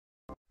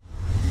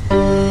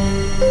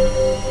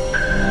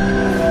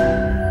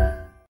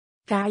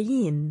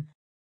تعيين.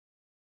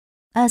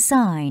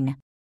 assign,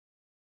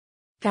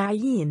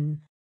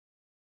 تعيين.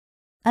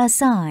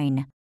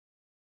 assign,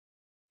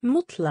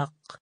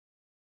 مطلق.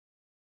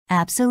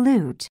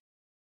 absolute,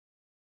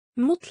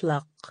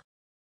 مطلق.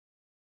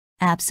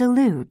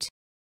 absolute,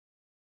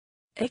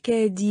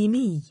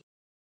 أكاديمي.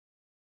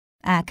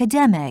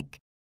 academic,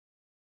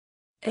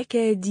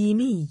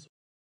 أكاديمي.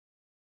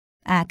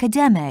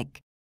 academic,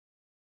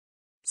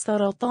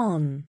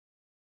 سرطان.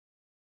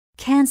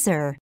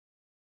 cancer,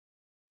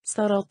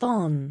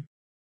 سرطان.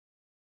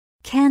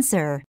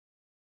 cancer,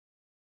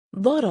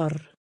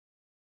 ضرر.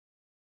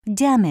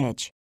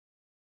 damage,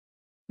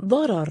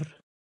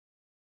 ضرر.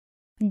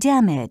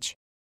 damage,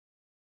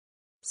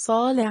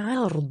 صالة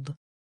عرض.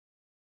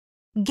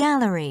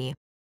 gallery,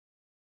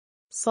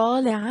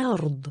 صالة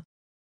عرض.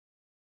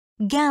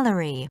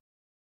 gallery,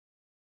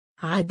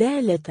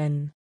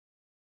 عدالة.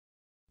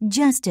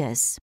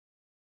 justice,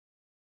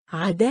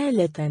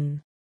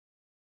 عدالة.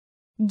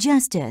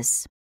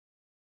 justice,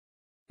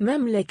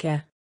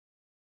 مملكة.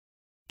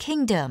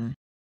 kingdom,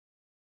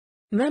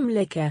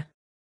 مملكة.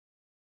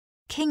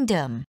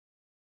 kingdom,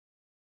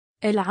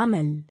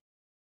 العمل.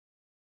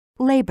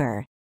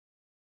 labor,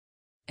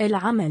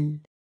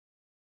 العمل.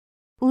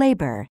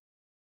 labor,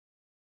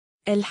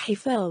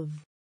 الحفاظ.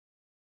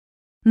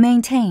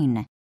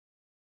 maintain,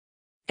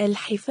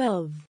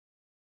 الحفاظ.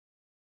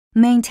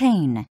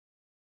 maintain,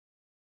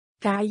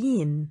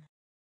 تعيين.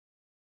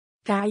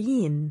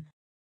 تعيين.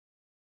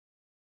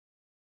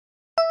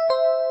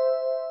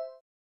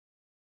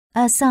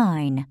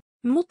 assign,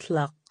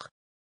 مطلق.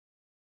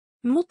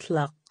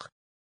 مطلق.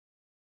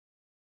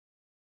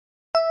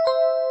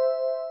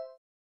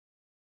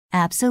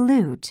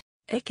 absolute,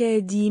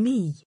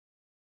 أكاديمي.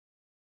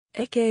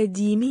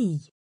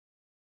 أكاديمي.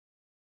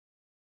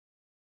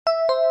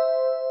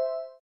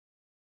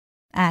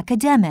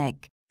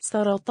 academic,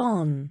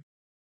 سرطان.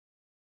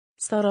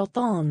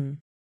 سرطان.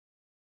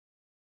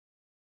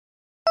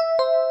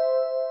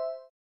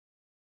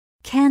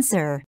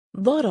 cancer,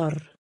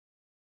 ضرر.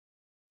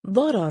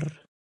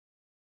 ضرر.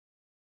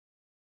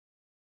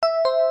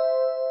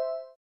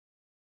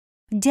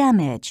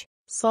 damage,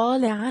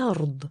 صالة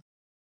عرض.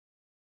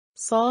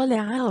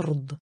 صالة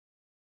عرض.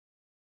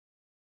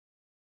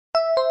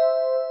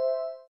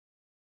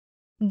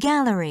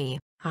 gallery,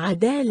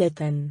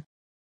 عدالة.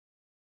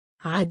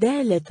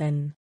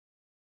 عدالة.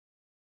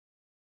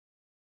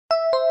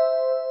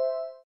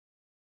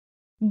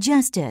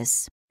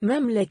 justice,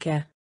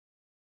 مملكة.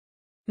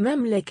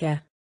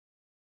 مملكة.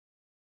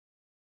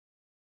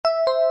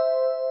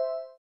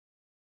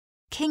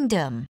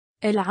 kingdom,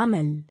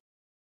 العمل.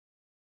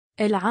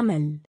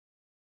 العمل.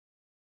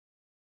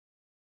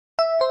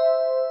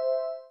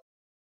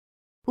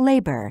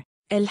 labor,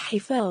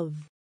 الحفاظ.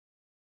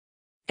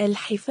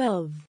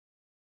 الحفاظ.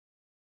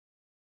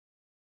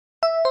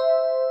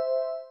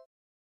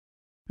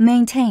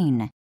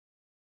 maintain,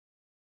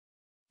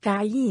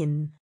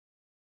 تعيين.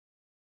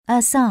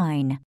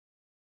 assign,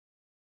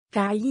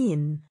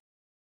 تعيين.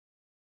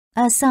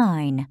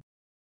 assign,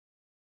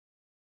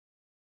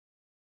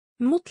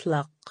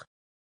 مطلق.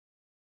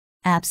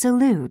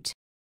 absolute,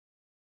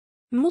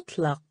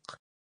 مطلق.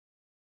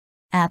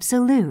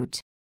 absolute,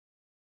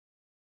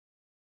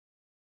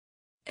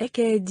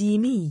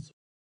 أكاديمي.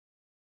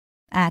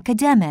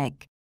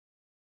 academic,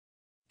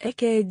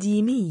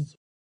 أكاديمي.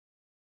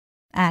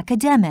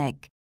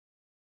 academic,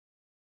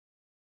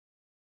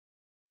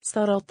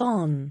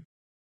 سرطان.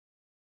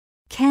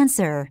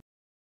 cancer,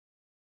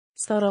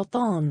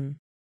 سرطان.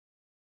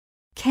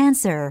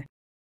 cancer,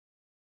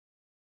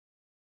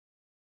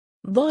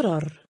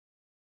 ضرر.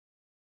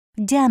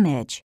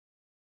 damage,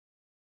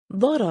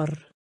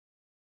 ضرر.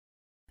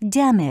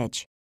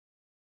 damage,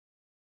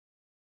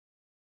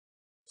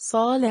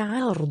 صالة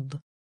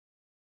عرض.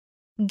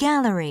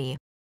 gallery,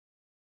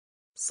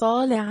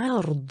 صالة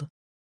عرض.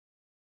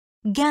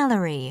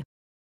 gallery,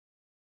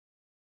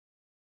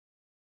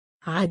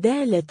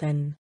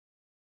 عدالة.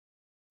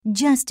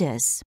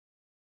 justice,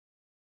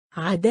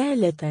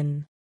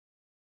 عدالة.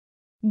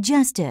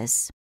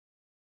 justice,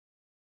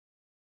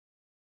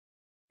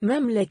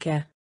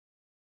 مملكة.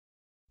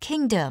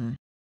 kingdom,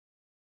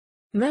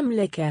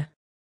 مملكة.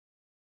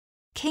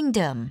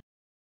 kingdom,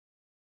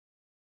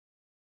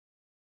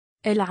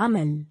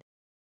 العمل.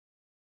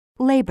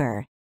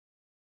 labor,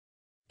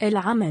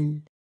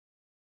 العمل.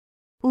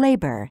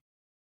 labor,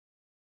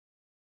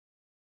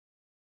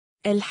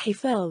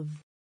 الحفاظ.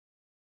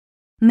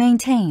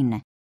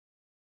 maintain,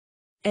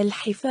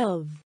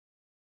 الحفاظ.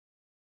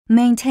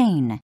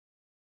 maintain,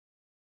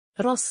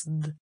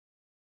 رصد.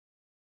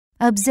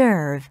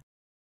 observe,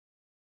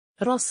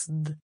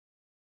 رصد.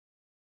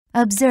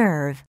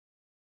 observe,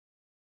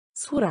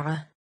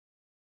 سرعة.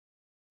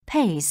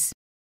 pace,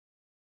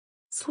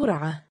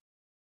 سرعة.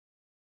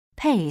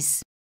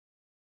 pace,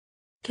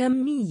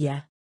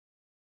 كمية.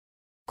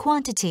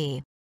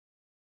 quantity,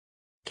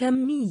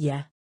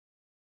 كمية.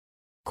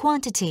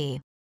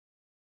 quantity,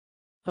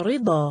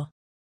 رضا.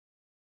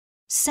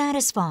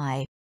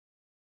 satisfy,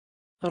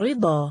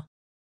 رضا.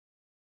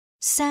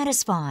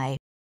 satisfy,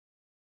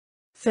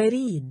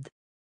 فريد.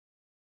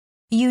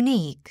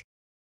 unique,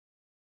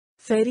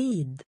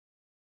 فريد.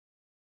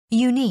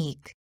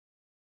 unique,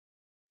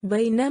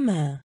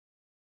 بينما.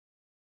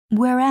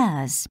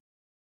 whereas,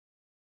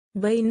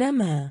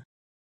 بينما.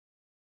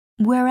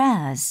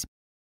 whereas,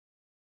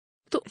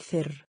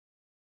 تؤثر.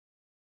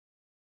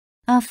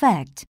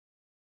 affect,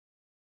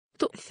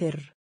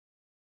 تؤثر.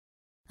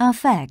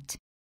 affect,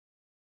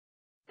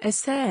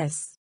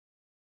 أساس.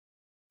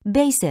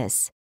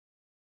 basis,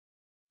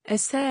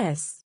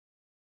 أساس.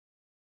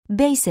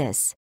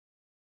 basis,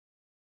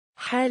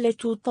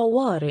 حالة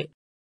طوارئ.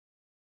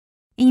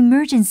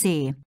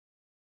 emergency,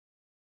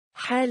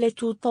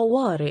 حالة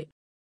طوارئ.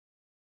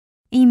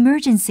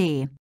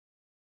 emergency,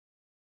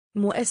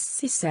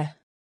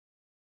 مؤسسة.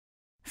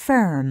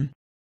 firm,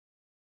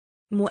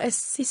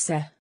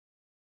 مؤسسة.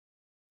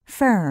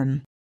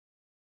 firm,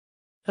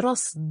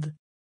 رصد.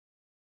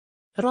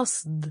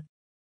 رصد.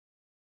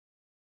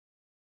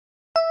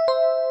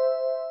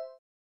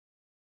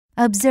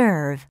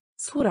 observe,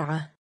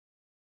 سرعة.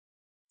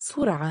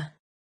 سرعة.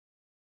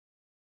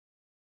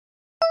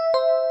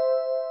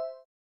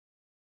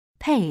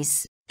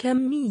 pace,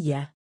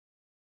 كمية.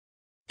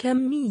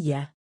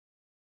 كمية.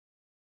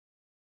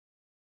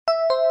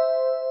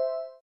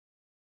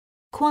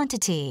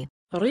 quantity,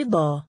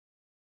 رضا.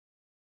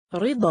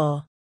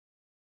 رضا.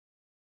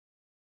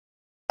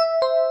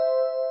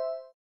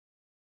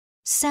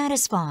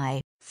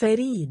 satisfy,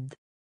 فريد.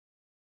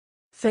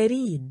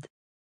 فريد.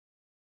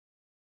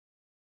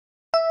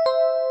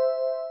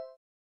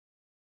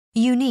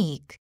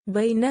 unique,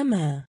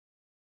 بينما.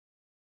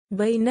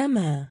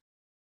 بينما.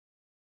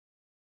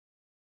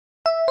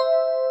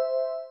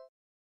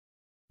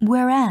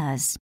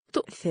 whereas,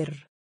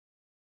 تؤثر.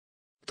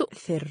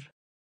 تؤثر.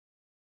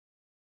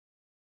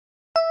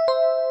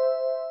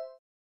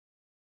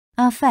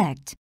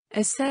 affect,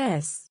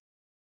 أساس.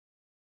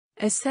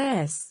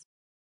 أساس.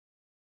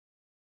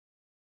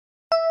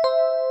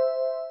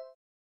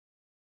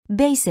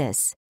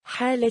 basis,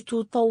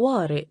 حالة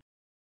طوارئ.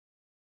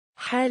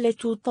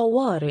 حالة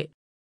طوارئ.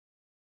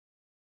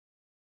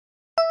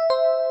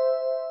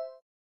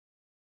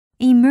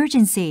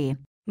 emergency,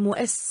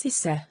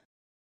 مؤسسة.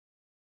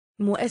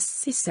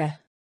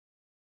 مؤسسة.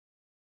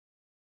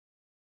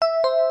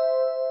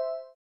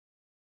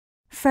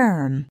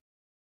 firm,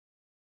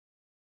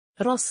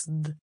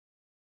 رصد.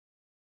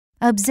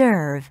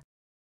 observe,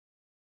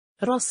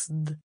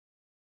 رصد.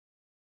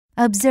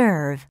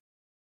 observe,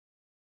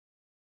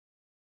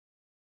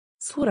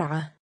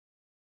 سرعة.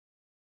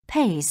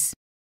 pace,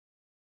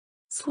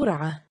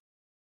 سرعة.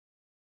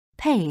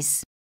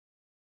 pace,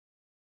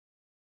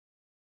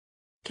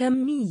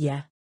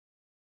 كمية.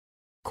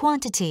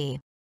 quantity,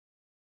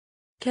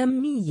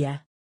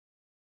 كمية.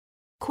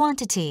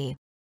 quantity,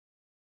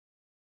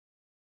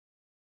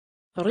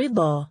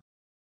 رضا.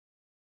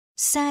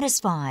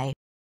 satisfy,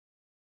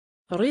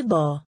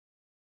 رضا.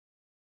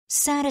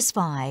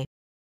 satisfy,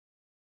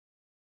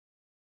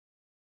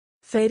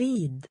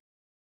 فريد.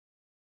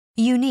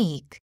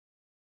 unique,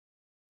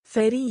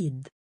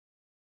 فريد.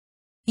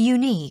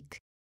 unique,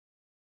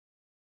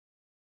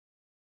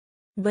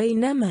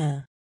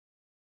 بينما.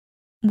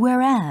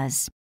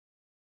 whereas,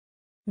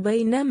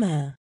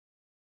 بينما.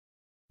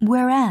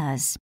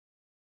 whereas,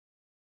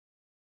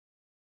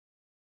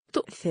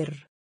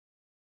 تؤثر.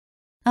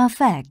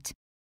 affect,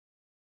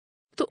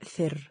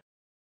 تؤثر.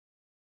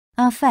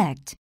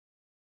 affect,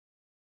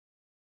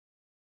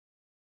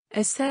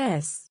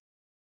 أساس.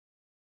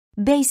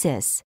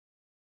 basis,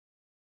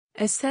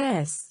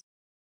 أساس.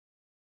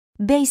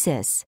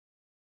 basis,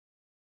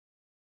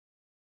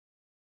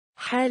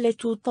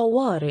 حالة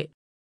طوارئ.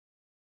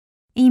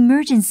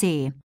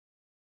 emergency,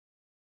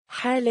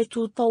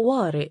 حالة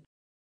طوارئ.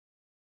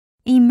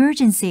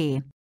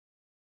 emergency,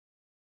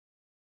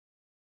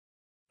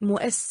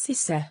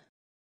 مؤسسة.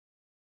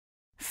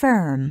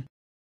 firm,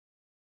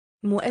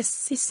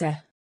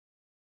 مؤسسة.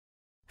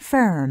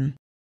 firm,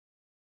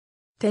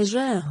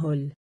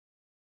 تجاهل.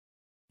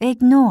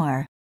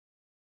 ignore,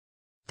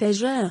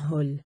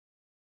 تجاهل.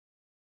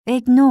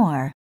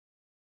 ignore,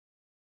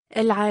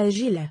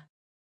 العاجلة.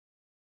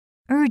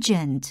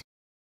 urgent,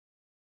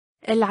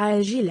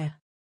 العاجلة.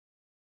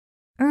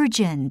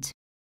 urgent,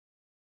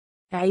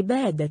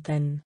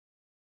 عبادة.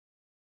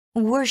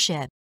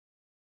 worship,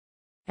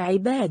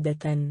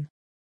 عبادة.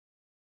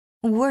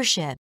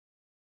 worship,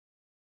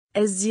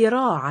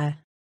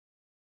 الزراعة.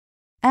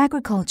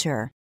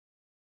 agriculture,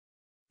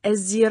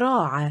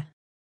 الزراعة.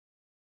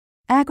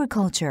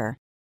 agriculture,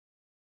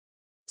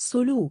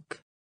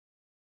 سلوك.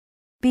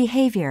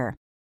 behavior,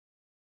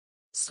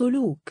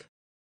 سلوك.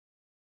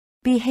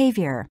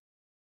 behavior,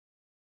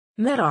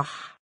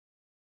 مرح.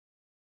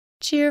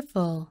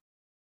 cheerful,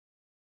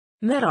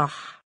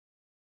 مرح.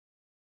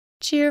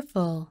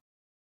 cheerful,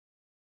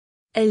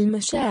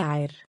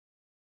 المشاعر.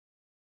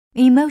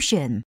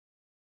 emotion,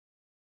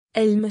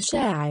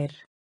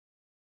 المشاعر.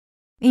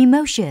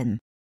 emotion,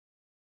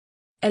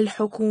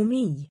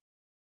 الحكومي.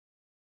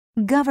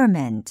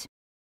 government,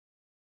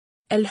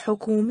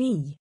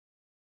 الحكومي.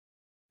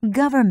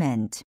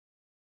 government,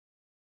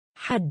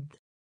 حد.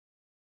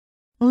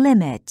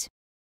 limit,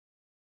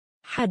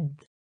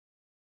 حد.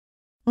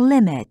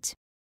 limit,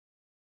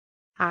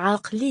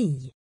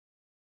 عقلي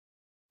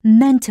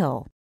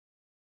mental,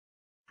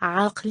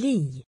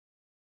 عقلي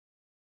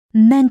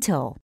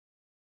mental,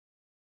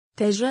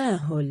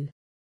 تجاهل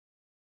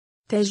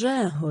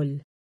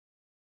تجاهل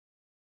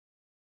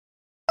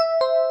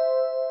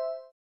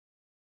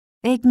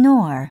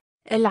ignore,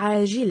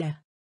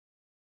 العاجلة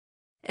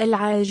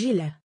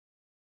العاجلة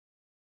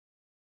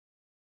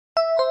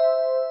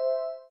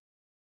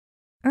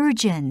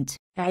urgent,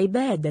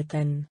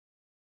 عبادة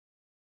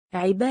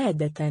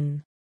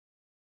عبادة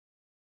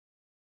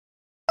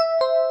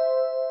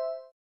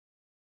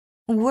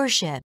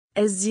worship,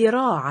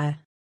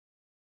 الزراعة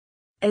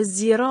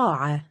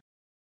الزراعة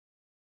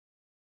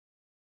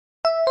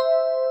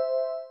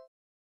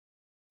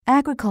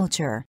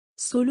agriculture,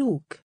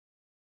 سلوك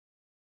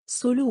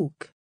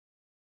سلوك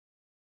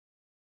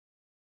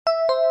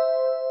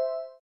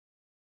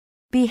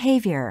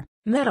behavior,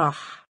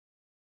 مرح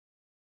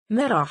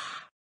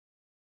مرح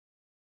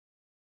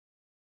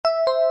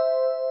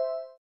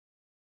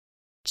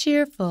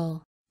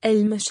cheerful,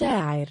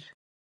 المشاعر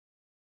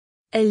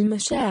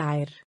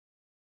المشاعر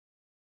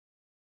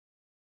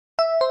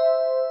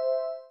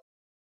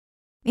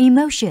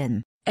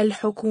emotion,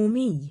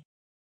 الحكومي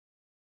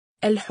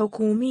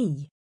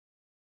الحكومي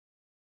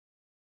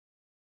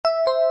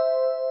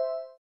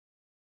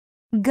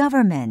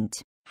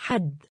government,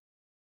 حد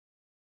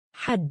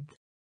حد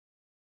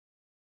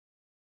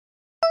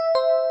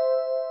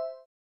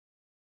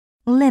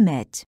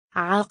limit,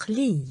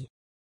 عقلي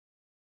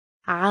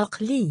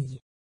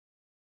عقلي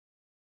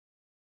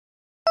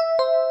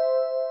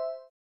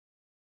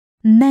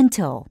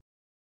mental,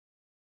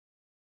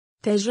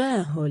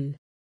 تجاهل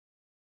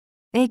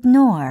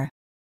ignore,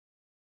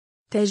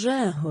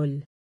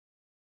 تجاهل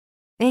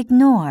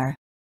ignore,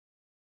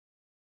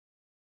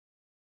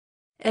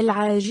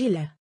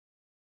 العاجلة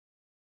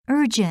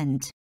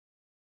urgent,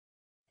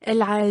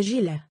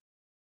 العاجلة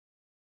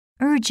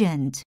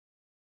urgent,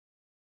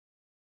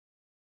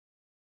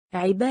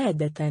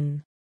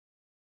 عبادة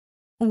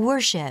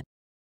worship,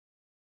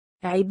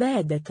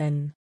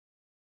 عبادة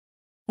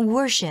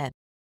worship,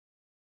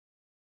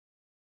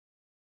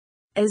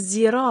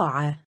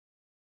 الزراعة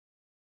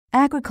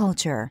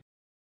agriculture,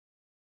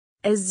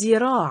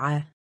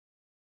 الزراعة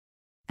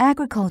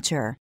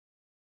agriculture,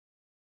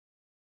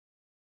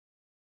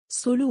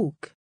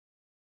 سلوك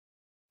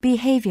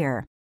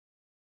behavior,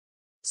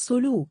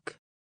 سلوك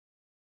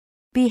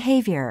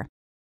behavior,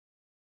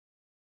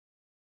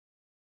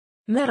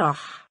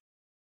 مرح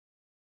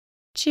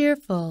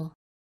cheerful,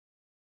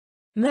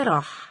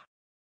 مرح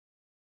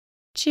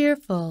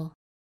cheerful,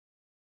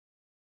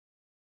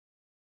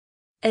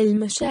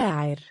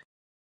 المشاعر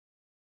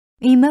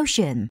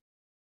emotion,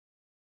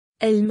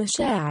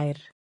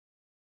 المشاعر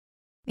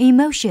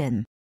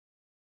emotion,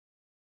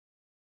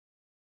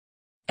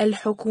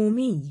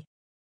 الحكومي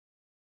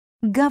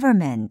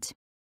government,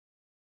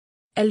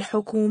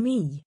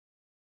 الحكومي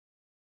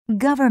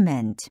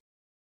government,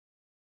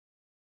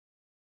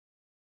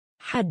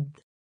 حد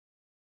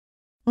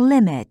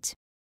limit,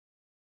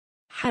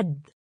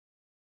 حد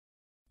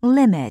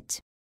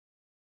limit,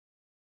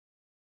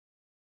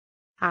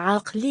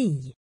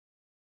 عقلي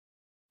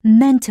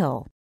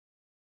mental,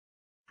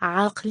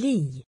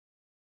 عقلي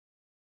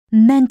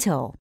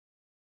mental,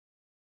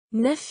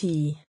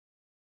 نفي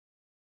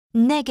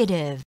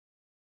negative,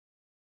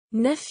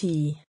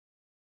 نفي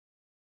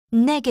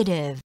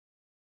negative,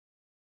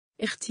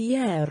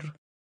 اختيار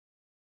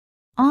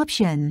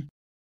option,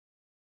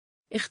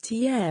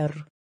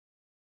 اختيار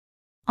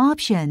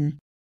option,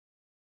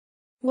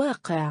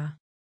 واقع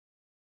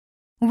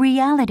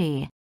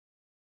reality,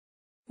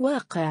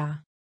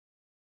 واقع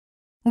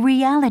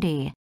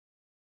reality,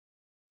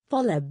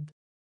 طلب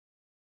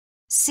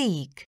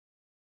seek,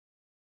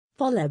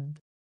 طلب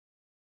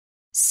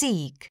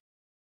seek,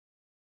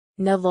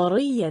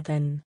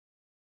 نظرية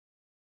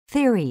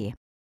theory,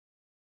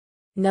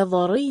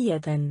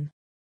 نظرية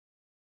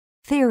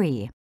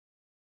theory,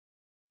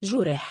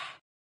 جرح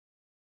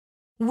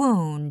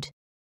wound,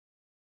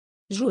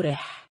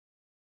 جرح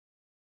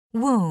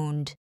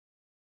wound,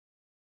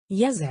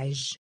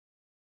 يزعج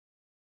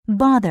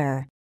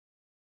bother,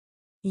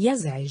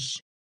 يزعج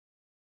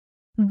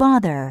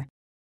bother,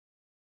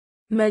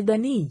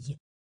 مدني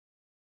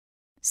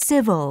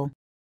civil,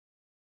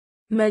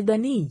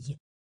 مدني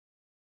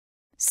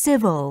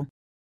civil,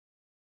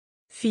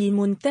 في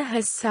منتهى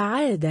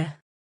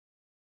السعادة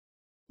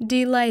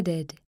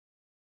delighted,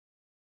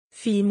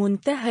 في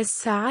منتهى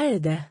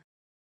السعادة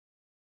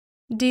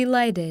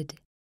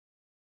delighted,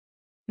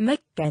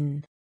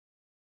 مكن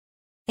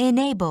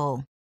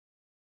enable,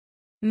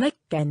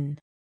 مكن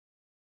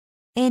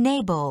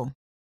enable,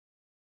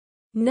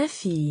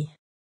 نفي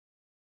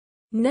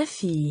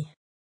نفي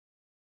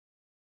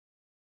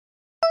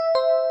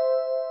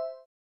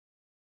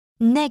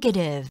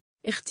negative,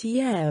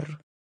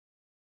 اختيار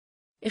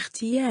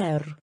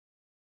اختيار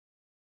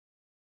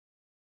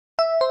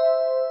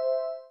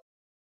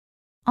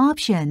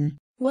option,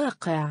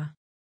 واقع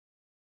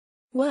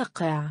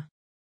واقع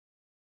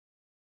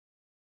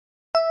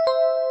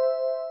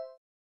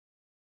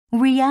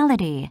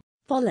reality,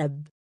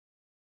 طلب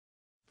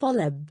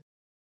طلب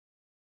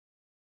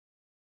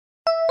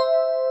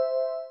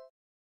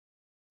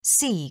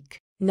seek,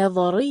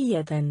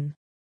 نظرية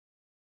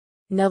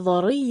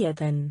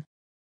نظرية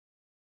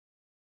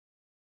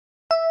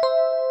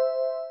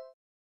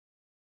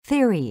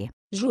theory,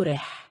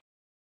 جرح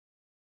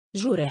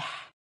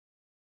جرح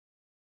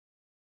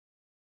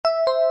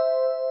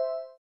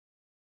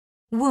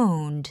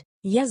wound,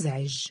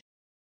 يزعج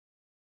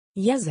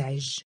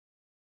يزعج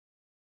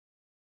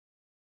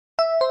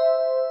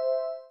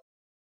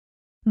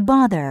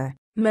bother,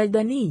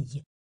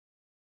 مدني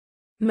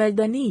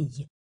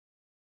مدني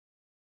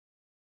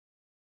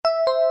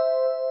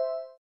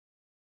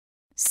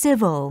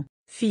civil,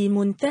 في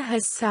منتهى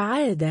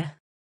السعادة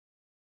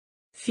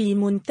في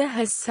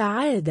منتهى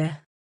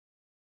السعادة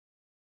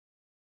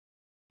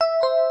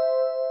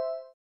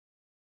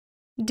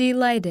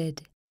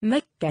delighted,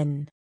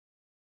 مكن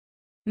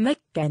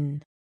مكن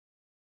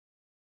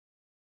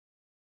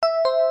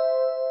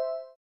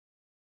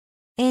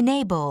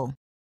enable,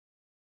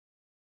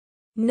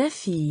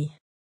 نفي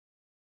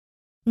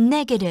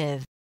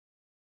negative,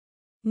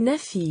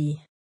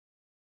 نفي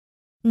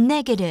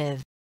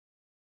negative,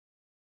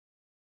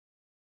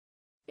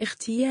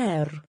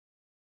 اختيار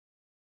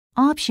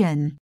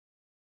option,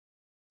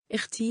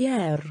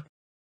 اختيار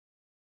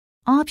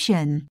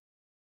option,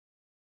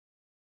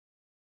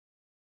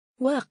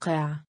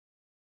 واقع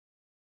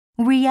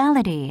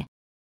reality,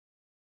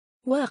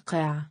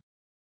 واقع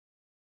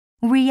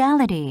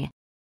reality,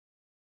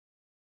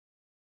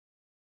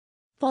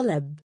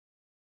 طلب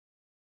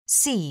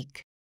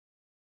seek,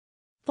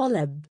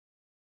 طلب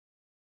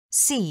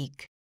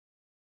seek,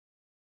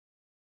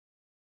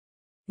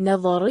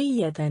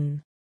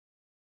 نظرية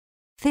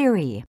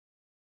theory,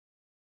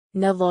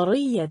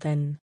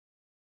 نظرية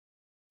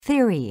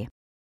theory,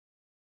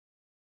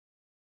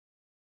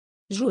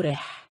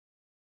 جرح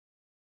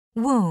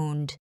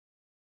wound,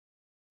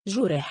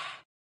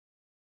 جرح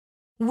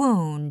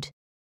wound,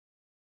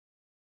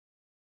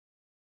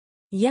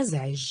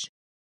 يزعج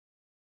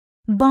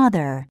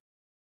bother,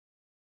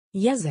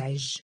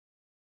 يزعج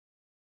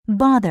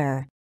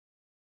bother,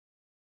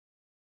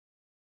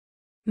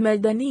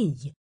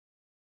 مدني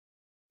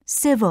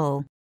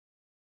civil,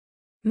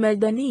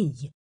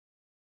 مدني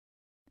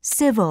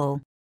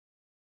civil,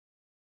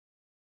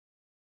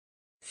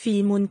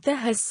 في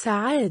منتهى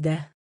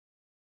السعادة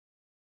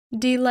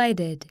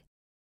delighted,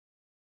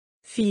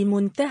 في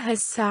منتهى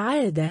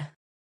السعادة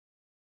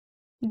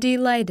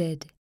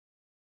delighted,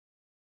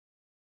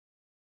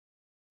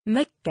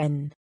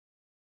 مكن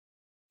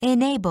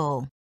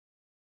enable,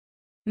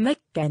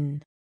 مكن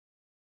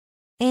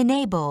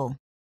enable,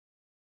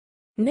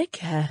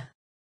 نكهة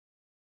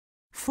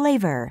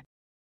flavor,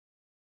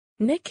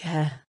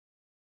 نكهة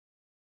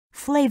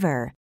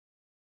flavor,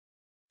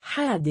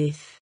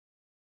 حادث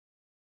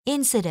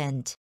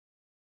incident,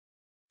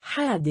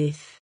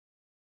 حادث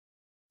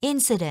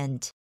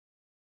incident,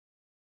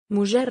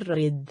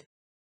 مجرد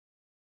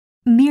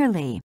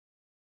merely,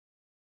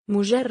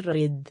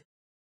 مجرد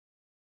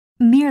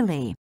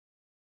merely,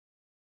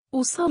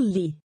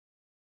 أصلي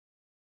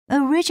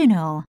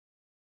original,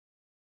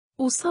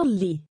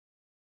 أصلي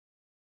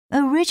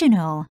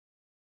original,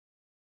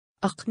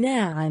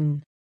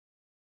 أقناعا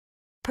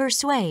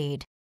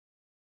persuade,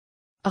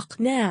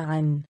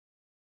 أقناعا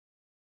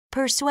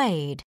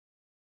persuade,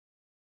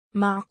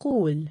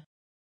 معقول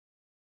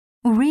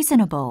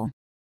reasonable,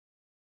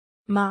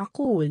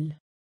 معقول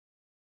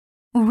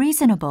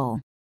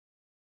reasonable,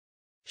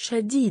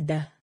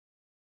 شديدة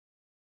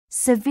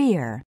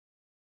severe,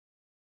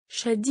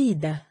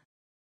 شديدة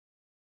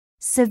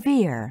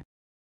severe,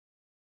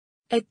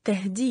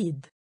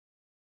 التهديد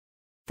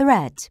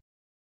threat,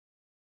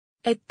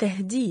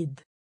 التهديد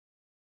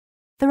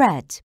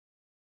threat,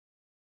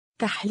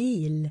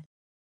 تحليل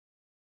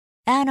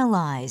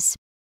analyze,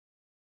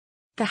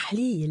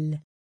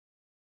 تحليل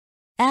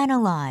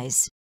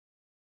analyze,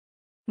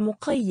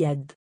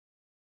 مقيد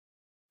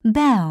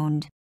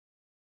bound,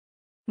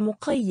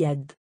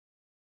 مقيد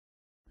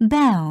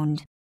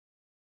bound,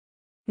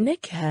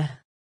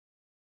 نكهة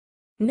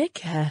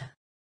نكهة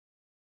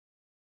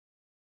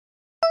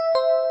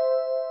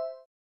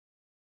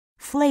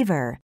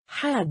flavor,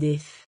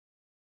 حادث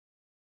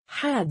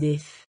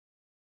حادث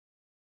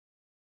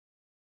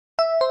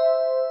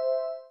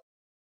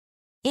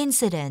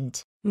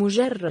incident,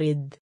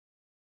 مجرد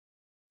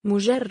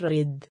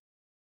مجرد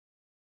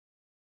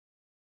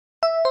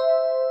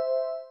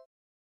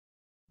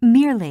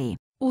merely,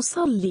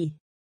 أصلي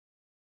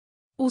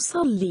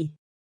أصلي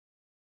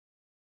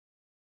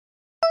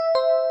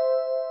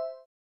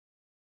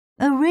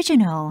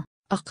original,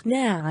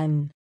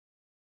 أقناعا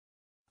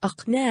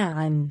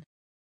أقناعا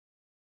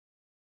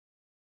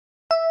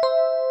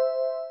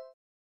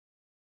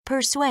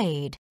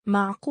persuade,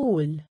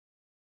 معقول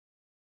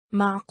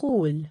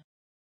معقول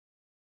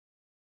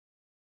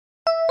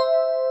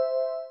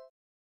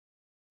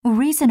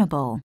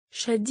reasonable,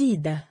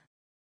 شديدة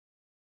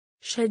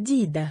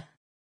شديدة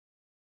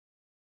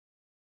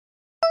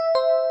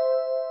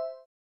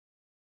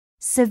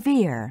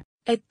severe,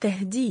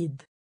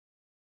 التهديد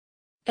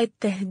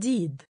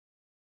التهديد.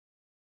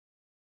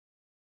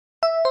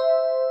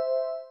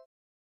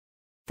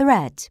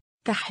 threat,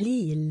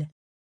 تحليل.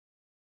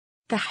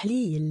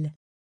 تحليل.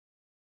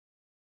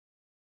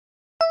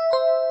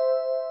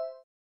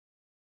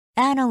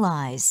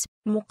 analyze,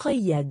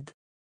 مقيد.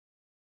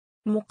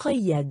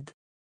 مقيد.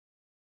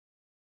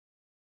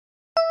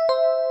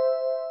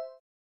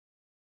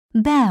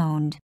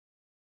 bound,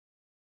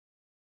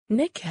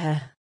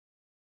 نكهة.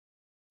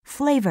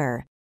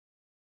 flavor,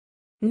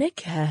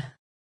 نكهة.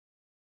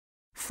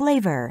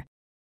 flavor,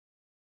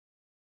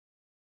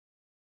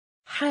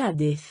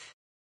 حادث.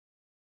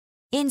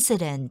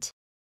 incident,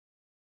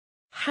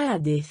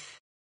 حادث.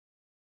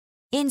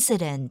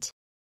 incident,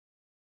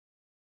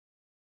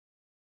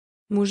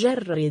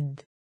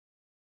 مجرد.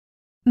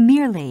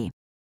 merely,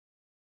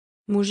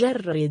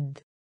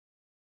 مجرد.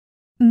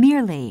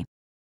 merely,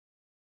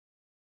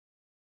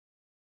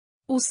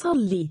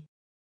 أصلي.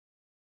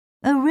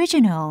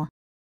 original,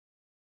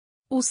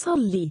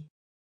 أصلي.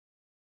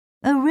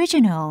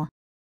 original,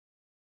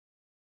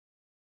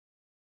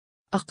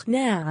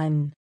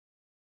 أقناعا.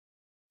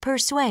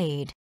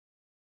 persuade,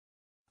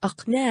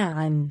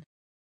 أقناعا.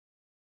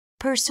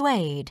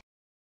 persuade,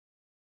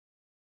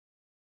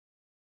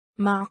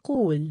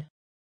 معقول.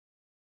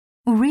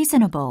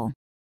 reasonable,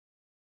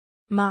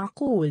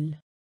 معقول.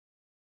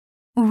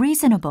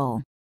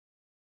 reasonable,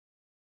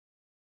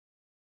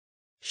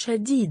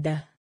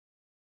 شديدة.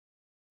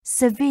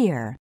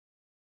 severe,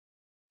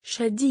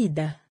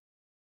 شديدة.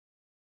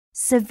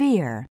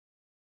 severe,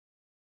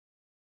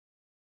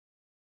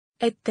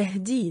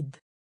 التهديد.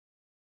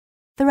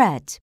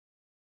 threat,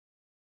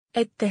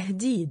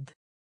 التهديد.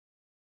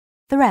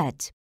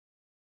 threat,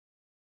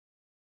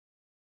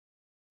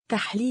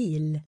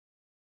 تحليل.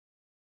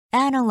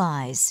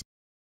 analyze,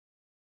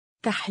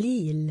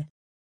 تحليل.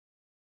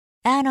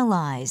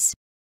 analyze,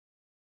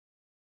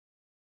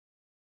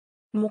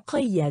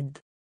 مقيد.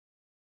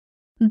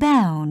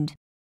 bound,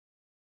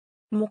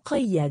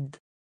 مقيد.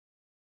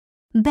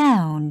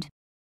 bound,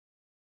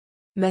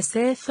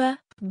 مسافة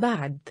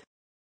بعد.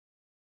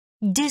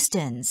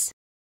 distance,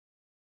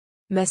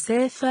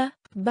 مسافة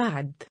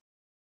بعد.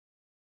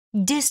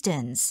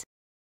 distance,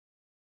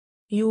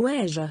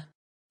 يواجه.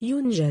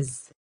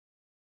 ينجز.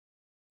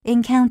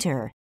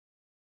 encounter,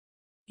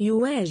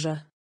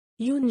 يواجه.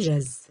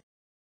 ينجز.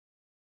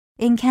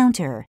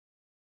 encounter,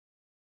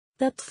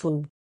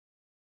 تطفو.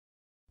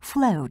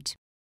 float,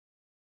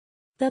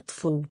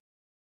 تطفو.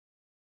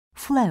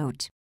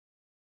 float,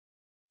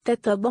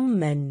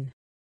 تتضمن.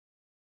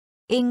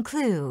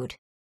 include,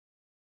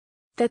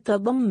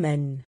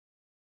 تتضمن.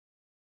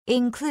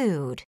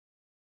 include,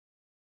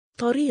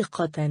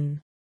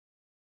 طريقة.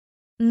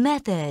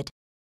 method,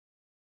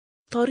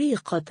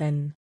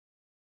 طريقة.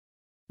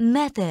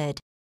 method,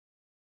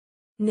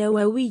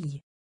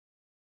 نووي.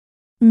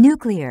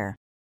 nuclear,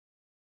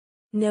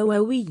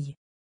 نووي.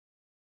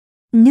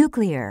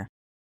 nuclear,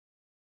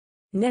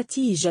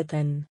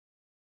 نتيجة.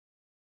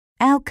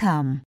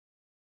 outcome,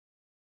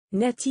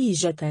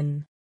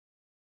 نتيجة.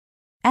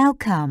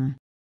 outcome,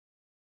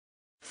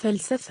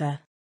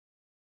 فلسفة.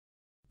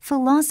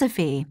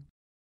 philosophy,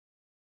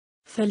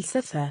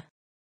 فلسفة.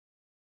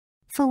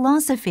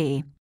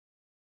 philosophy,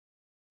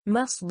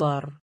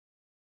 مصدر.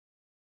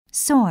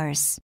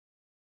 source,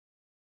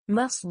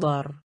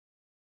 مصدر.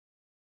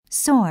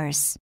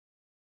 source,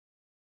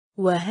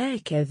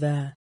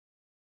 وهكذا.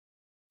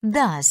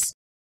 thus,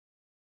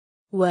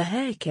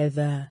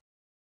 وهكذا.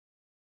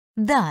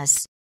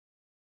 thus,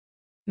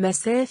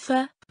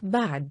 مسافة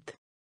بعد.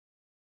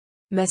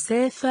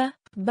 مسافة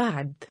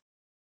بعد.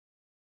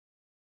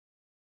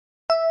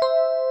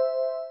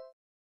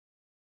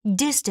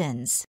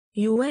 distance,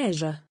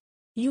 يواجه.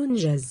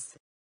 ينجز.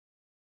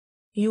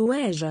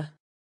 يواجه.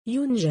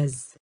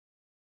 ينجز.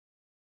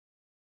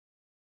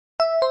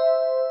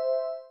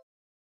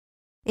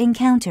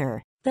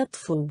 encounter,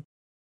 تطفو.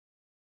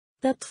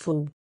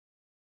 تطفو.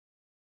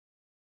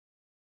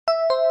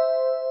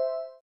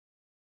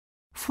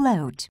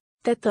 float,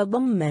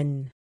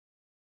 تتضمن.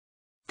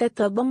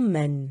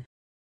 تتضمن.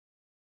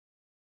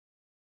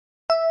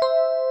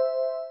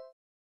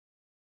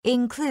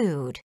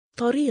 include,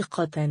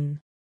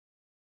 طريقة.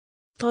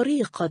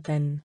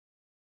 طريقة.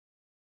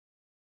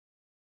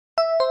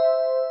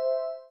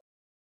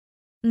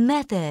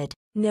 method,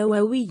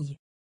 نووي.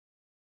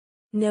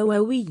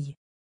 نووي.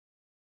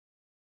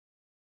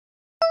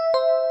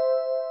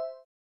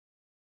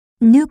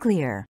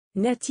 nuclear,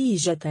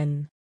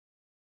 نتيجة.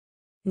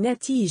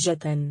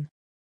 نتيجة.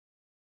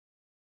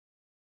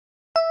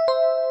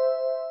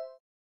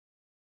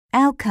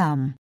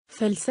 outcome,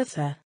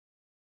 فلسفة.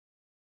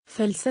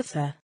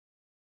 فلسفة.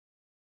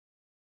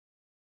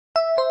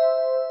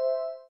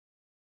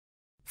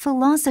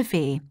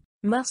 philosophy,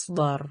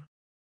 مصدر.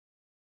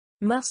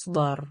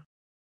 مصدر.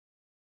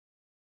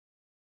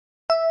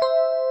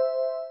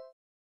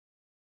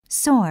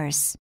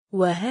 source,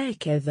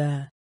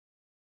 وهكذا.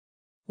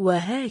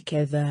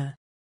 وهكذا.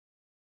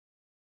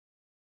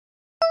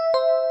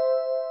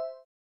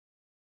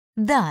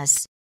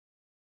 thus,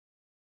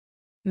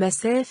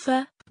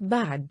 مسافة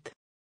بعد.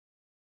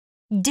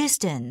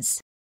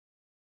 distance,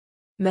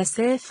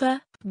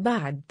 مسافة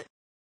بعد.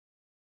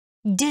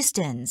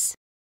 distance,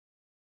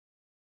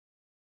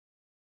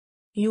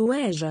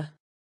 يواجه.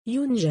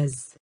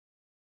 ينجز.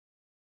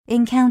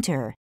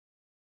 encounter,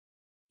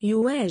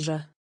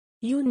 يواجه.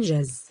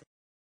 ينجز.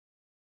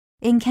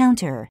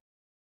 encounter,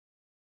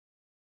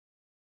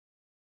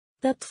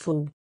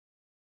 تطفو.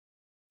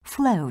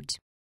 float,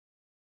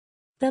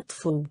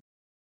 تطفو.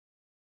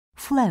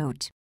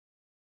 float,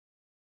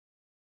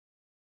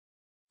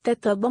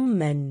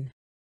 تتضمن.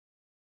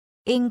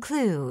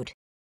 include,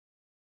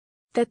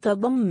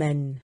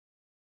 تتضمن.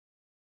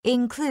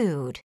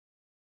 include,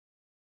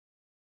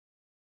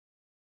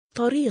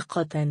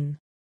 طريقة.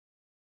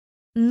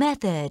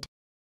 method,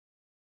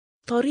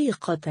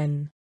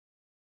 طريقة.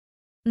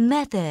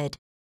 method,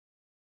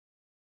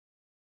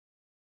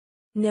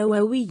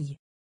 نووي.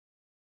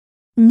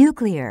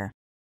 nuclear,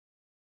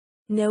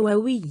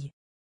 نووي.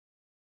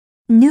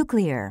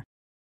 nuclear,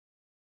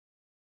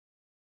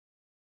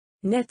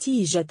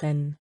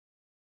 نتيجة.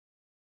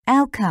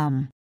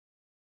 outcome,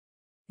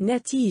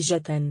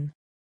 نتيجة.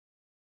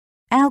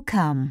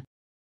 outcome,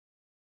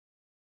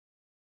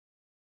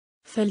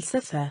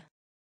 فلسفة.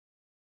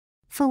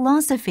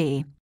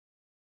 philosophy,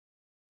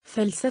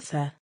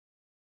 فلسفة.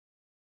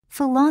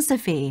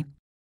 philosophy,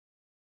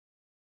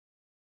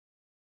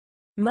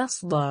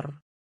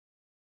 مصدر.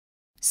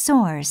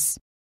 source,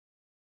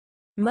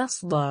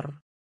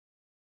 مصدر.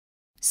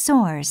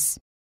 source,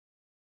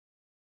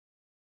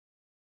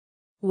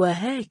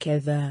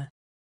 وهكذا.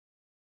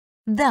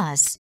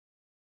 thus,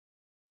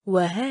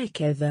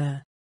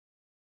 وهكذا.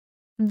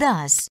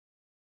 thus,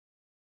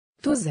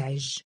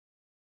 تزعج.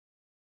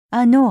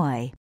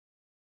 annoy,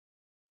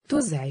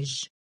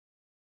 تزعج.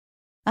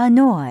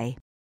 annoy,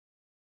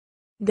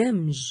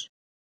 دمج.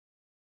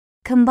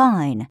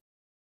 combine,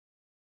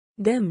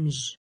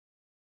 دمج.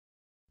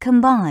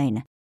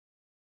 combine,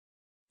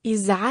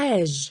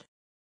 إزعاج.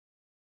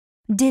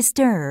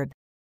 disturb,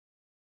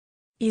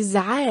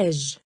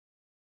 إزعاج.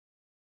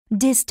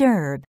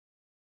 disturb,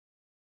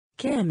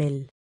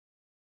 كامل.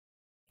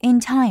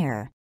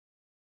 entire,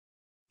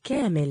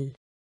 كامل.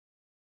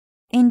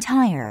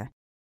 entire,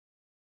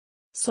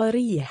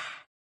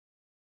 صريح.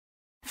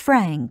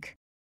 frank,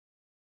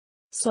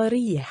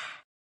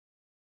 صريح.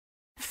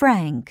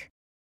 frank,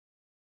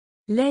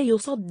 لا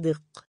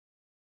يصدق.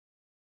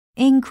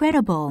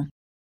 incredible,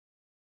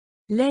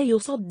 لا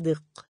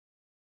يصدق.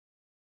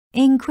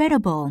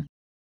 incredible,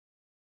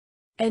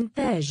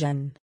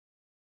 إنتاجا.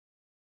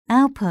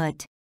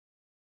 output,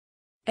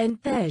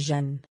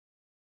 إنتاجا.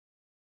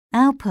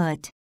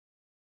 output,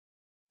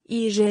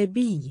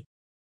 إيجابي.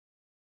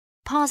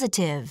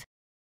 positive,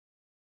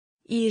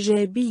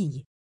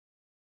 إيجابي.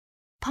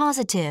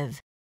 positive,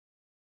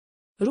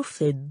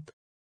 رفض.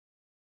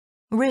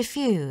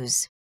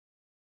 refuse,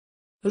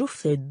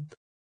 رفض.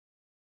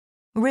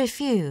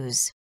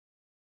 refuse,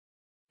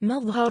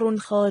 مظهر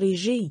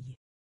خارجي.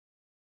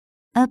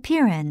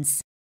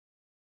 appearance,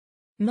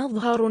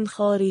 مظهر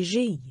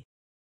خارجي.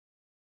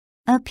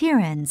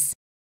 appearance,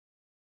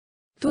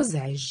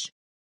 تزعج.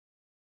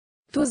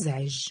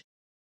 تزعج.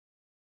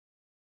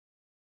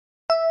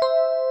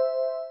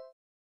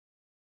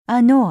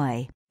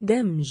 annoy,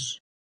 دمج.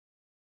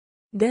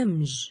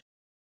 دمج.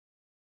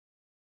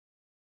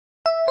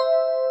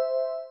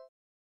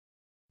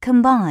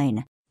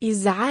 combine,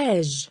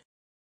 إزعاج.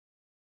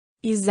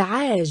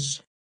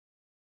 إزعاج.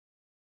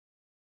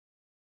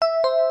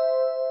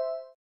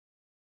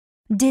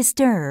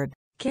 disturb,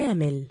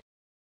 كامل.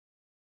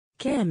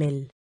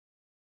 كامل.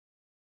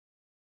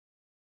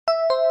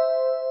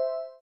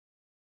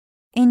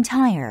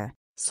 entire,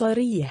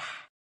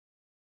 صريح.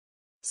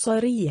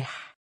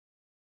 صريح.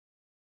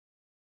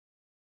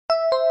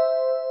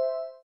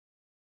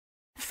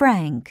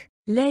 frank,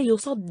 لا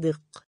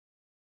يصدق.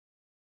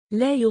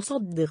 لا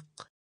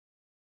يصدق.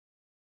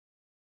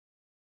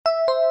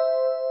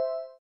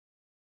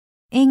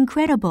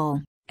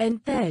 incredible,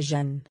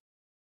 إنتاجا.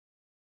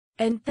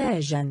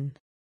 إنتاجا.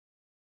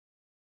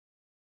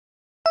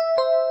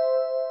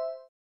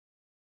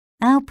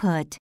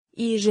 output,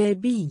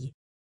 إيجابي.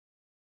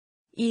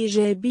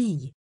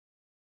 إيجابي.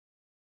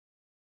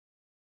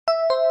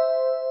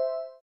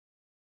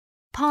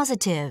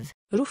 positive,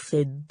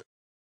 رفض.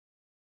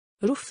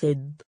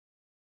 رفض.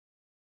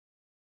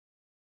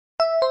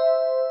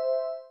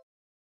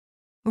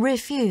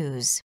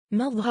 refuse,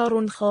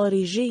 مظهر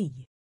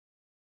خارجي.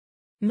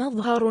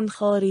 مظهر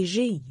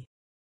خارجي.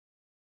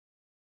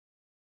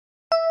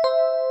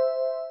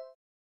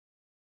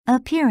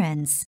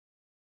 appearance,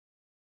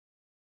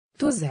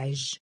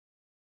 تزعج.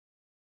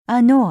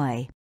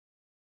 annoy,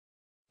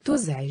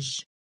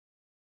 تزعج.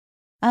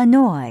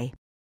 annoy,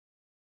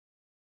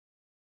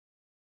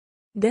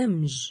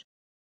 دمج.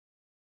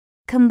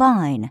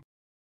 combine,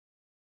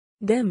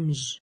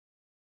 دمج.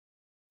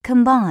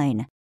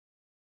 combine,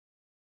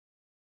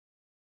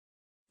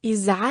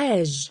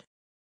 إزعاج.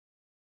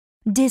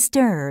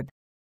 disturb,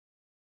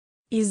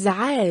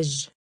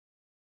 إزعاج.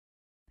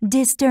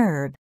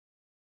 disturb,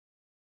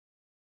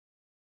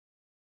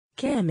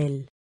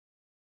 كامل.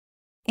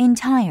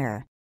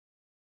 entire,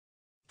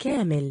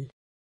 كامل.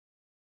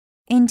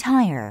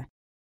 entire,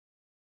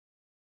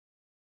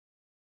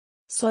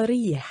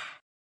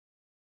 صريح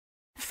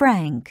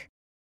frank,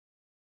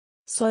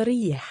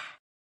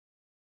 صريح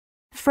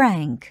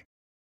frank,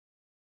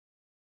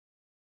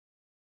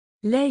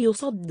 لا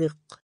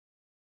يصدق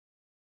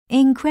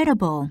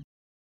incredible,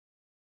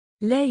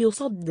 لا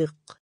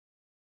يصدق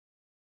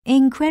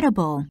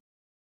incredible,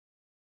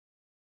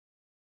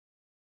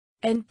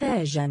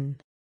 إنتاجا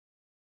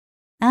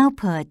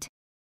output,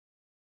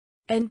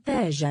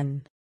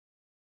 إنتاجا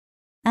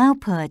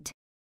output,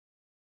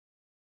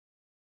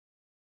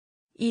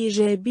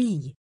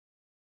 إيجابي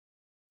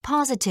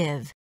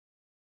positive,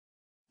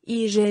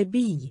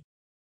 إيجابي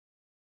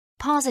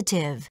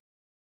positive,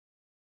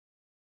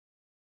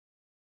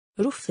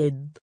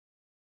 رفض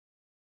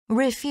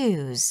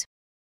refuse,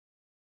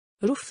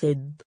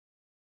 رفض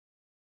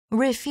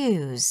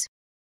refuse,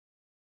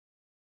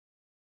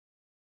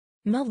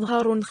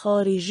 مظهر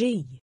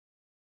خارجي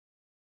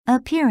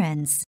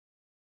appearance,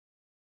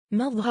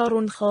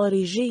 مظهر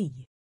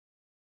خارجي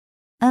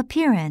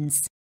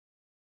appearance,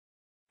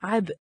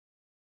 عبء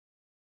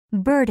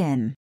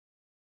burden,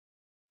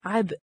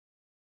 عبء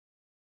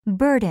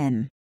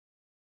burden,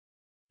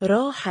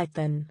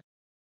 راحة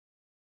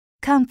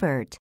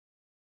comfort,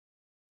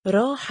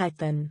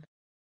 راحة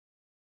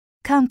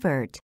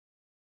comfort,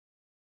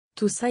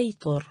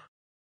 تسيطر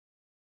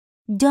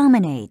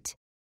dominate,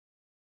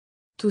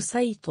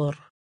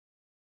 تسيطر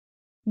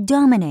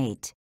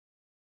dominate,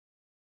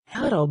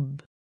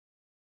 هرب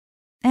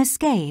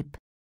escape,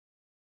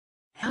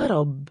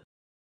 هرب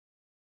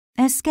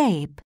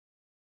escape,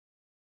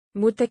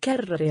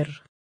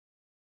 متكرر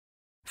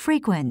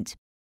frequent,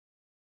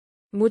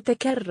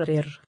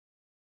 متكرر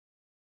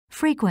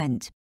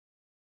frequent,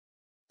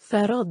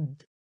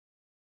 فرد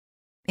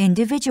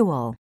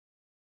individual,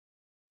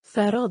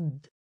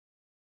 فرد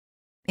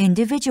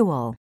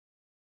individual,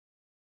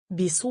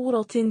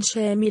 بصورة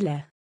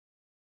شاملة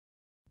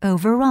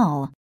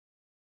overall,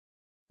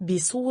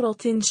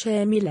 بصورة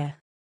شاملة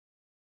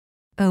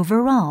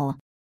overall,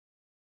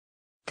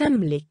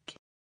 تملك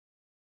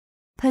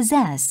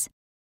possess,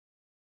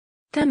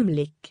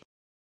 تملك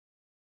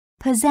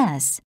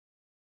possess,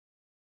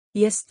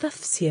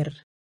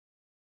 يستفسر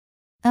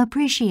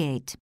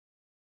appreciate,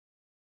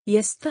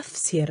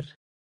 يستفسر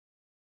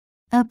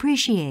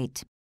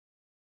appreciate,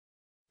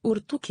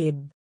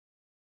 ارتكب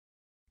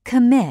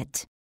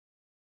commit,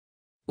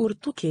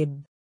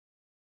 ارتكب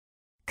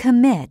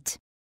commit,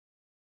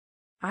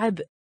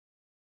 عبء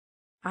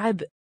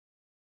عبء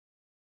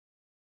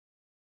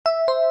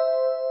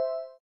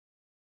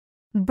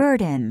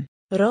burden,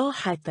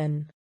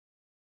 راحة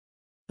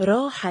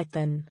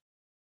راحة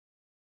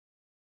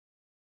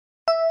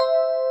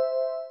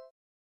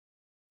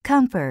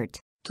comfort,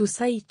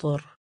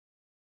 تسيطر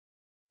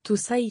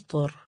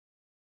تسيطر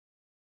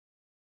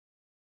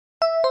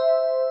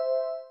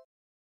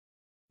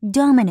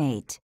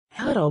dominate,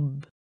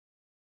 هرب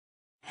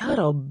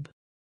هرب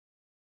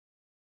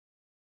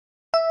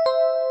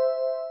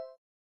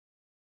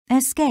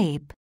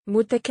escape,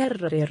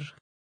 متكرر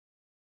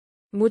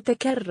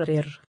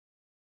متكرر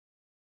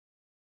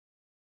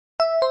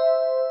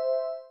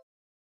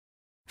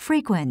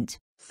frequent,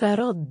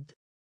 فرد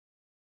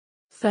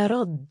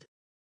فرد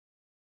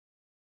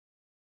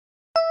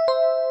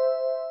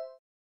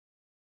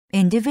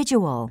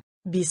individual,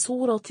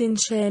 بصورة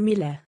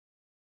شاملة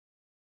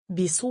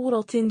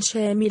بصورة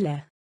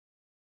شاملة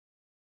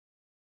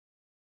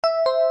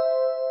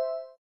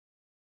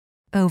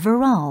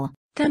overall,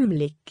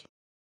 تملك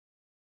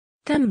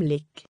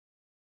تملك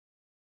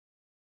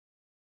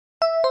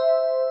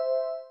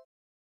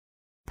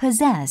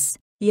possess,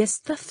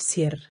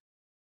 يستفسر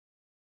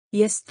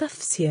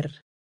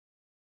يستفسر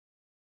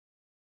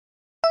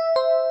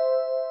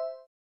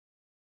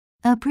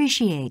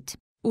appreciate,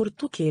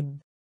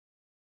 ارتكب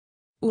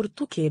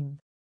ارتكب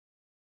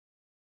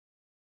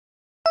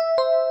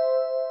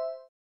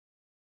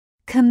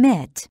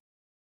commit,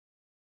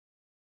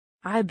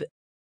 عبء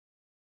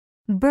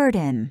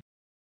burden,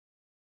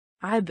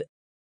 عبء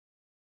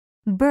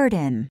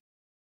burden,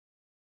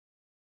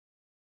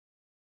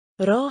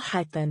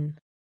 راحة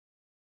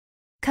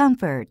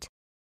comfort,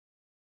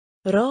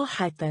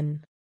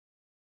 راحة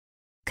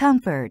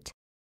comfort,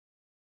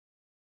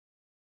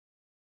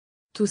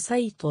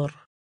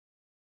 تسيطر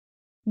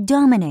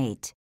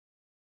dominate,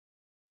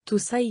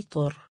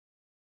 تسيطر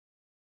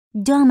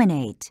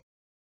dominate,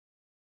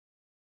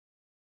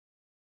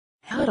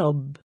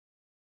 هرب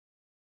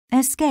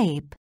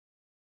escape,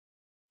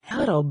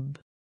 هرب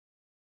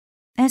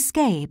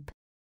escape,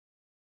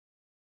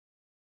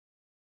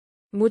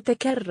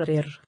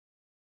 متكرر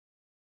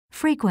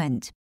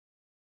frequent,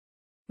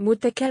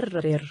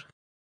 متكرر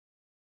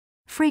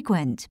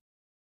frequent,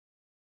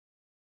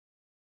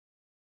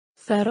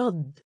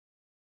 فرد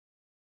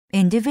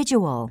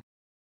individual,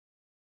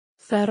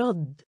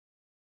 فرد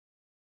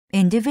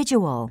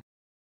individual,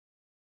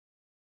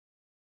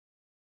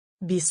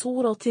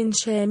 بصورة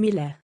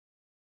شاملة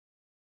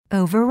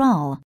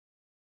overall,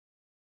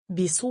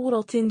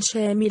 بصورة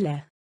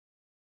شاملة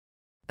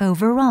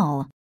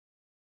overall,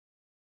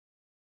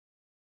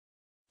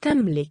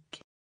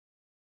 تملك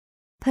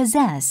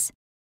possess,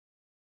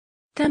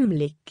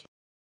 تملك.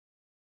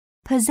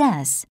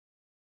 possess,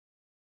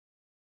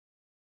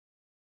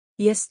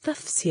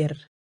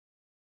 يستفسر.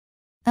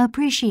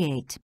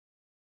 appreciate,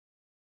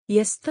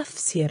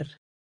 يستفسر.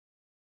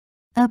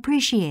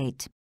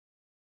 appreciate,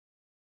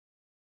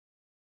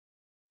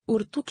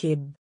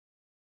 ارتكب.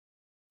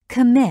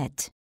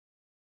 commit,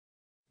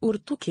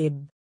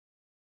 ارتكب.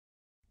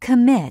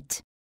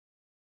 commit,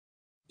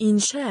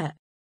 إنشاء.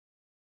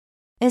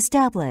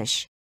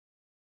 establish,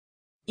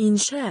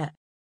 إنشاء.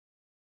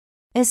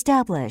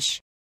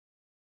 establish,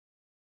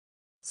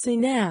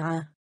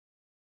 صناعة.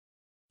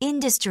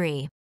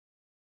 industry,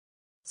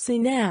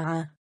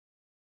 صناعة.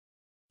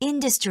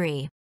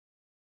 industry,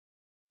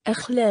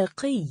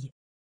 أخلاقي.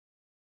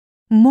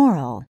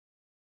 moral,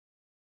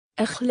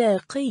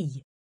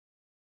 أخلاقي.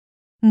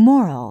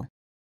 moral,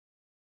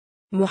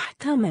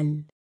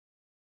 محتمل.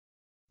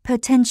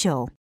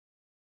 potential,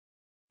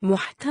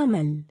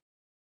 محتمل.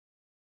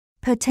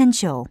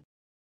 potential,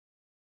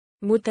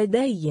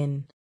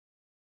 متدين.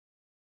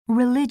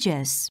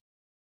 religious,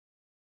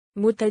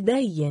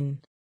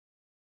 متدين.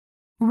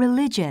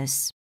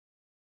 religious,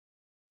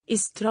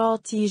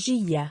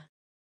 استراتيجية.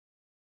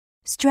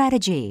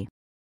 strategy,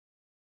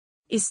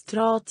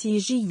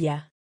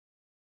 استراتيجية.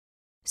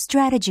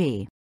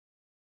 strategy,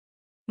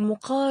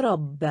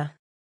 مقارب.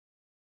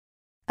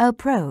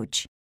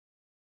 approach,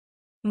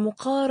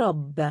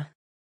 مقارب.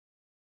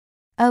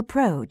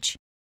 approach,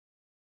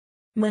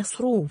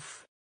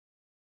 مصروف.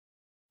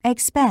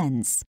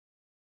 expense,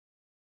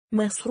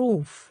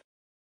 مصروف.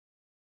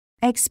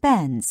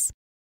 expense,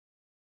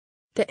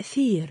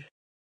 تأثير.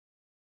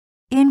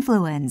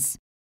 influence,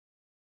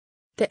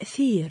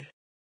 تأثير.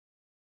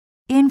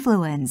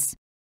 influence,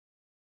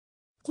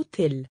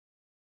 قتل.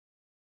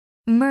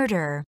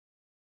 murder,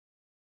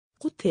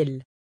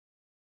 قتل.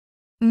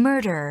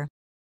 murder,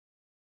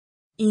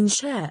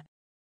 إنشاء.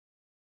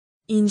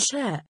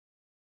 إنشاء.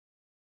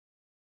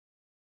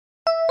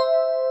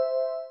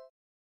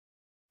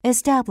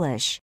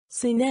 establish,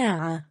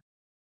 صناعة.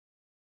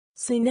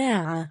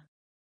 صناعة.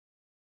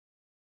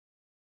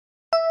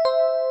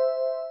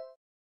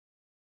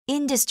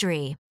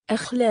 industry,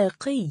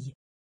 أخلاقي.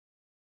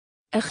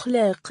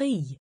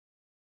 أخلاقي.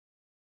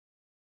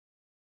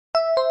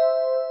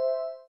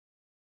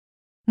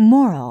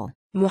 moral,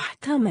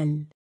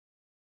 محتمل.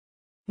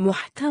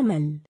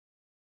 محتمل.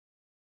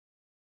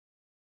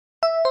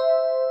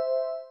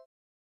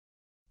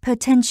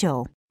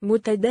 potential,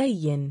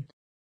 متدين.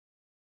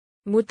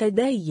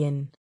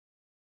 متدين.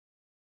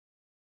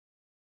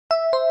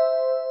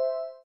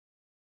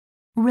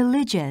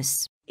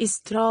 religious,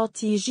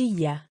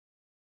 استراتيجية.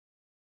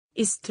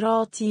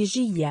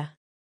 استراتيجية.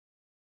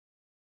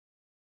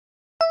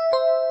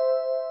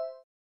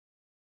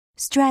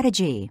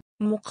 strategy,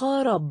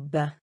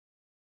 مقارب.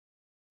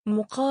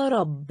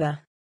 مقارب.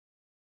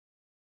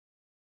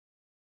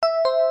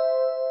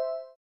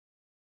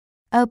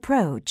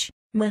 approach,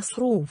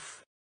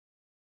 مصروف.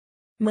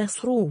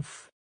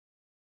 مصروف.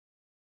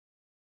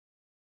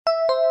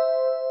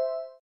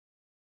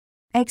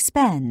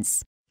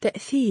 expense,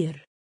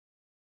 تأثير.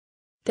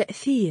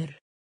 تأثير.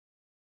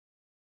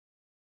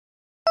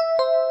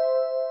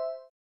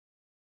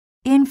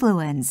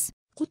 influence,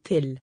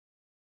 قتل.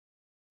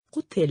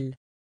 قتل.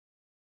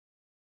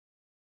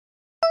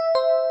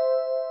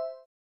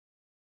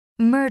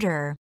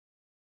 murder,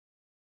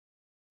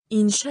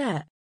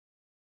 إنشاء.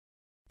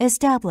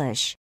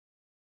 establish,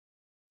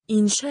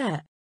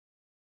 إنشاء.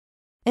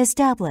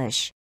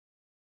 establish,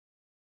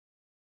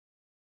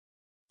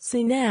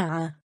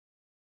 صناعة.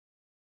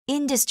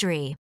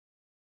 industry,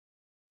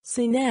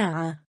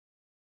 صناعة.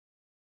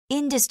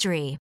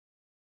 industry,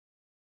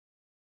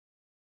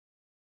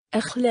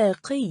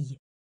 أخلاقي.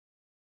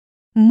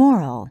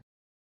 moral,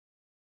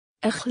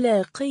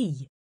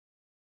 أخلاقي.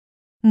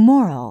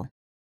 moral,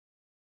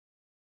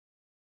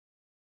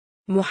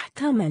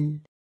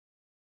 محتمل.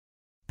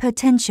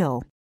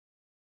 potential,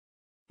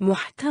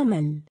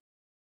 محتمل.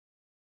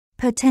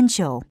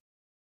 potential,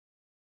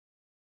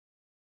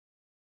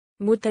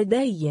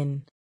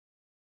 متدين.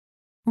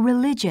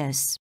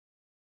 religious,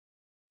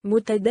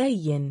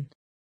 متدين.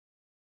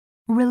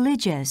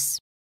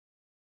 religious,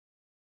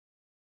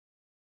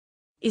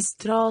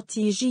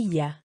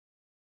 استراتيجية.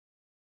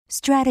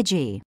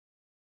 strategy,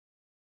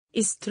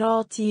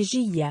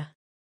 استراتيجية.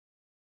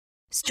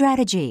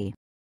 strategy,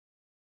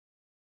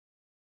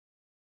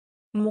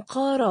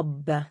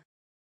 مقارب.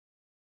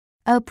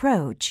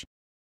 approach,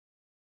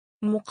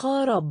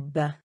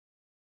 مقارب.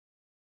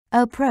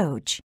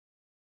 approach,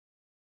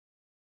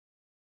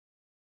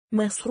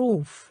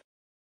 مصروف.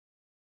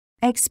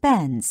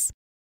 expense,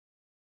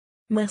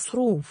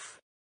 مصروف.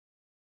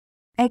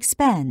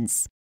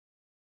 expense,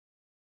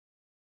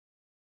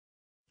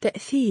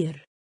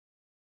 تأثير.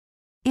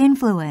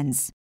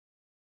 influence,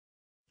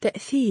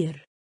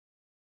 تأثير.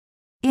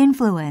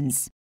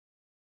 influence,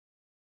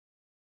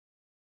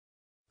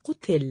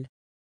 قتل.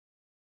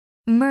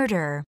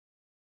 murder,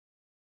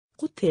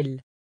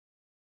 قتل.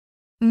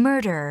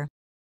 murder,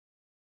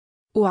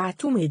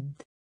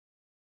 أعتمد.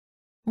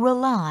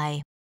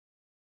 rely,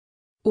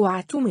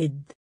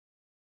 أعتمد.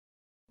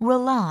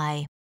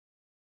 rely,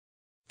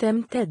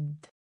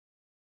 تمتد.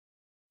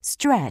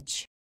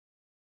 stretch,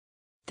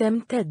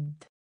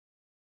 تمتد.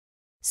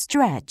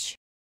 stretch,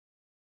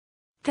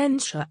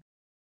 تنشأ.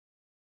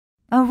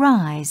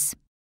 arise,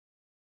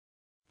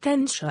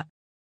 تنشأ.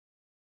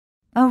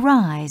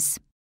 arise,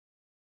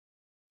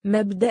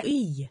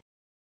 مبدئي.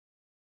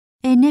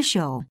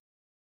 initial,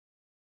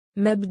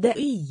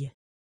 مبدئي.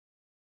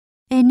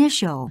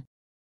 initial,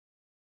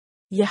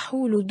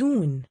 يحول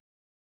دون.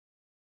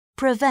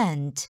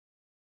 prevent,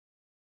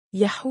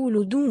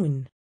 يحول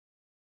دون.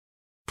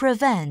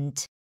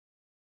 prevent,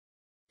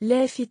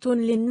 لافت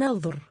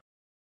للنظر.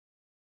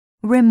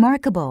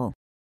 remarkable,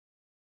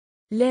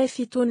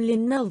 لافت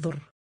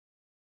للنظر.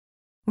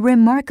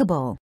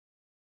 remarkable,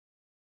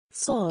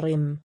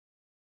 صارم.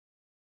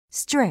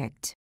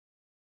 strict,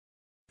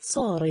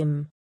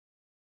 صارم.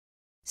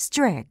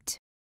 strict,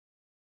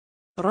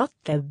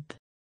 رتب.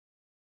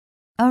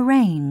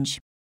 arrange,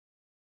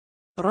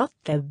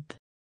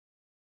 رتب.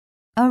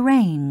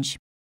 arrange,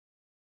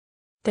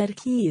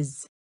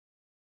 تركيز.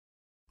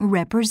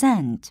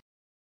 represent,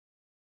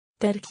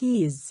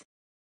 تركيز.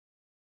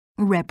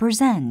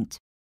 represent,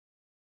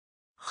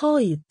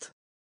 خيط.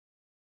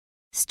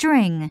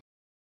 string,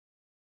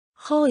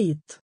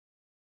 خيط.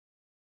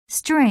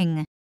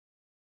 string,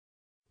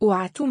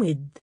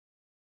 أعتمد.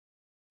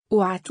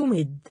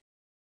 أعتمد.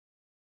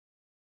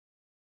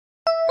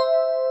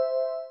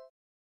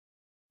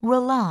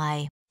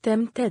 rely,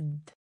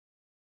 تمتد.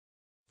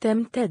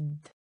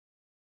 تمتد.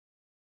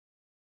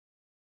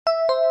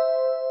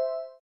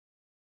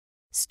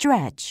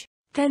 stretch,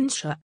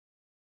 تنشأ.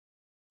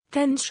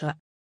 تنشأ.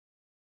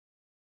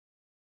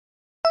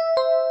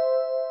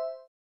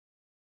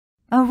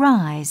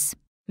 arise,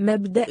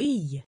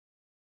 مبدئي.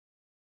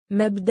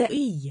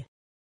 مبدئي.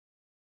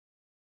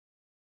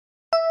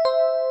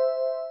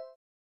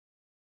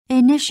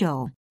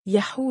 initial,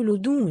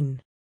 يحول دون.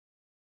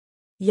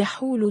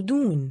 يحول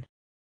دون.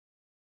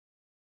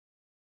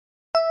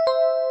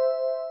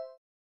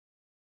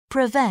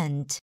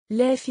 prevent,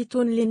 لافت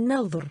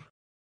للنظر.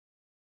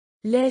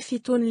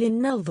 لافت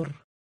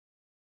للنظر.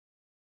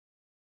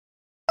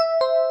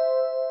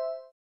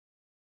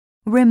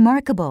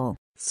 remarkable,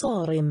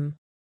 صارم.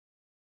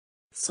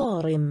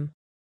 صارم.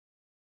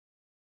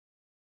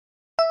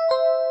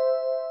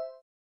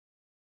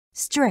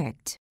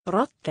 strict,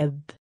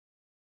 رتب.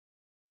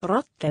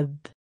 رتب.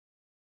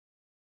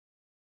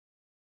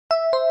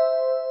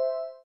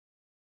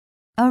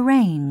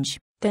 arrange,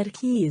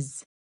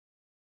 تركيز.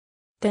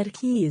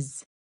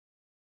 تركيز.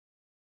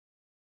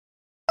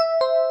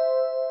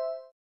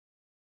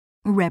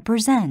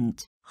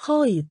 represent,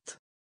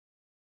 خيط.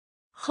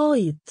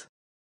 خيط.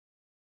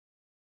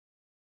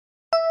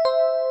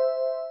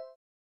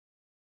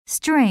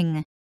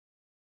 string,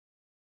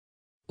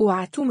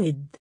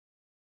 أعتمد.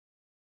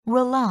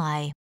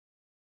 rely,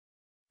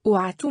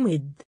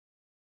 أعتمد.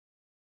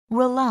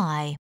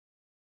 rely,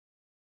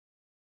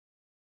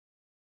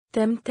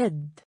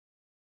 تمتد.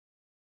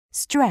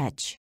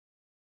 stretch,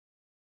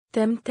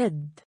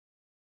 تمتد.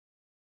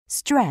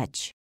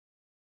 stretch,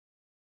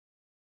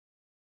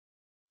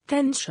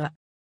 تنشأ.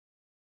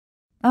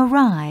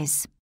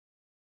 arise,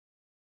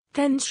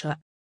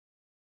 تنشأ.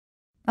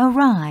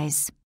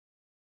 arise,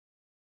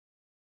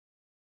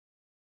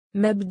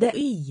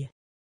 مبدئي.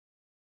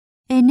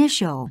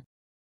 initial,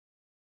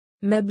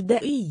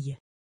 مبدئي.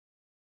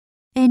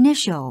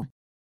 initial,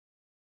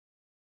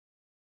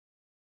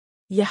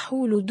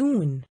 يحول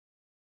دون.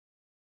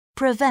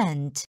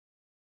 prevent,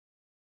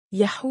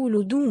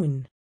 يحول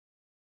دون.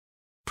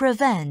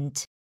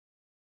 prevent,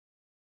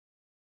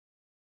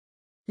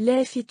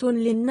 لافت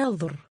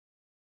للنظر.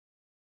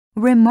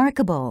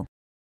 remarkable,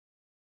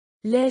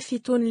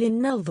 لافت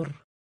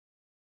للنظر.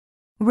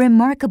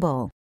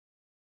 remarkable,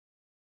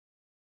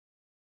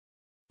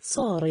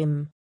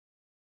 صارم.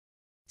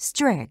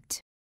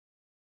 strict,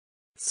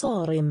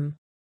 صارم.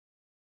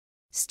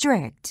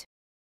 strict,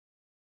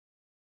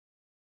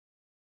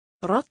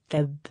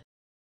 رتب.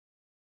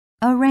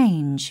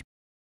 arrange,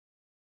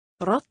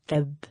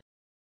 رتب.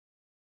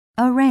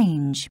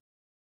 arrange,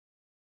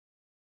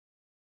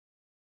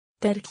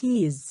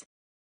 تركيز.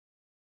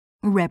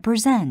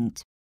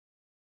 represent,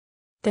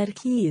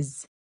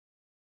 تركيز.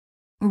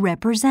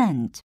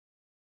 represent,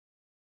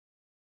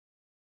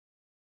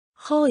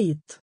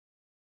 خيط.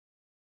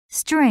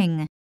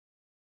 string,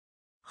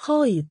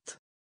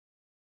 خيط.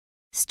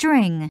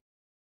 string,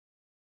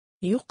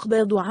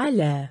 يقبض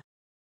على.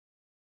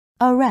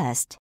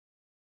 arrest,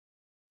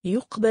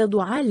 يقبض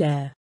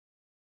على.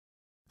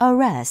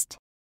 arrest,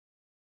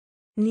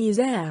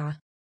 نزاع.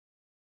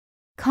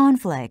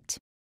 conflict,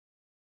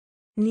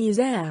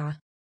 نزاع.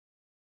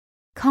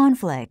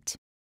 conflict,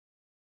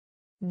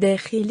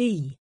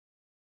 داخلي.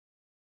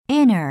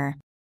 inner,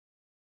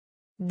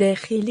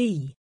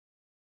 داخلي.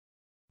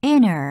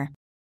 inner,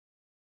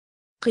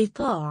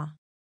 قطاع.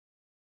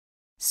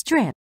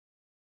 strip,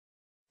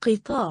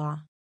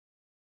 قطاع.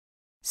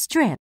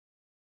 strip,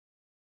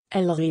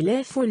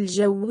 الغلاف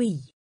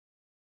الجوي.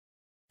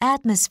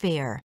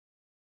 atmosphere,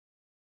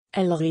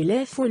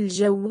 الغلاف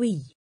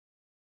الجوي.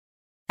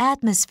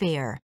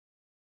 atmosphere,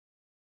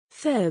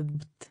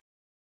 ثابت.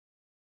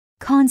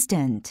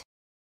 constant,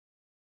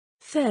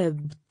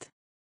 ثابت.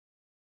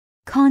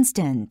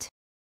 constant,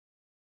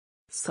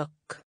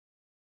 صك.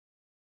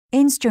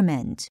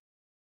 instrument,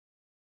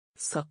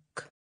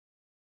 صك.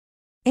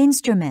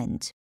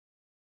 instrument,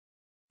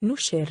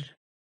 نشر.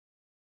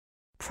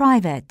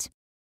 private,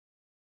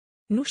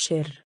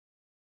 نشر.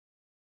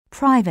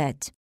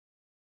 private,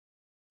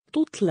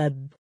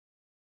 تطلب.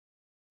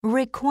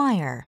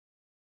 require,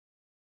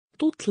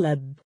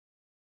 تطلب.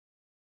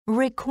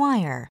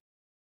 require,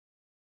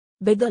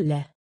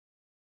 بدلة.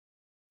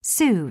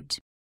 suit,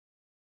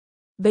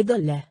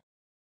 بدلة.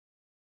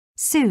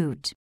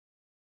 suit,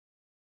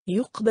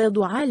 يقبض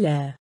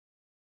على.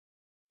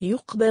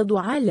 يقبض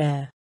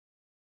على.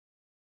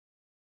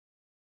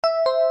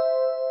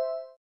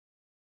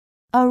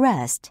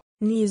 arrest,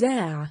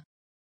 نزاع.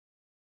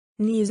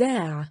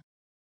 نزاع.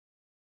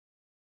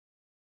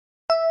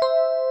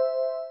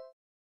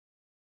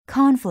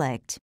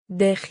 conflict,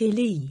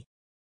 داخلي.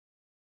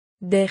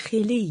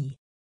 داخلي.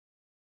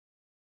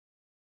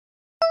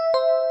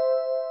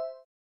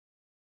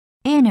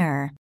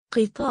 inner,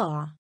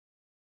 قطاع.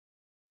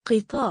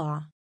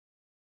 قطاع.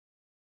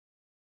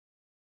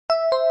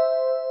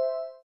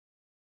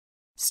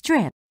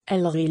 strip,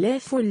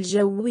 الغلاف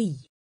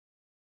الجوي.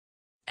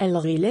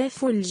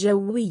 الغلاف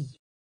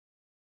الجوي.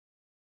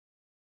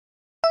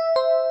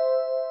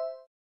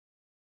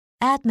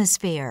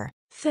 atmosphere,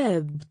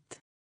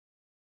 ثابت.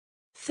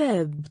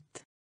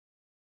 ثابت.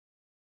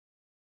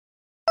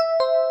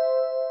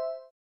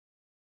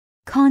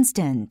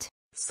 constant,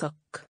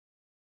 صك.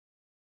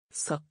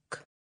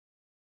 صك.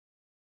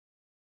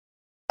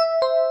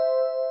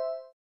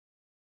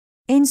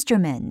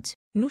 instrument,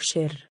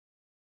 نشر.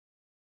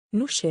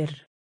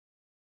 نشر.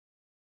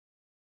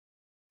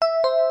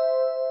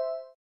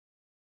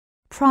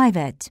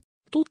 private,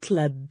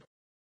 تطلب.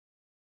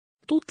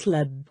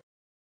 تطلب.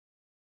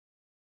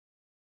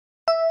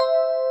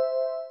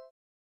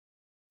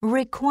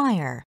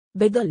 require,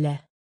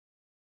 بدلة.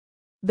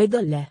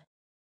 بدلة.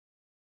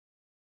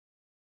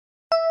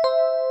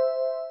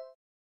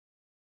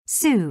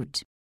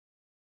 suit,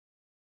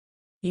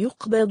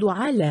 يقبض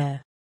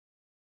على.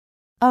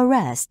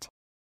 arrest,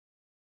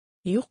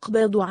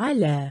 يقبض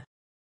على.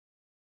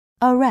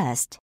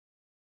 arrest,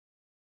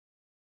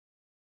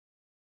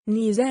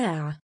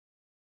 نزاع.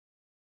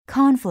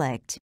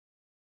 conflict,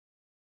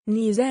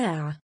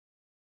 نزاع.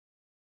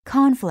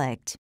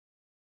 conflict,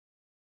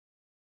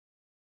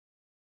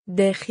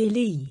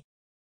 داخلي.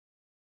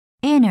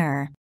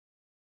 inner,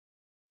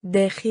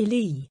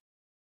 داخلي.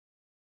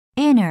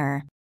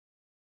 inner,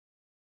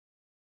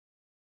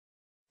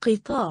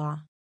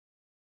 قطاع.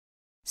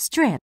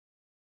 strip,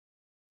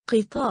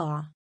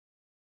 قطاع.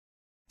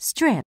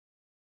 strip,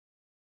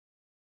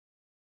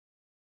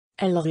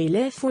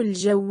 الغلاف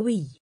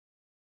الجوي.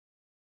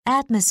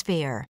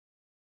 atmosphere,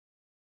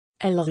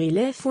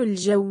 الغلاف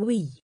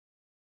الجوي.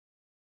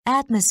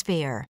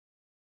 atmosphere,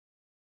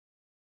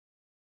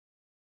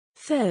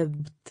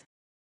 ثابت.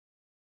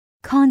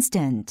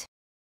 constant,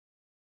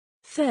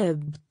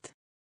 ثابت.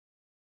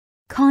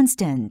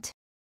 constant,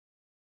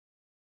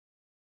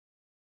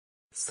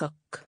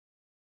 صك.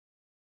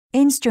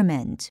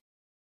 instrument,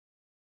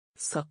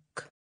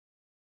 صك.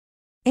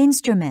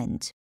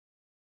 instrument,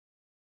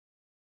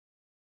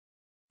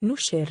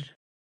 نشر.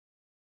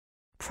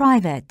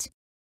 private,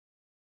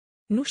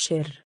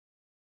 نشر.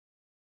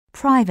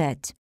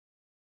 private,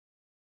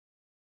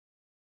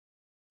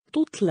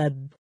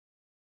 تطلب.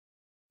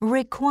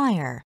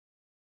 require,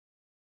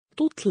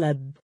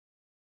 تطلب.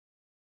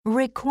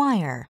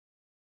 require,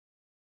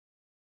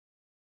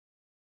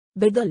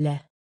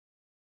 بدلة.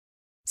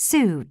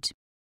 suit,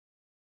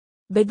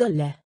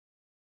 بدلة.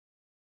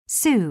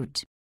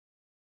 suit,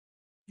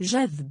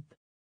 جذب.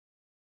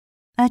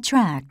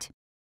 attract,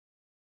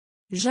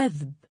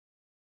 جذب.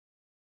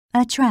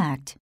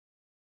 attract,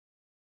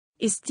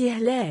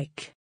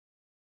 استهلاك.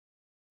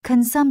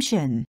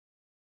 consumption,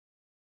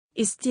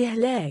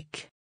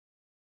 استهلاك.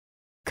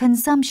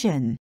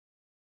 consumption,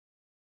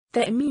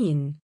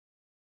 تأمين.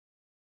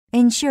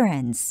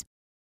 insurance,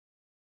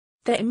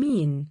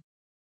 تأمين.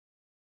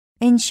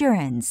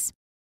 insurance,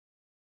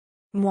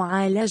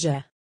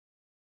 معالجة.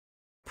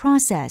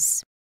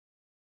 process,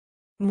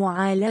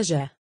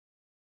 معالجة.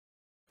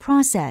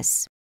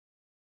 process,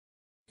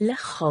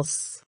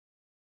 لخص.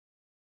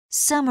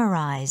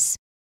 summarize,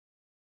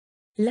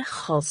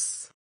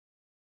 لخص.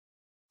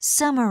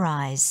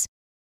 summarize,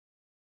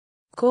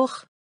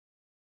 كوخ.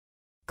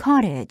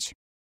 cottage,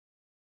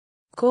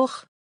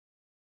 كوخ.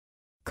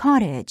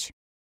 cottage,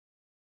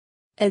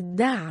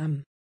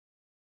 الدعم.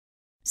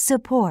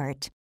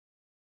 support,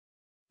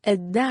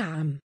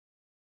 الدعم.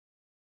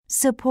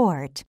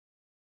 support,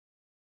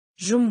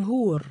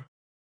 جمهور.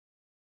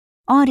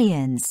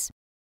 audience,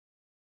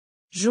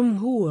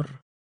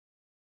 جمهور.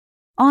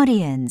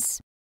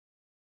 audience,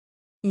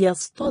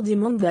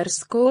 يصطدم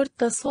underscore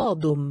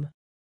تصادم.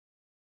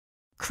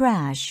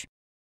 crash,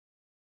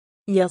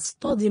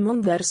 يصطدم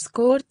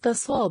underscore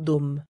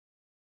تصادم.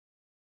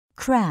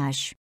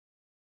 crash,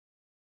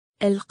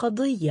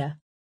 القضية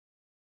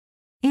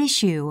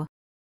issue,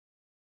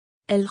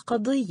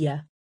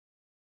 القضية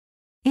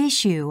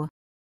issue,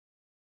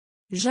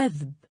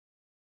 جذب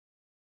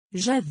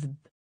جذب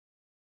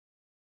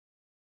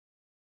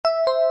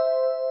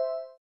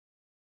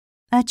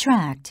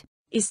attract,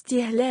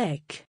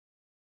 استهلاك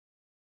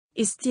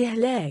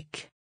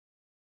استهلاك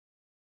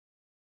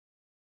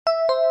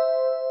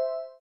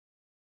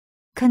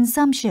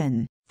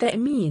consumption,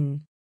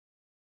 تأمين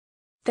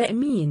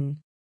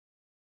تأمين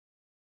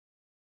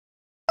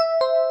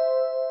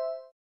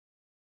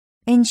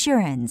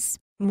insurance,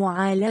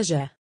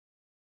 معالجة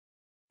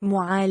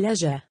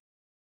معالجة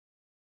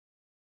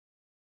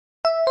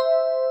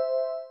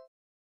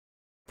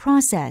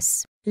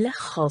process,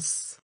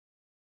 لخص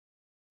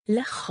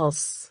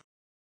لخص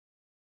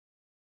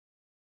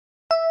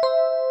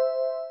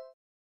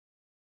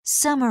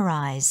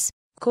summarize,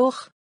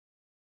 كوخ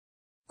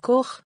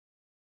كوخ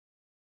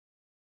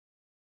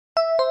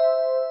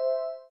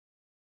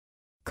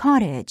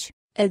cottage,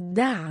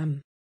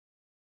 الدعم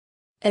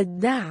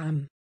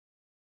الدعم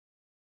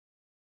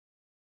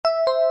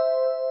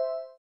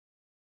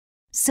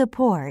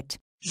support,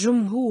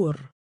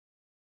 جمهور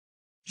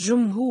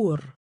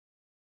جمهور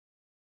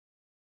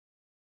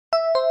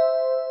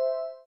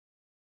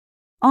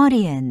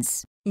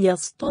audience,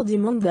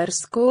 يصطدم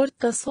underscore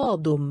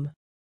تصادم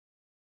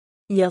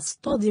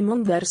يصطدم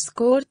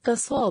underscore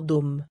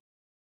تصادم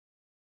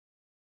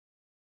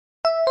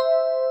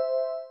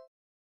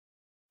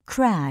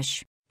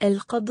crash,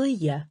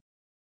 القضية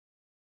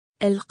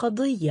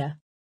القضية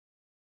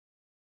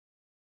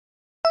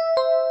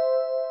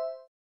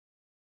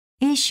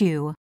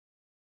issue,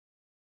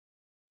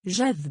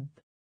 جذب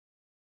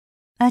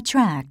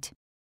attract,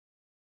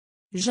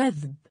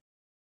 جذب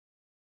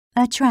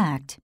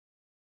attract,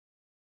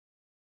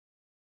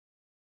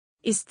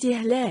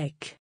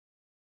 استهلاك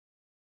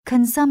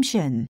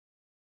consumption,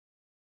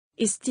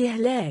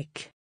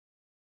 استهلاك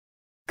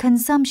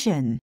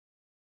consumption,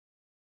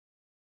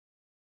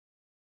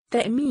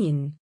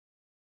 تأمين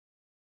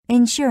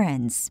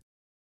insurance,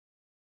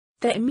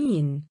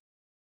 تأمين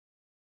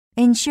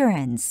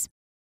insurance,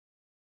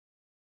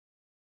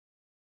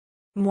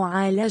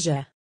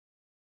 معالجة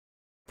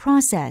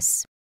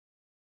process,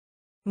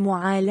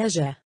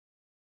 معالجة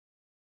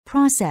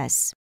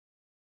process,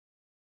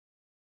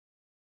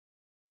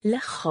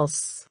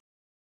 لخص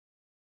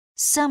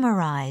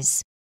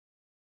summarize,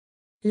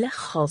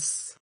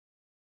 لخص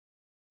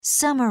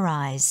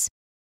summarize,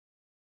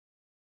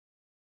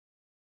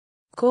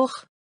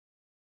 كوخ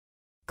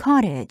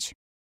cottage,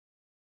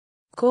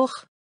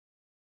 كوخ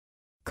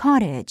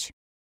cottage,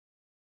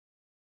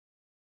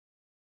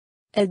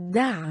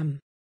 الدعم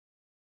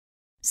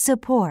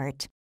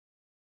support,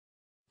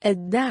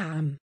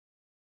 الدعم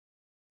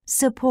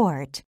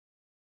support,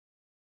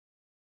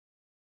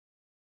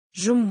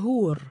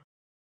 جمهور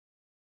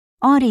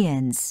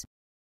audience,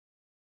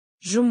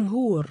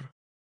 جمهور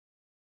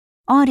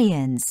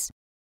audience,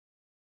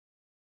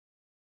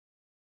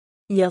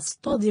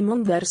 يصطدم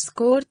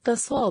underscore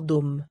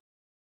تصادم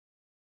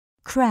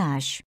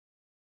crash,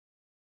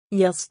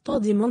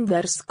 يصطدم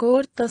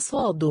underscore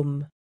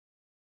تصادم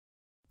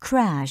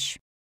crash,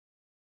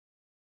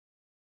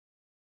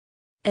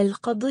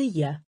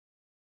 القضية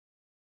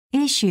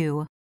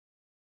issue,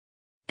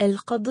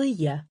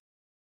 القضية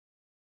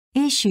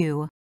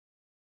issue,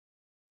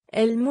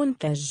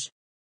 المنتج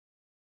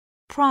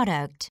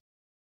product,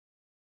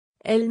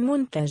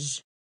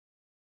 المنتج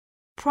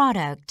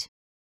product,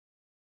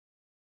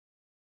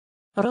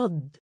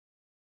 رد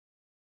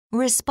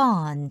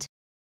respond,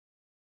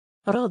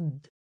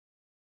 رد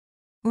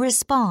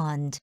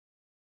respond,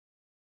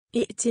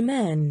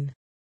 ائتمان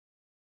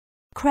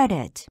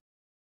credit,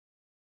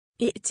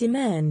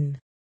 ائتمان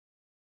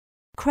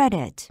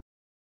credit,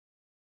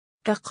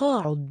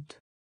 تقاعد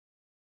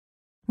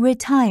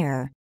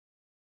retire,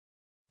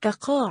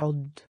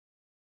 تقاعد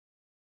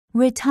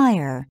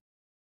retire,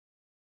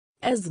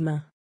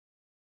 أزمة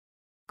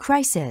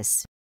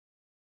crisis,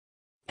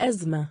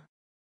 أزمة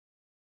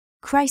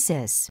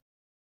crisis,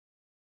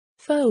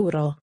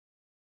 ثورة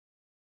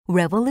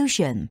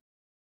revolution,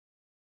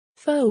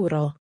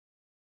 ثورة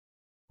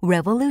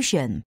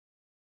revolution,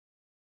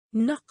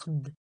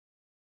 نقد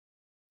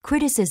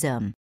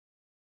criticism,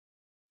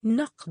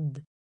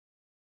 نقد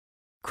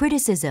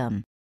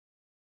criticism,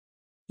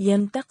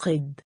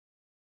 ينتقد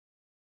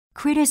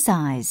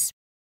criticize,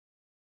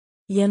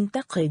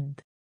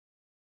 ينتقد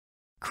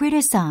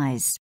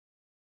criticize,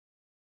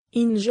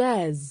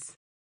 إنجاز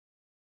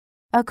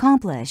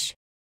accomplish,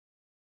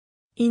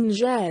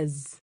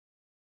 إنجاز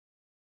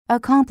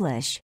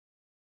accomplish,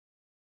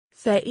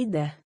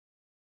 فائدة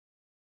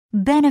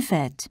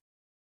benefit,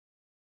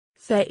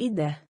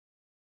 فائدة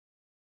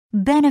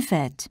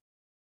benefit,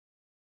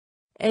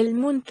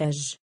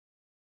 المنتج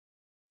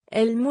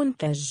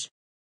المنتج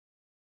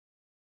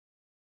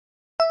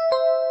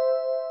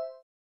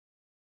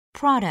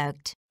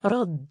product,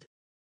 رد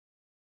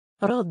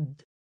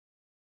رد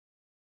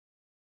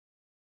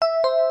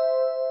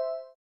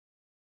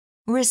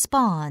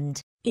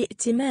respond,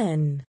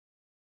 ائتمان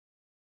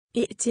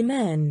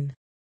ائتمان.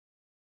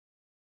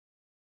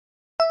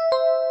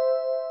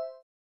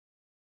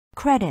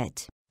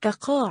 credit,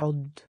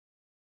 كقاعد.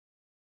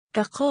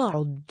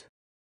 كقاعد.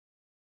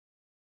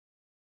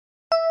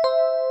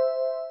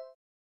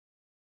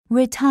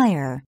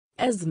 retire,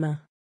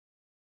 أزمة.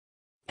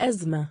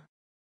 أزمة.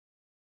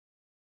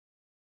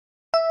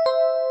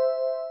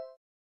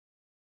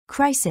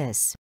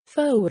 crisis,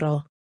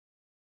 فورة.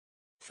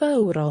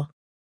 فورة.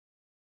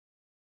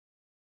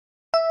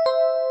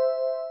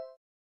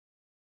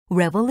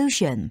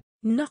 revolution,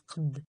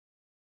 نقد.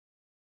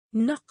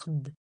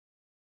 نقد.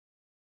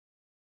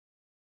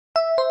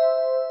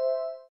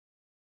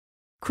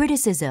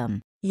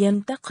 criticism,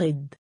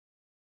 ينتقد.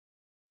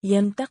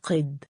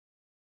 ينتقد.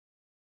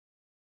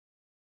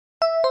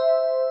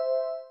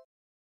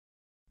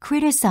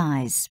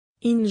 criticize,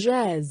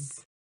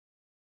 إنجاز.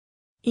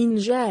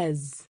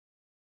 إنجاز.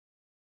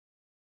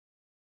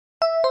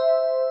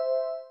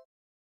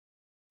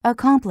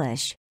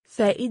 accomplish,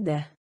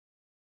 فائدة.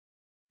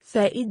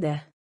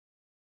 فائدة.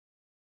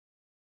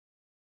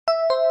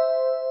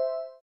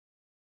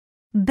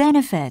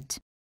 benefit,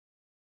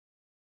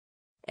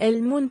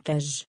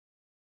 المنتج.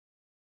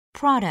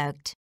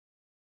 product,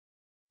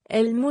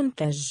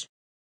 المنتج.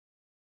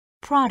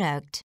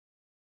 product,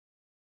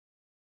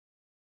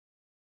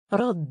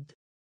 رد.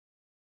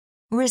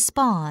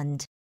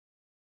 respond,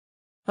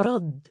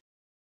 رد.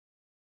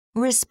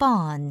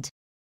 respond,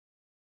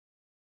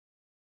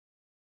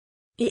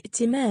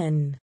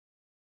 ائتمان.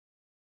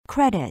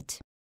 credit,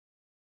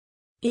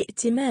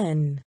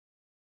 ائتمان.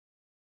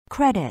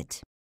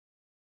 credit,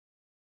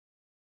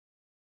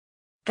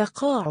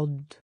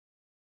 كقاعد.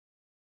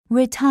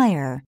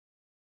 retire,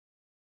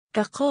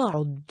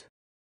 كقاعد.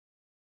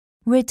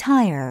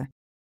 retire,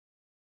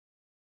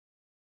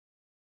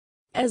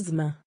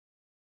 أزمة.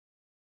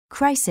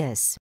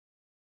 crisis,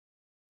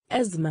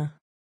 أزمة.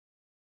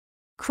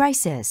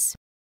 crisis,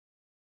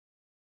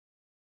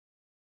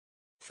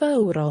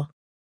 فورة.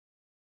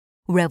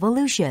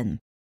 revolution,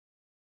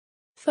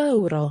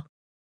 فورة.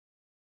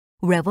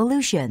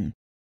 revolution,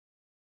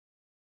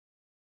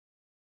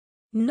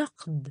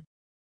 نقد.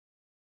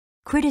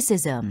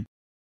 criticism,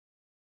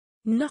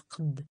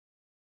 نقد.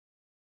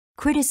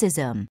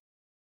 criticism,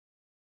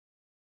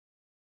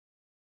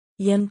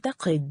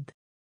 ينتقد.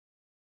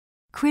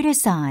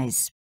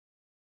 criticize,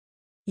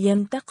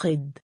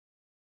 ينتقد.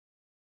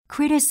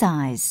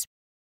 criticize,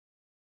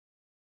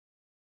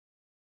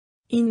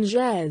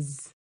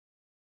 إنجاز.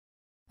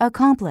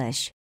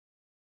 accomplish,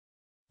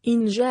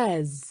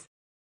 إنجاز.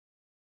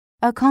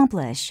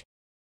 accomplish,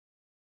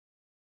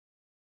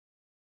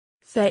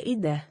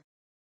 فائدة.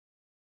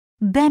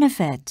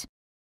 benefit,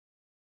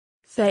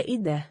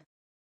 فائدة.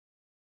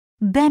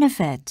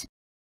 benefit,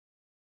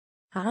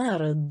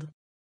 عارض.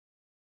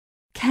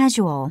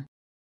 casual,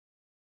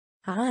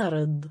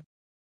 عارض.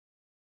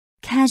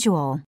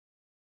 casual,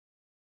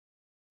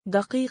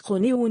 دقيق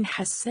نيون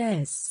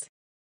حساس.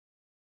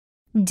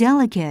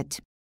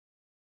 delicate,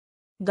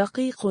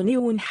 دقيق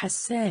نيون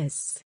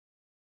حساس.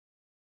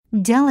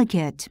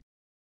 delicate,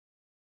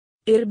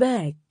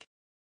 إرباك.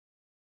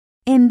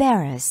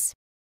 embarrass,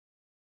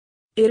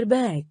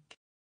 إرباك.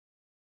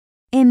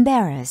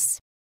 embarrass,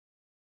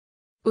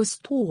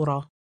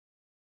 أسطورة.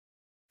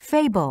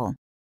 fable,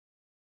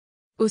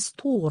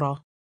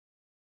 أسطورة.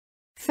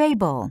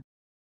 fable,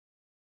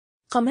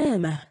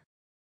 قمامة.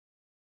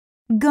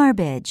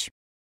 garbage,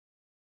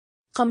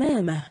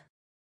 قمامة.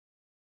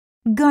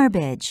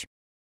 garbage,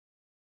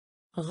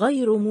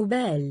 غير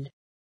مبال.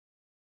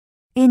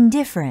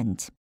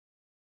 indifferent,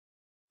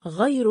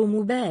 غير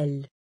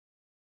مبال.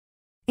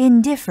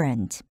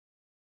 indifferent,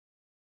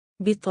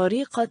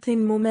 بطريقة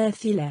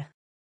مماثلة.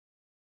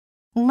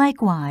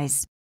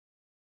 likewise,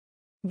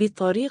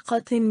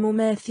 بطريقة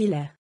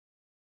مماثلة.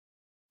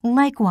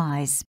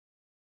 likewise,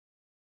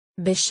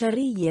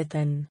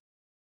 بشرية.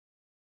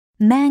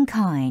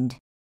 mankind,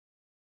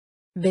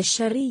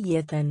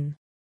 بشرية.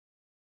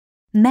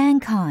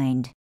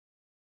 mankind,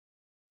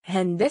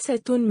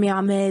 هندسة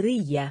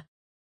معمارية.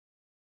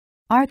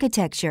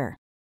 architecture,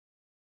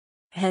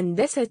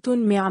 هندسة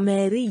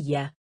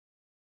معمارية.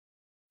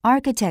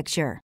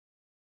 architecture,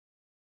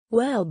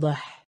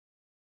 واضح.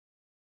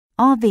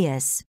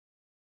 obvious,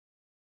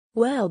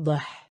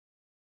 واضح.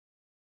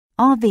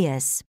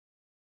 obvious,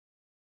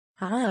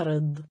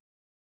 عارض.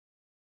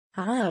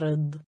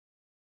 عارض.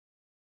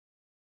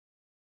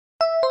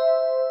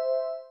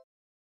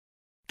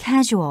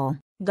 casual,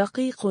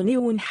 دقيق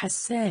نيون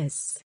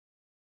حساس.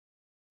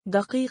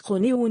 دقيق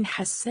نيون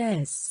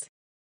حساس.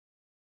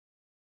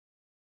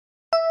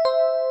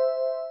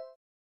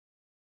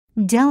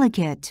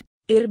 delicate,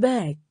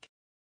 إرباك.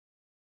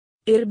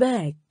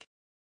 إرباك.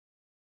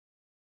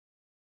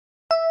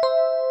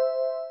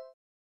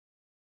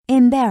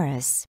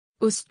 embarrass,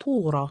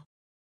 أسطورة.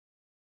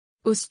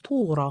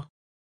 أسطورة.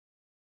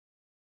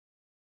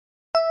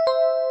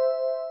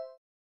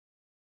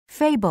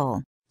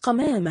 fable,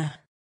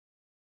 قمامة.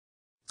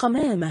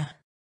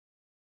 قمامة.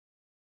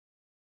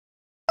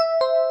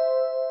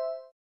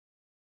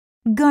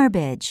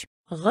 garbage,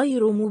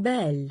 غير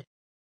مبال.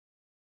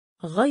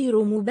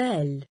 غير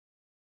مبال.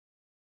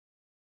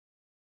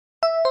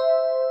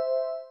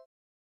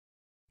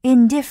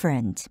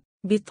 indifferent,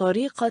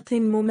 بطريقة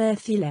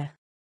مماثلة.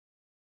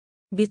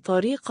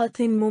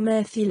 بطريقة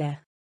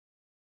مماثلة.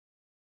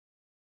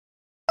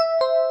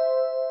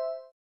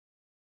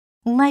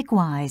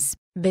 likewise,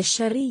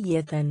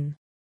 بشرية.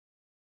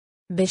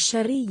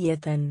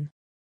 بشرية.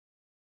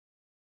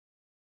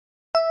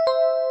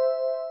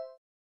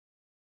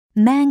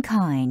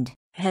 mankind,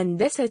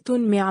 هندسة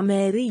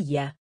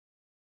معمارية.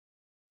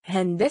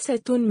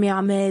 هندسة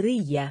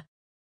معمارية.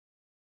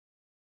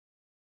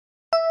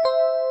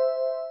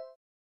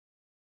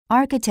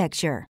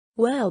 architecture,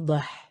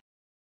 واضح.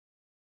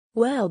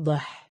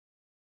 واضح.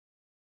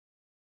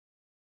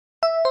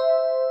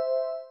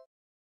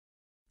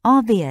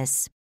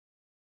 obvious,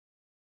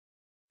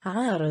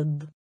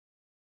 عارض.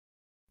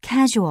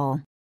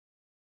 casual,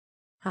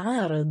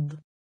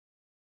 عارض.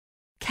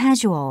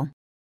 casual,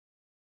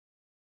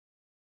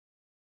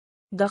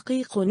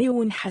 دقيق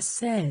أو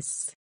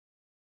حساس.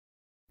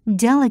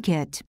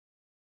 delicate,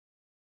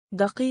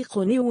 دقيق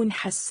أو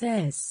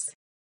حساس.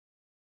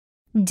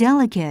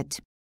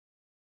 delicate,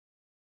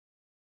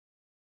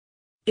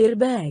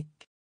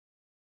 إرباك.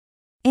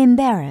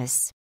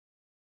 embarrass,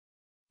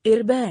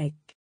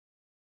 إرباك.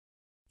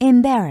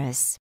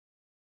 embarrass,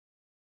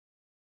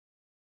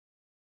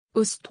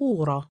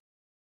 أسطورة.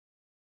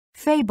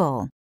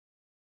 fable,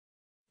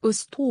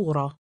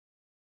 أسطورة.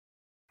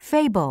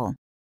 fable,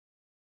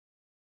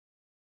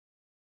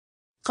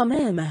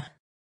 قمامة.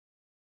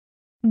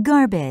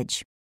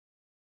 garbage,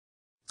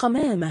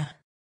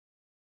 قمامة.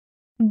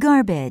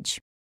 garbage,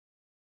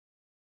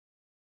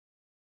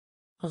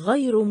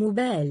 غير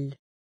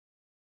مبال.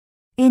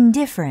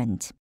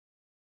 indifferent,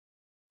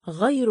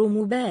 غير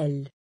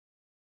مبال.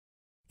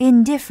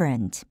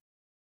 indifferent,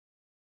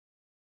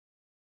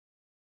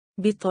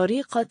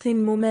 بطريقة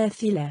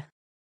مماثلة.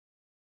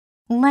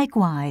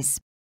 likewise,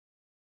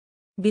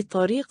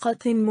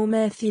 بطريقة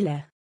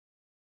مماثلة.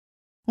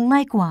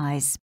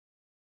 likewise,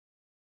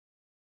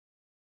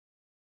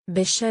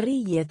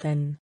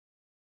 بشرية.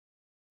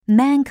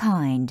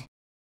 mankind,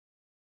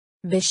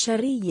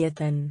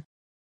 بشرية.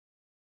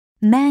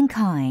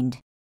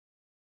 mankind,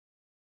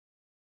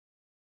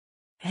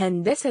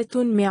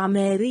 هندسة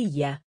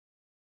معمارية.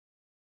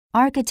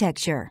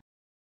 architecture,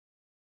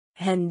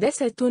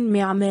 هندسة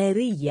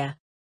معمارية.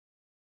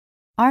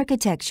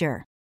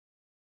 architecture,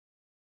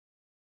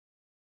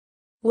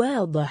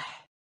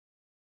 واضح.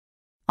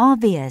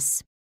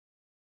 obvious,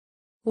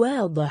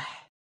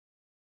 واضح.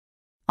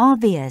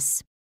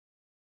 obvious,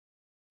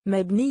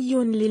 مبني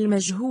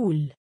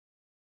للمجهول.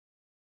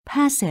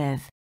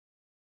 passive,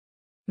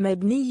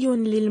 مبني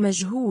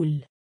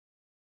للمجهول.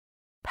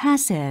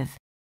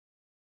 passive,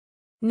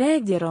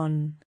 نادر.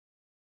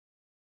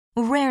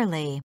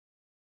 rarely,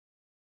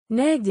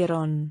 نادر.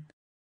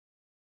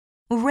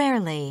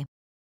 rarely,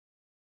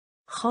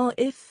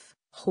 خائف.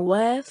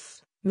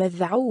 خواف.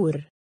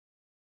 مذعور.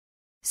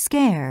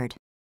 scared,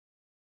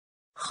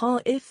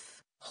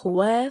 خائف.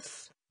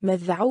 خواف.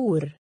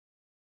 مذعور.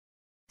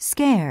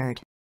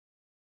 scared,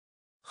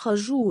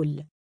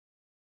 خجول.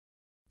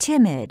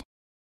 timid,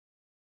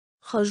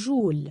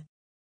 خجول.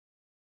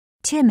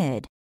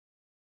 timid,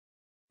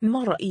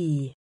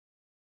 مرئي.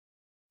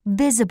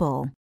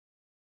 visible,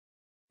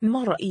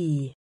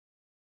 مرئي.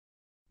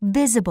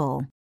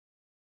 visible,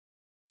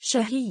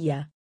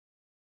 شهية.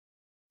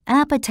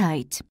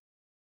 appetite,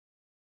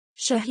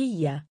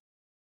 شهية.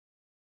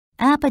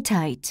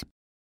 appetite,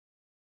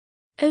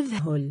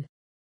 اذهل.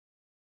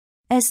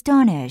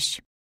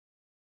 astonish,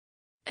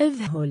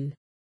 اذهل.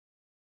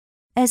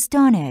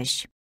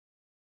 astonish,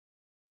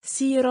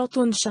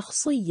 سيرة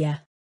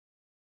شخصية.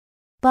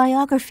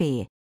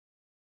 biography,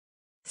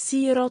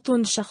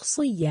 سيرة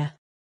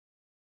شخصية.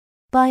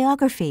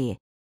 biography,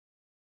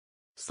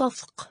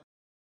 صفق.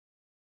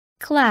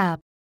 clap,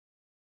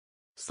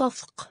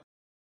 صفق.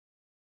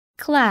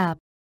 clap,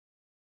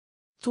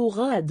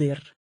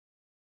 تغادر.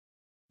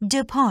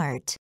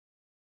 depart,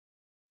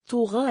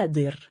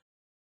 تغادر.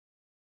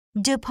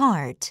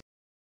 depart,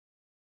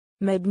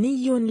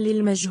 مبني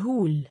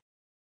للمجهول.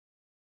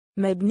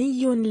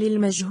 مبني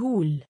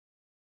للمجهول.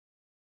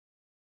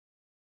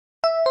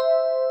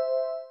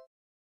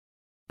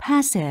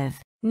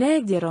 passive,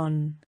 نادر.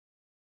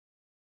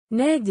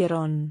 نادر.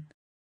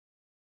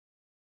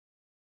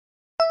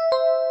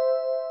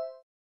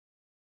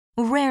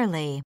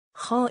 rarely,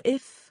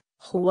 خائف.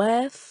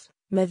 خواف.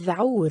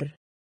 مذعور.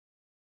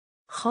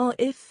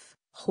 خائف.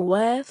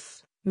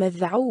 خواف.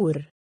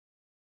 مذعور.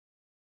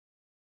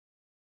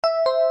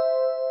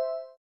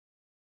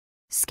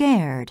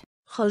 scared,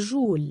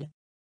 خجول.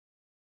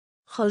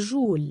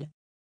 خجول.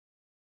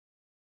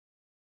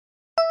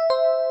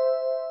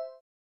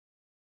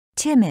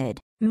 timid,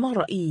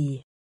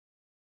 مرئي.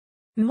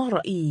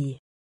 مرئي.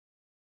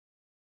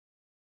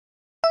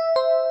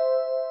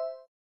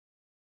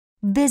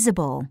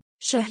 visible,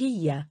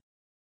 شهية.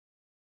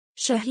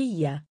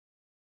 شهية.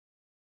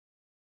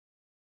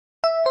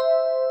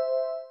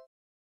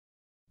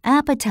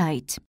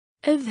 appetite,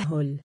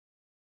 اذهل.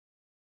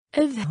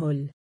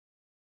 اذهل.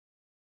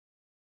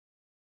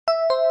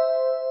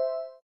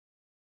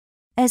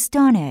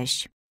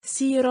 astonish,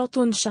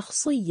 سيرة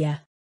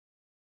شخصية.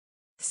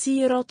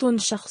 سيرة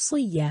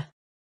شخصية.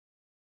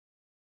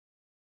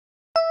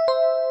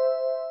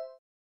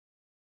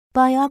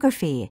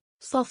 biography,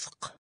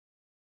 صفق.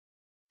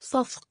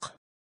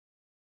 صفق.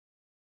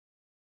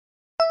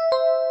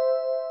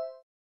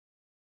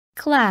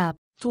 clap,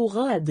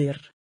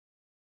 تغادر.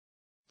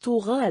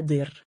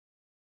 تغادر.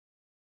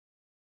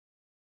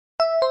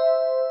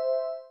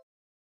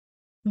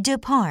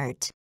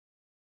 depart,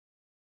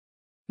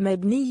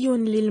 مبني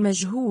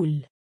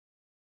للمجهول.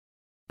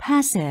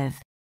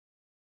 passive,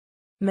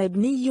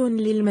 مبني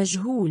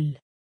للمجهول.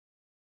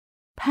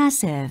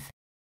 passive,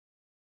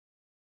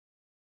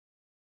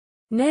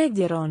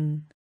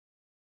 نادرا.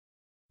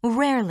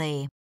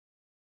 rarely,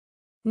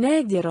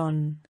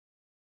 نادرا.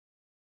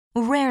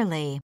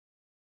 rarely,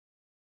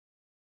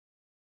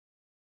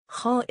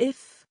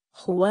 خائف.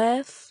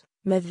 خواف.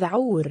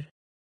 مذعور.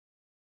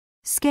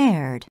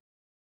 scared,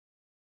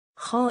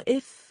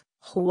 خائف.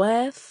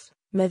 خواف.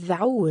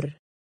 مذعور.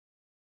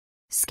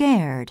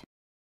 scared,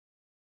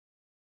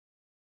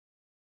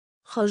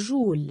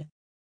 خجول.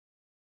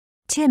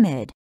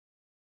 timid,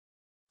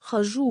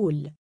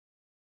 خجول.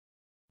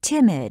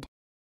 timid,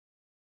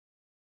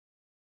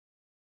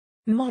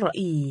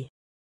 مرئي.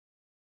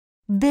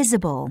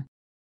 visible,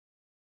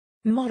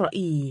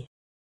 مرئي.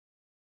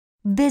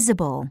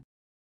 visible,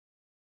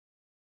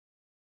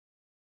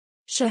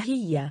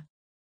 شهية.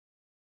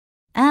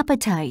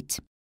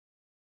 appetite,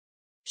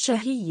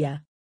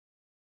 شهية.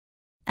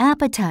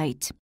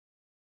 appetite,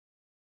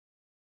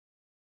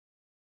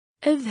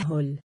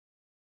 اذهل.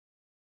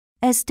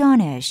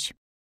 astonish,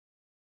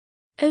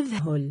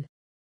 اذهل.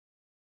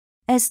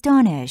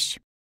 astonish,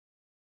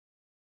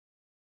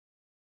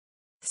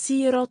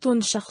 سيرة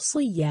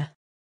شخصية.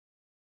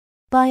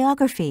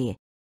 biography,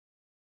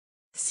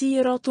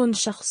 سيرة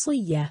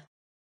شخصية.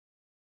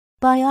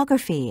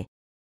 biography,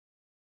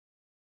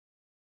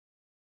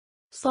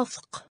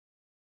 صفق.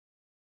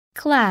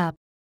 clap,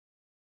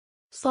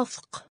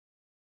 صفق.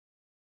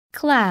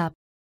 clap,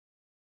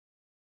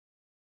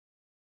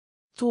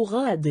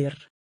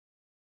 تغادر.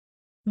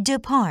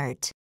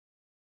 depart,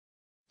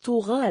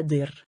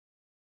 تغادر.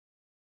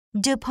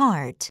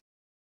 depart,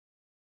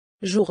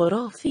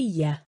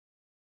 جغرافية.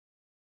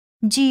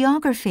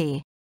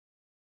 geography,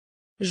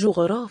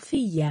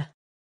 جغرافية.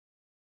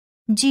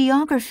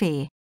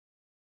 geography,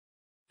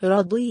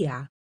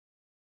 رضيع.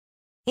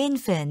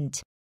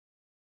 infant,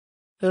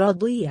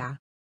 رضيع.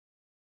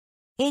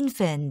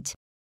 infant,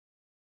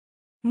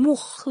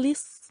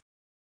 مخلص.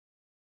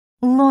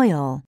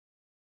 loyal,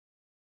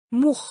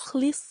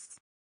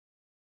 مخلص.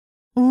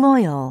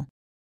 loyal,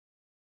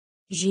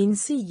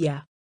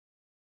 جنسية.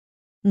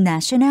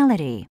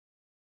 nationality,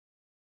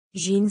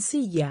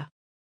 جنسية.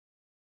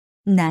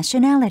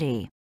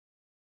 nationality,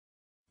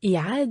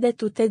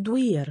 إعادة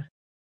تدوير.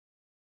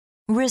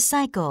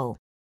 recycle,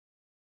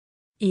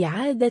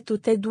 إعادة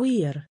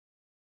تدوير.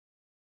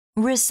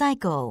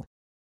 recycle,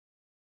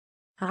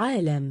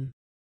 عالم.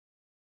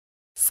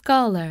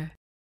 scholar,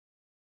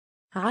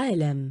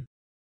 عالم.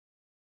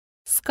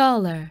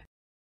 scholar,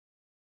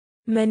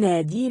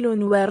 مناديل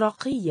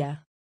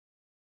ورقية.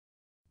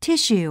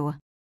 tissue,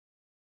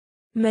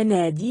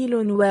 مناديل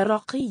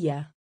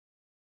ورقية.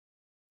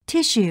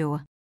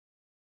 tissue,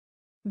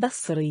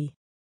 بصري.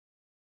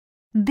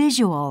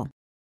 visual,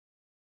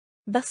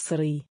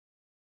 بصري.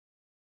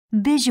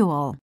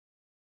 visual,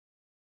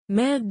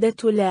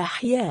 مادة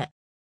الأحياء.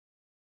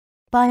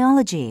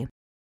 biology,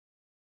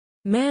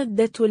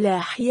 مادة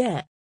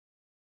الأحياء.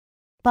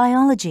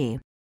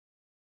 biology,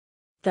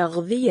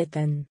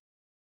 تغذية.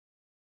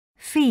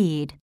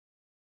 feed,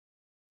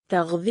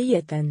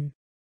 تغذية.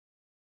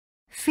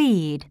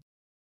 feed,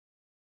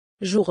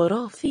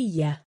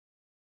 جغرافية.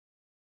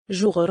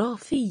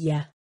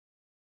 جغرافية.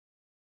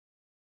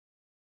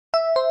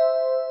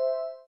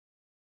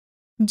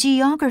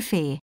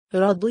 geography,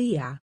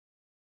 رضيع.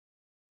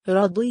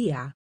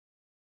 رضيع.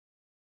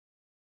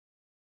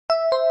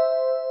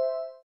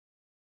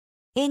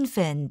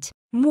 infant,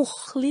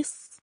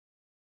 مخلص.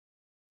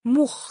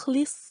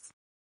 مخلص.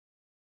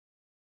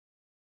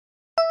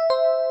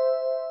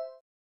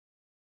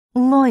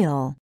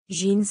 loyal,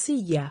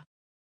 جنسية.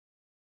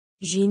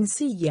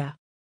 جنسية.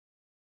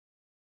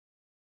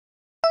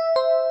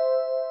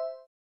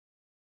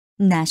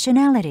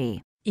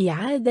 nationality,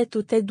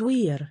 إعادة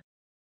تدوير.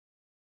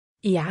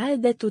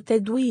 إعادة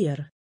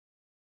تدوير.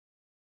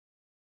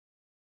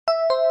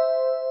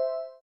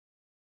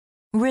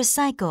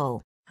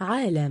 recycle,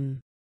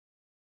 عالم.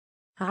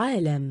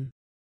 عالم.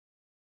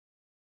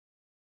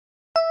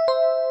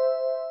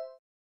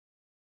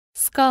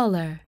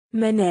 scholar,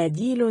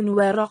 مناديل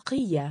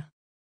ورقية.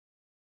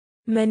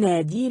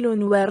 مناديل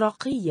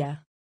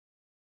ورقية.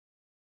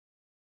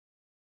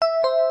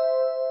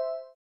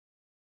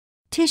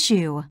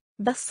 tissue,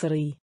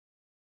 بصري.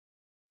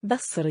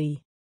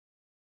 بصري.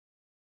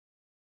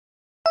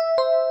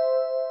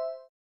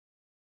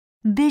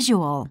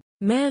 visual,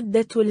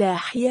 مادة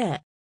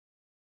الأحياء.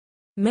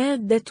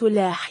 مادة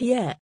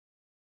الأحياء.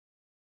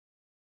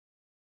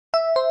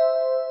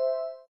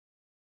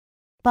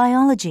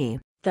 biology,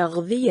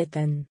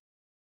 تغذية.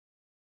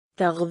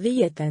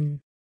 تغذية.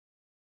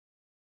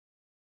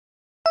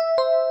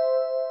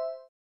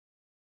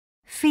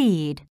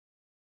 feed,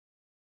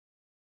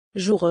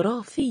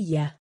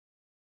 جغرافية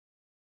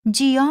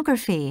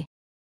geography,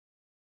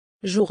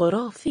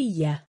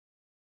 جغرافية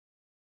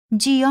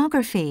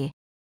geography,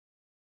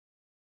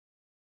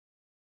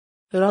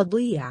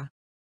 رضيع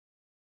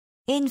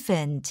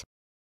infant,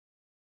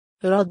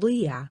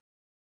 رضيع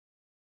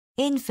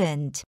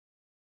infant,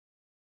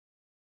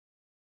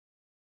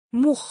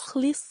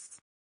 مخلص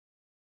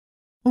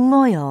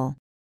loyal,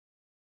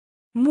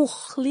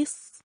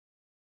 مخلص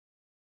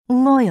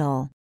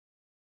loyal,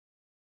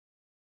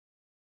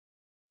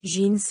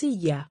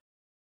 جنسية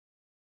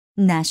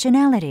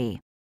nationality,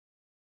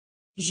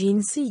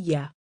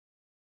 جنسية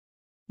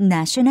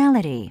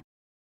nationality,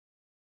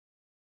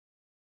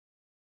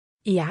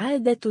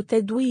 إعادة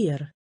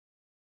تدوير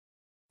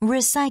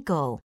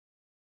recycle,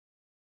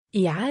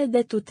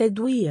 إعادة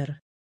تدوير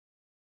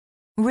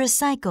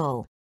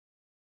recycle,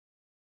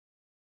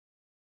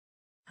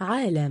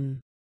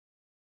 عالم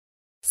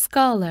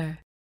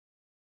scholar,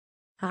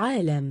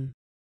 عالم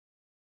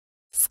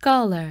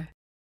scholar,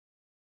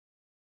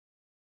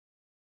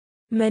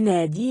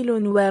 مناديل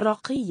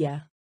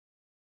ورقية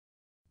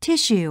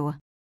tissue,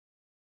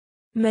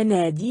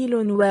 مناديل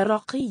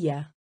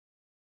ورقية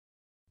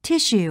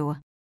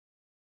tissue,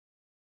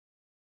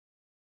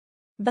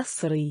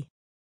 بصري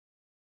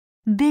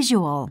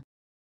visual,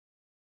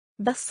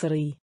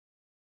 بصري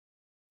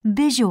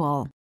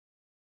visual,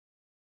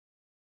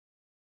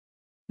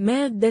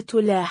 مادة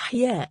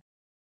الأحياء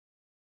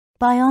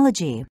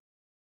biology,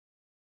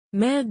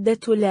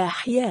 مادة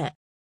الأحياء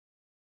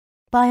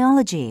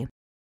biology,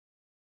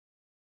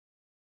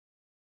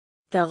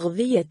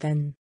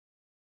 تغذية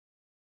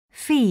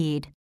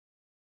feed,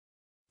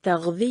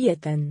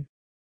 تغذية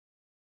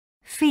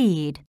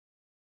feed,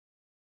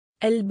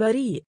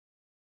 البريء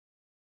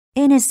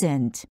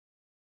innocent,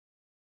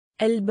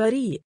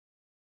 البريء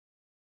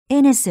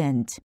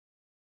innocent,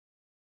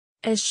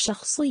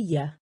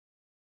 الشخصية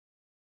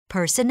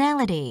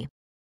personality,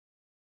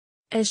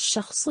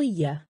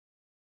 الشخصية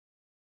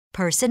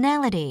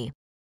personality,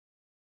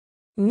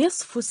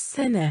 نصف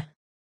السنة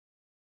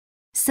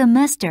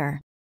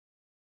semester,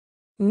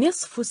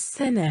 نصف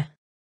السنة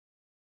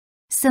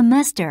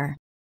semester,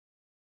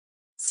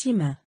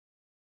 سمة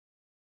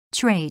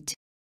trait,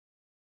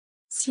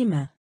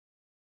 سمة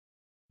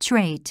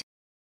trait,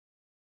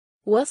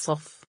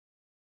 وصف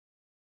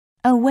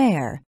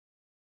aware,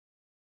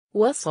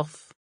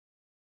 وصف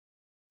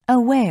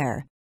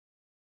aware,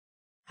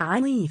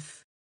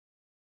 عنيف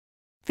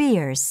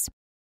fierce,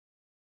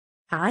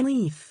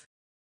 عنيف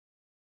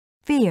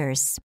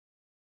fierce,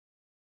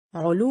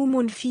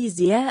 علوم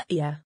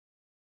فيزيائية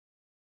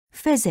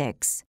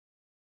physics,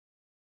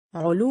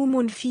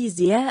 علوم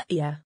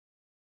فيزيائية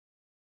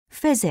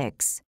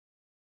physics,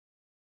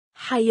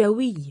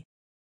 حيوي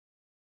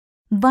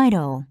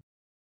vital,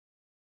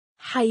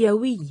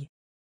 حيوي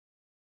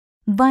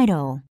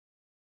vital,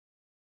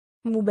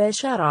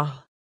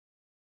 مباشرة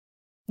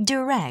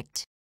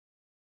direct,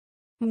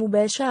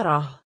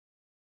 مباشرة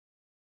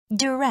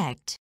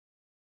direct,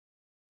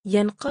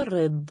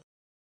 ينقرض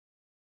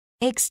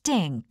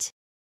extinct,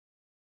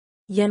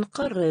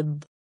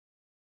 ينقرض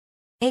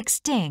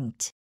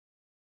extinct,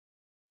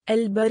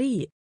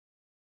 البريء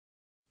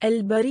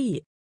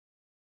البريء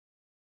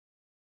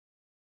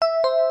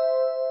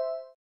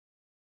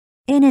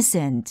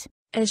innocent,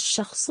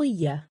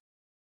 الشخصية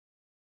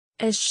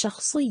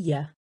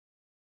الشخصية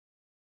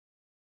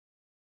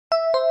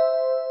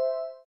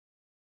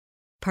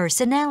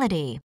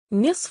personality,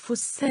 نصف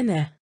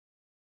السنة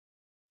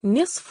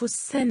نصف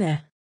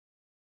السنة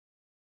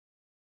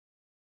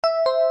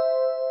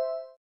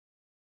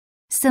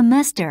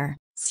semester,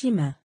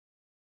 سمة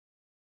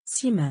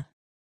سمة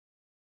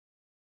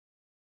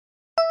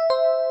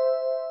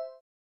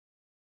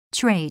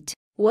trait,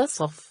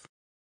 وصف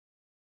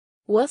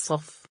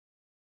وصف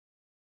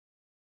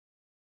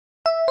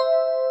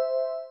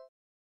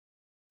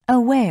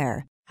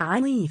aware,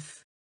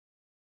 عنيف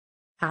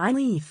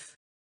عنيف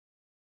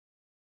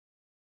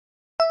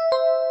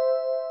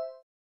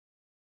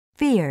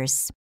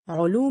fierce,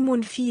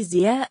 علوم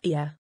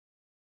فيزيائية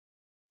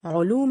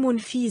علوم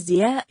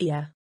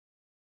فيزيائية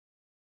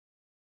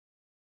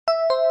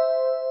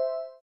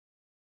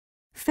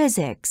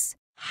physics,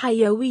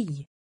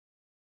 حيوي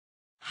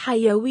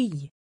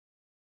حيوي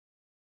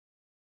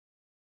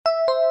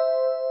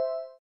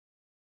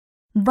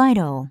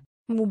vital,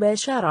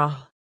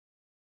 مباشرة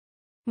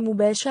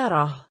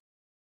مباشرة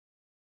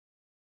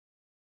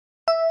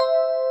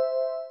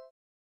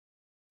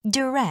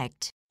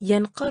direct,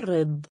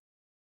 ينقرض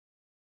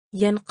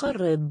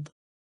ينقرض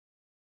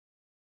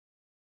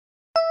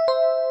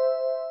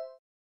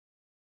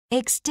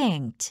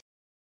extinct,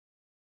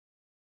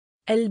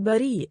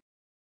 البريء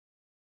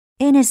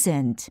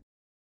innocent,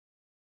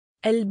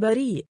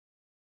 البريء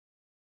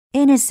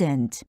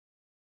innocent,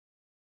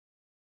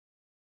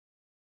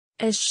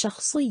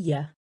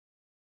 الشخصية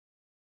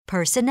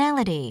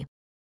personality,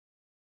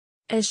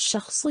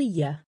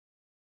 الشخصية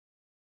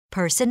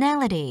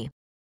personality,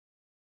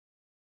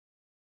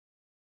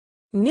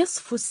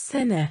 نصف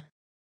السنة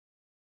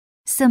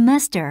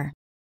semester,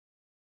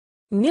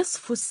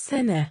 نصف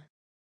السنة.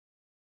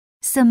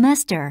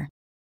 semester,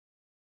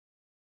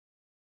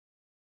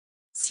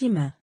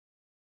 سمة.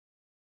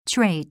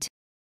 trait,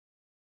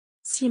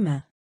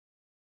 سمة.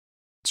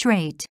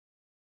 trait,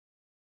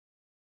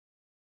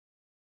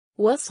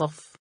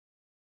 وصف.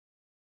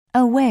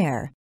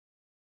 aware,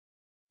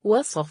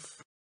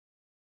 وصف.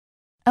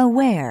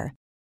 aware,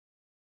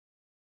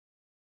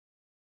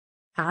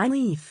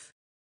 عنيف.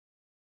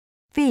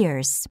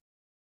 fierce,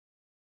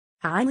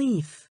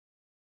 عنيف.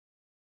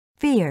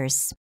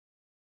 fierce,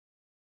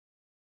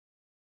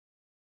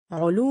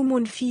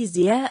 علوم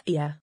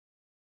فيزيائية.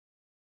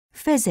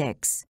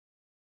 physics,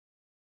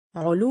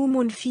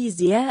 علوم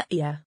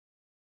فيزيائية.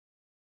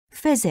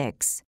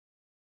 physics,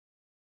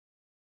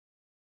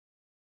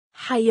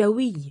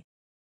 حيوي.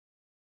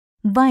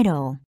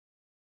 vital,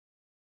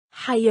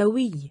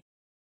 حيوي.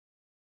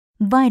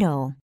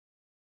 vital,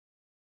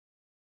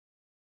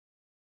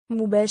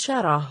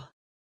 مباشرة.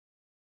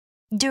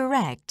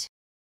 direct,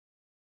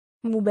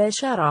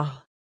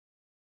 مباشرة.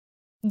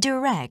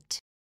 direct,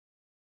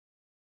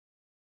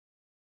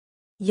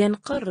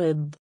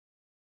 ينقرض.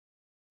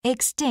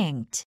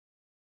 extinct,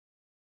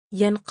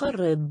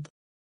 ينقرض.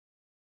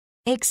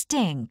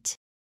 extinct,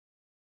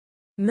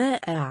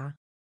 مائع.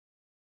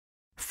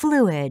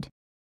 fluid,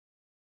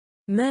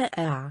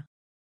 مائع.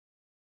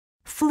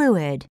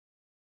 fluid,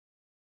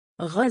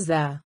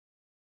 غزا.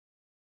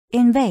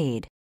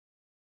 invade,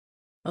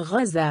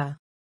 غزا.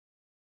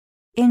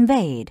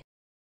 invade,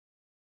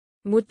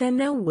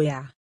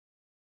 متنوع.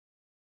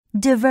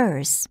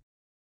 diverse,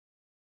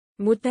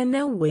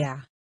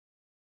 متنوع.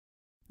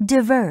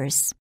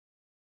 diverse,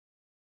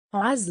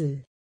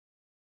 عزل.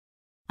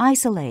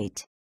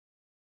 isolate,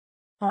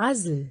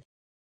 عزل.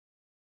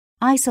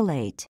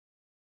 isolate,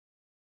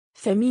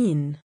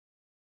 ثمين.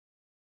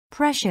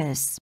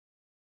 precious,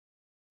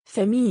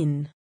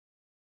 ثمين.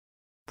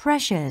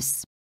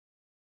 precious,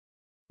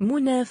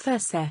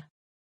 منافسة.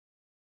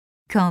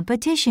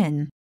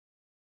 competition,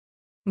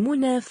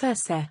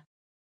 منافسة.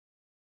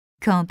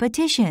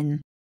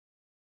 competition,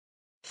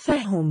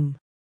 فهم.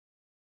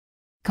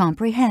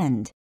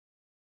 comprehend,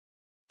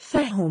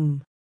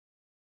 فهم.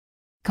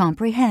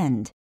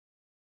 comprehend,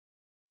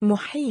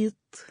 محيط.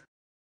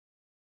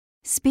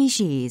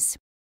 species,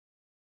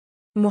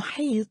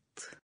 محيط.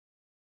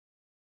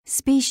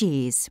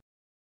 species,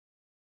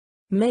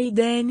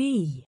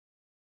 ميداني.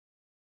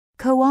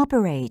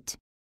 cooperate,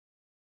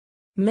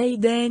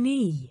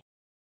 ميداني.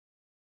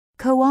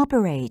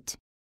 cooperate,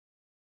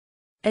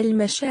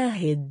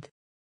 المشاهد.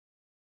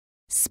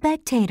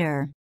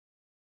 spectator,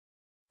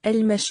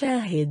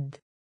 المشاهد.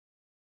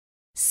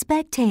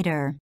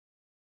 spectator,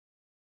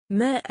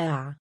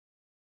 مائع.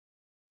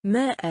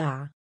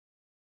 مائع.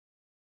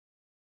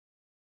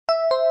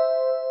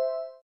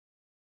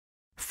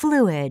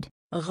 fluid,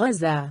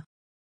 غزا.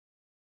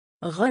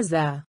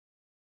 غزا.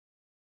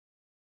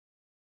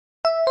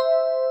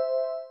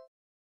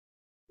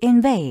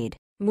 invade,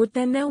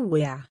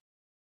 متنوع.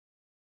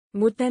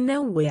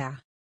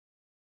 متنوع.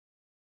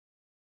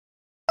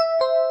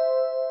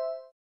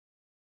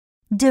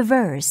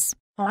 diverse,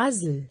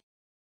 عزل.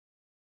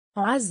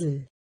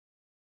 عزل.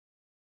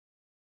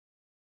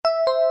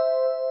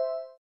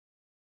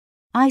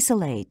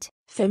 isolate,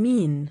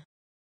 ثمين.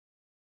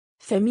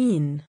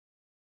 ثمين.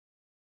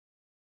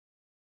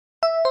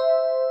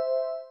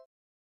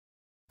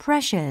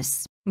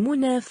 precious,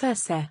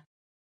 منافسة.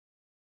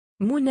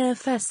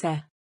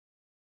 منافسة.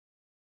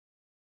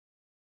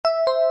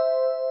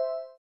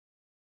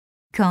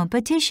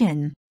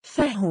 competition,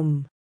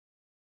 فهم.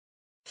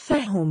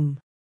 فهم.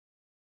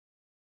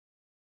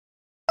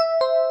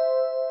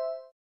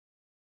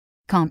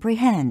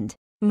 comprehend,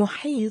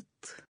 محيط.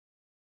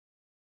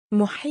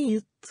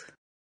 محيط.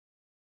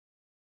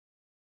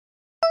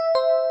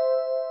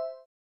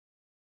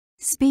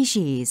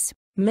 species,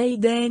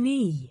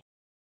 ميداني.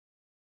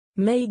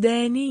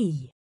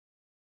 ميداني.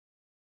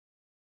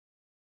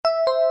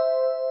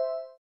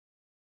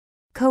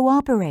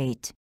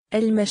 cooperate,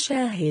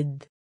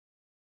 المشاهد.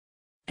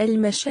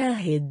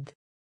 المشاهد.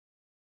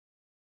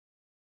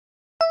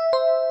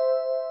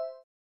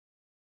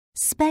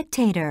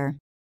 spectator,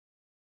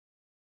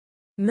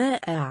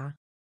 مائع.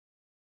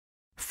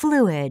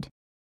 fluid,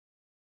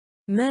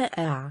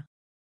 مائع.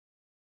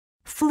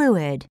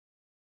 fluid,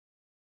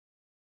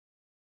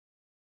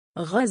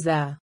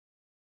 غزا.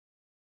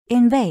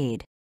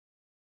 invade,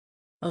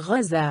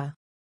 غزا.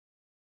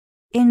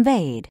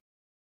 invade,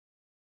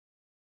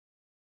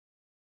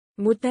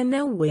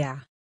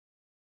 متنوع.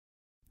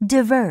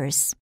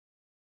 diverse,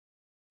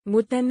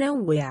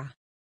 متنوع.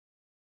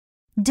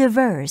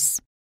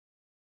 diverse,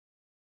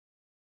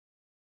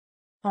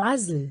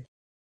 عزل.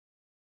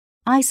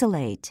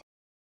 isolate,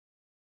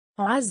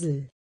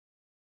 عزل.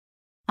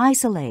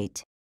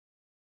 isolate,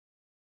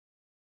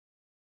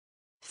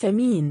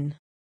 ثمين.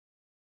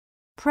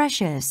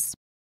 precious,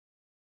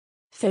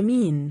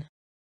 ثمين.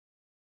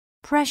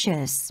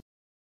 precious,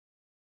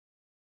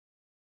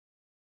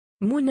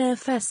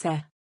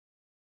 منافسة.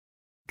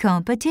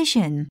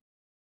 competition,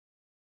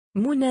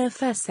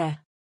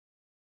 منافسة.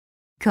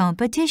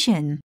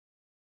 competition,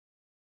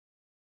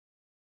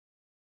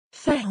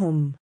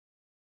 فهم.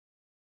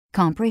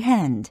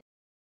 comprehend,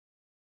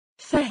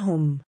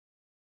 فهم.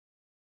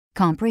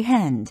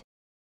 comprehend,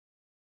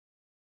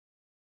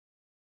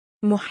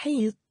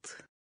 محيط.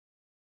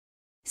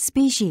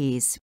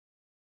 species,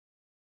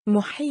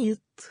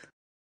 محيط.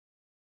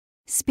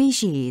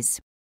 species,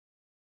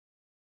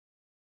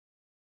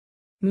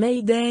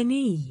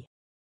 ميداني.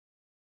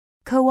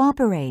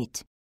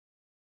 cooperate,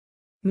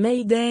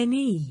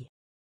 ميداني.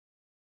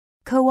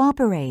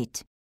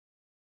 cooperate,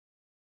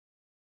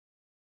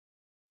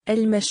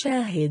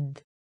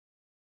 المشاهد.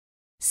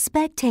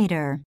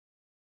 spectator,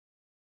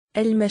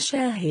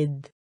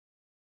 المشاهد.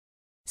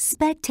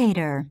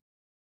 spectator,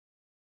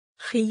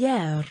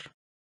 خيار.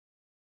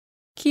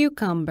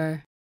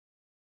 cucumber,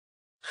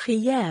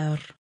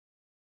 خيار.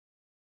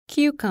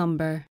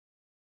 cucumber,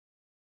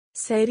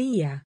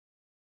 سريع.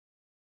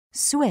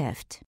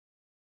 swift,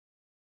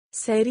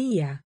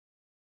 سريع.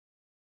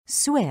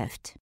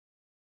 swift,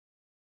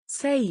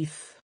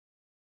 سيف.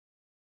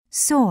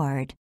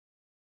 sword,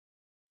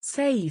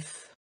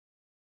 سيف.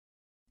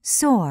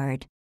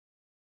 sword,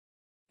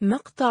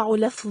 مقطع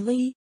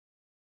لفظي.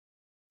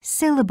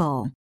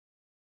 syllable,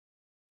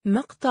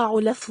 مقطع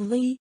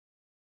لفظي.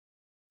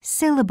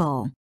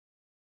 syllable,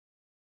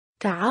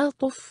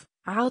 تعاطف.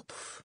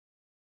 عطف.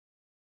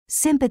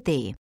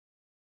 sympathy,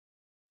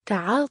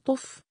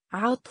 تعاطف.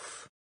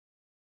 عطف.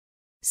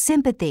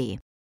 sympathy,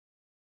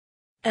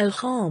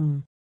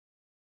 الخام.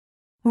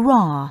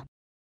 raw,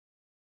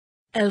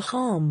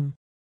 الخام.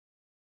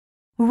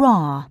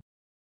 raw,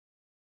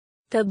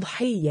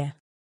 تضحية.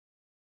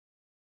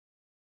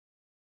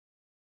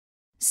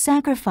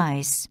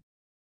 sacrifice,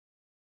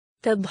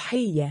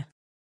 تضحية.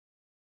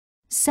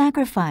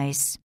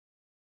 sacrifice,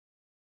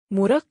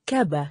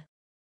 مركبة.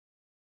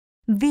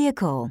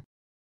 vehicle,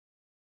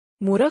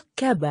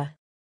 مركبة.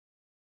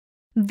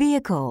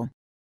 vehicle,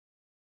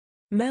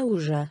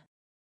 موجة.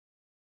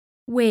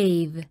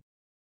 wave,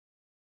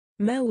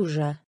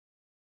 موجة.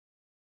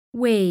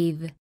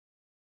 wave,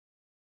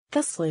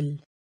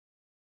 تصل.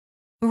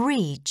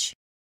 reach,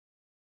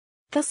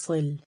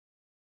 تصل.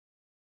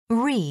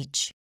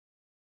 reach,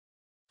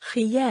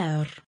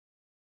 خيار.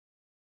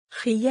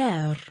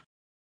 خيار.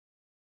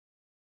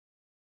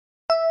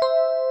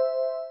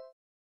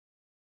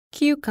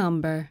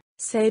 cucumber,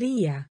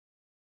 سريع.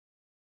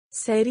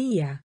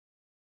 سريع.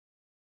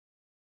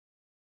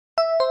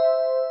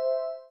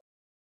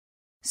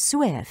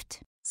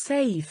 swift,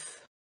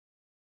 سيف.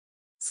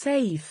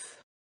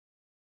 سيف.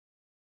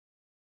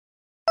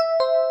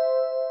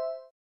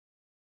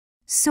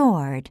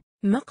 sword,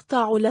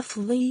 مقطع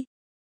لفظي.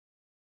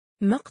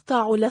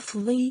 مقطع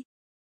لفظي.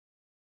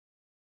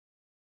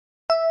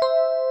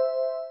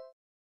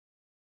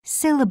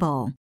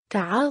 syllable,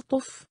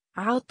 تعاطف.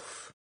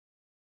 عطف.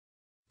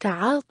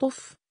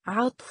 تعاطف.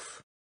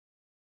 عطف.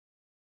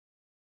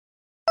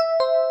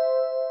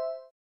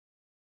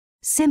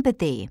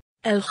 sympathy,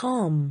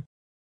 الخام.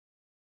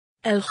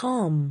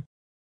 الخام.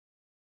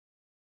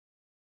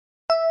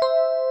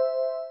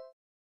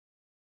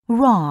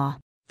 raw,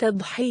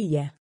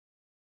 تضحية.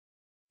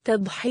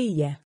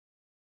 تضحية.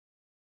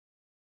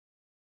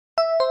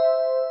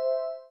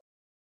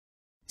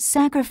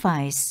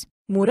 sacrifice,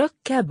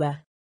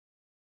 مركبة.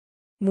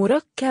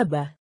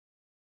 مركبة.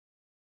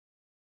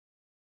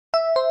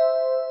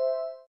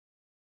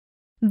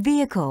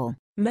 vehicle,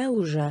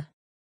 موجة.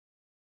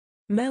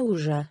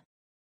 موجة.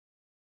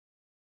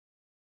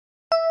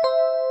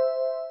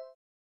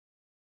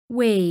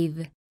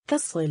 wave,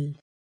 تصل.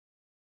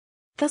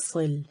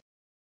 تصل.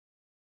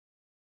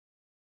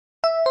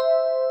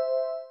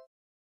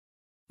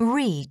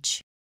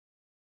 reach,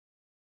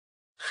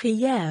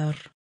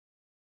 خيار.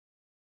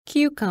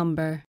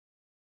 cucumber,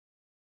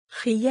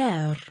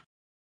 خيار.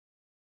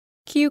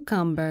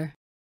 cucumber,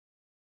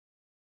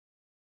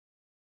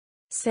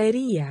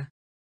 سريع.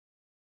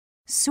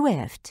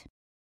 swift,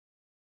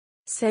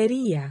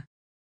 سريع.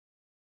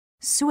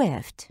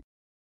 swift,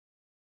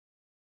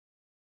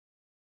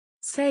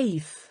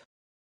 سيف.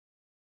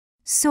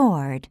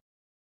 sword,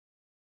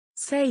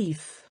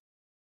 سيف.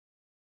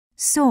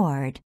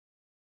 sword,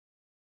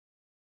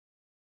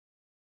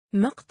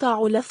 مقطع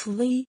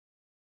لفظي.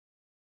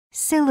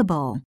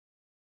 syllable,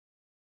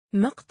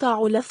 مقطع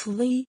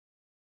لفظي.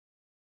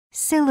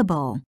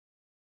 syllable,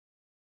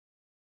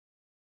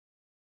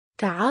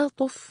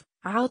 تعاطف.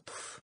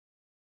 عطف.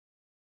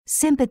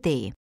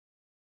 sympathy,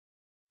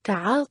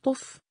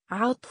 تعاطف.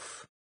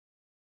 عطف.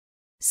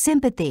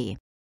 sympathy,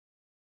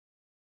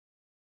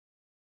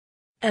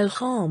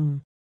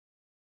 الخام.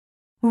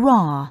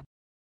 raw,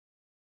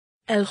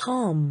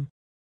 الخام.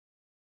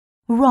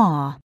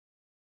 raw,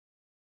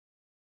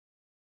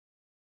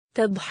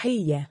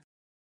 تضحية.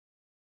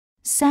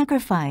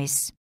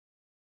 sacrifice,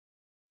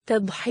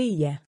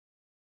 تضحية.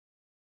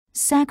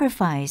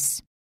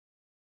 sacrifice,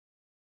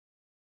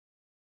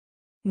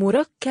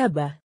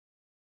 مركبة.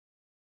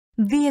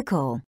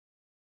 vehicle,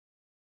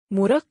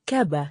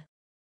 مركبة.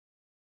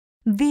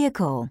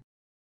 vehicle,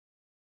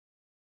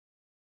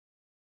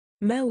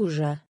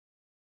 موجة.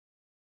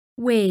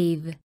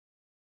 wave,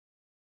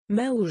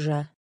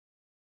 موجة.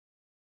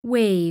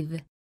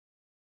 wave,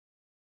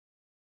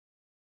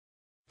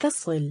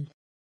 تصل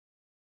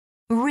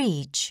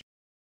reach,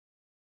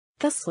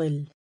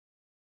 تصل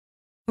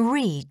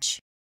reach,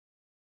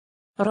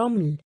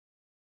 رمل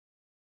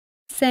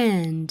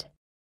sand,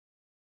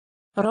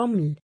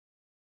 رمل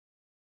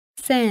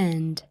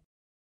sand,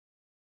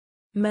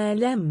 ما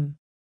لم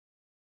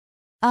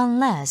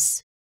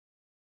unless,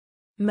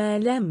 ما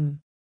لم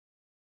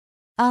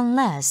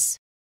unless,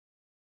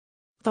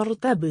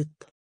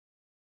 ترتبط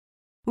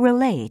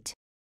relate,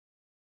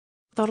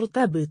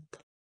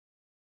 ترتبط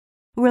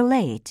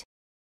relate,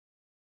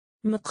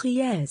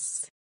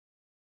 مقياس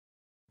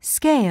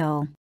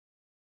scale,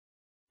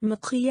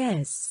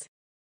 مقياس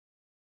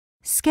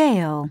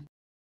scale,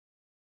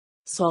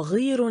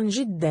 صغير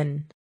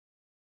جدا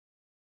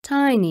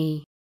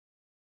tiny,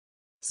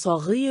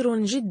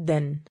 صغير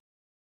جدا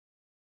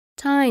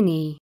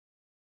tiny,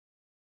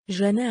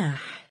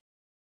 جناح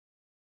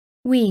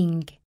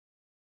wing,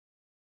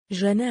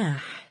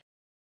 جناح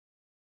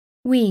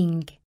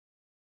wing,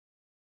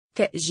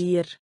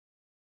 تأجير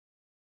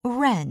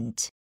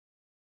rent,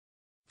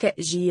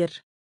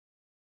 تأجير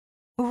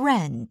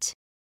rent,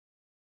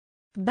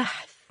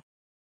 بحث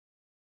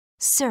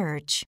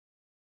search,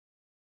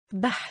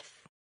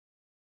 بحث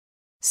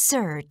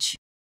search,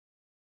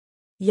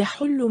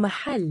 يحل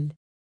محل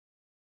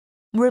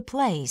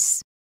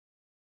replace,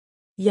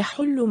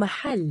 يحل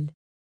محل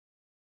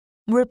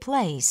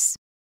replace,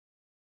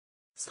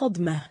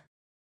 صدمة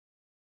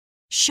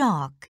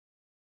shock,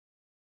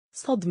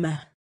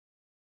 صدمة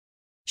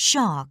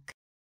shock,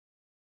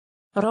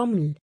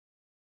 رمل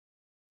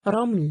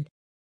رمل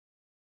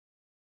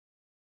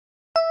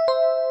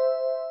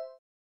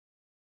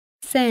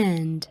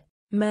sand,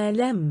 ما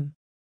لم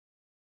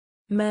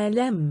ما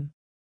لم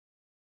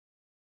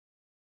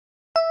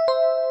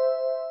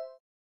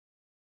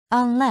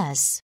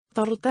unless,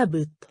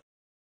 ترتبط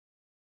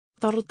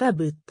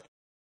ترتبط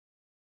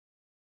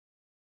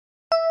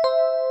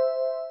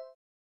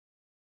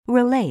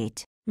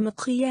relate,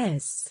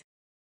 مقياس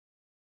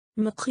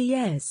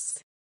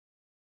مقياس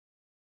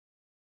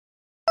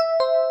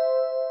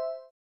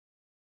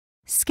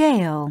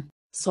scale,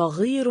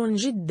 صغير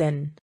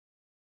جدا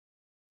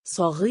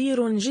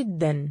صغير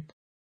جدا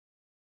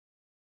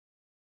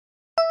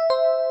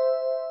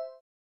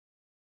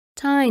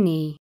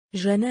tiny,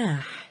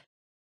 جناح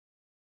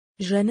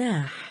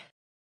جناح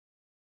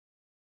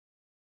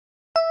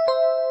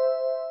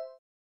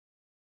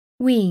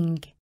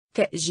wing,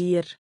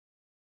 تأجير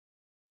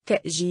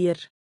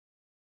تأجير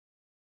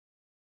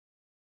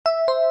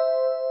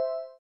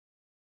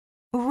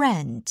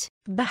rent,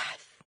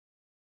 بحث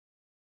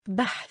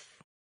بحث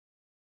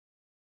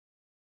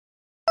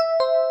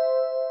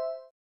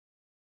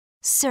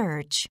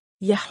search,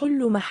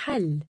 يحل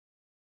محل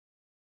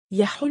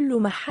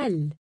يحل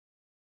محل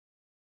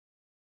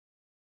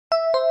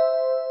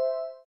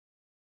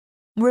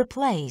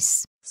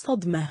replace,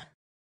 صدمة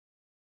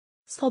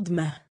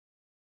صدمة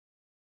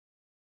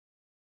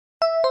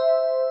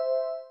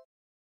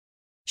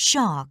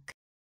shock,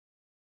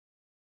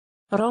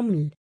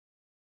 رمل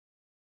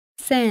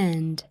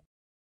sand,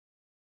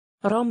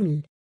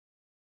 رمل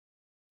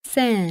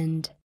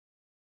sand,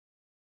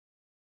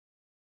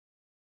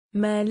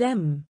 ما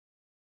لم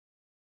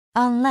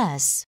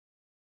unless,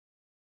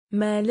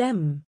 ما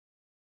لم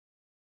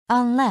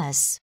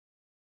unless,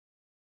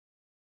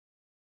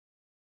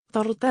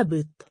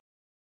 ترتبط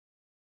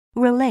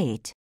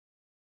relate,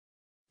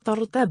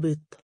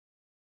 ترتبط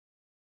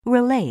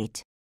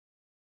relate,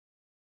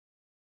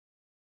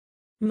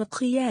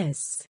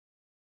 مقياس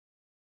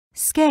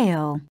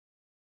scale,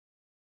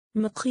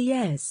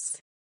 مقياس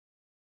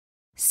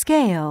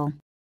scale,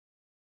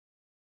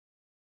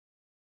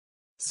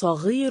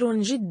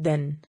 صغير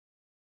جدا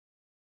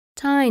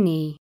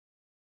tiny,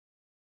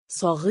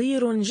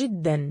 صغير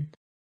جدا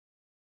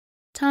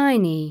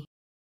tiny,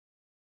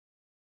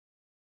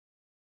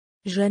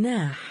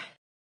 جناح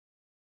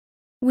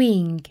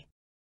wing,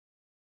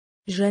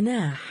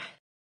 جناح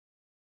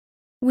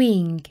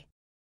wing,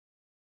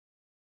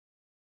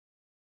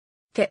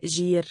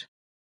 تأجير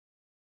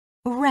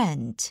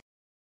rent,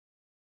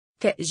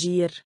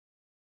 تأجير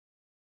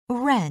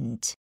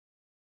rent,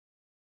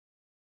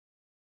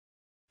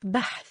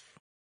 بحث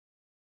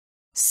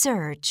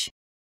search,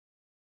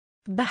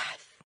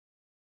 بحث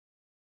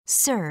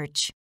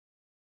search,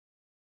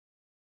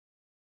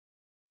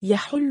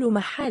 يحل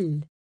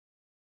محل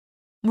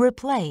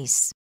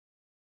replace,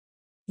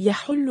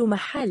 يحل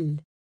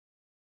محل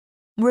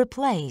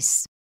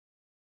replace,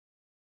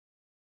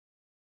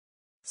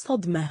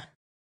 صدمة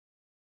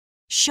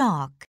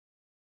shock,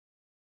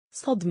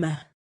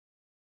 صدمة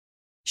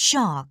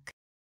shock,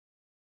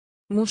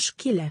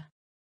 مشكلة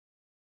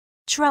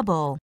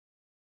trouble,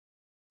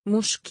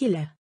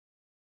 مشكلة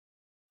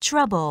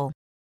trouble,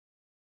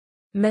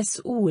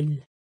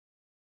 مسؤول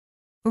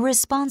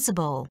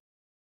responsible,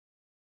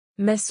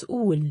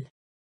 مسؤول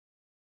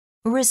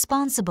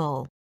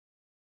responsible,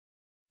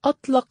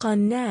 أطلق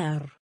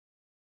النار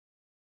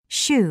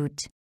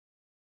shoot,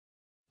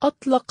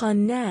 أطلق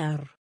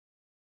النار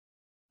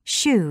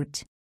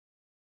shoot,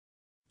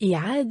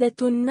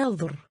 إعادة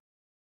النظر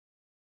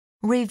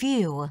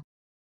review,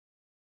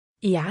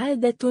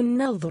 إعادة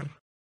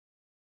النظر.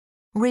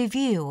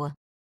 review,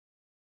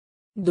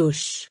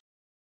 دش.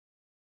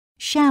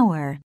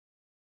 shower,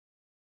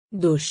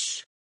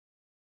 دش.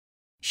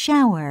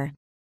 shower,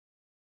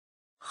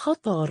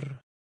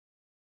 خطر.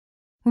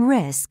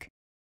 risk,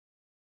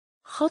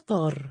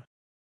 خطر.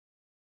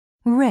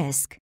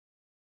 risk,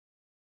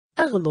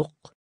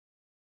 أغلق.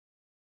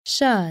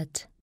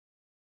 shut,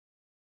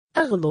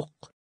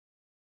 أغلق.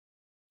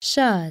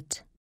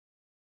 shut,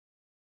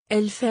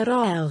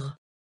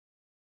 الفراغ.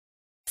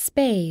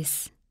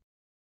 space,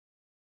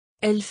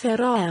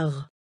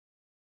 الفراغ.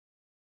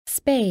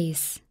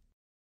 space,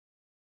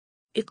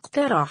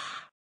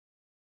 اقترح.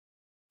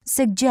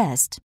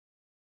 suggest,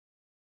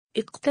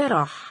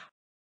 اقترح.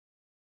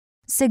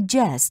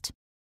 suggest,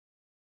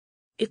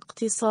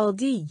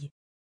 اقتصادي.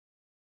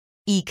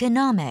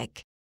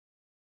 economic,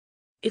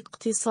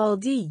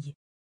 اقتصادي.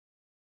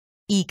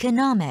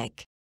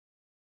 economic,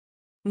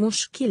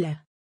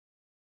 مشكلة.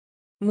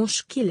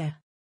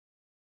 مشكلة.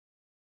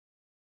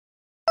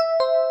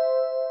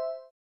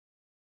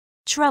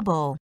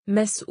 trouble,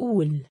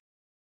 مسؤول.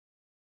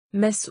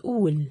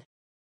 مسؤول.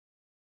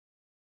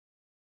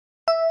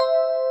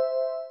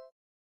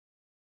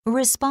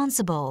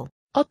 responsible,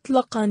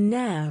 أطلق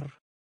النار.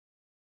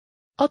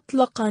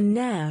 أطلق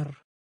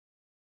النار.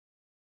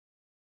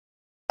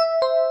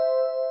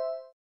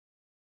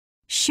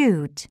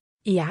 shoot,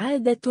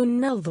 إعادة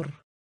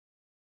النظر.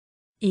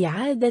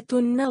 إعادة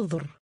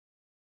النظر.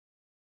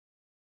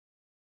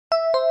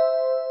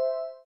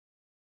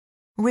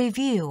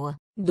 review,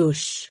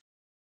 دش.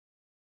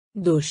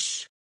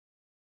 دش.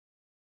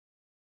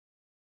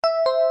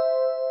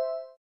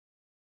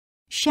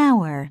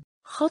 shower,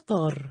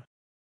 خطر.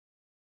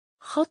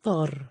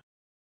 خطر.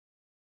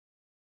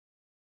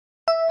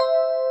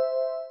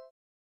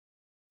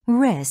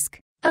 risk,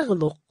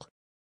 أغلق.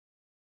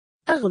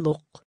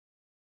 أغلق.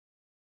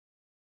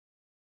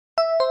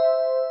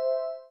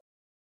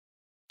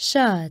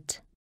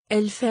 shut,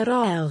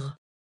 الفراغ.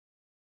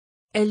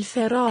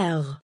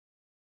 الفراغ.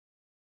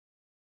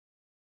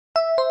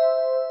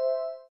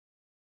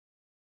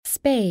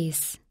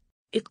 space,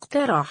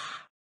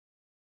 اقترح.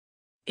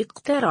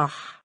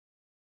 اقترح.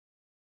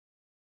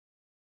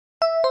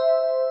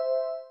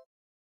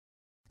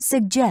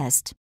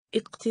 suggest,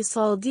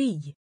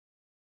 اقتصادي.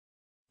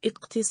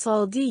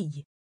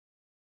 اقتصادي.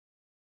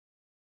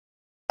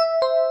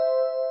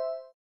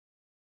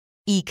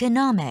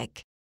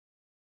 economic,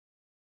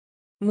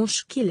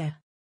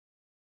 مشكلة.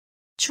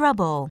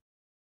 trouble,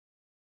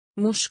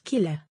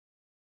 مشكلة.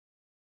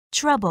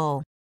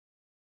 trouble,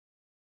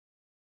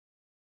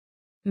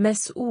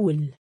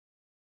 مسؤول.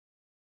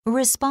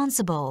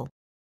 responsible,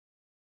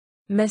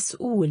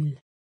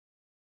 مسؤول.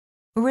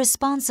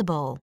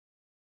 responsible,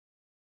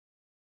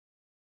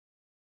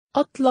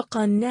 أطلق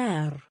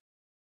النار.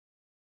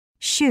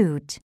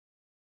 shoot,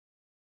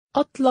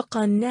 أطلق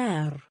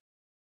النار.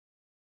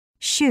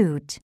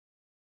 shoot,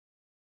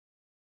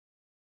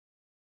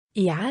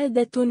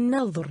 إعادة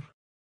النظر.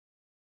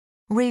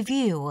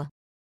 review,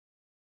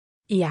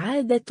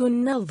 إعادة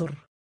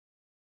النظر.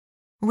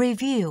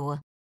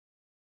 review,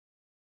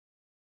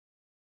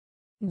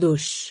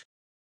 دش.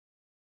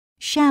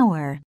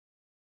 shower,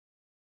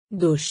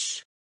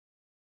 دش.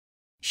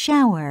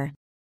 shower,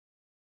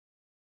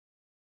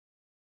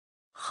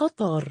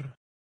 خطر.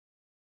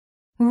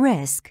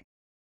 risk,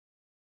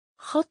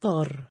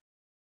 خطر.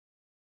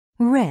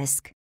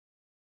 risk,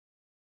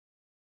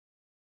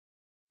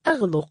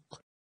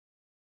 أغلق.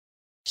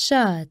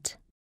 shut,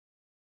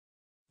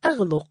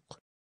 أغلق.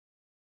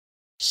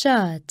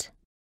 shut,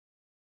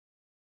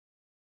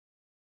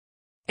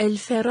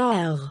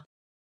 الفراغ.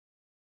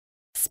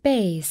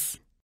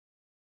 space,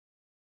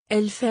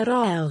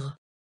 الفراغ.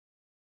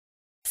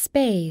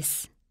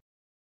 space,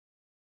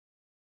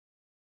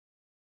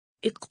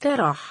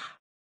 اقترح.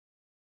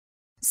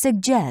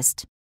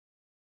 suggest,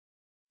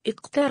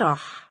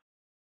 اقترح.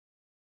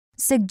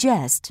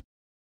 suggest,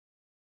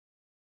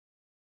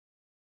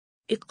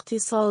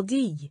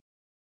 اقتصادي.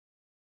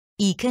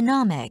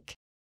 economic,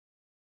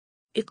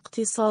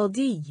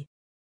 اقتصادي.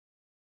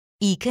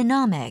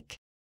 economic,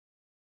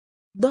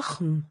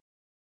 ضخم.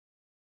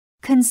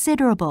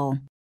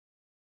 considerable,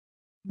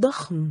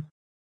 ضخم.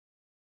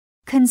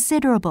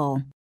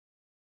 considerable,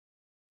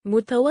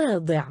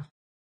 متواضع.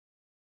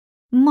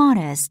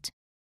 modest,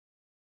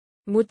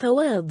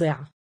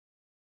 متواضع.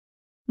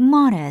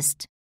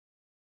 modest,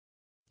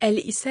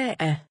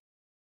 الإساءة.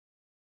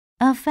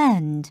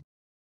 offend,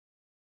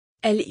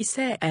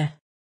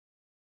 الإساءة.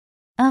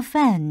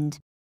 offend,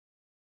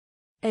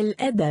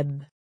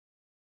 الأدب.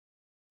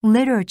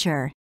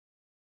 literature,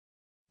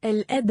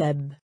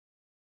 الأدب.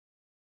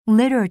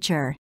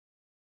 literature,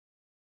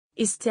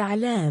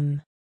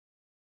 استعلام.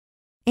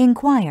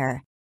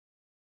 inquire,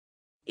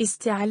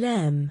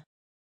 استعلام.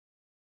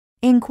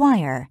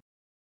 inquire,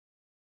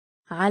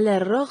 على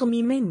الرغم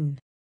من.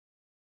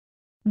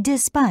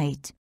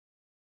 despite,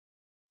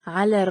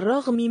 على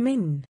الرغم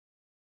من.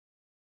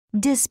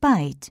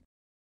 despite,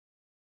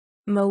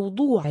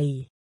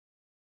 موضوعي.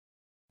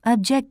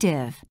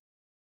 objective,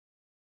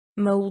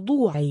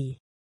 موضوعي.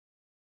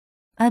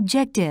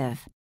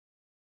 Objective.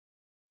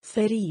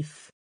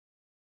 ثريف.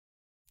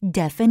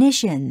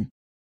 Definition.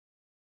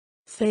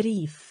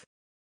 ثريف.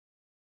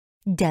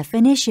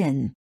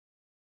 Definition.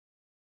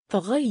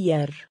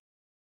 تغير.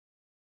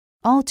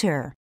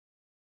 Alter.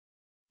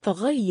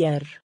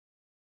 تغير.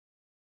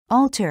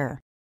 Alter.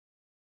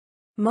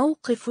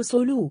 موقف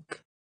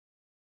سلوك.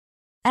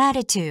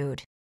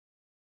 Attitude.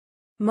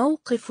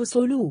 موقف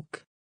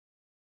سلوك.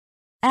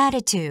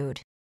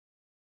 Attitude.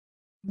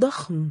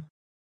 ضخم.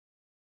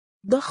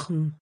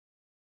 ضخم.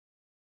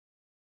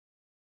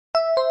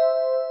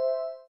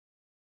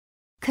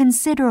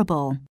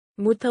 Considerable.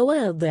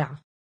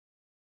 متواضع.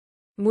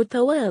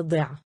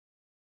 متواضع.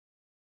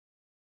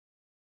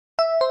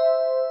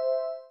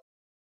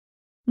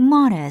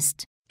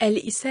 Modest.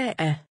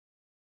 الإساءة.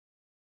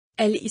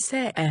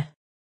 الإساءة.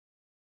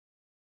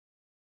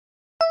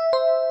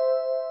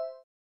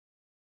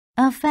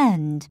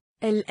 Offend.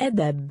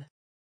 الأدب.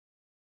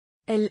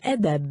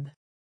 الأدب.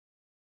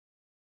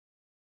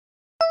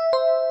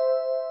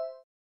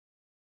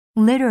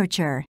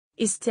 Literature.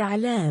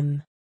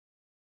 استعلام.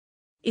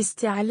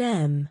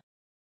 استعلام.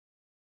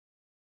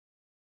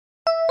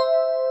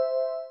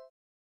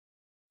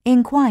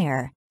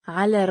 Inquire.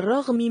 على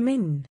الرغم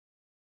من.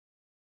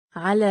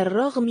 على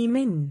الرغم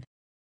من.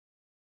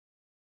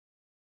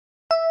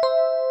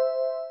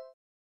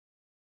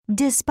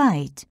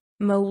 Despite.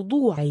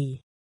 موضوعي.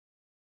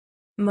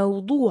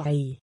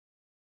 موضوعي.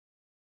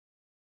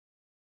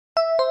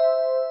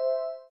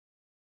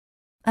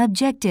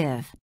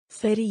 Objective.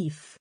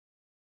 ثريف.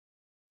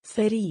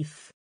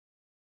 ثريف.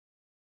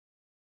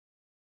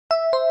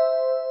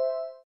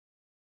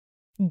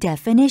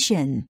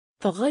 Definition.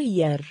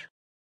 تغير.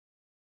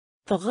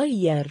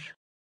 تغير.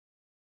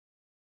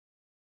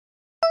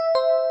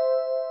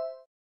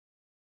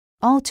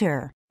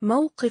 Alter.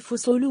 موقف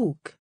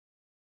سلوك.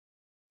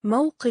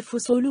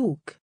 موقف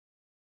سلوك.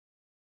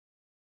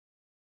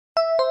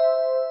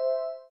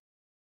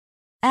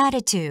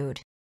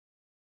 Attitude.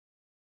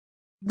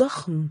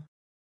 ضخم.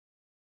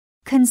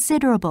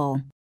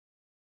 Considerable.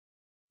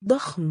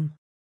 ضخم.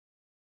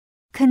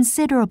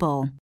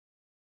 Considerable.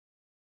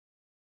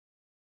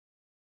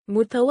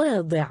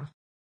 متواضع.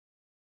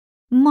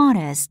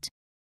 Modest.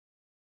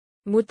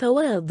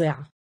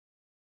 متواضع.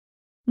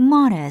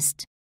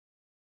 Modest.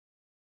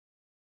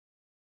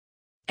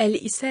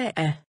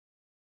 الإساءة.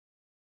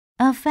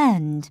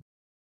 Offend.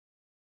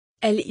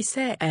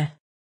 الإساءة.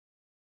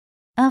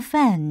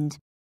 Offend.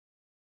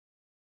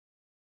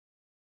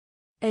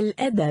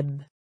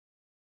 الأدب.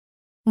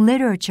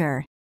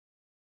 Literature.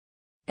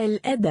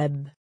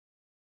 الأدب.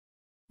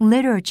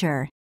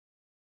 Literature.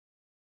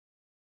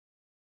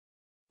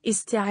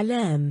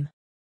 استعلام.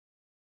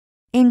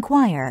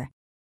 Inquire.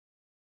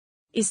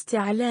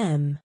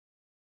 استعلام.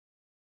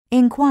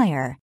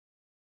 Inquire.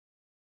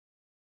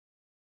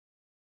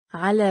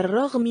 على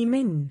الرغم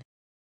من.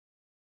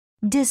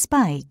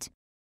 Despite.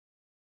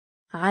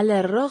 على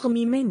الرغم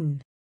من.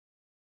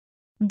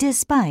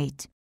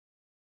 Despite.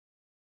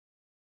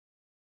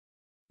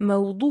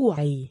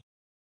 موضوعي.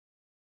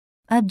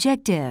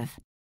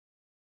 Objective.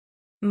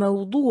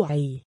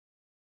 موضوعي.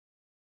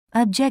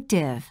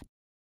 Objective.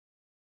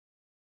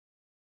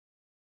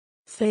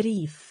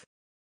 ثريف.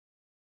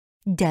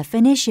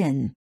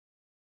 Definition.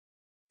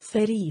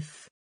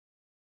 ثريف.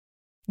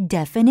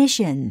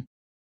 Definition.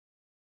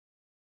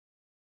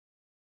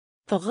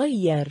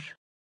 تغير.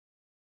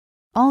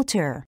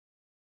 Alter.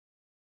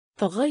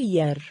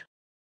 تغير.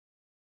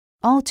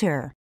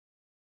 Alter.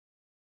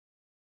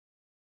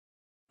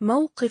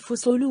 موقف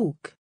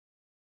سلوك.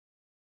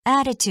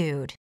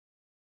 Attitude.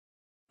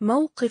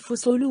 موقف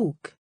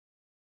سلوك.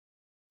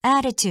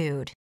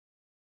 Attitude.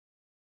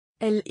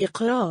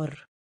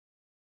 الإقرار.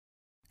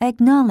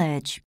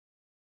 Acknowledge.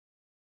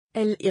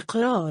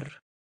 الإقرار.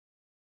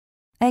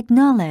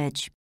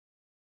 Acknowledge.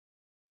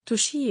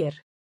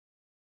 تشير.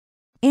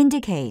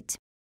 Indicate.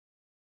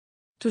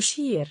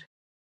 تشير.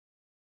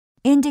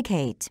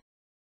 Indicate.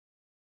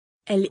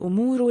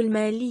 الأمور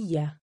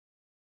المالية.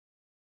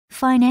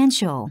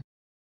 Financial.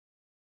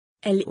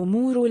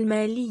 الأمور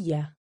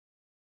المالية.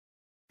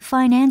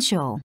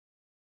 Financial.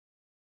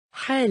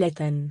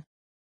 حالة.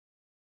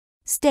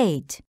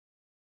 State.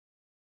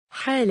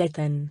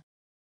 حالة.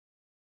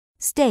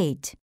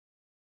 State.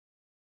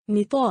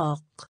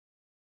 نطاق.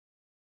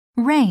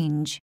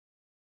 Range.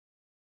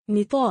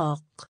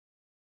 نطاق.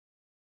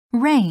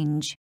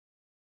 Range.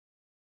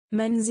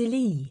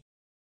 منزلي.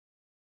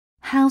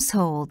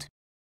 Household.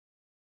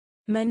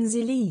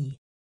 منزلي.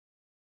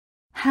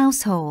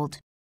 Household.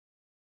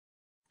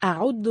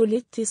 أعد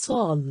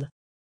الاتصال.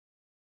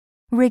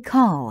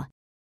 Recall.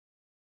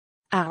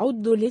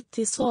 أعد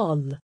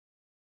الاتصال.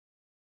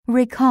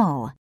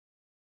 Recall.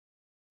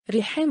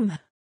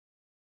 رحمه.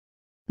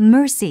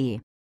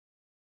 Mercy.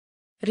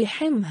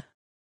 رحمه.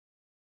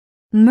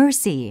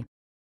 Mercy.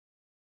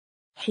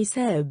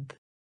 حساب.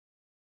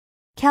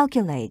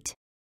 Calculate.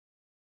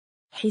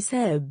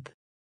 حساب.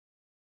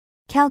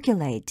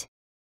 Calculate.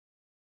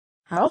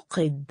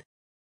 عقد.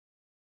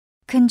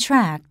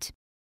 Contract.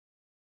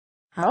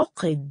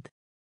 عقد.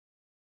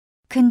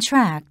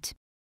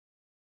 Contract.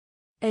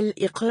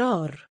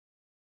 الإقرار.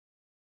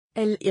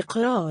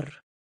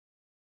 الإقرار.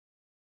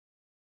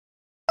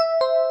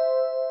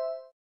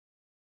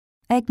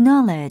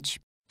 acknowledge,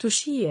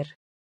 تشير.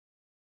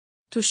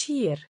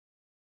 تشير.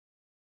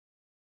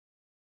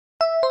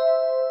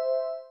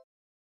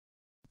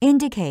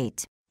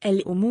 indicate,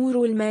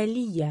 الأمور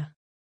المالية.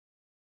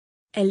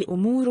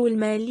 الأمور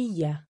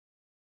المالية.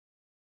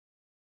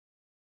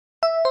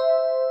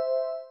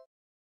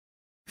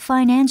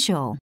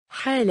 financial,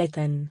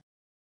 حالة.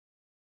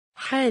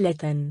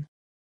 حالة.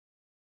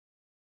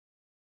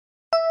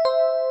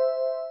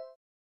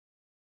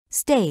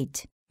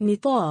 state,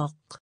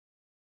 نطاق.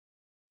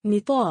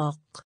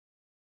 نطاق.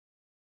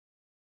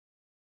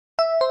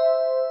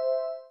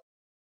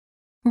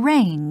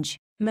 range,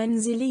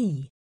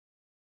 منزلي.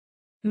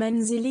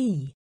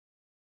 منزلي.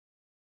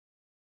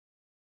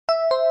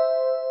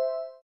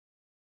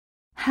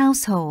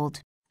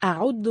 household,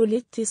 أعد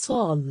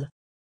الاتصال.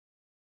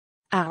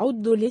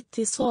 أعد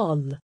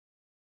الاتصال.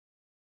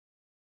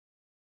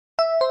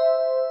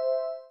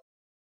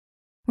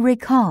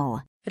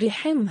 recall,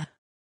 رحمه.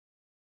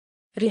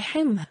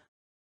 رحمه.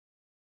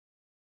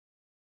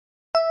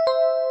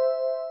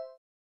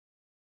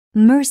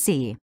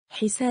 mercy,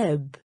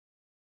 حساب.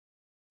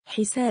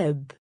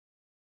 حساب.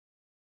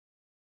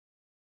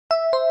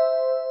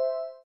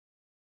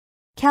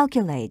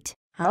 calculate,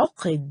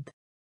 عقد.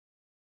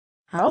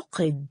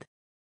 عقد.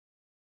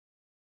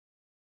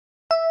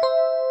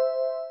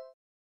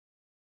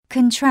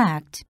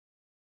 contract,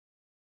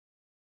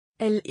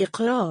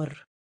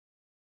 الإقرار.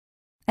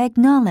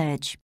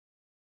 acknowledge,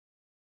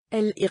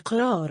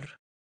 الإقرار.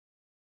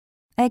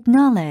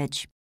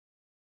 acknowledge,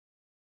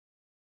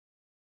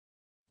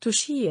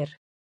 تشير.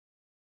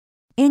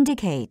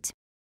 indicate,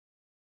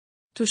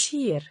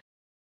 تشير.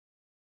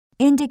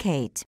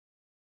 indicate,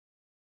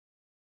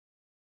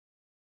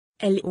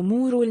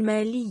 الأمور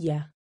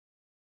المالية.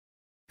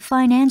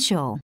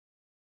 financial,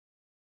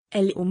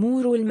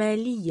 الأمور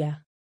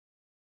المالية.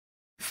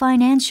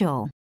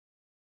 financial,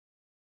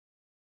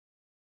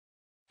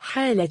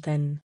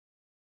 حالة.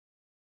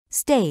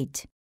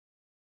 state,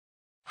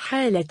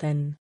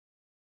 حالة.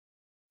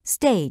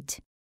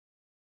 state,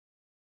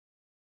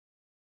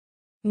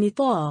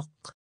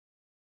 نطاق.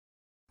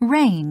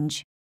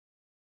 range,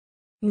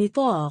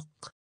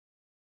 نطاق.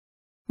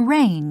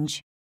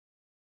 range,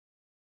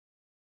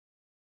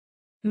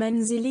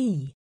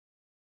 منزلي.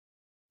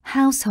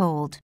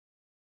 household,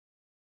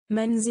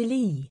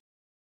 منزلي.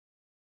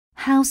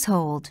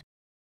 household,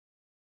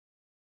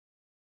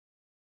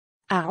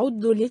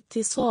 أعد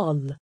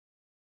الاتصال.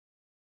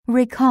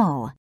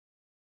 recall,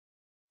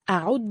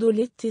 أعد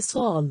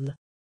الاتصال.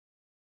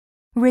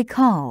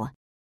 recall,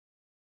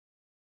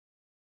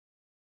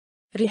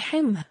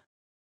 رحمه.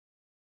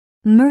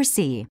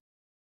 mercy,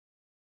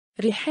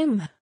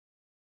 رحمه.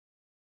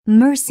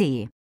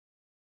 mercy,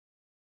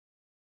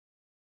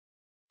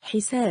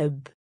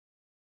 حساب.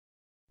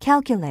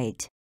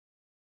 calculate,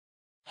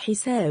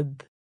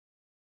 حساب.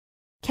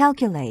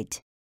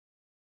 calculate,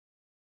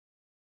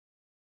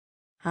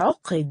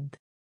 عقد.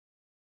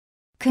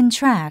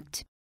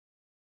 contract,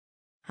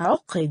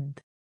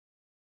 عقد.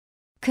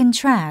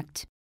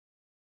 contract,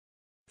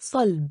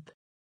 صلب.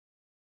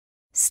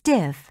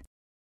 stiff,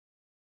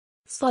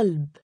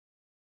 صلب.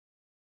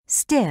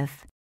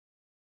 stiff,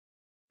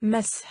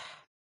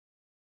 مسح.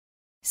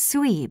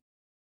 sweep,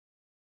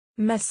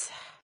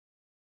 مسح.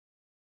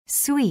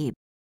 sweep,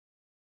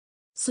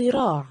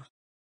 صراع.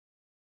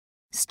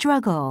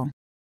 struggle,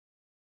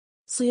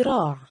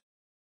 صراع.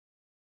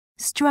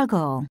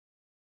 struggle,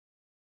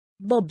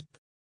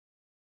 ضبط.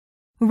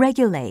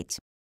 regulate,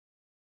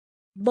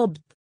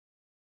 ضبط.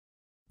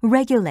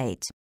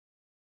 regulate,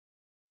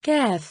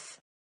 كاف.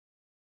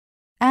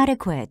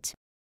 adequate,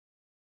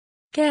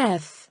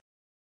 كاف.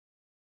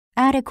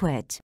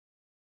 adequate,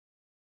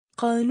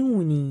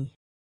 قانوني.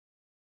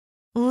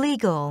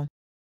 legal,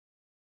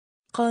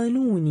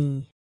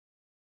 قانوني.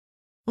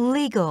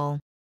 legal,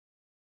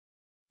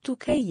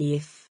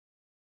 تكيف.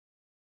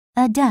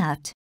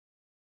 adapt,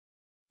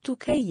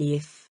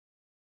 تكيف.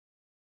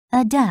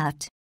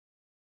 adapt,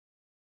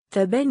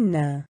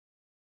 تبنى.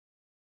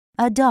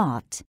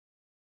 adopt,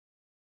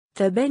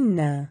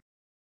 تبنى.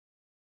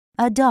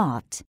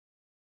 adopt,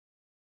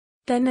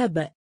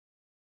 تنبأ.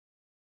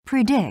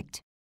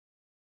 predict,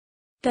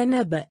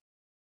 تنبأ.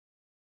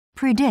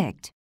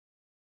 predict,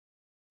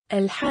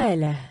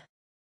 الحالة.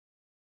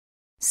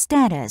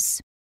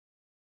 status,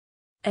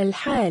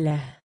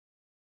 الحالة.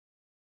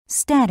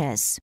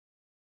 status,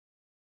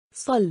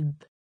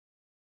 صلب.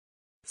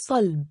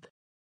 صلب.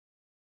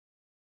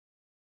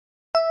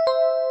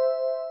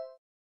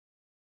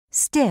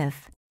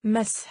 stiff,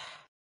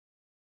 مسح.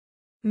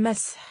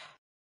 مسح.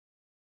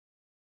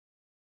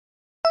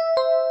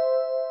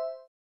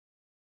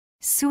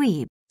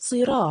 sweep,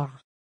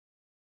 صراع.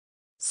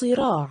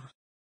 صراع.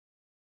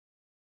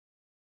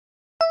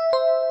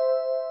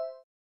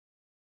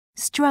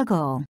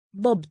 struggle,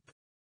 ضبط.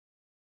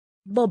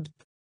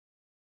 ضبط.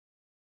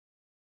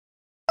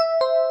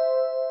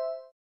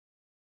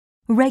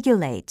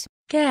 regulate,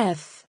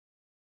 كاف.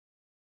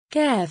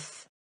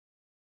 كاف.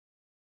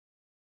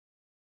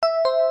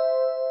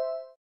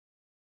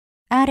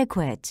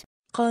 adequate,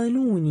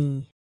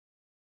 قانوني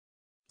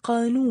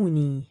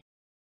قانوني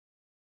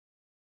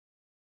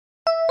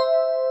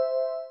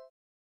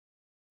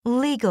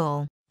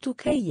legal,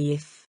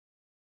 تكيف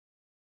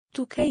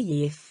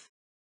تكيف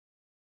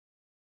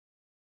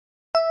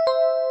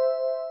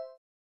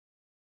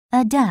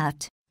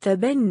adapt,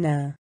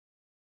 تبنى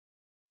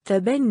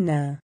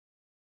تبنى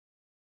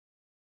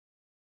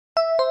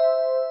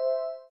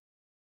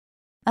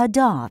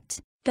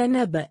adopt,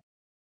 تنبأ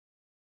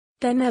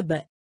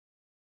تنبأ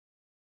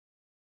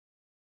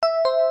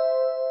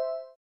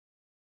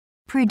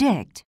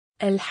predict,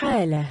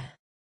 الحالة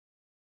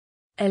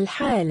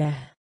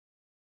الحالة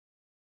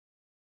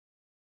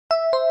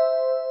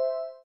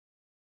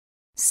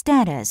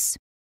status,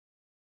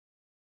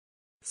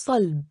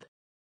 صلب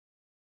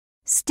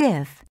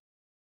stiff,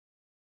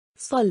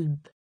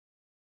 صلب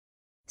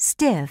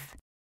stiff,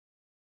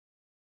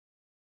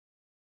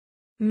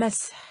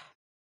 مسح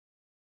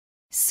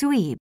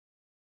sweep,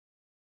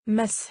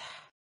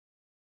 مسح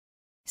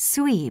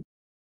sweep,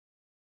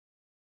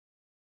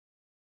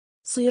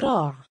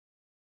 صراع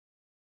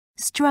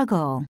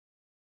struggle,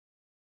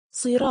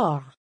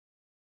 صراع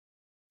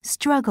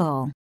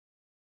struggle,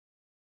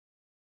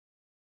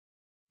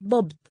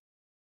 ضبط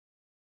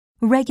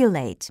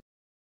regulate,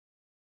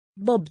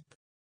 ضبط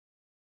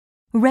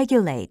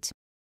regulate,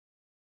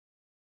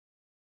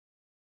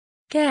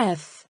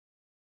 كاف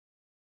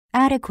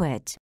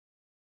adequate,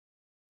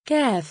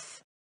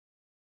 كاف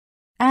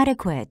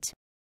adequate,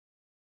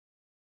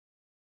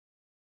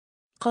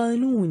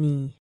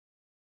 قانوني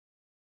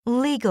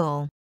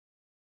legal,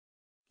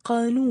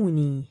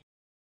 قانوني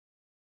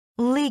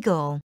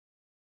legal,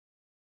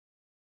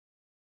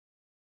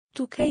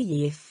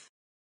 تكيف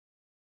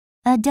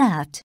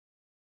adapt,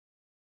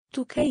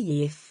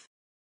 تكيف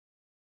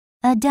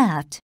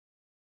adapt,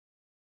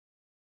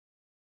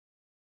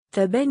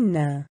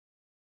 تبنى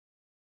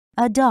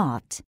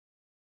adopt,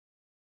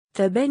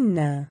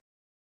 تبنى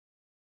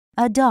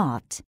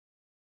adopt,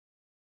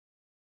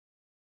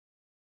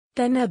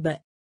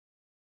 تنبأ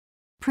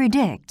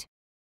predict,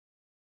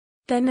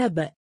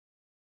 تنبأ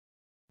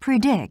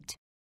predict,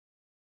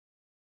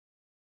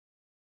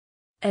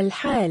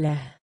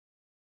 الحالة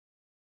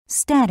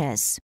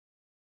status,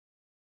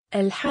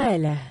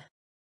 الحالة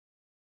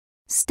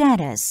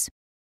status,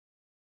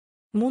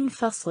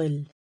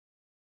 منفصل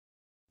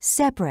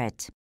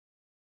separate,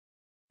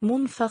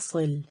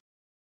 منفصل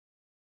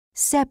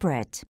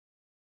separate,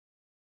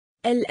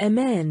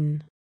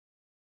 الأمان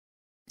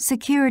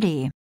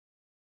security,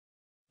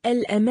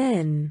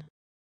 الأمان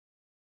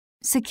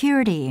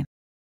security,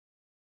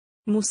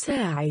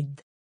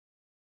 مساعد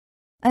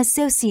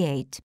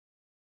associate,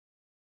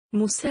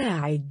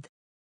 مساعد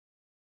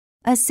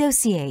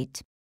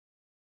associate,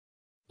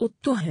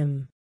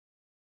 اتهم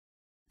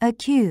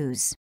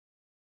accuse,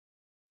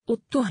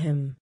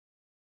 اتهم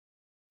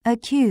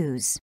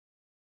accuse,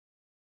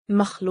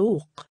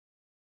 مخلوق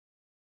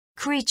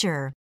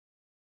creature,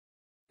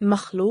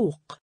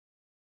 مخلوق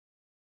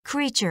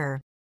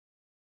creature,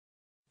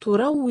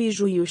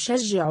 تروج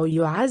يشجع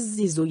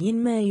يعزز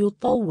ينمى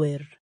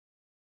يطور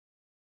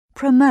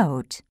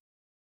promote,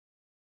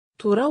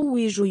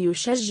 تروج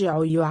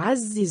يشجع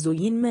يعزز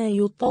ينمى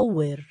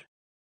يطور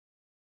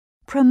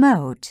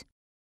promote,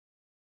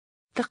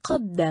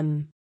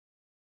 تقدم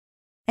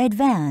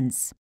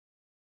advance,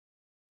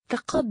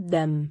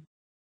 تقدم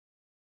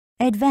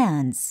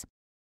advance,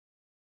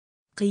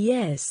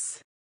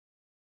 قياس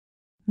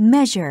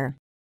measure,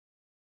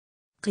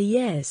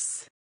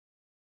 قياس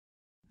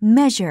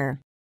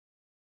measure,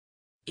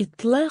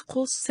 إطلاق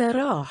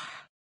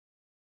السراح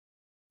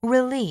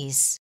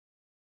release,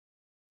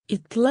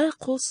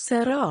 إطلاق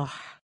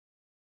السراح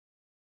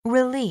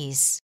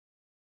release,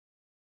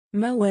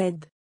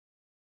 مواد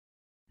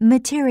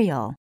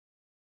material,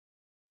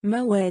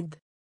 مواد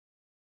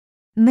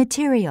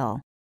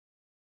material,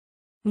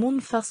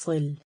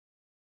 منفصل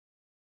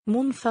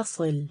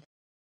منفصل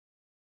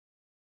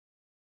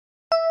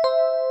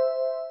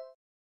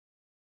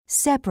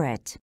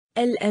separate,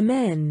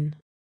 الأمان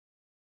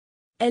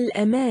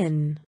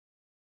الأمان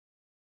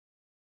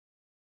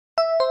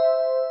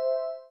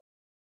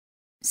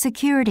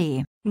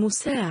security,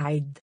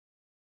 مساعد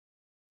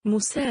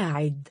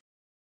مساعد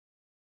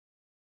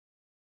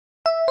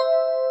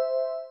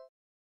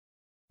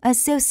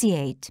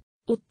associate,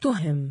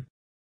 اتهم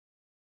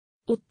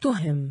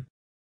اتهم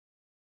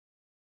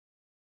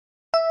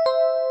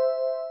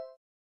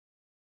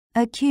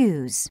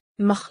accuse,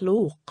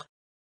 مخلوق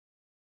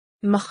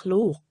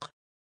مخلوق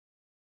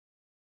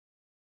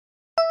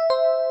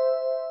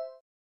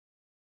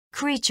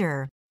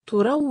creature,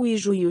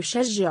 تروج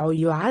يشجع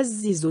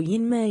يعزز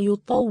ينمى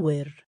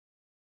يطور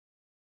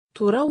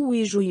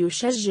تروج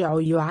يشجع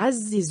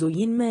يعزز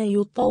ينمى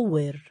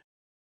يطور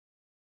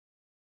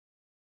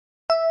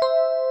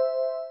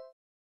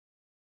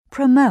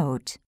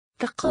promote,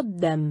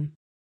 تقدم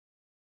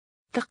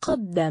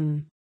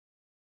تقدم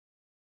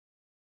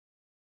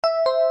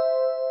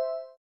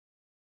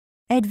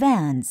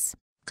advance,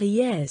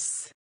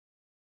 قياس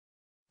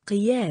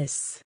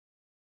قياس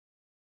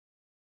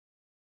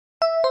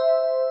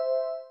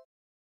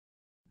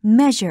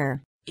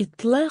measure,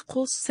 إطلاق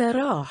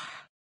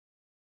السراح.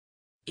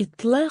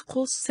 إطلاق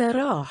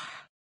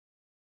السراح.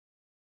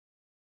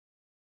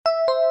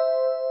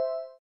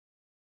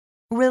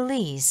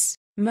 release,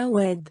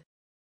 مواد.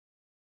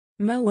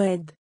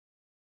 مواد.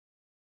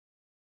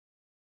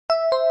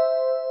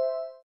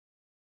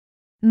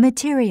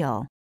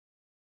 material,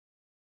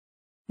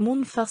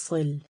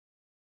 منفصل.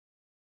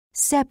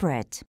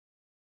 separate,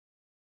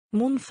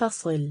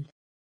 منفصل.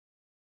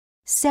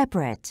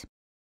 separate,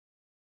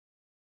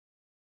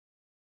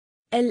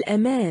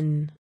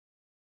 الأمان.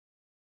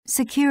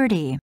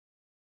 security,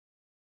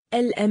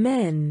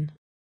 الأمان.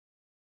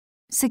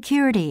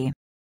 security,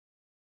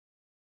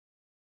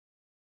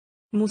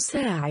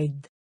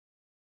 مساعد.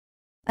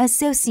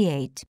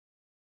 associate,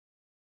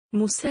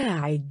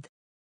 مساعد.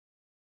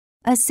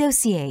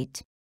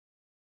 associate,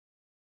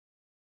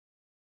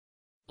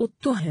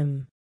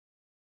 اتهم.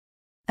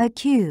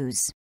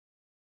 accuse,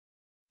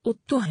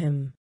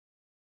 اتهم.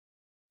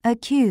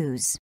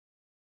 accuse,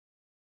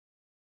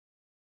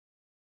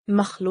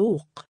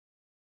 مخلوق.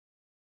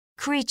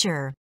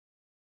 creature,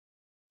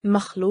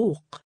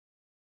 مخلوق.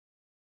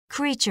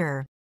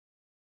 creature,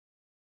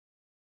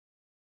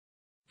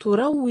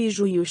 تروج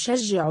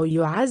يشجع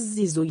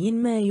يعزز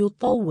ينمى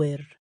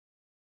يطور.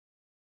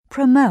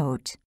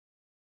 promote,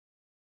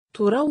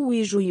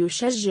 تروج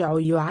يشجع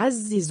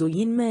يعزز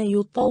ينمى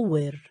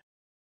يطور.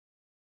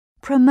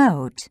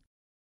 promote,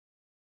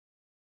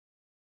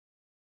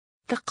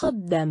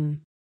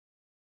 تقدم.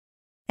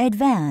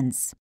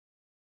 advance,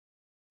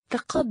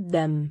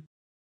 تقدم.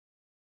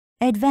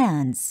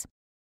 advance,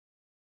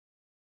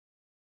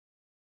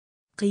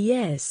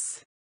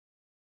 قياس.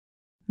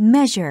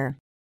 measure,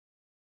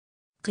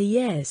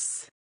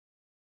 قياس.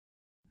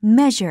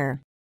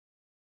 measure,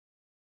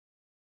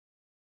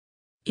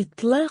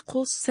 إطلاق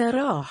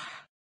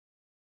السراح.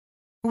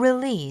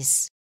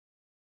 release,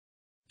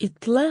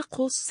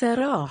 إطلاق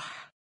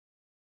السراح.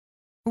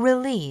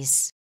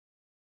 release,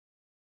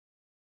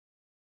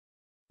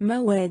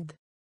 مواد.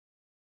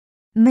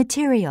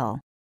 material,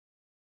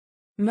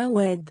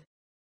 مواد.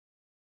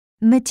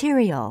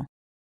 material,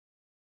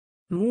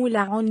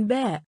 مولع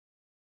باء.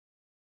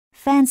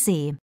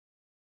 fancy,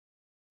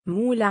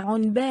 مولع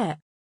باء.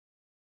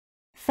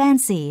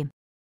 fancy,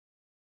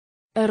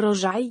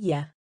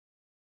 الرجعية.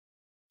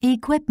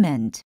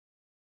 equipment,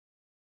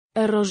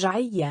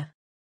 الرجعية.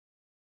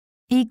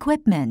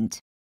 equipment,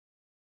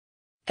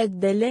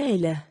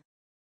 الدلالة.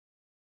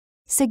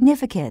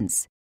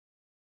 significance,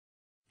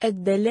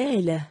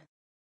 الدلالة.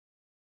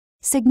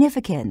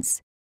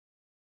 significance,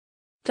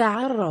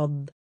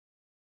 تعرض.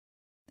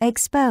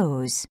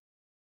 expose,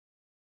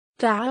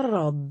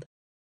 تعرض.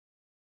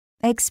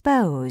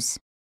 expose,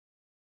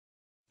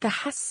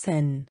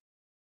 تحسن.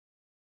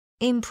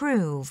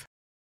 improve,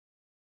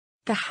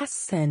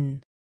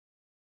 تحسن.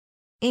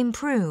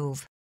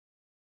 improve,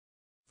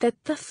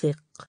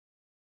 تتفق.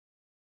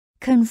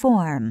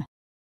 conform,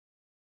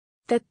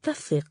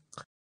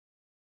 تتفق.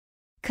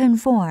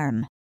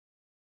 conform,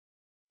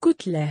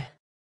 كتلة.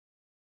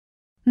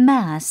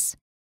 mass,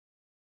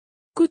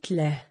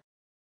 كتلة.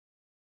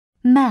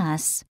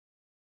 mass,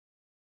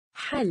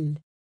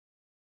 حل.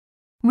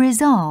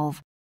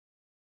 resolve,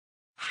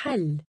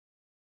 حل.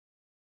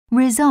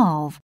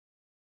 resolve,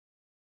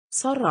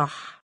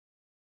 صرح.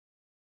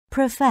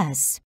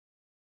 profess,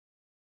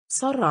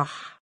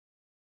 صرح.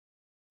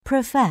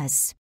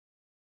 profess,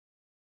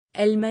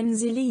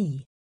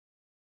 المنزلي.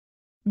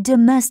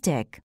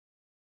 domestic,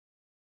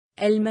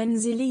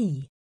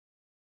 المنزلي.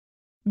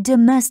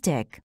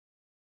 domestic,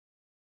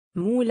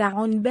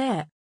 مولع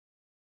باء.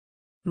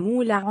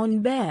 مولع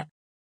باء.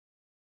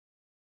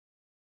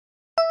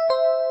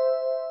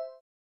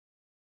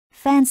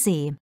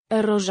 fancy,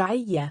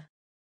 الرجعية.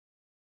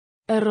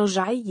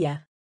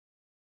 الرجعية.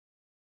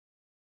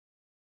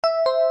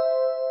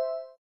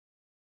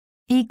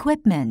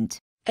 equipment,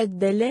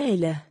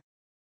 الدلالة.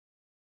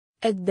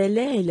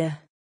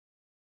 الدلالة.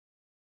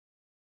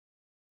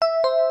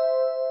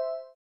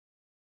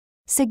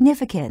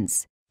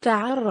 significance,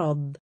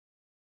 تعرض.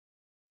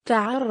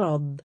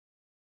 تعرض.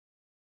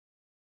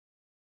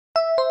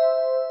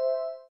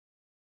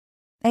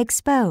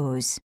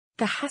 expose,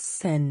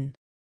 تحسن.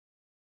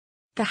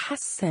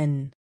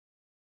 تحسن.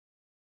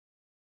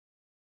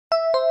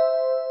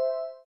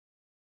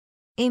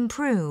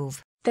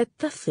 improve,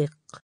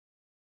 تتفق.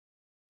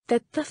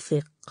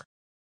 تتفق.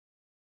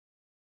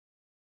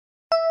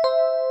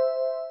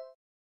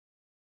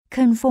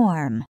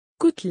 conform,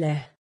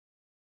 كتلة.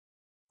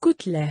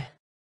 كتلة.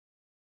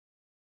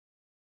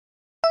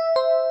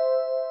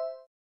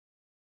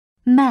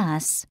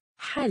 mass,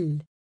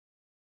 حل.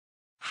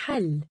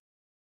 حل.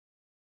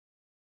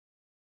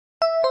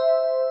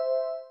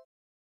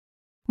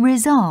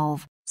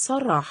 resolve,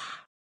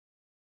 صرح.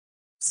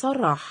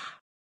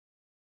 صرح.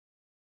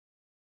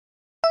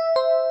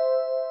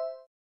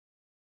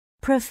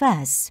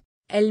 profess,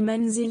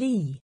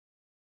 المنزلي.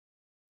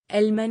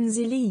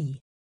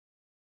 المنزلي.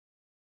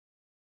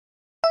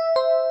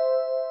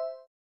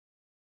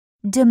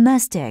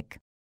 domestic,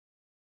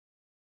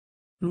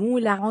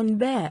 مولع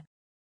باء.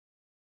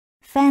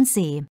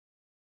 fancy,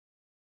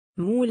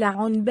 مولع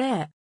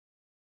باء.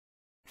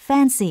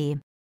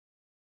 fancy,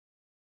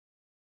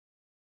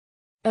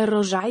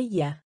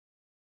 الرجعية.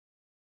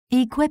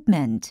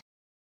 equipment,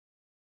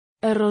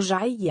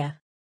 الرجعية.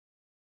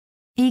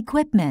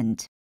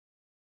 equipment,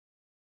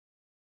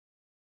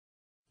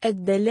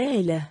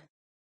 الدلالة.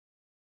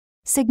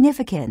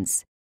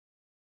 significance,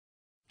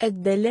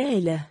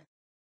 الدلالة.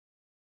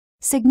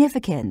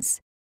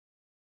 significance,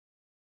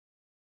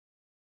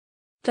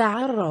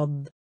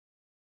 تعرض.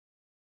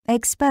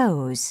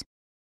 expose,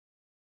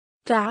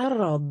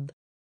 تعرض.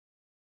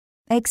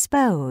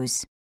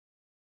 expose,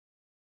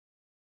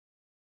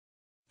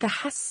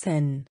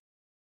 تحسن.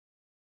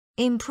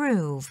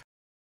 improve,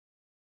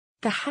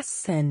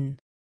 تحسن.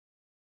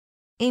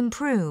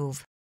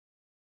 improve,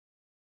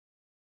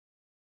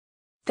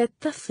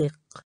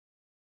 تتفق.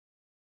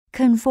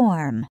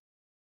 conform,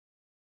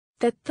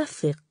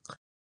 تتفق.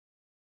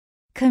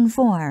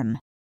 conform,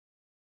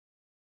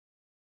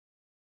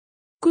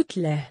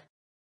 كتلة.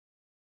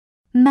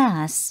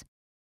 mass,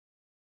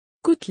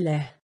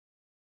 كتلة.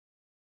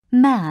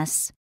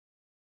 mass,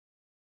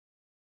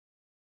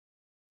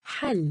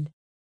 حل.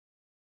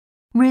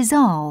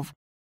 resolve,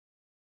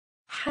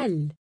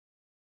 حل.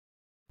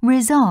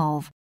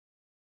 resolve,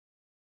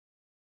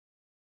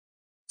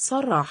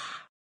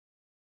 صرح.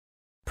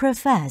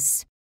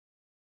 profess,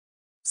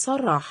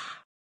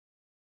 صرح.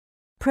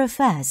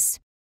 profess,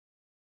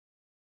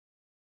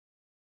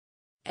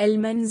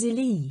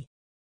 المنزلي.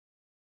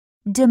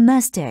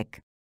 domestic,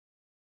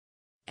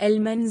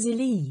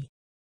 المنزلي.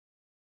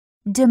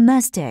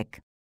 domestic,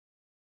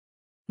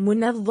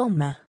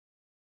 منظمة.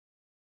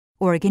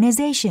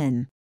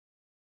 organization,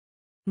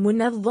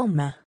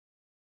 منظمة.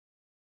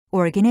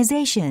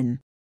 organization,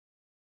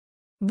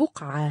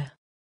 بقعة.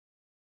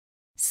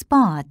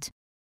 spot,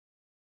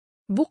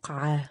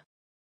 بقعة.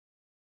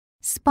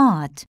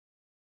 spot,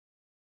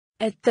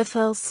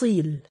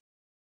 التفاصيل.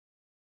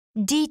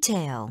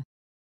 detail,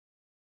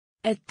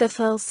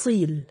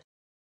 التفاصيل.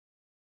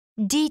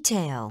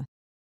 detail,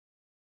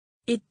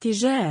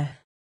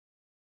 اتجاه.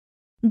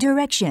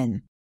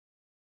 direction,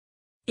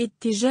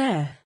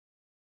 اتجاه.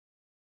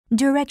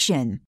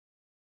 direction,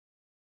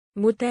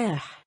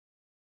 متاح.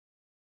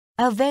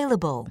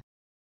 available,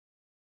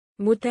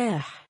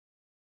 متاح.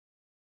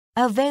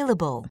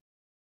 available,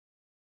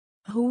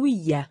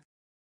 هوية.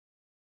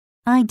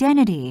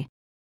 identity,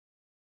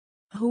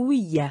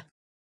 هوية.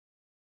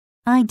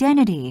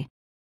 identity,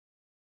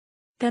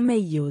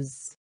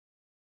 تميز.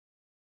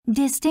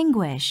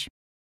 distinguish,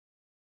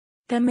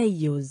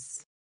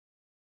 تميز.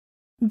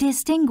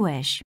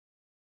 distinguish,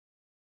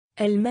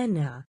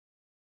 المنع.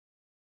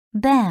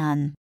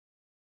 ban,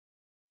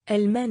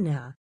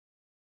 المنع.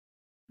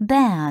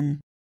 ban,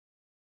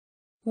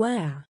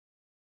 واع.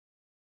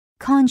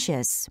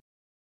 conscious,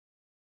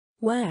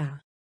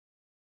 واع.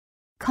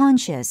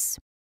 conscious,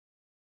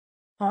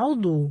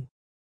 عضو.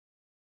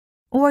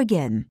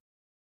 organ,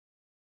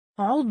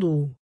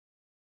 عضو.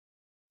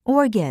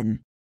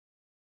 organ,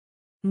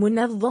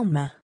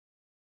 منظمة.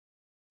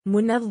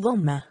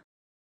 منظمة.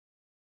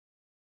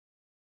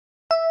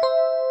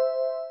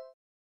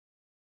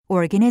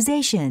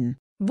 organization,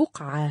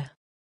 بقعة.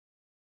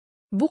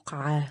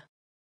 بقعة.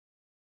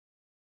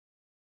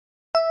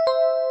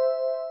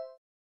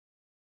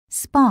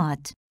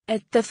 spot,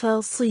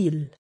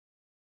 التفاصيل.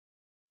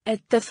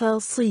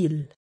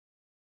 التفاصيل.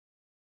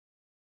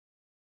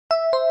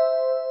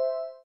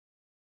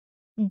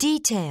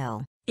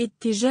 detail,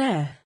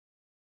 اتجاه.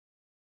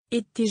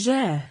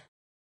 اتجاه.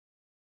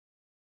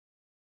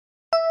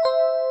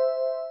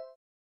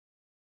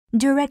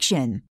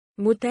 direction,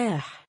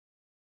 متاح.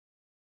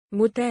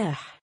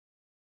 متاح.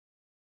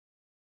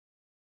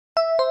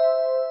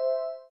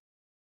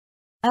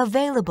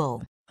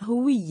 available,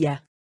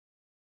 هوية.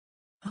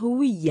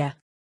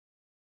 هوية.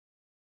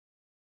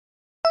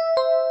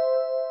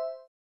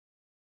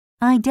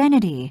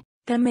 identity,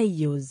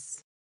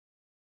 تميز.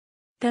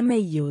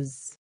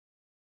 تميز.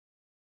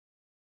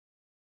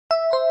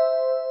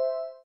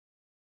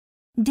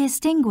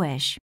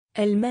 distinguish,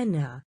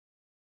 المنع.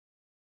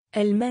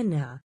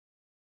 المنع.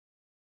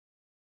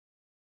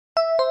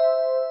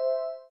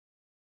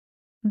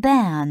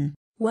 ban,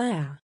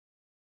 واع.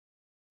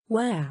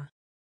 واع.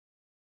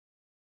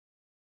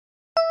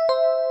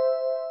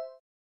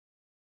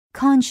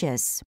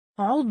 conscious,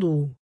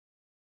 عضو.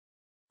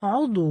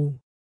 عضو.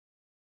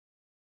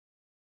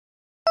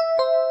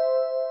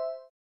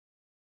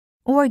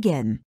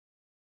 organ,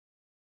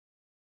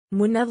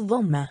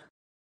 منظمة.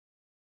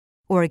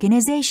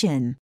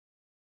 organization,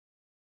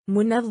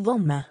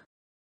 منظمة.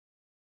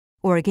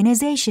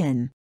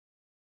 organization,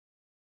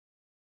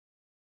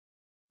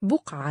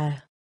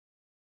 بقعة.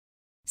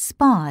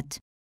 spot,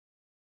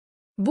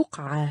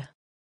 بقعة.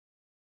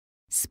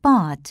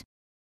 spot,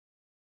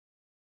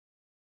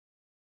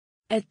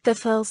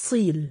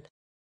 التفاصيل.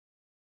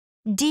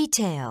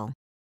 detail,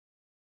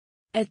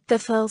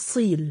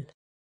 التفاصيل.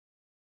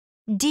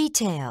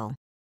 detail,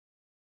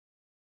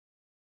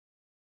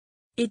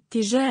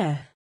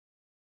 اتجاه.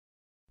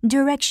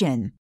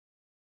 direction,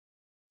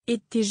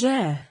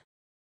 اتجاه.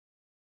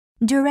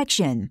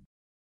 direction,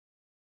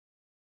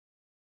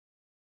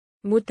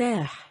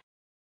 متاح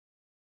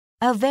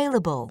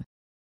available,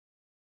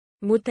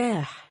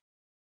 متاح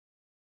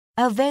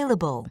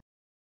available,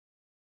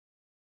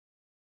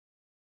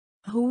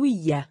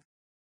 هوية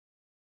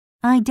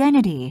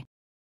identity,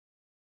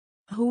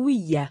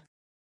 هوية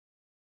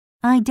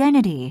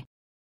identity,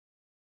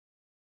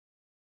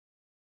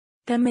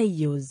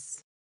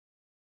 تميز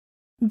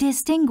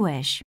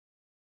distinguish,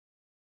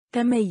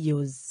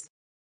 تميز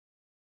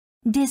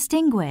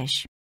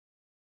distinguish,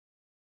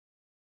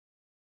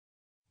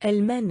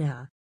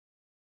 المنع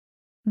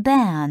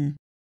ban,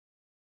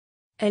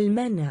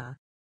 المنع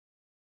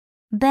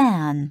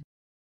ban,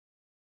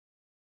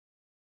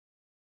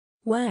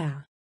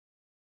 واع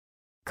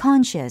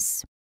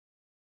conscious,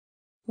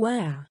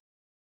 واع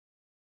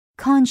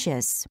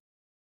conscious,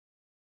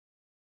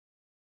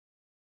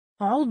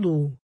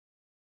 عضو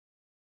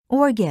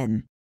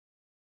organ,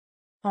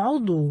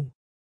 عضو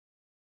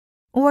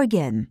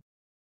organ,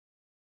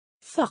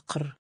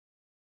 فقر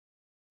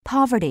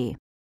poverty,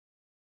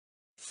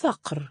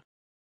 فقر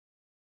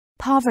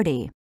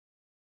poverty,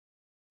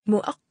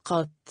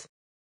 مؤقت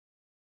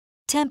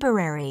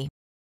temporary,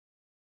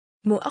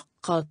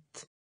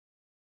 مؤقت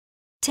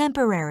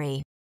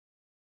temporary,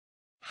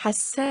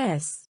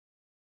 حساس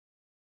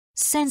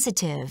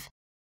sensitive,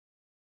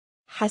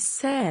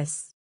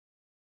 حساس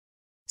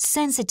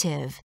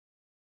sensitive,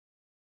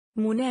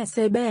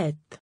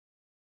 مناسبات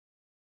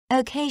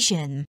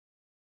occasion,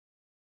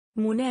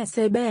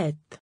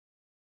 مناسبات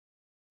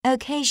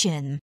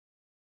occasion,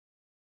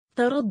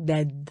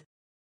 تردد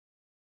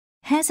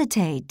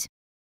hesitate,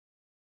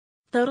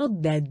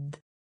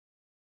 تردد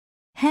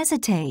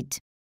hesitate,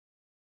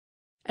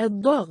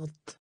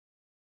 الضغط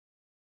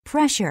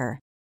pressure,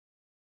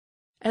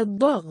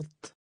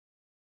 الضغط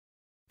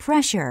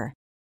pressure,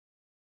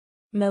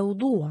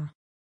 موضوع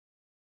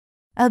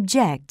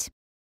object,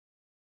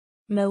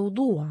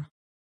 موضوع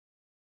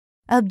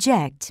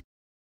object,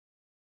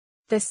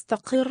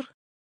 تستقر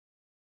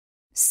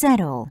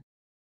settle,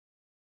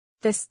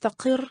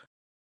 تستقر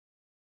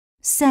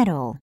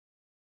settle,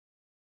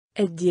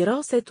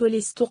 الدراسة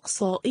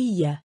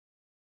الاستقصائية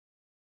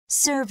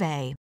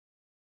survey,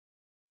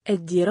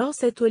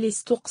 الدراسة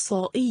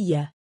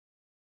الاستقصائية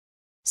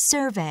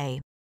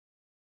survey,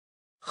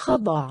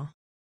 خضع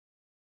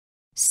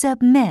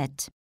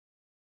submit,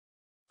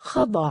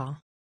 خضع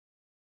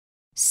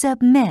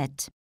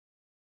submit,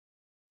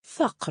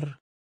 فقر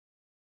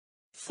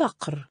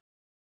فقر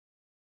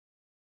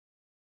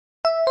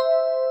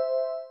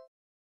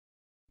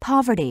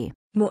poverty,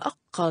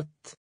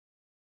 مؤقت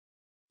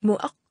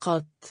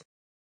مؤقت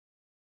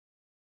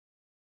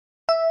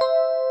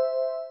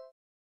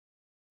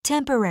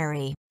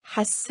temporary,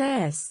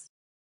 حساس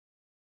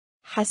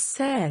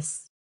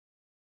حساس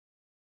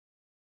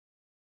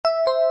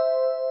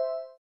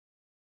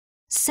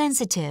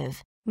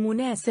sensitive,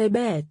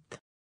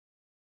 مناسبات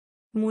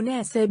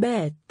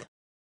مناسبات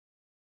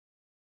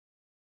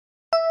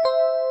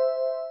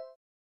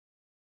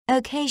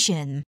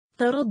occasion,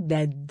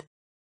 تردد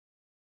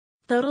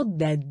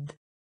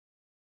تردد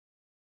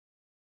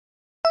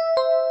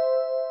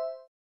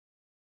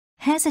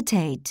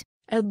hesitate,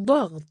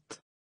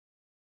 الضغط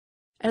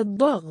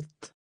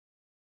الضغط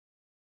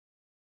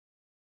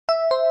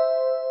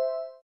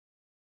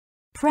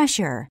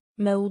pressure,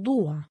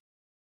 موضوع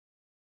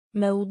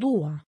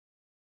موضوع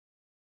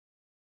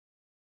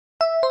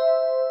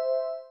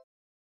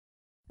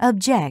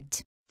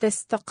object,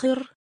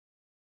 تستقر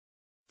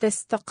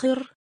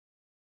تستقر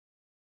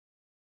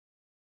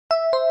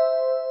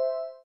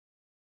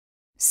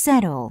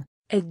settle,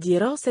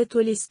 الدراسة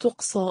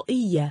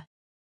الاستقصائية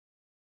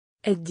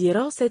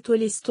الدراسة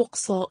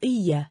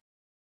الاستقصائية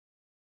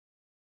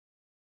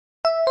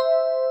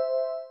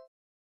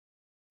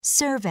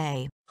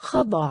survey,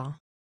 خضع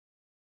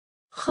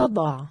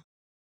خضع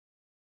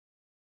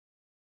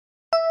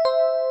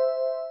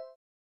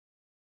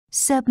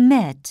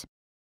submit,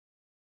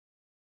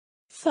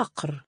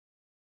 فقر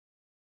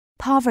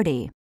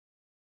poverty,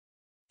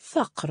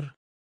 فقر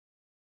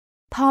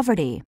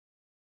poverty,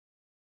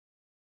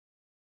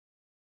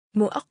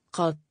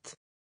 مؤقت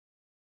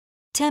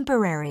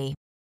temporary,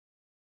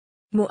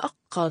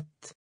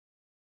 مؤقت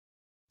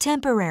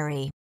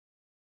temporary,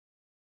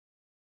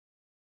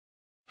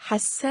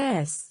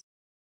 حساس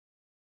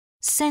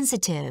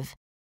sensitive,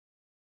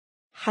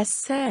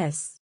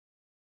 حساس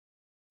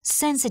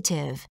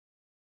sensitive,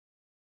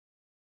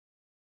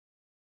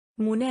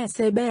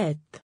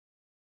 مناسبات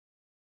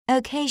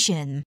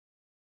occasion,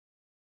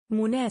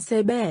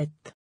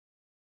 مناسبات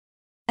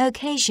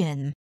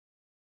occasion,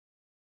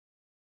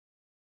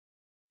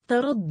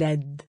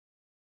 تردد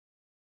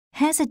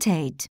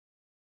hesitate,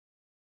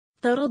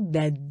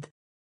 تردد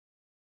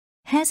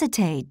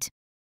hesitate,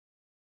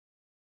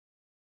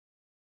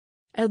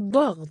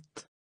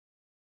 الضغط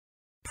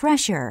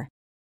pressure,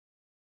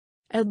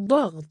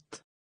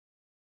 الضغط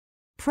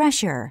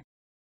pressure,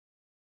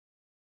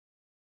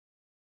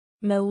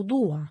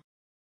 موضوع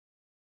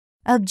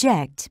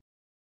object,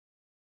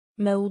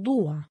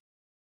 موضوع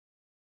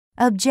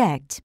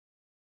object,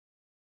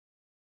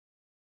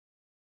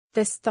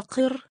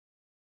 تستقر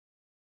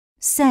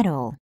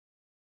settle,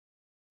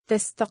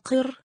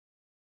 تستقر.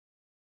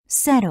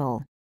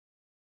 settle,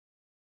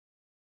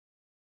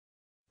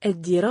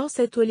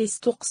 الدراسة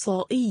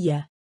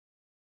الاستقصائية.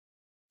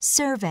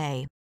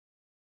 survey,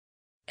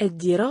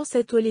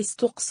 الدراسة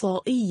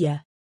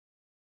الاستقصائية.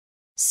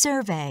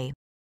 survey,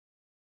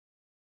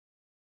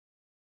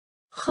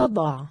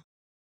 خضع.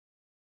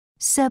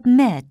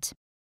 submit,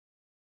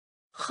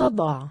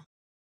 خضع.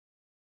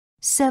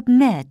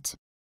 submit,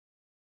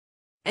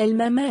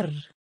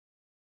 الممر.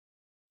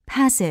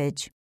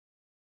 passage,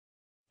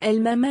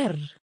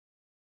 الممر.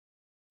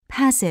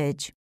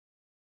 passage,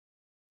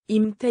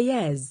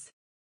 امتياز.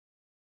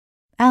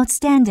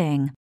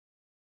 outstanding,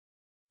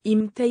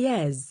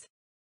 امتياز.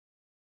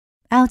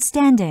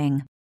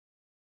 outstanding,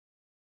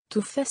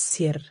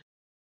 تفسر.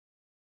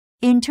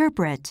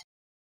 interpret,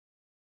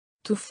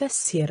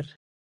 تفسر.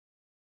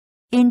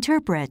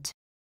 interpret,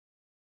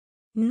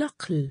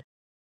 نقل.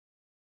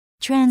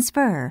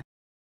 transfer,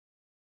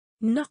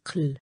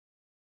 نقل.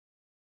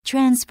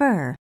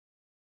 transfer,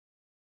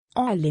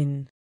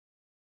 أعلن.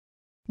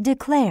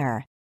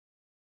 declare,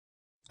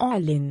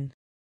 أعلن.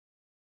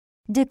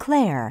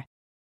 declare,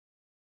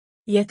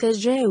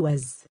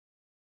 يتجاوز.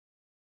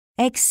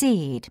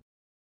 exceed,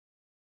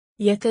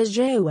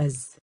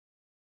 يتجاوز.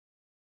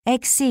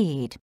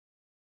 exceed,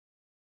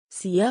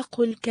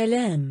 سياق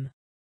الكلام.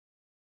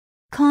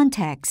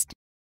 context,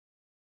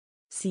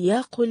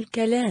 سياق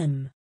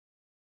الكلام.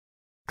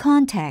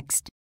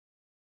 context,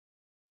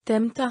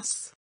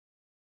 تمتص.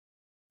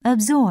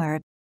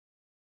 absorb,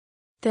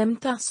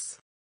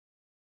 تمتص.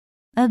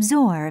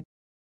 absorb,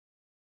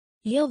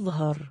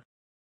 يظهر.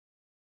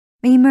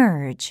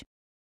 emerge,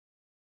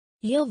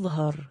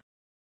 يظهر.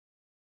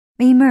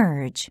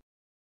 emerge,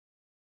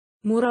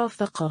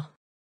 مرافقة.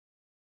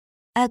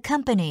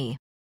 accompany,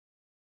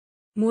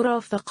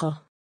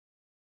 مرافقة.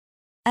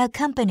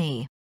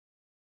 accompany,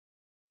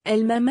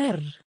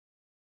 الممر.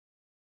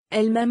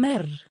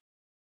 الممر.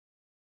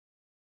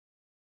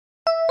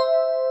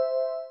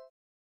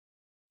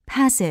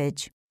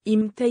 passage,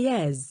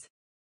 امتياز.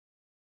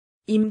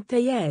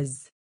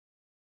 امتياز.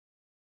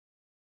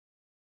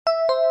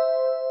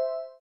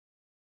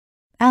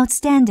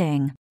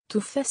 outstanding,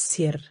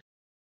 تفسر.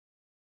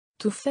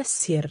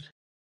 تفسر.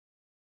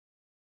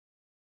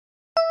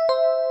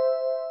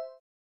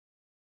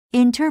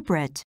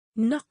 interpret,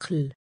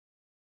 نقل.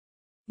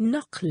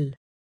 نقل.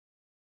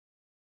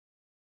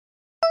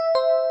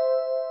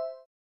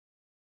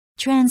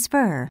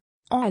 transfer,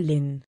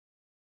 أعلن.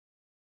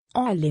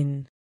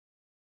 أعلن.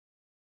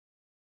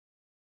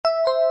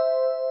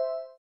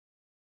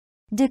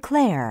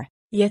 declare,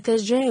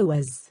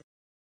 يتجاوز.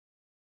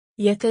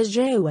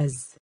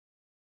 يتجاوز.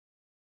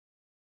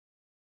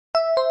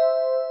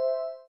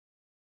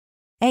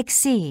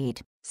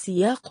 exceed,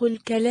 سياق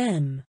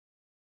الكلام.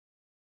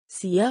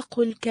 سياق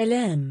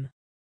الكلام.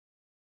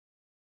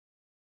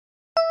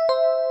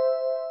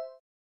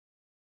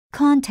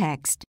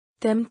 context,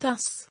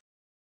 تمتص.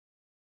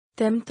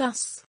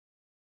 تمتص.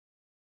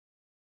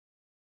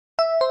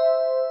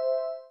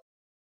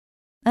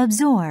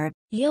 absorb,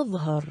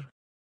 يظهر.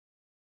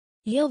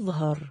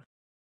 يظهر.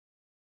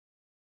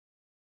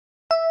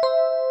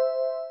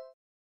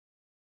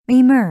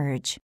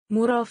 emerge,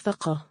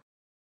 مرافقة.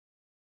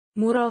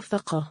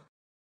 مرافقة.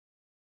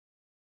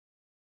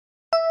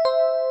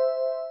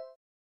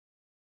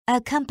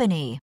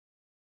 accompany,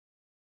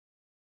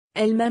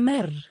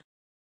 الممر.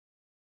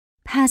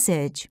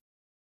 passage,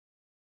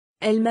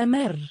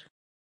 الممر.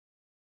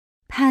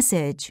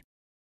 passage,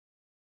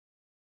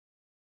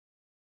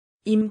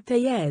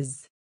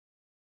 امتياز.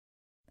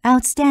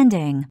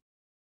 outstanding,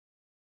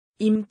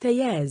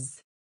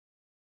 امتياز.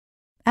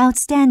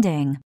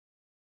 outstanding,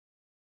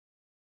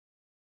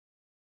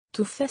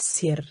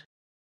 تفسر.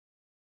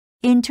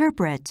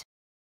 interpret,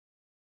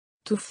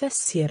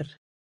 تفسر.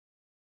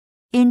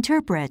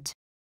 interpret,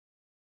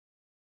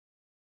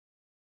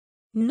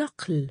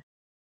 نقل.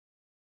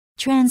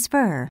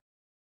 transfer,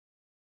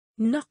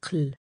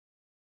 نقل.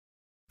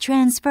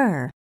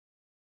 transfer,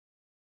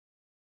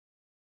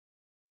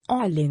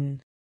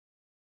 أعلن.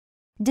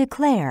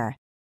 declare,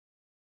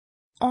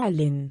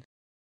 أعلن.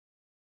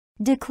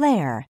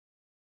 declare,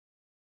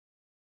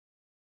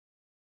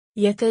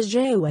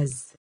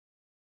 يتجاوز.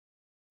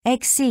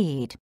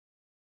 exceed,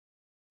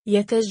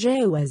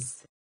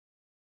 يتجاوز.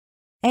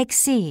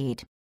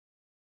 exceed,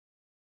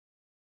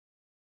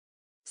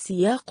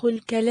 سياق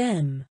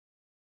الكلام.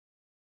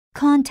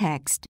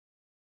 context,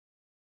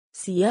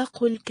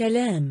 سياق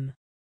الكلام.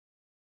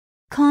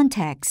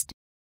 context,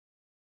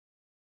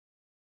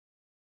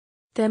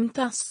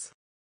 تمتص.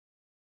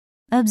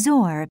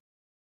 absorb,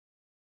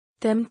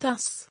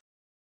 تمتص.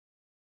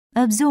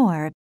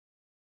 absorb,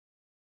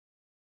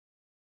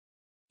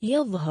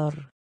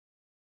 يظهر.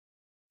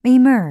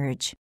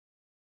 emerge,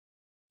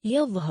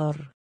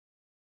 يظهر.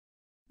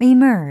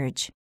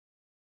 emerge,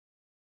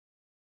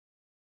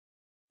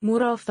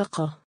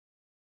 مرافقة.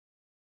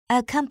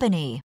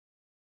 accompany,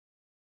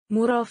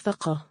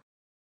 مرافقة.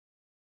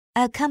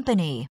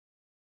 accompany,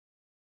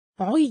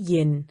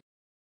 عين.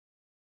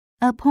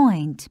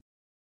 appoint,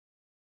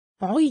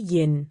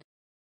 عين.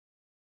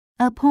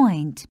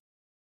 appoint,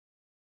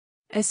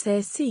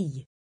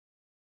 أساسي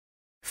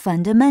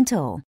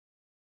fundamental,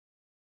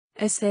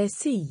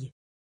 أساسي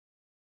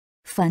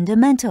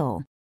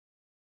fundamental,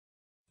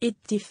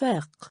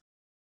 اتفاق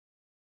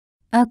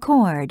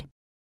accord,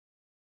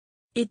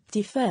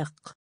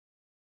 اتفاق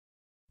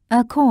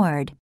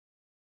accord,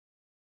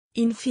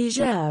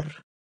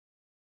 انفجار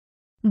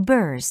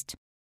burst,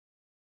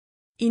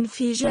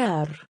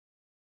 انفجار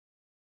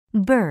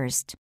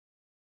burst,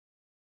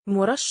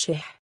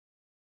 مرشح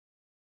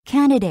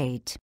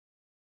candidate,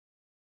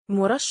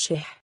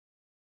 مرشح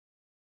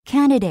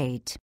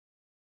candidate,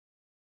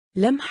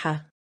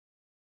 لمحة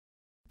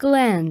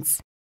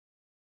glance,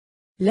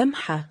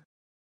 لمحة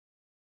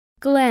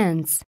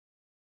glance,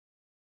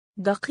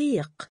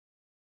 دقيق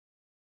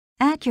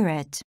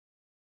accurate,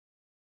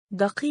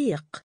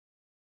 دقيق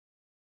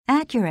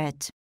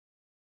accurate,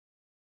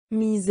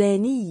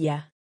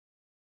 ميزانية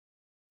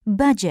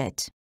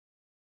budget,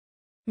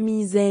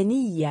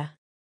 ميزانية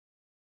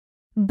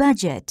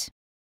budget,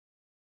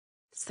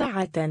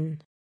 سعة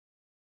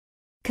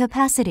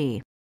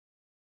capacity,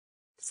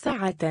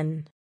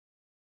 سعة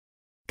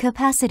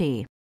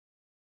capacity,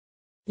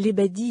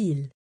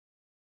 لبديل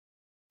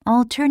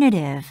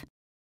alternative,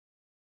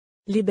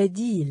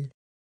 لبديل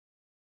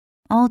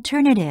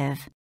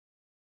alternative,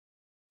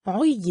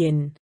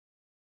 عين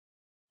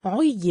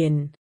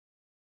عين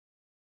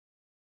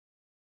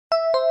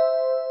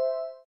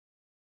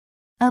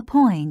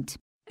appoint,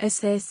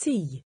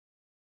 أساسي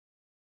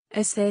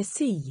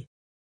أساسي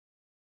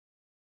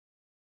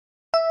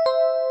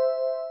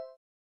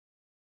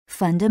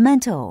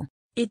fundamental,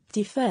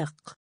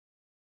 اتفاق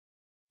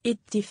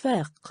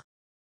اتفاق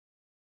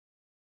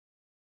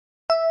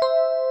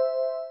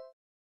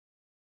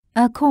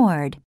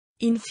accord,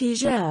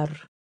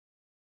 انفجار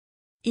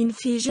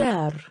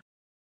انفجار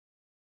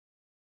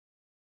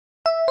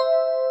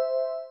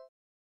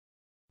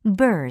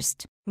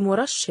burst,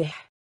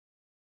 مرشح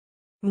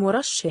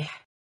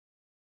مرشح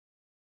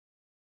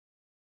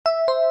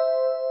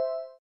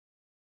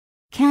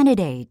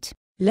candidate,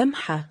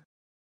 لمحة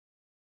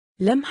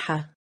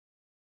لمحة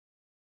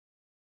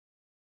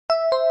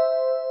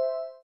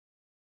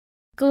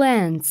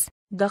glance,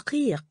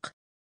 دقيق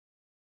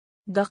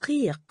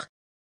دقيق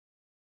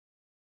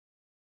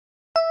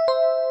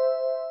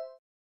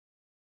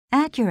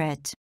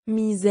accurate,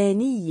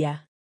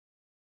 ميزانية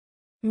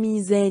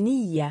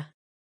ميزانية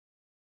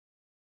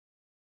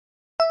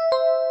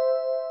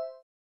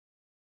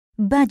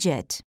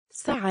budget,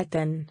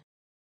 سعة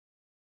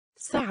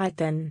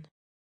سعة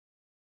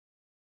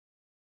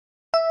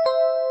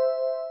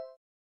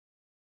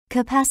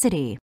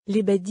capacity,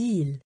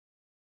 لبديل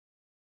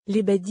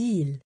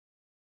لبديل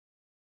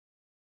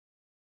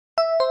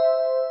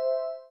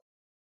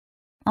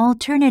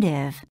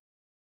alternative,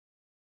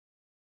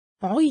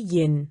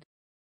 عين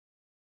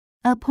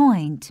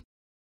appoint,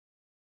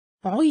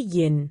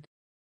 عين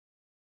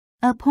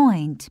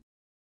appoint,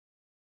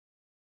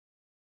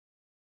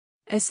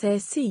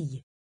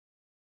 أساسي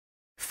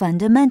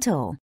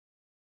fundamental,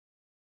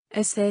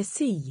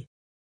 أساسي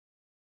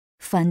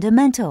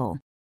fundamental,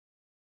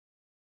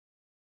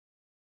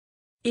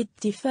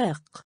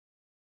 اتفاق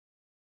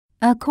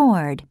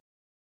accord,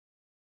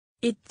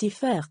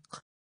 اتفاق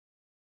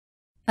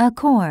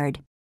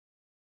accord,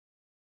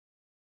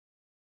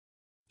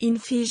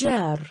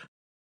 انفجار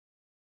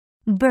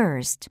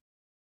burst,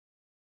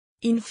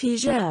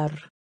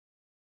 انفجار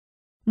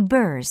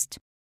burst,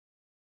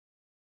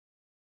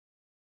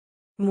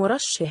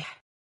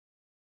 مرشح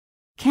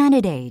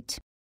candidate,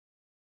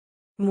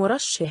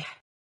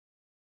 مرشح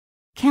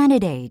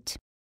candidate,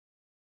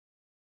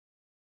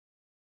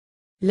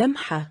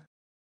 لمحة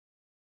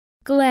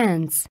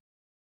glance,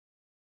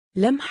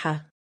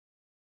 لمحة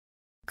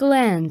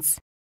glance,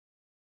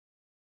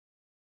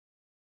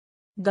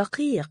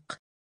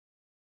 دقيق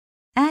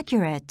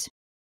accurate,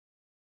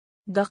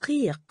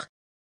 دقيق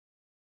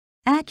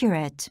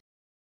accurate,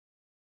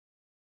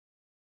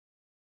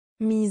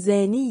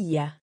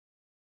 ميزانية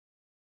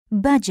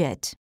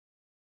budget,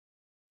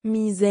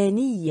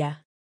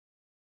 ميزانية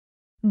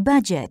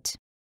budget,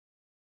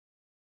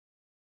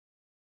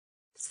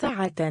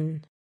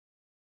 سعة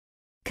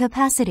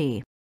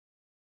capacity,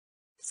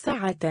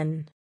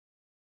 سعة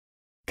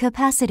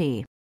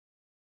capacity,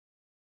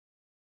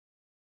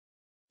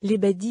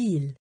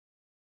 لبديل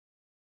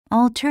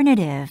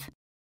alternative,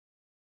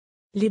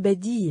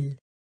 لبديل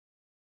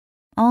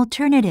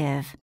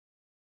alternative,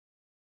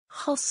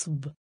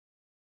 خصب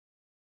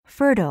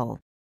fertile,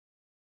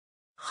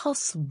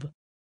 خصب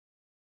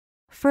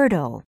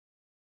fertile,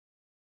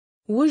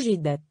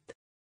 وجدت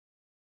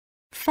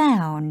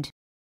found,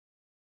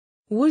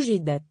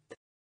 وجدت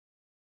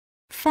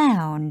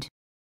found,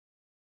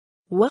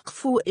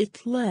 وقف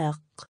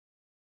إطلاق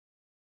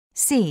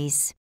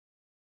cease,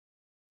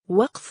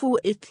 وقف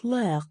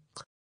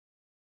إطلاق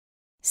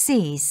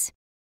cease,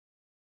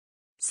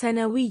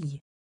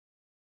 سنوي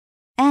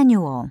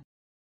annual,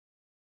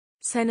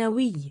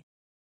 سنوي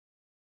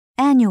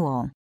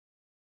annual,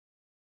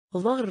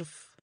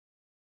 ظرف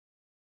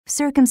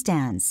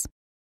circumstance,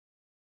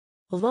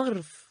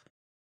 ظرف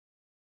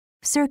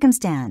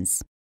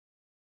circumstance,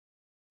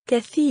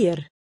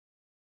 كثير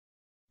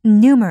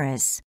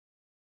numerous,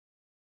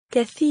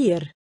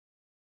 كثير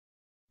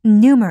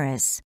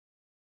numerous,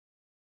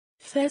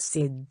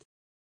 فاسد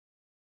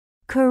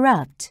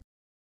corrupt,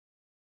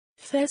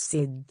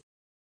 فاسد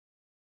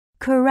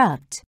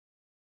corrupt,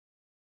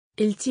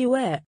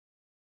 التواء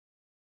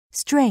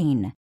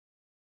strain,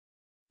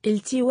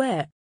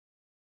 التواء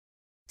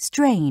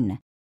strain,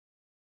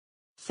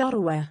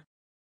 ثروة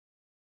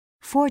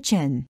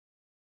fortune,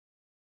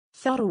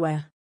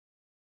 ثروة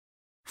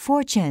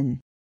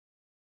fortune,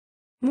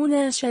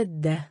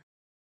 مناشدة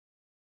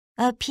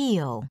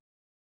appeal,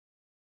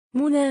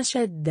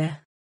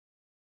 مناشدة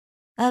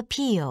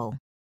appeal,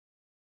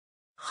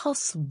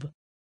 خصب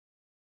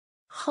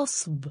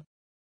خصب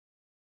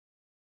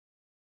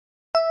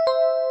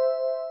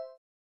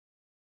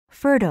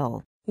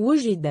fertile,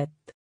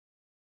 وجدت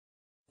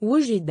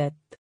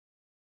وجدت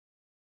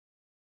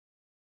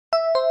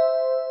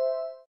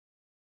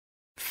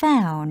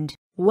found,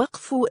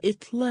 وقف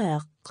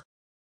إطلاق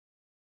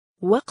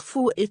وقف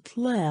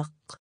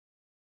إطلاق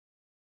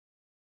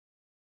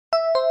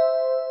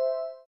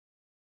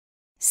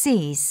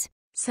cease,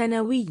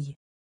 سنوي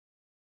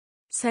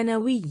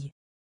سنوي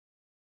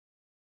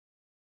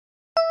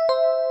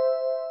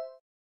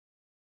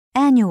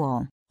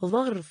annual,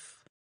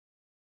 ظرف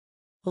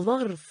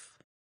ظرف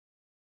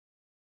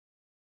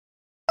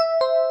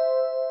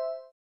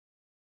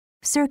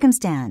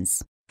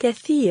circumstance,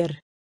 كثير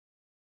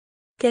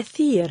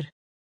كثير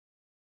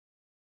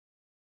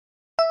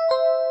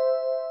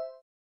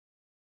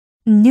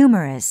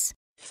numerous,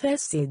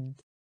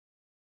 فاسد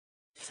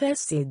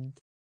فاسد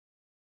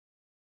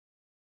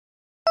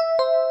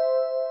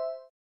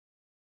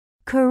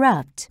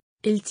corrupt,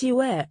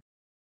 التواء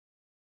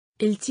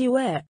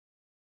التواء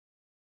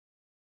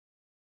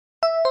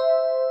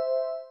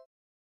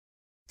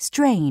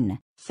strain,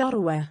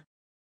 ثروة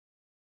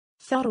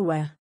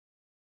ثروة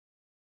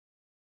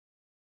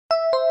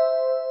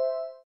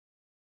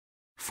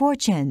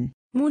fortune,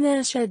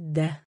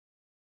 مناشدة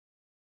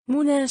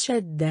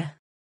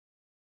مناشدة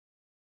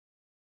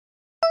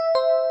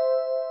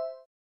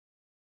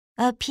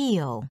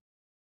appeal,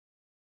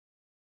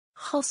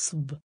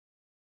 خصب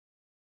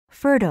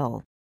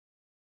fertile,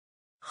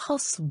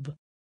 خصب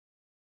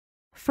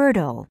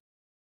fertile,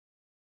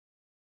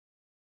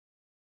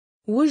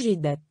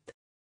 وجدت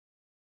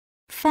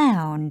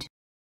found,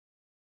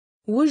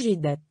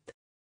 وجدت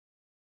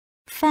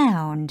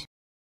found,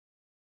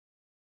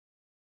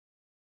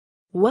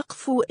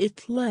 وقف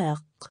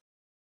إطلاق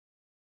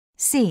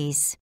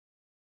cease,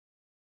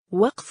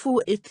 وقف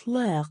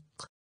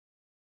إطلاق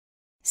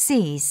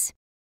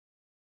cease,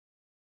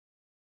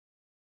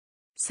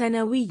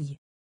 سنوي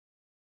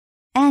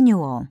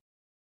annual,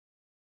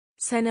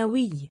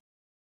 سنوي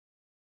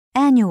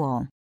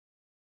annual,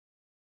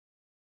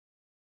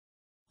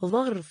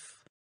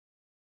 ظرف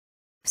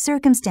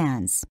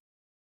circumstance,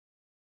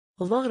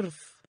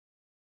 ظرف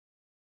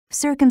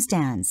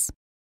circumstance,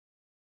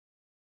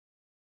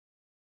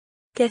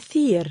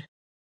 كثير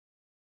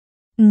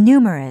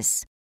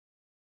numerous,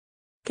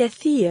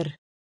 كثير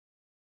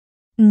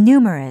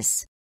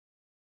numerous,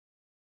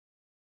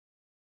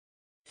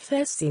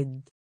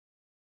 فاسد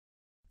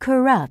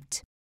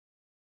corrupt,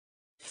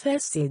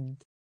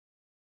 فاسد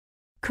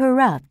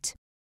corrupt,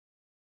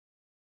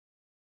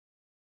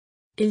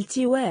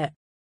 التواء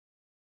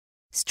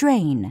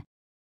strain,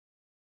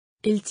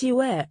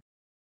 التواء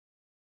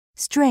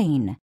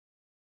strain,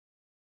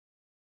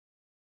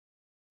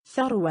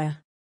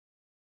 ثروة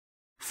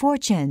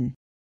fortune,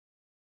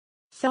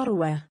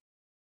 ثروة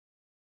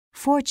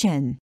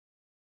fortune,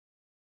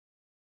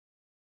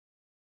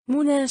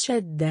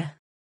 مناشدة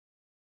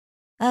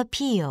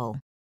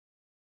appeal,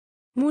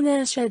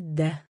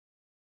 مناشدة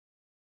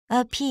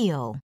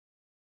appeal,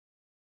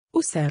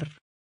 أسر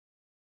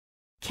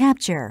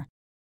capture,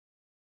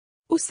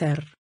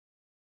 أسر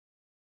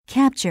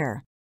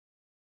capture,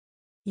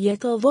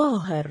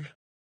 يتظاهر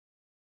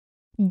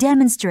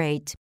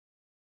demonstrate,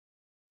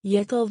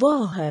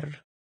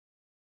 يتظاهر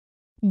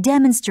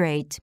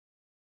demonstrate,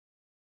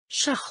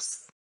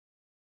 شخص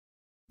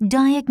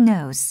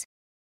diagnose,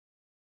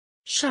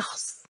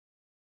 شخص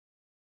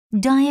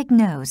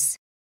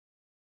diagnose,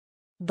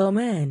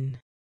 ضمان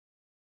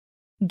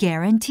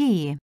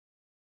guarantee,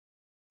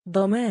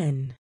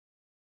 ضمان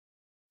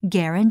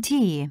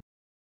guarantee,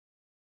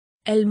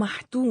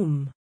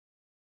 المحتوم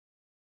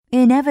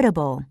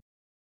inevitable,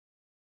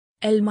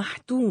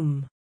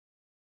 المحتوم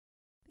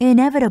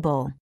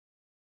inevitable,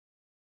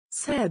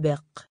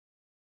 سابق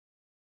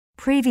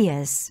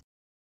previous,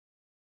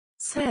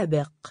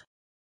 سابق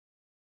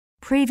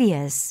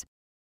previous,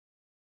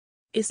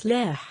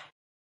 إصلاح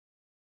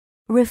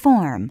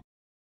reform,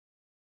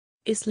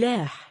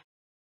 إصلاح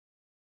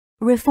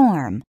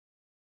reform,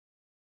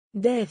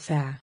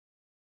 دافع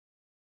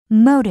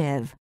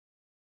motive,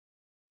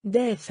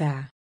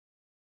 دافع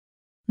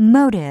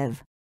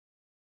motive,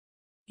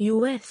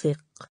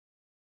 يوافق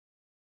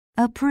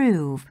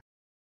approve,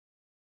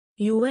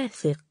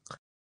 يوافق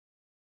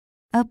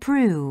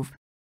approve,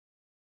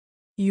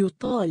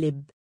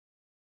 يطالب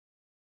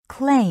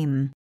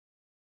claim,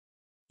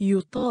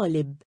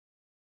 يطالب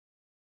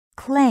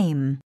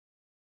claim,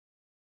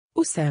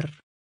 أسر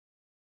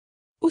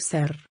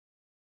أسر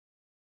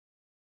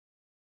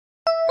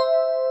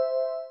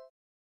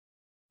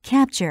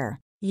capture,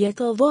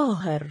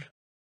 يتظاهر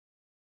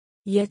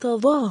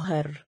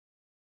يتظاهر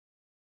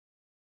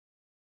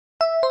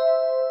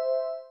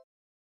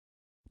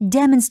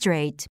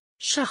demonstrate,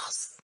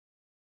 شخص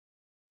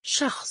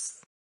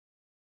شخص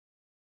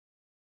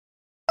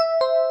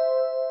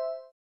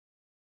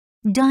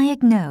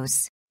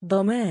diagnose,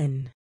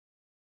 ضمان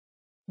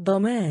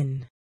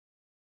ضمان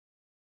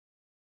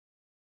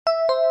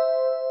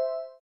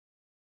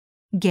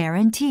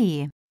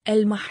guarantee,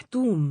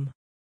 المحتوم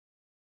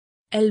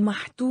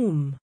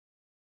المحتوم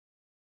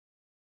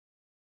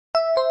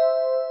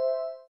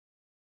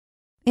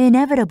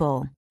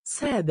inevitable,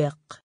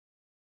 سابق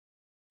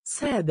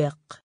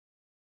سابق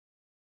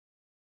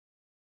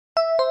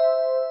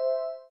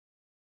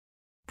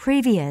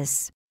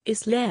previous,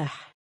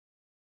 إصلاح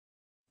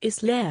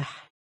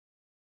إصلاح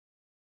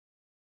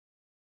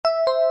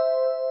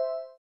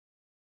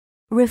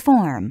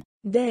reform,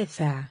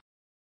 دافع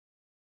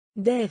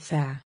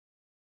دافع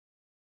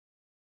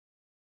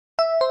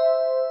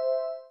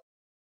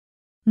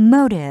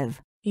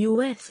motive,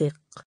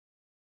 يوافق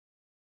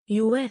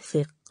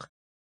يوافق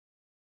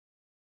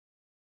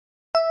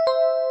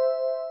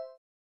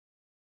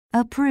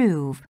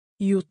approve,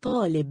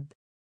 يطالب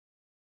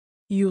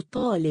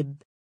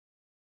يطالب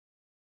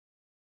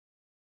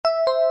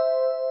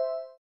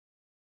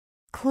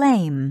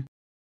claim,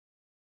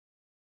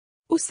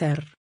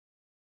 أسر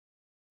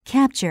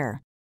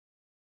capture,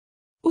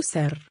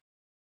 أسر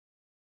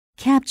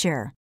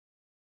capture,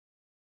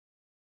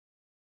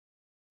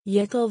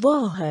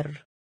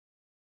 يتظاهر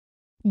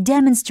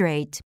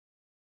demonstrate,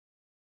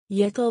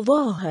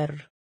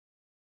 يتظاهر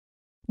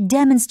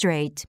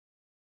demonstrate,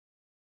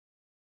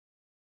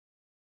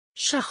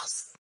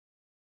 شخص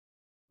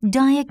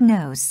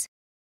diagnose,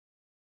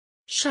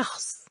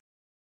 شخص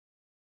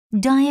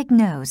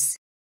diagnose,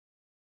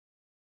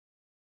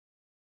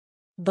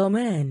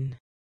 ضمان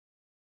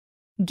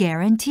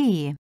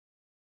guarantee,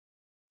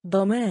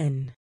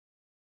 ضمان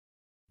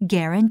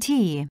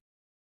guarantee,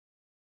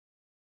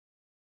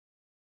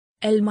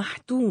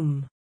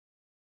 المحتوم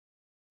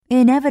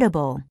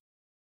inevitable,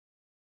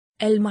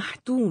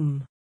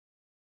 المحتوم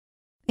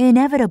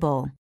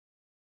inevitable,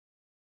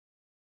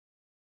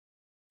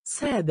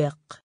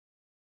 سابق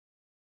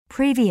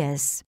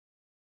previous,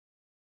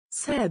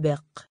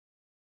 سابق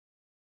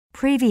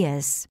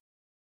previous,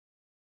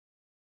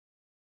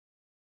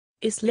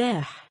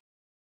 إصلاح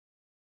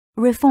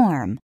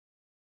reform,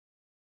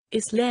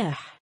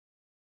 إصلاح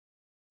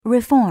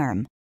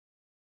reform,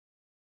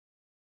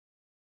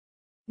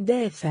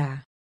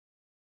 دافع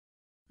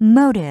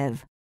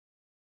motive,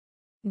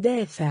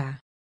 دافع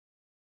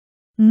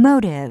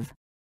motive,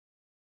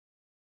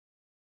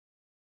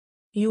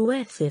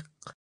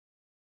 يوافق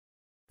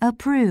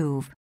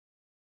approve,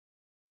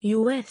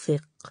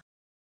 يوافق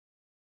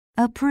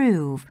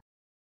approve,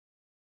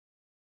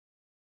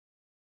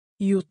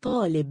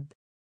 يطالب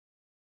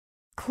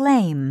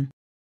claim,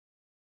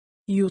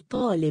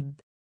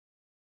 يطالب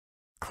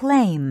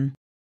claim,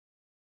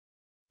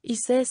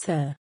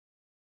 إساسة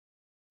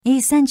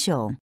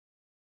essential,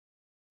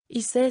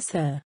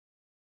 إساسة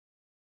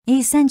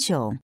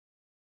essential,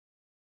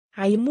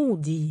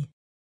 عمودي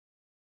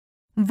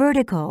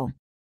vertical,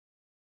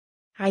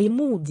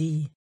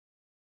 عمودي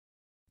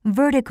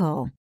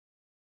vertical,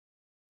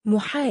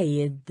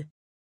 محايد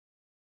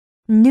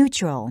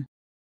neutral,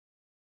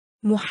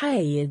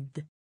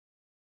 محايد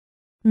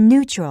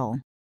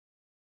neutral,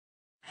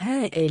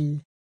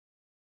 هائل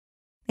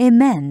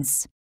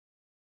immense,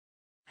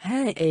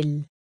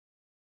 هائل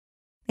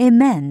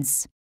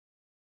immense,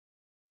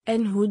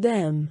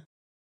 انهدام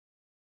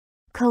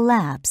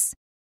collapse,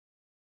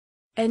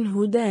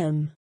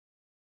 انهدام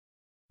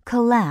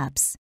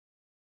collapse,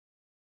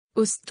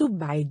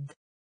 استبعد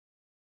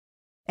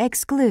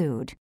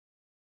exclude,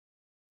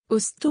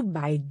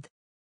 استبعد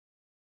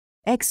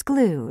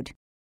exclude,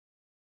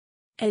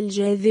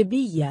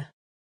 الجاذبية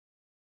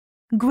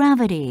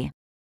gravity,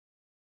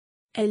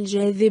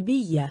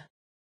 الجاذبية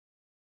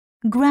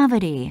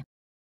gravity,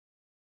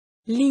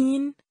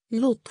 لين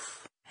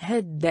لطف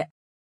هدأ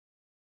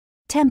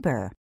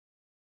temper,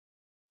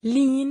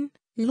 لين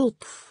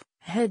لطف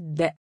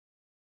هدأ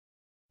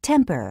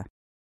temper,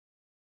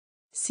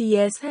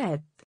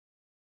 سياسات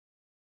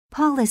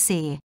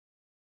policy,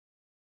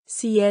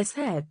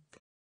 سياسات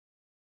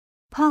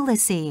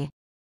policy,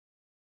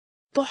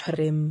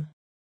 تحرم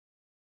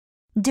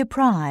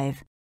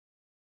deprive,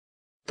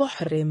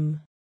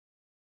 تحرم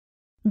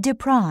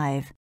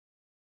deprive,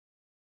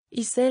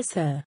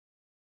 إساسة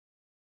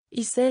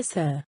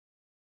إساسة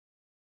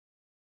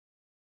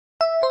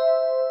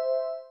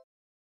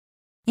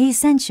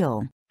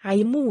essential,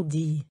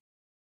 عمودي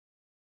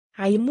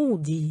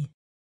عمودي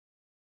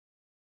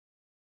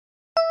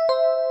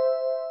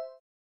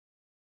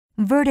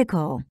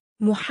vertical,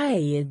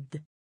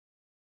 محايد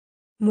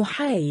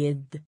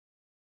محايد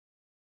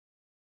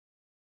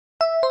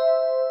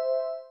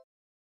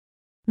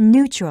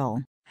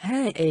neutral,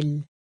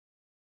 هائل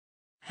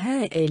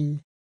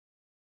هائل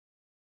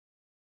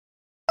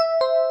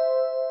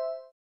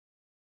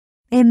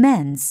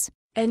immense,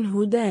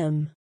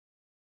 انهدام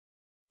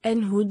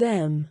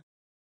انهدام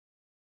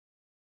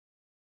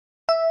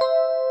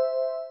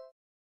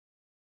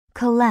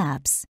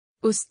collapse,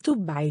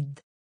 استبعد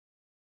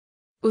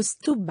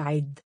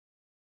استبعد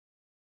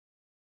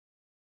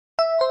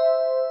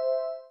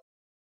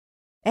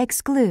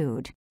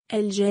exclude,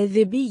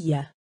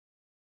 الجاذبية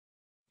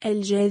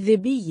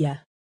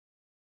الجاذبية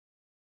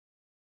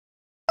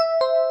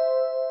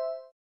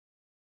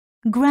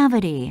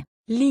gravity,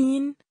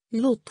 لين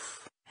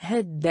لطف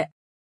هدأ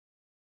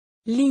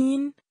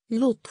لين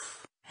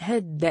لطف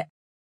هدأ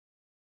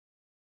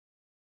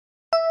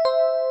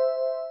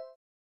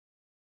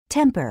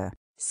temper,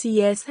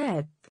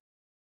 سياسات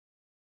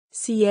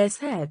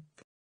سياسات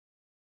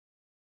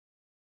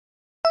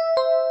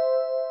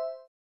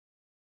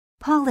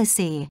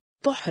policy,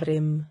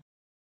 تحرم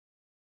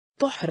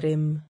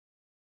تحرم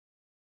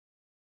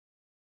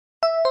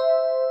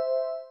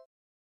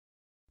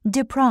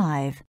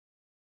deprive,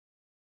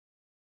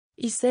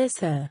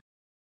 إساسة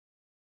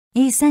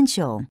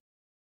essential,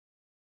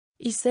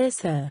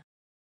 إساسة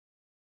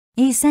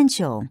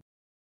essential,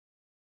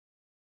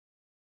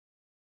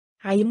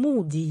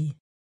 عمودي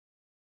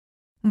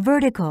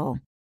vertical,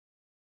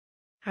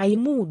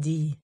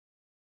 عمودي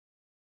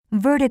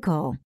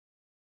vertical,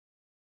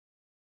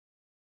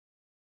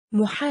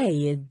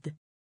 محايد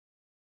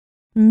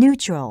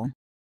neutral,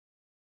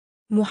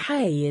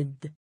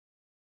 محايد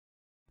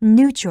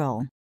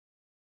neutral,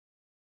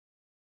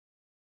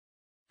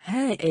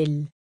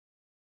 هائل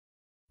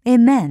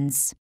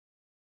immense,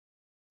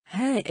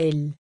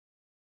 هائل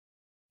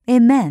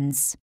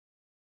immense,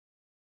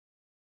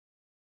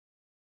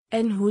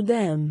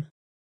 انهدام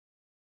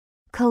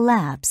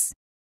collapse,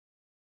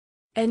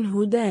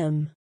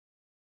 انهدام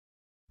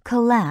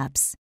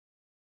collapse,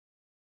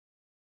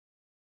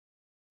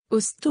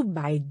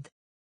 استبعد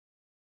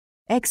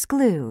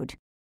exclude,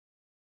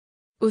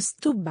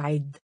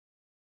 استبعد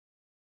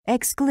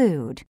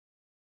exclude,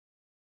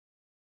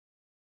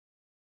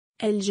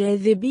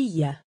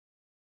 الجاذبية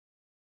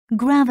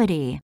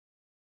gravity,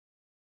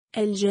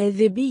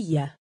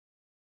 الجاذبية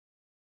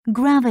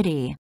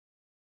gravity,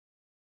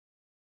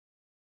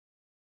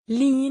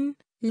 لين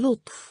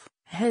لطف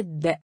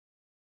هدأ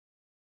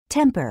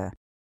temper,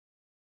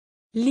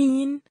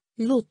 لين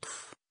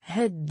لطف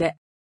هدأ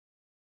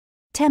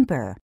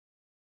temper,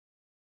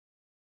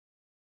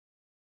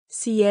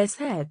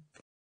 سياسات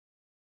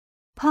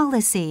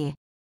policy,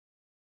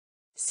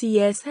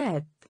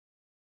 سياسات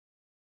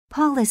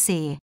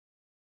policy,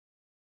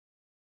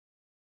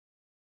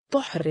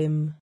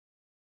 تحرم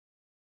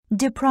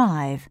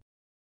deprive,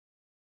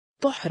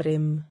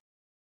 تحرم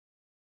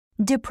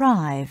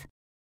deprive,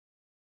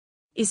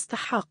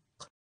 استحق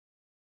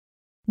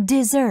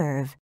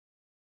deserve,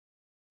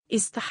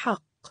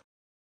 استحق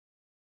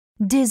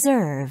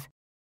deserve,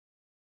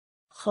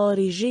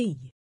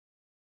 خارجي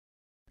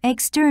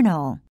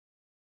external,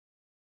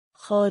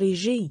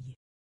 خارجي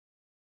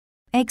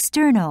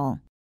external,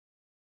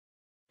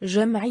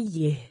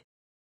 جمعية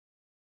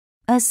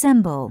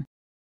assemble,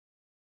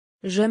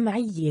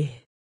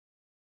 جمعية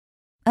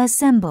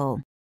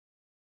assemble,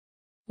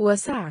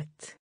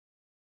 وسعت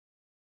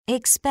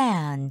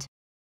expand,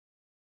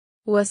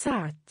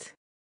 وسعت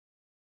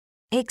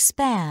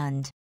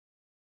expand,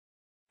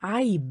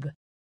 عيب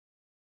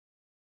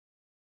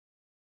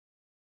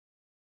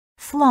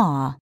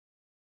flaw,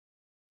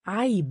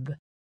 عيب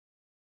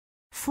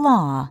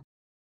flaw,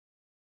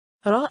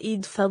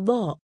 رائد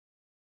فضاء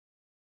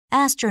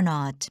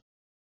astronaut,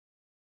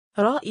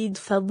 رائد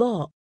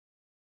فضاء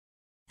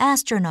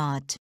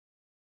astronaut,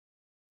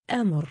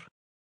 أمر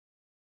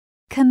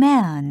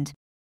command,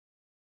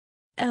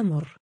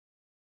 أمر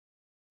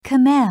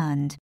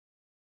command,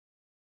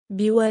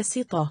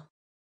 بواسطة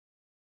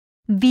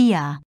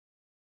via,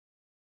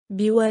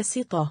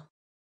 بواسطة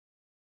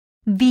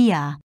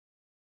via,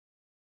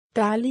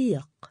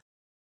 تعليق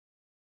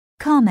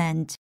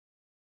comment,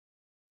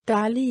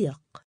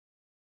 تعليق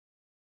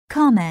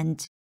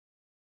comment,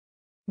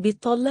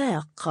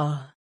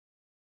 بطلاقة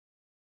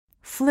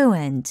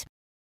fluent,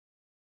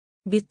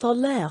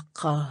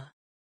 بطلاقة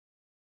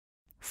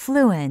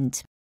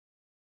fluent,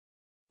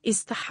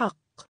 استحق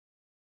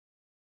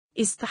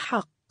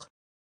استحق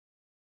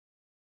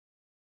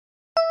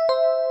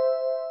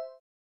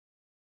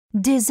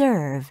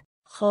deserve,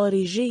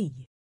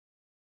 خارجي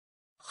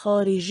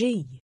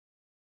خارجي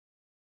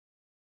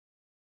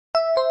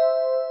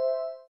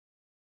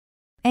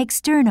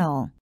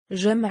external,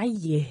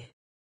 جمعية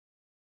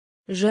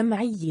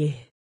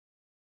جمعية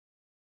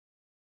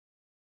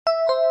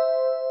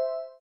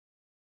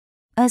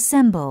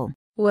assemble,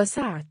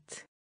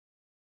 وسعت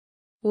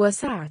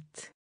وسعت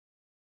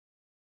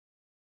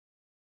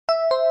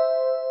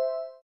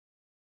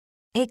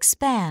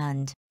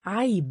expand,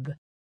 عيب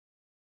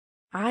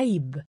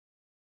عيب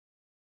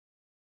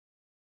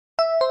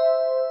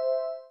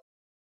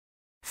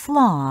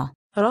flaw,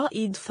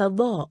 رائد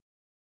فضاء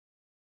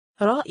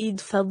رائد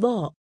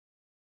فضاء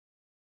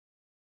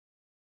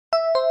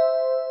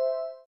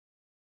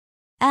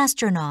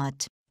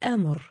astronaut,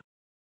 أمر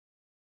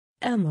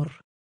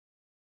أمر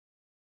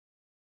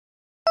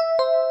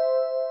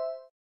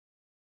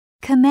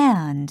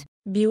command,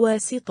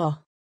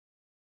 بواسطة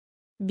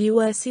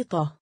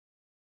بواسطة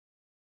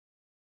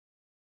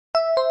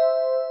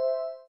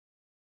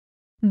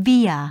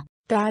via,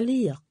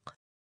 تعليق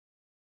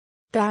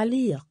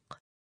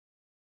تعليق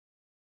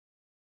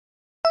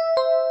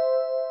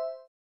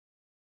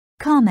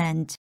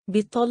comment,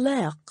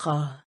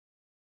 بطلاقة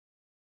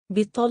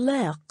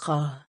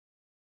بطلاقة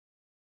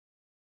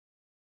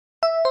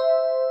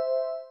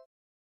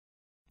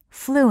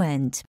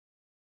fluent,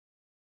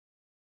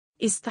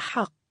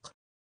 استحق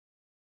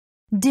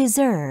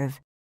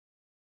deserve,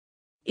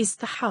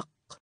 استحق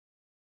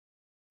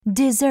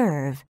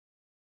deserve,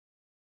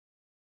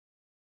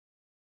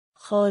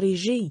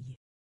 خارجي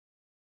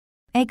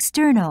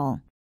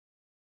external,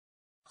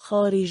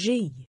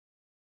 خارجي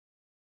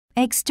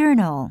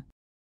external,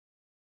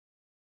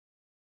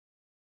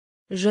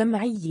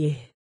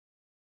 جمعيه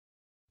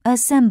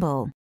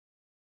assemble,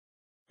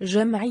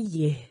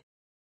 جمعيه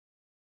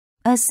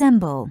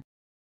assemble,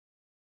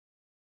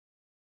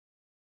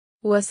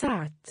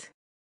 وسعت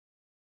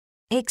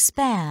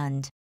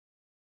expand,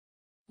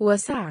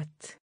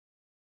 وسعت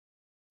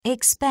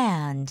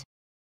expand,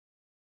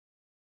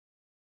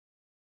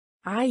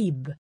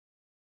 عيب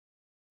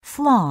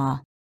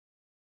flaw,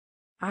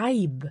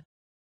 عيب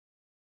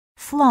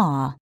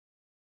flaw,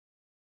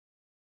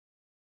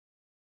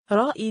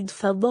 رائد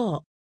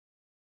فضاء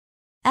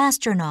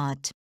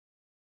astronaut,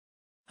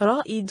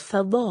 رائد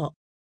فضاء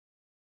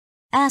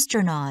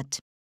astronaut,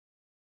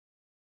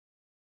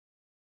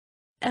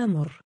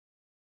 أمر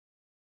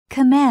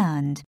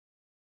command,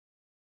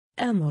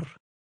 أمر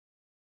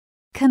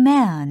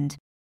command,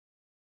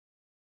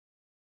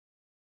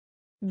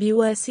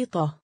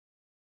 بواسطة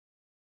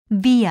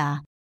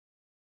via,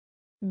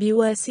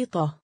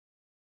 بواسطة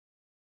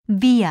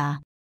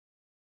via,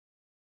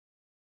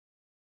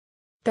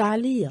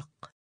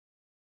 تعليق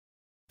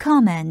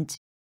comment,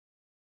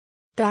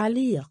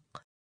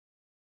 تعليق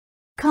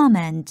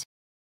comment,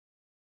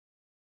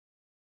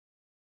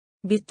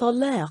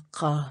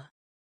 بطلاقة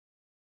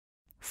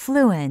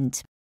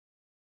fluent,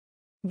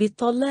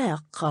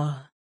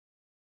 بطلاقة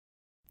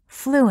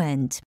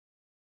fluent,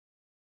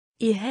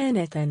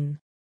 إهانة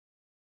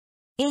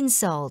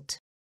insult,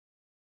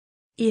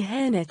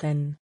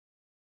 إهانة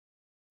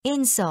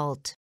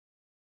insult,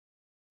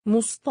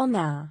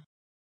 مصطنع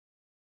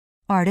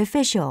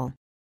artificial,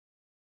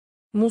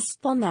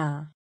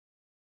 مصطنع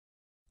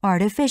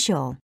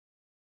artificial,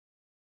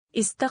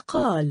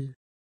 استقال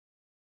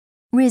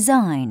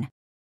resign,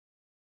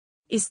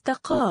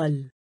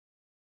 استقال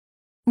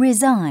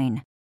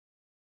resign,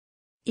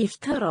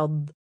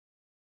 افترض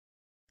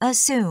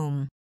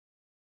assume,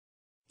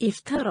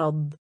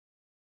 افترض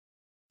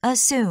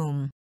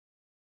assume,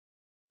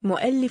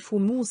 مؤلف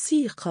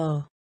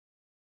موسيقى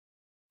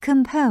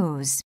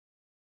compose,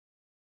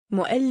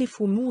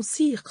 مؤلف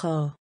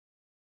موسيقى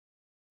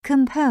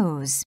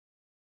compose,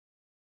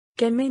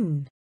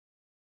 كمن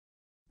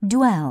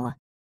dwell,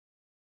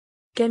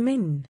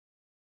 كمن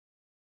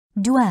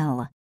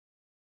dwell,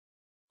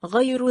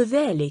 غير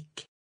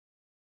ذلك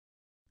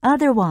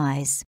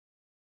otherwise,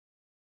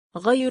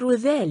 غير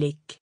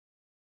ذلك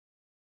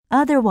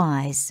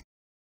otherwise,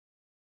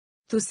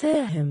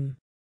 تساهم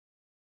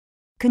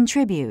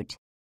contribute,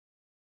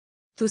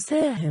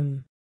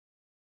 تساهم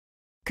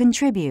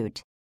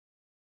contribute,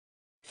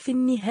 في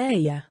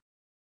النهاية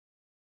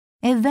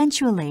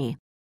eventually,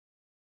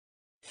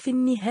 في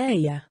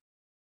النهاية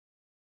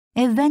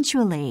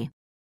eventually,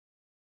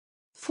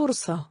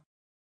 فرصة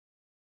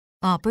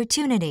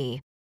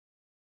opportunity,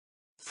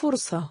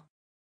 فرصة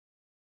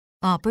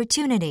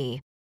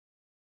opportunity,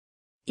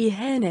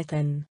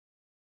 إهانة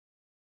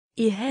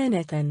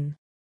إهانة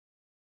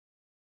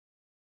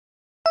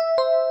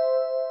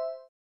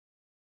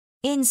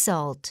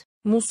insult,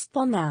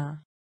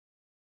 مصطنع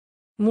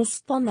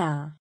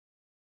مصطنع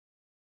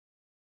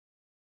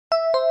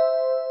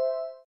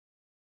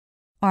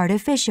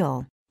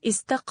artificial,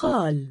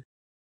 استقال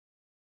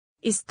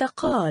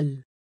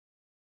استقال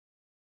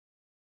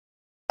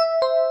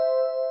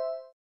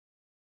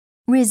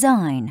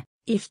resign,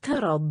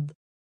 افترض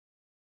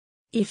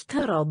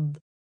افترض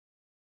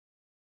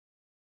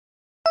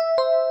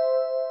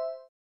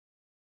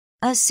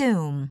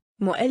assume,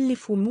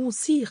 مؤلف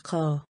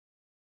موسيقى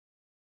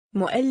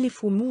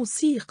مؤلف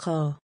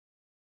موسيقى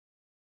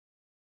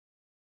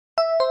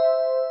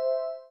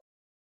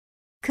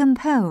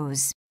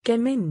compose,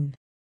 كمن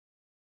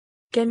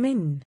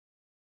كمن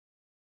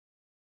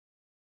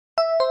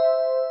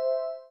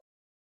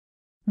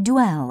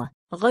dwell,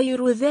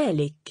 غير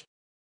ذلك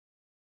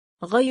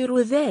غير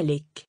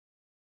ذلك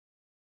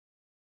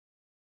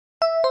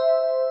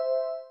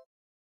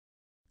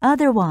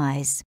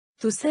otherwise,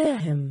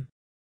 تساهم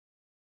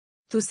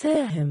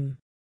تساهم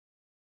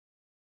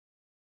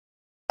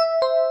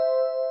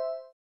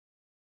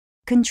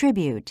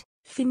contribute,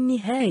 في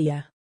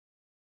النهاية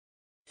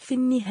في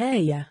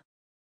النهاية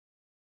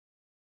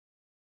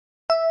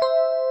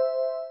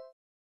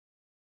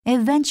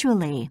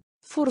eventually,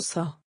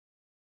 فرصة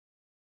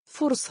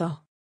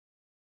فرصة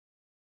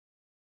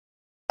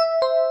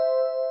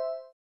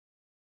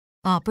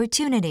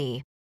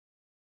opportunity,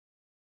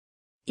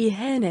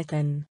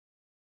 إهانة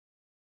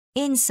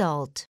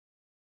insult,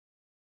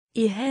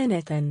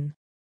 إهانة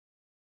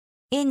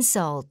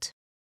insult,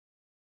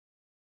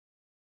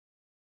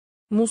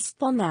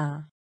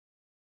 مصطنع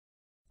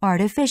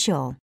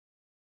artificial,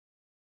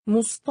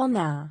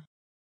 مصطنع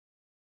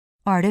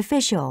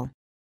artificial,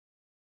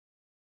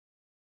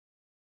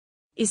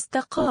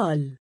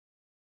 استقال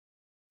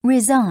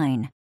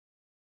resign,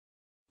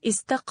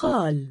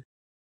 استقال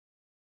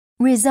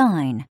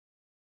resign,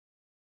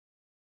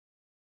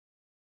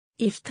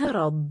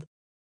 افترض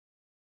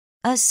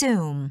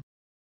assume,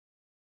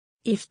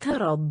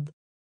 افترض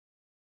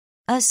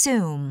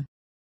assume,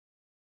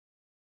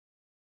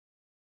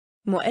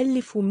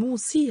 مؤلف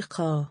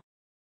موسيقى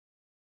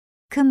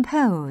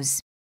compose,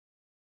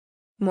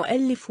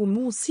 مؤلف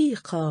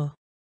موسيقى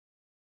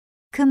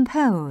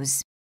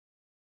compose,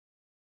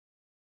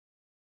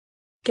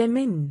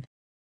 كمن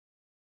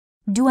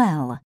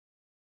dwell,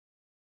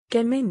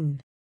 كمن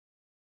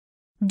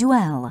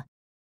dwell,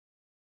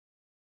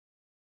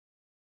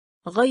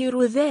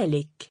 غير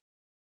ذلك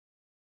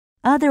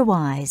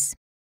otherwise,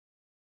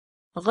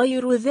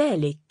 غير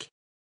ذلك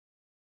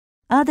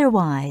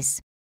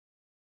otherwise,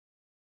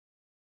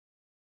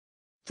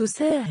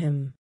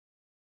 تساهم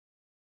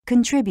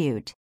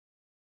contribute,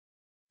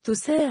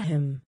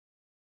 تساهم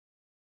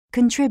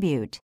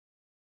contribute,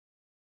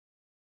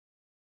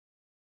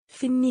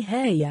 في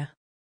النهاية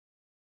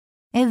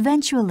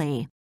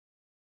eventually,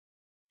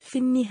 في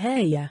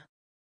النهاية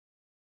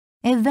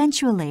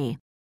eventually,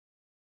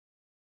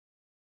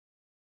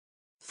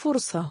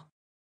 فرصة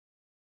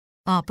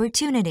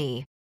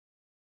opportunity,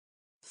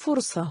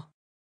 فرصة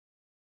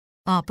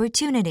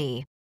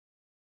opportunity,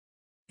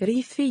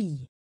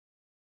 ريفي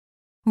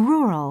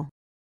rural,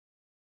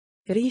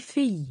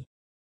 ريفي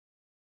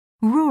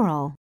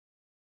rural,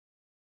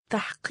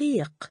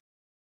 تحقيق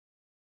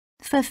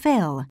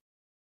fulfill,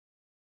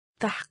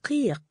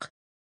 تحقيق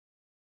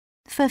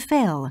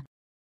fulfill,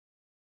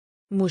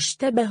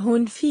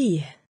 مشتبه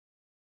فيه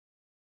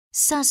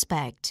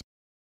suspect,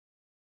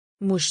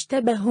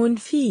 مشتبه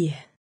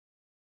فيه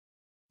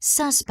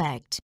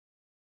suspect,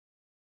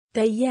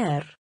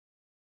 تيار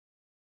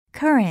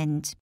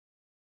current,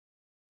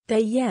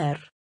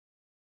 تيار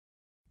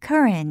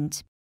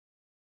current,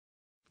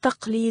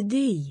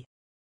 تقليدي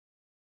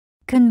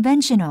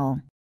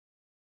conventional,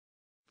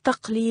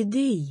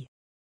 تقليدي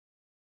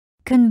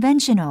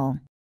conventional,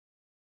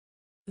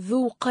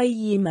 ذو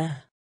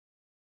قيمة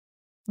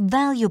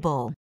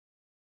valuable,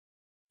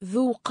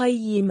 ذو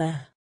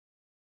قيمة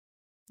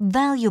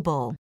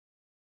valuable,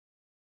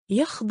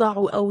 يخضع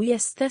أو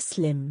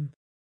يستسلم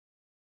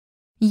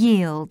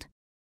yield,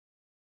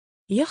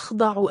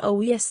 يخضع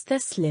أو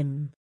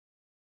يستسلم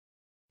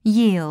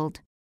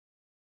yield,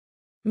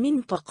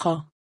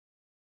 منطقة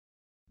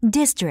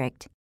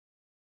district,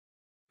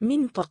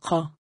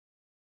 منطقة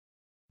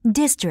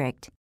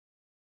district,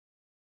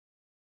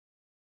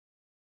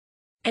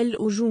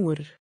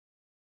 الأجور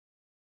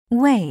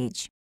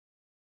wage,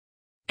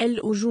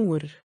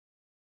 الأجور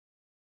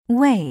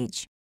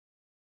wage,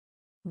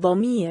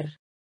 ضمير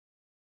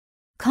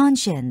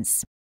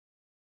conscience,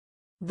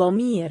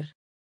 ضمير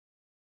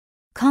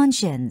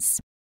conscience,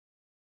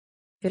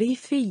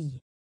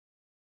 ريفي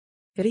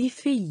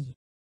ريفي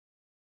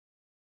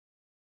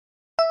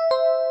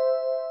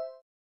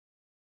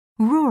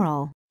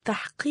rural,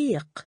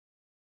 تحقيق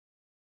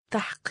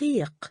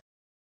تحقيق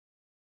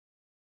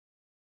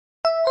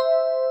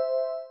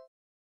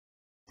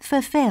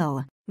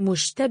fulfill,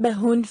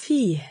 مشتبه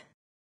فيه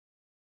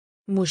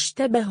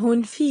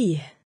مشتبه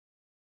فيه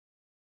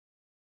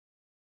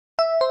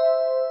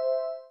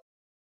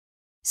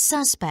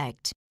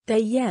suspect,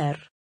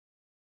 تيار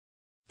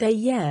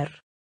تيار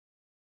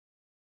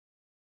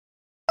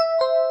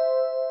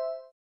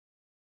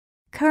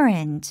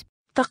current,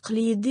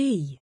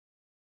 تقليدي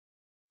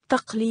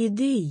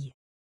تقليدي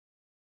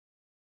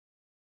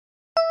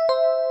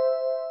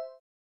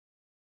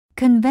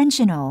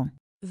conventional,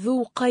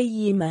 ذو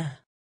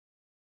قيمة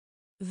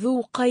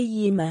ذو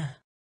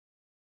قيمة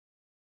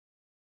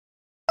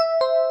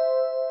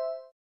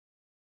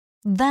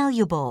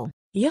valuable,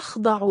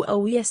 يخضع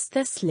أو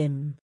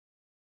يستسلم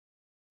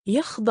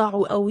يخضع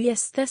أو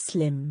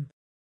يستسلم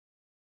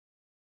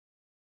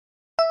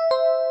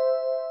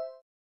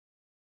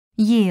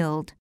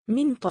yield,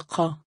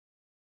 منطقة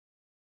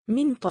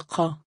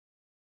منطقة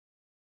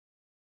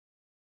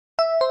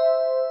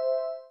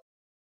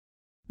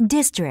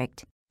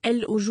district,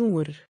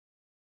 الأجور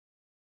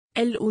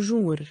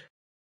الأجور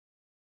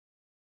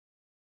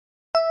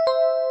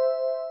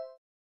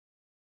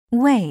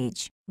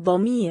wage,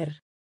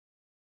 ضمير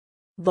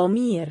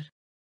ضمير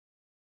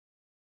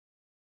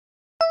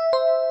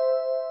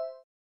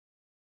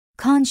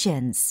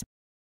conscience,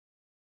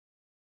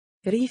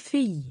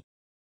 ريفي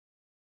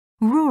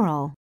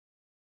rural,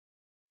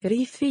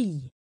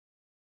 ريفي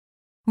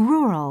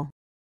rural,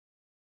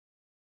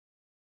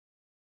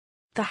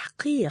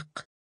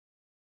 تحقيق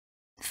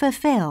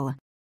fulfill,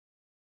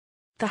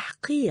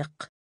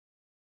 تحقيق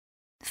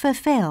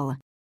fulfill,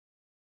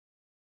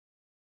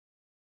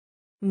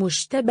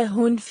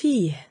 مشتبه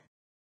فيه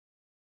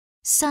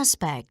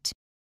suspect,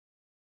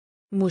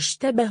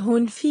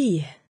 مشتبه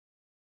فيه.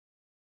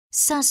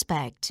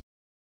 suspect,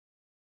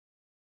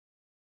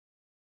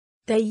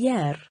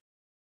 تيار.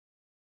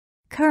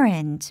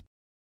 current,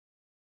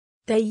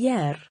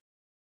 تيار.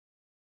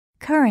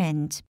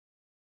 current,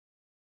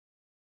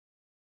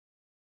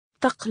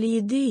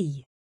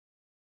 تقليدي.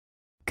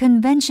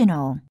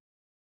 conventional,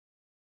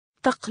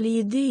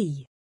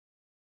 تقليدي.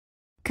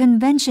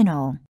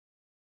 conventional,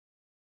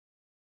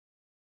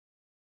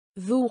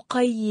 ذو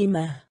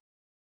قيمة.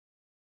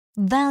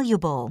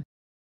 valuable,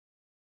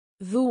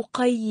 ذو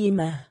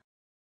قيمة.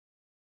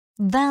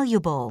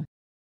 valuable,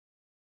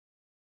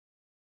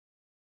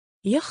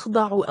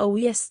 يخضع أو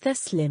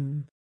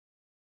يستسلم.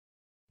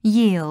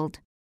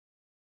 yield,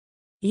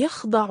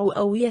 يخضع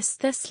أو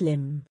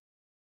يستسلم.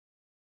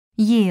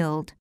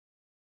 yield,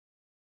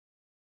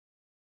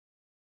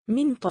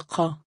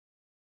 منطقة.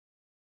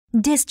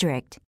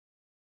 district,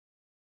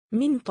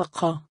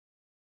 منطقة.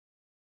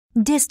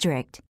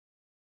 district,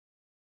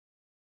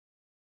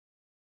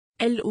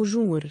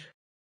 الأجور.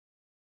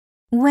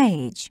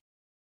 wage,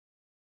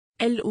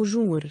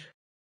 الأجور.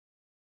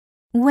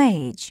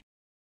 wage,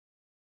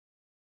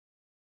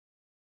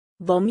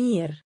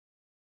 ضمير.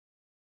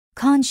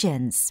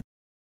 conscience,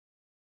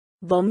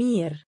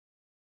 ضمير.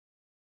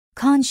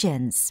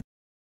 conscience,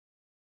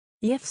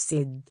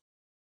 يفسد.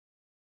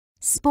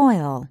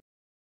 spoil,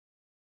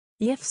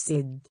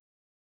 يفسد.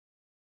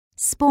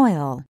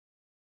 spoil,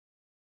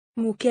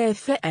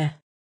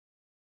 مكافأة.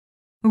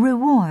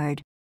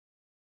 reward,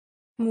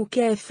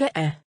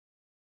 مكافأة.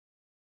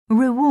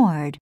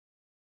 reward,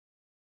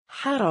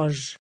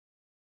 حرج.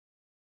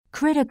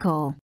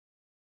 critical,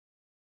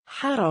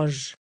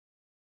 حرج.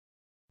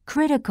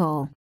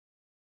 critical,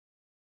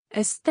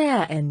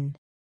 أستاءن.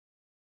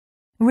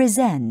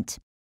 resent,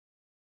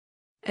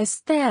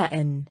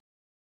 أستاءن.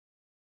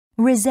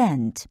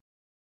 resent,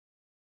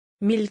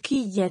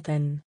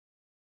 ملكية.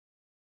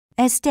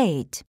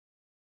 estate,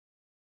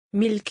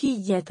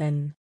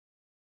 ملكية.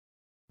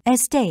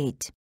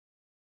 estate,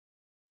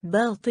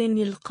 باطن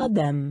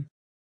القدم.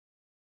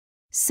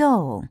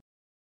 soul,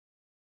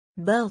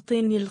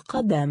 باطن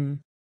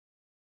القدم.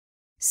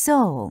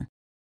 soul,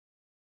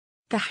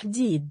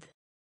 تحديد.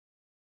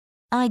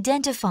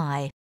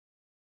 identify,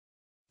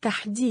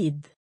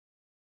 تحديد.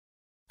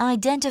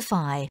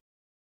 identify,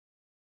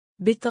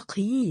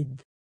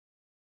 بتقييد.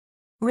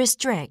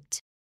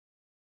 restrict,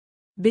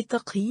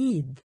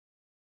 بتقييد.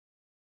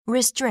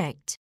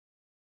 restrict,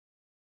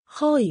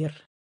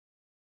 خير.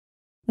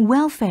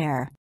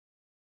 welfare,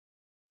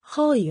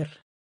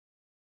 خير.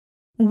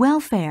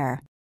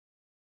 welfare,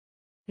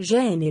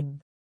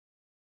 جانب.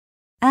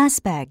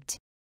 aspect,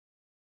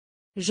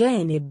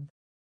 جانب.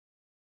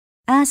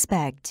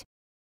 aspect,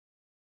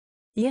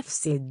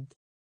 يفسد.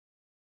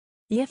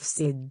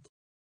 يفسد.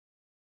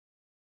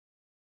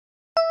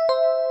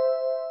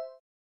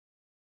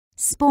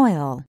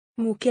 spoil,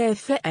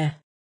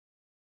 مكافأة.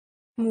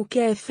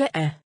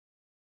 مكافأة.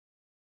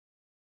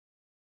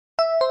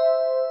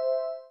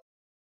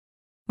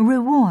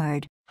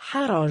 reward,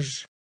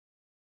 حرج.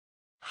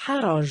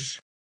 حرج.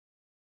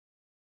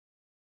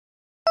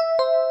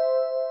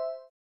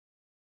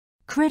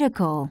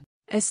 critical,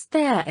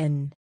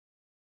 أستاءن.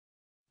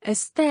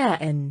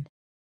 أستاءن.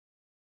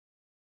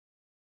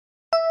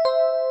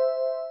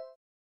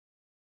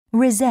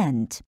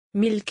 resent,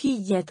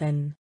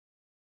 ملكية.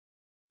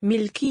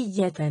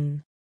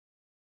 ملكية.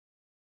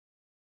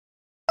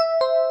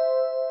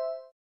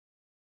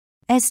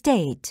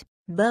 estate,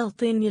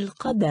 باطن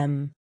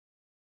القدم.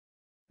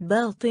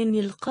 باطن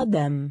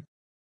القدم.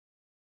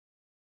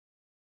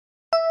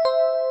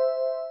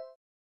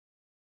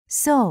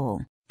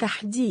 soul,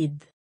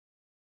 تحديد.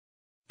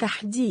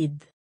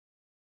 تحديد.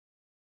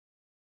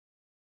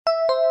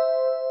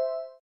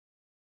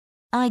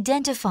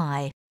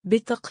 identify,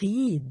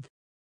 بتقييد.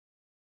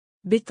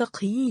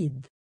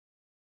 بتقييد.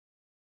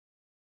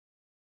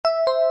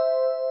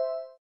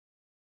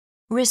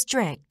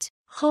 restrict,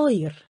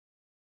 خير.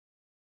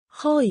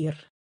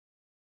 خير.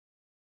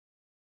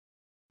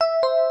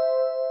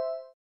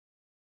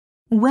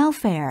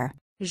 welfare,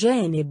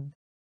 جانب.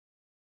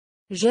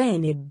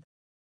 جانب.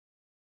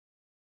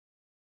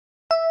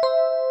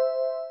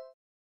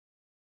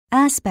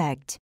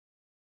 aspect,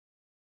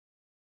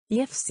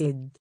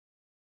 يفسد.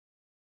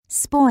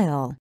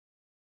 spoil,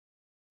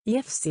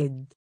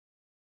 يفسد.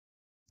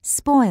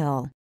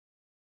 spoil,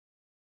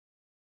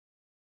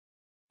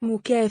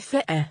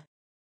 مكافأة.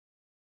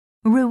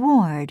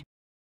 reward,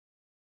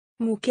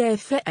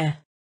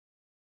 مكافأة.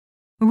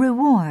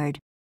 reward,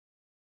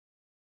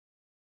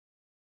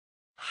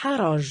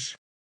 حرج.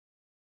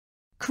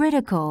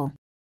 critical,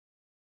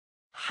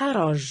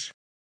 حرج.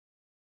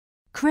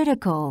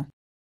 critical,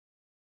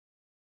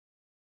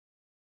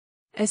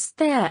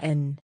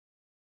 أستاءن.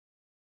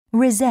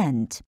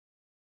 resent,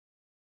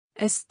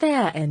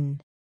 أستاءن.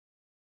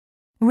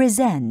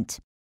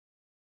 resent,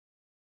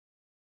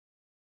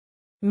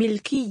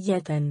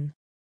 ملكية.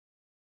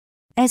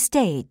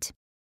 estate,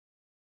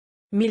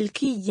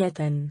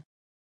 ملكية.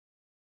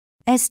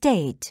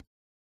 estate,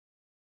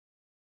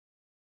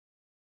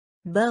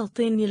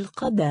 باطن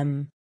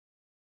القدم.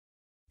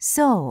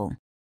 sole,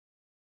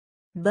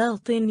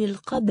 باطن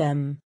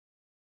القدم.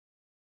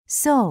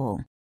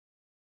 sole,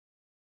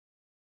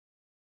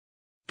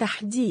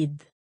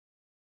 تحديد.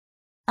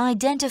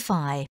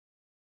 identify,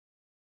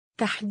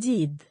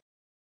 تحديد.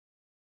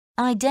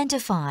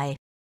 identify,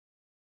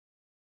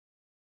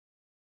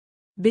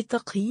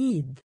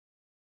 بتقييد.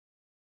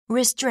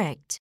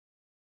 restrict,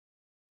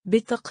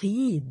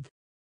 بتقييد.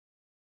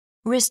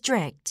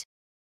 restrict,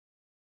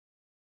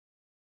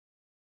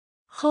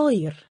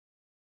 خير.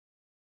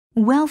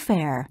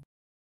 welfare,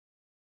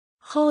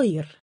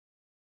 خير.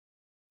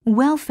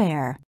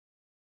 welfare,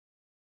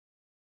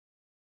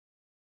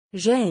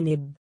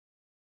 جانب.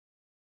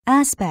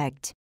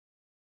 aspect,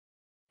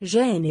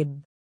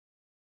 جانب.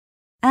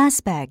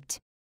 aspect,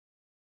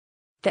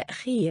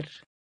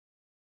 تأخير.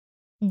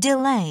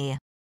 delay,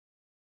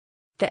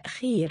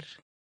 تأخير.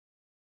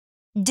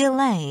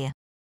 delay,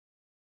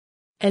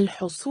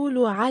 الحصول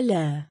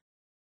على.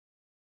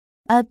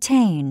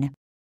 obtain,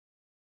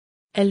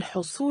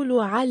 الحصول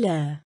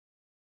على.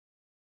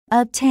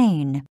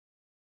 obtain,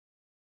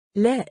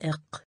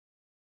 لائق.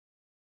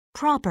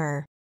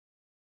 proper,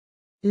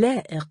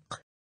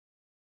 لائق.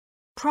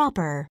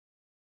 proper,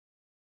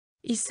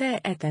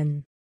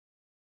 إساءة.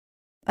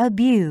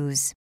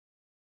 abuse,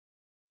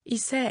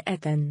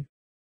 إساءة.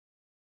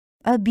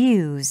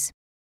 abuse,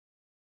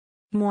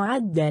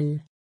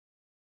 معدل.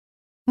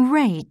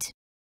 rate,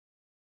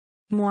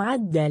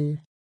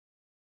 معدل.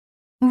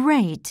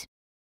 rate,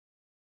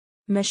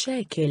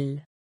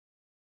 مشاكل.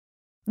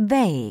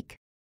 vague,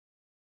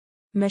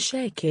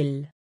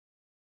 مشاكل.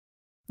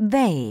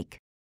 vague,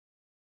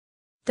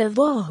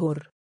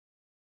 تظاهر.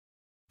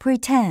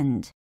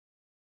 pretend,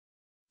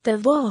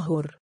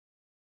 تظاهر.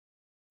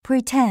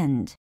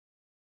 pretend,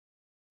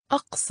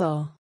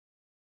 أقصى.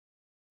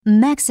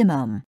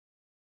 maximum,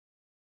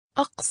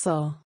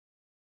 أقصى.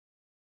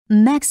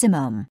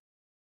 maximum,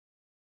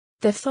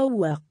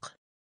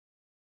 تفوق.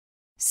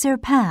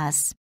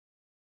 surpass,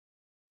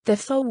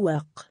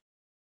 تفوق.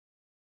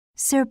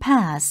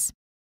 surpass,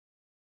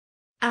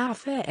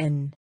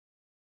 أعفاء.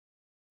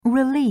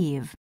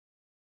 relieve,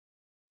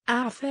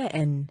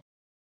 أعفاء.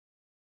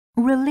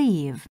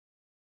 relieve,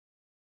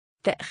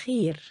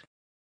 تأخير.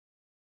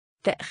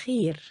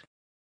 تأخير.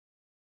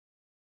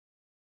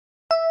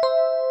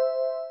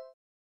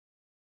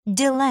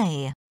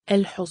 delay,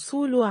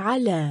 الحصول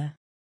على.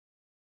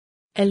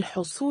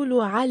 الحصول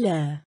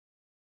على.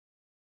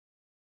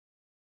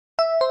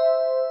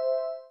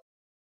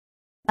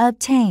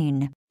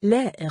 obtain,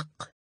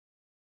 لائق.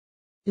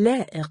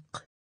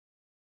 لائق.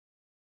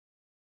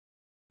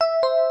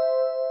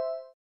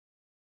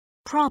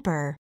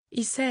 proper,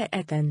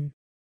 إساءة.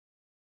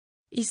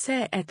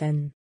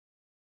 إساءة.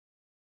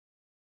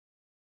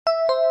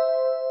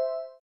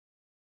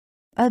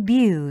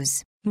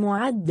 abuse,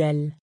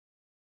 معدل.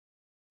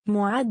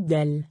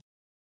 معدل.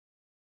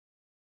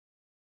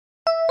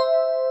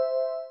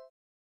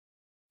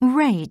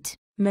 rate,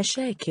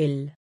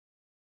 مشاكل.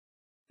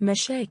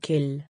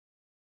 مشاكل.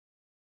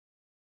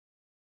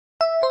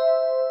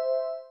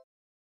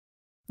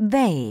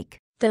 vague,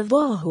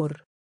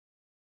 تظاهر.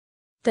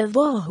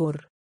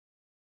 تظاهر.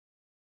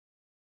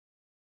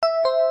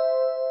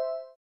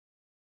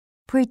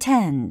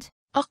 pretend,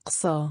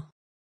 أقصى.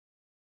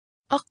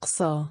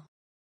 أقصى.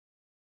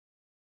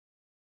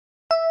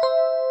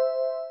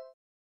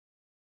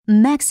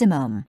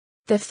 maximum,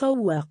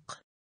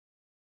 تفوق.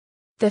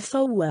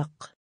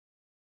 تفوق.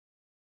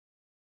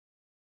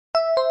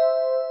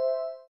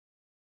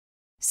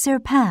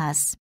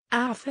 surpass,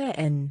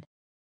 أعفاء.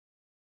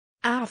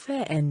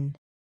 أعفاء.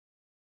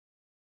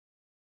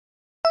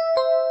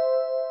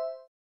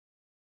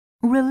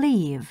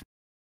 relieve,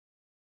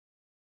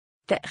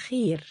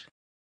 تأخير.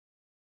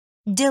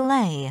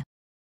 delay,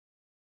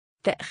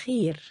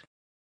 تأخير.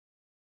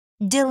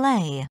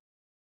 delay,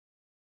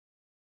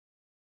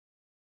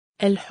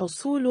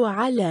 الحصول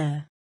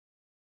على.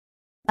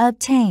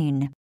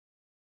 obtain,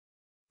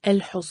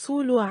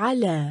 الحصول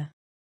على.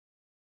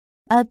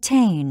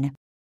 obtain,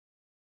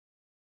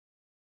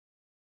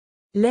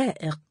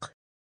 لائق.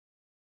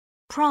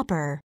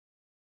 proper,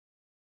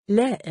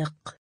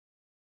 لائق.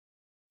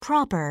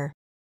 proper,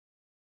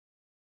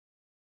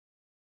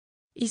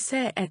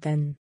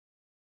 إساءة.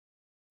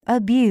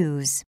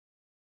 abuse,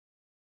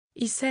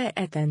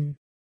 إساءة.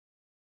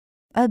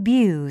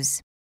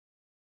 abuse,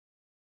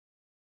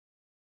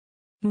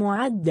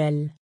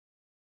 معدل.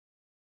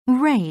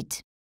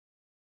 rate,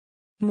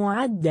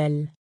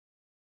 معدل.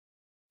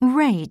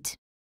 rate,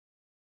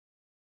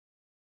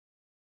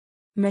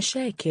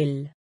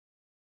 مشاكل.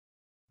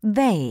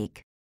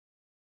 vague,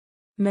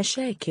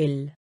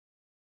 مشاكل.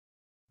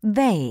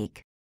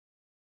 vague,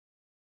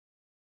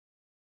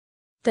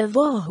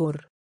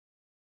 تظاهر.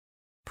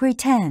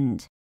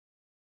 pretend,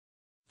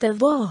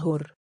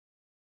 تظاهر.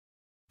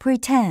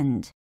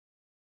 pretend,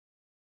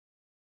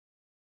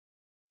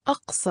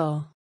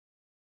 أقصى.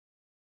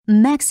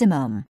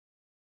 maximum,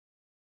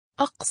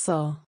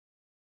 أقصى.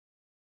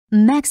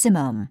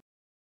 maximum,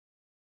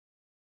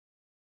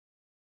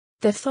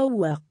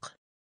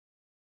 تفوق.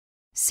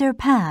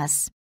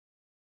 surpass,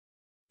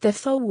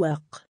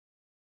 تفوق.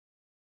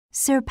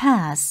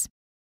 surpass,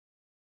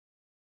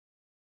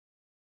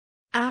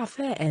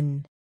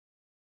 أعفاء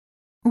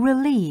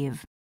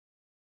relieve,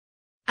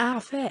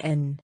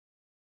 أعفاء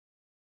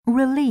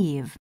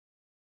relieve,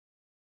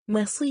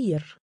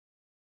 مصير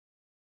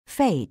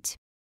fate,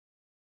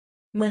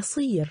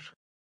 مصير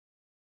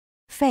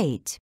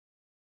fate,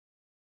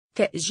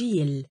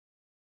 تأجيل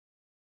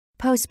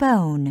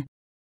postpone,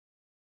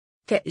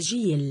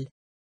 تأجيل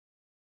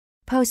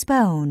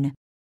postpone,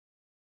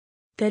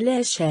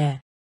 تلاشى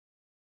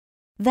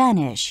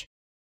vanish,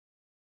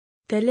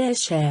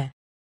 تلاشى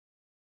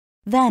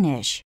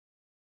vanish,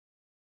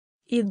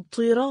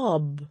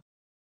 اضطراب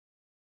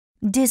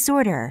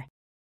disorder,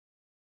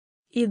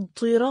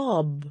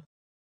 اضطراب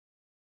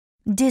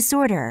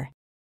disorder,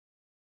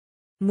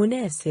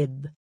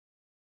 مناسب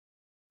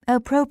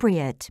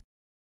appropriate,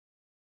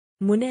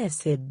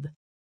 مناسب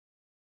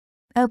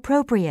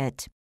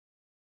appropriate,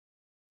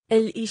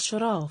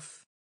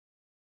 الإشراف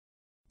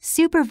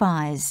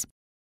supervise,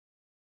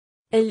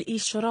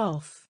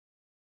 الإشراف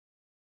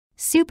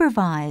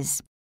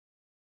supervise,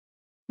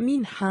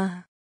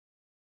 منحة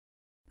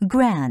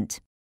grant,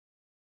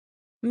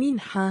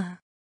 منحة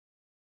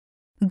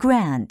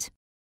grant,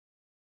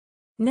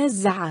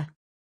 نزعة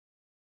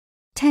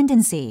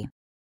tendency,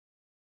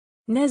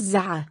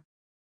 نزعة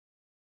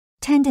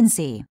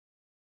tendency,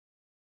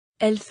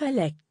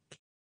 الفلك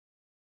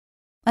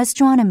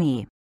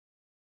astronomy,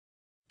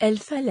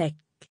 الفلك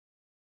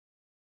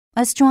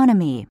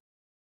astronomy,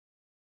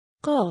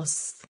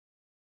 قاص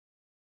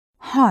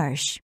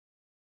harsh,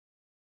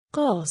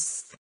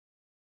 قاص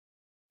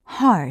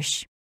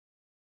harsh,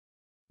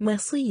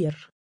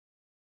 مصير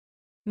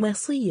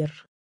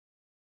مصير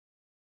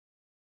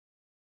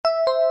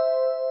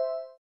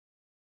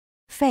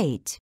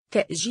fate,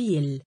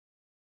 تأجيل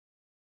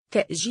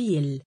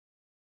تأجيل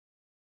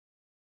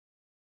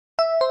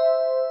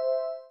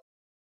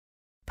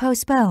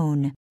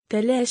postpone,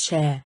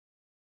 تلاشى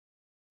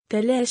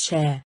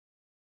تلاشى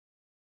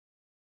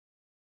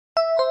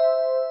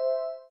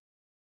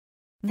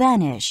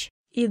vanish,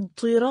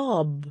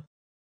 اضطراب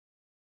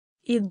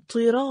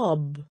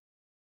اضطراب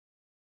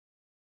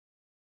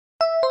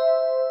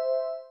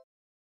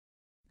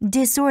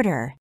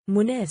disorder,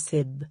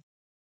 مناسب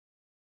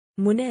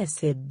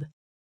مناسب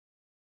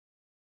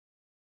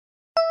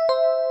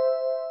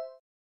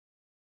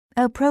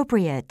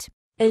appropriate,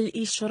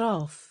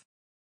 الإشراف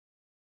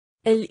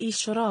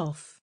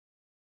الإشراف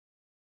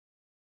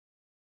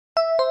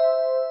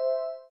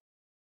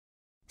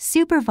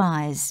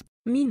supervise,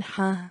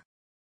 منحة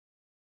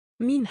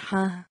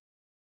منحة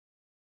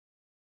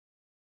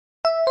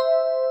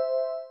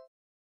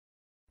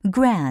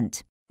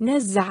grant,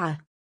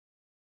 نزعة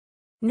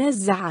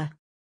نزعة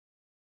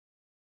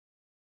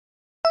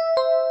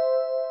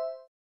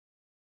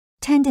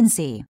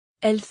tendency,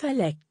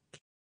 الفلك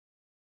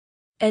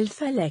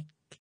الفلك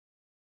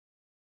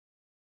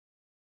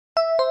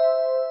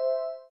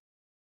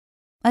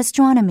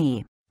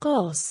astronomy,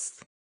 قاص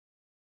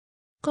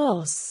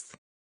قاص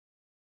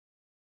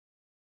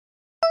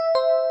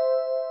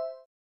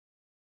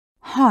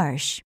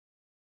harsh,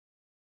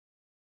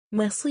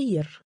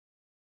 مصير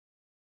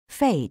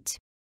fate,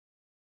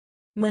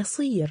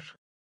 مصير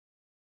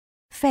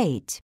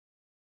fate,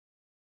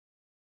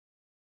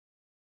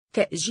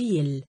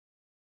 تأجيل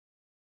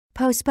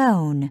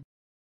postpone,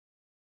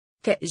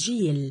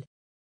 تأجيل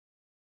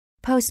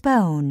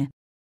postpone,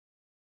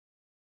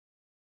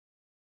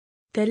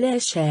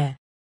 تلاشى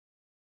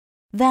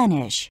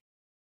vanish,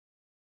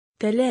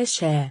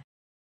 تلاشى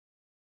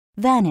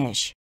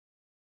vanish,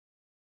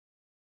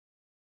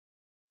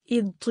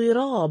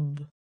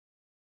 اضطراب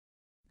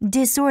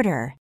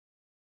disorder,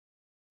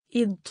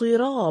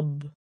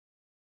 اضطراب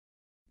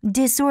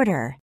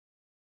disorder,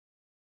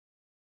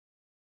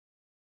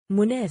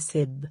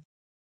 مناسب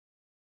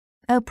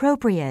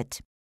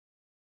appropriate,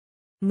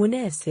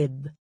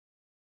 مناسب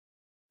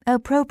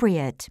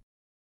appropriate,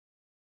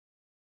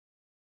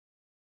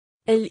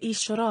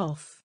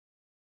 الإشراف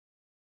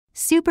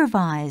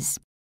supervise,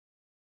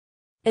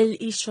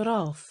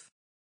 الإشراف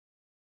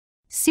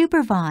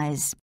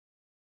supervise,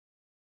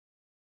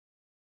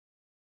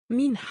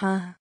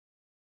 منحة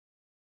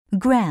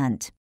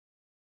grant,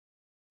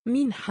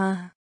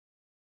 منحة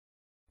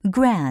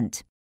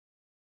grant,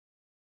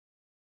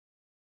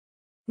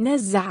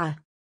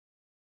 نزعة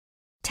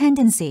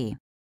tendency,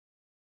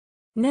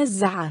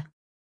 نزعة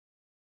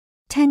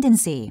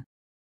tendency,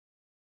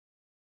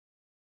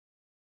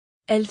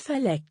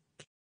 الفلك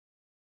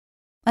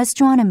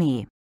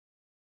astronomy,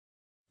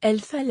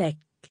 الفلك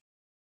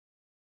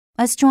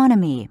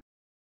astronomy,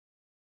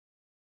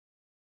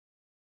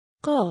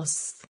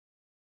 قاص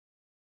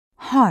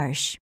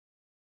harsh,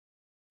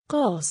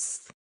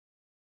 قاص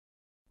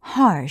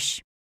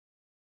harsh,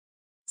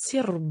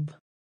 سرب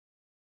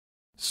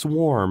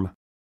swarm,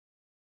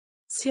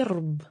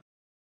 سرب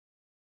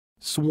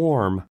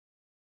swarm,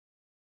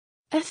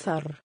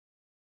 أثر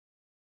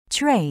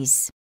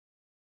trace,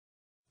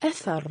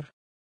 أثر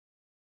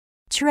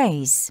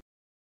trace,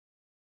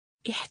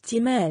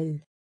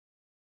 احتمال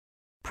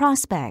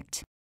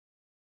prospect,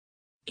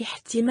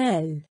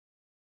 احتمال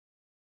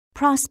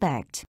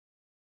prospect,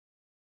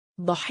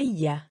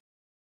 ضحية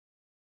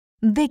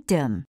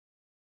victim,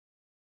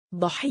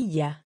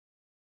 ضحية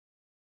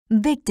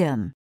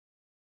victim,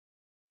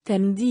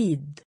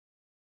 تمديد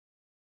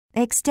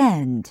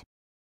extend,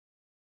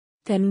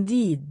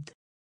 تمديد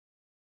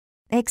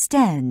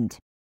extend,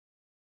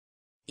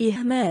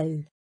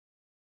 إهمال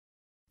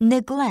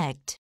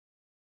neglect,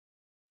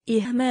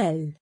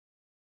 إهمال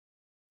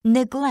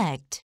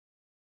neglect,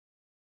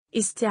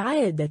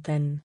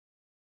 استعادة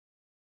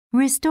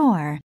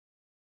restore,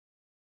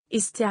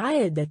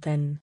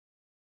 استعادة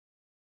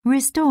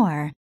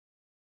restore,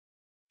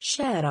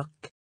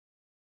 شارك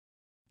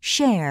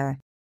share,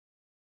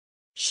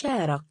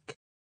 شارك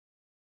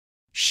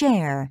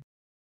share,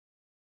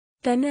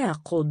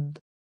 تناقض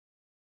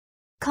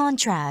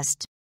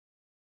contrast,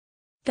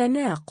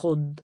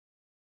 تناقض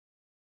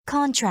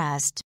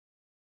contrast,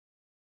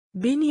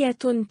 بنية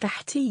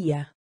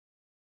تحتية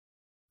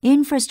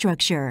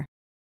infrastructure,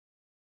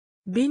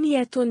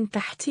 بنية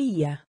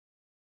تحتية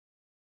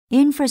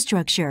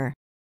infrastructure,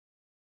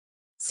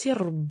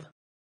 سرب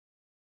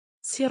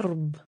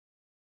سرب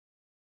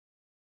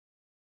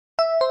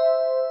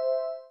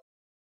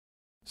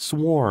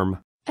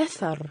swarm,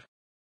 أثر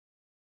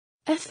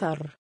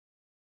أثر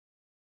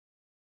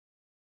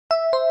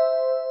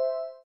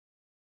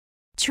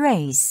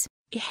trace,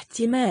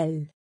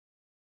 احتمال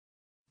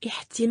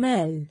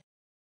احتمال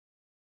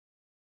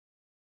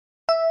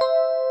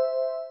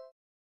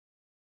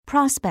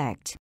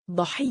prospect,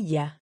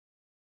 ضحية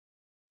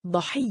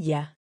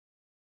ضحية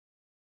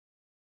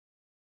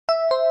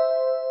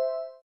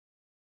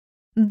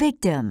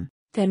victim,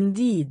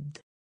 تمديد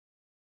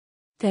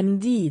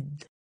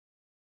تمديد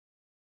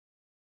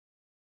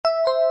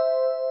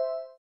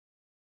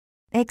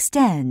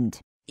extend,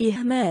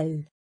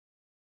 إهمال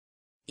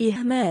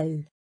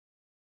إهمال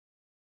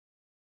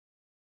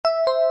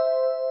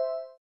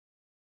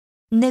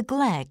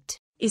neglect,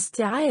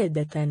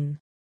 استعادة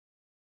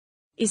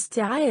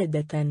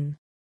استعادة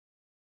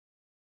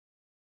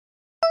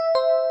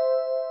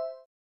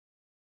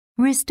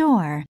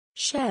restore,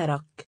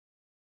 شارك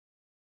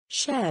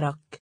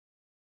شارك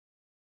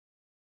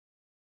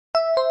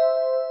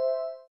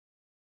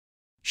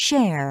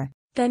share,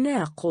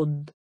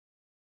 تناقض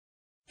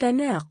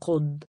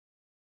تناقض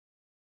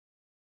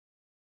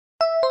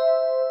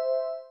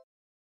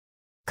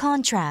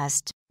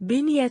contrast,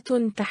 بنية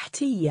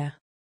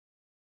تحتية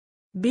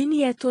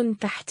بنية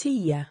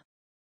تحتية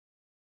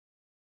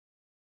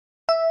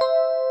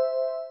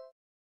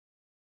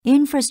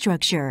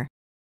infrastructure,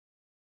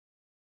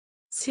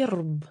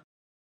 سرب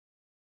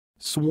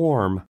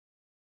swarm,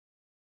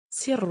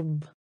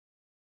 سرب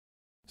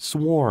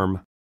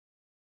swarm,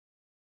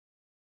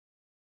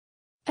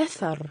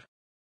 أثر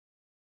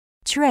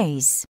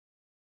trace,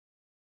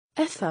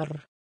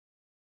 أثر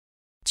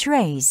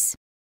trace,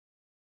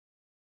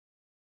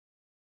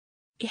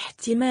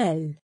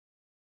 احتمال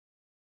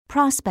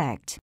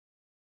prospect,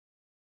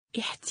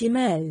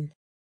 احتمال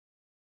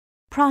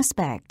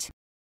prospect,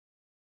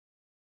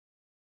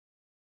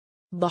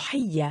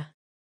 ضحية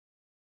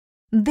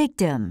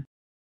victim,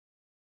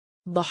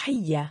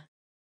 ضحية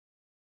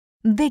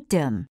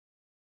victim,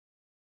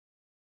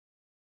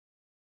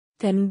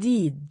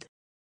 تمديد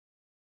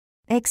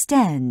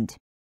extend,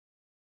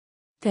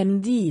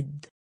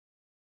 تمديد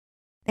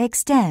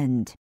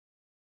extend,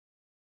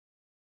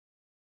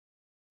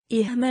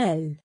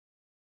 إهمال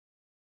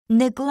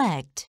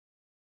neglect,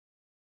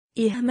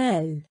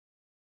 إهمال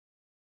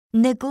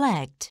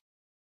neglect,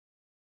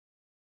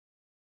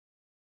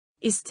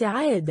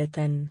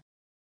 استعادة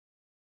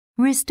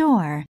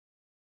restore,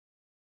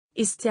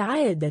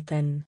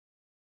 استعادة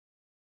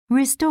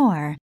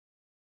restore,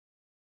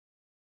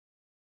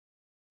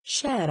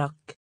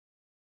 شارك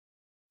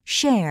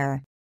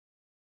share,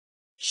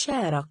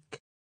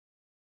 شارك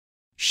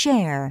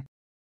share,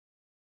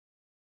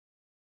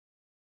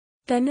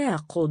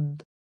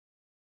 تناقض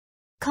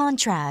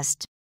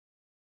contrast,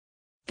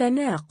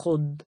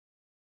 تناقض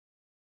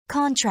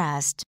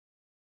contrast,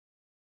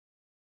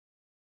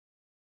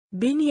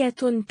 بنية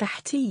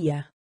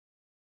تحتية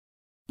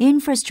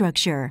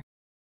infrastructure,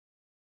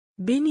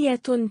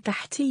 بنية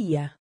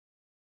تحتية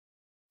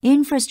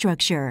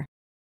infrastructure,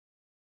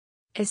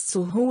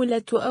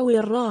 السهولة أو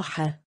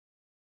الراحة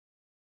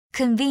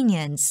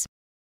convenience,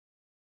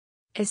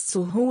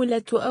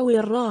 السهولة أو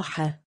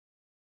الراحة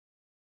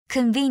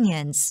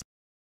convenience,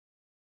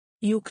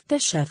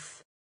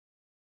 يكتشف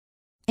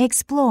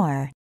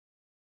explore,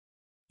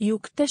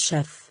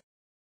 يكتشف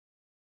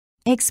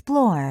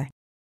explore,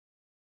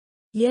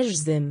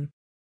 يجزم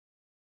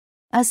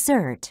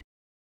assert,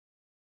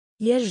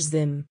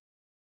 يجزم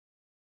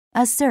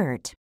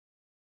assert,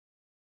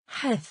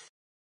 حث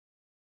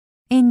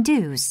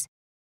induce,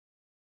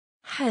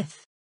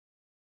 حث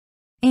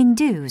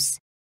induce,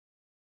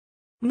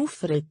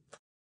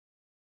 مفرط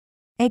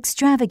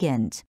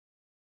extravagant,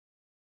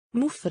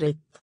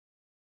 مفرط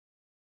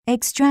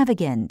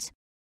extravagant,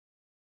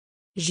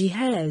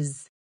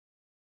 جهاز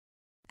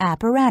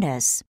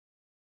apparatus,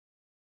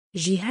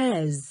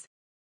 جهاز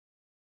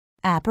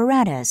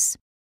apparatus,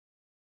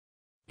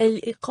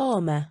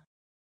 الإقامة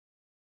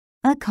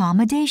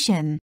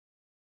accommodation,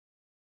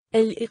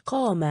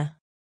 الإقامة.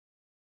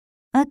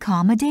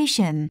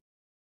 accommodation,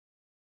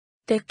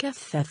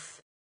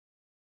 تكثف.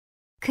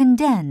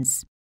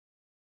 condense,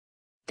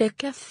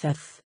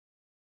 تكثف.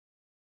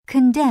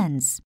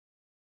 condense,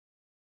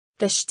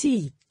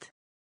 تشتيت.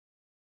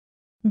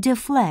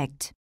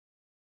 deflect,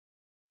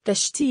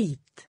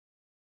 تشتيت.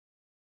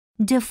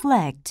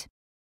 deflect,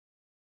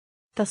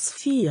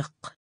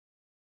 تصفيق.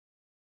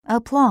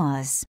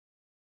 applause,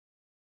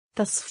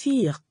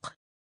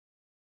 تصفيق.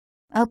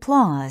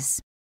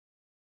 applause,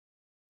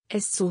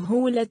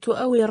 السهولة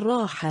أو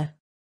الراحة.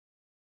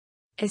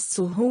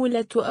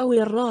 السهولة أو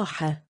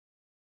الراحة.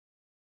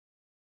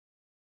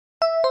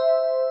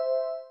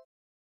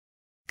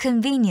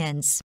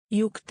 convenience,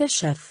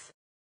 يكتشف.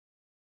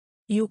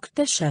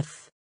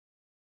 يكتشف.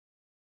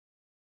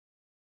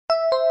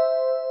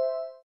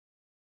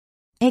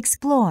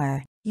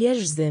 explore,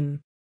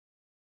 يجزم.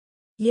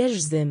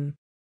 يجزم.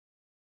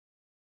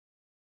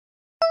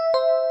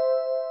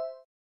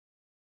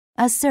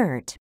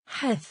 assert,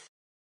 حث.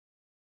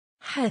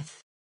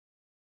 حث.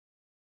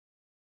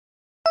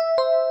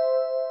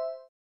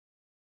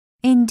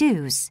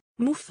 induce,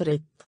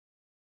 مفرط.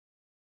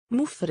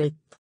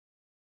 مفرط.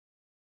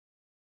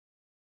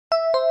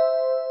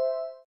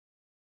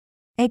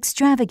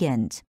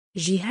 extravagant,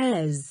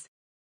 جهاز.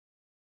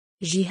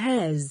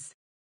 جهاز.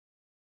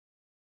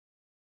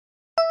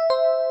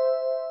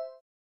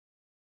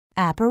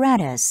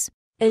 apparatus,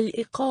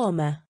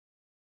 الإقامة.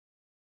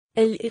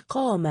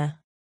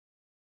 الإقامة.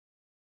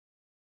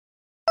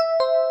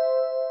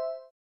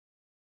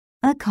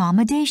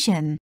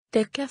 accommodation,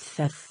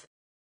 تكثف.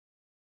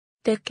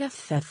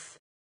 تكثف.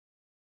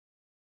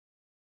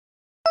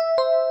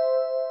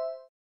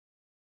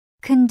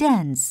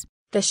 condense,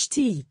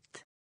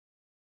 تشتيت.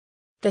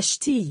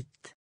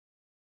 تشتيت.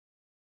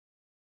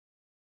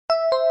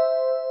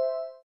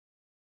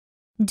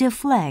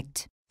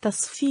 deflect,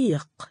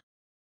 تصفيق.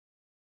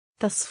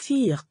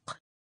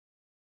 تصفيق.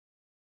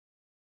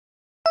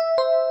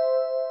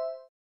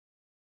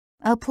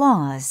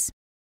 applause,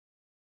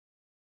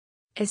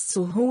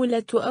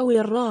 السهولة أو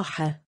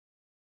الراحة.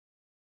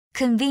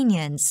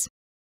 convenience,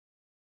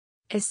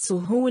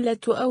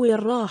 السهولة أو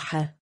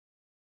الراحة.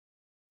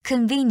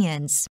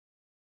 convenience,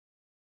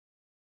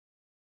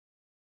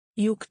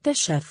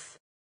 يكتشف.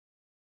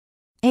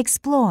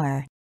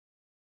 explore,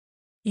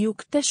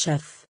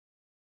 يكتشف.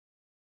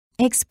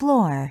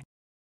 explore,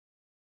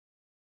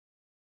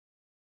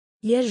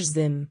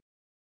 يجزم.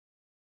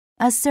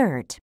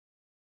 assert,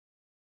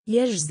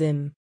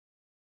 يجزم.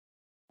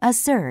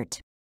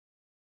 assert,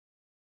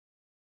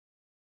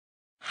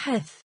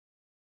 حث.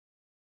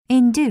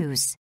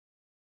 induce,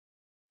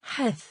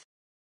 حث.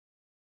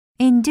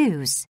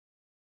 induce,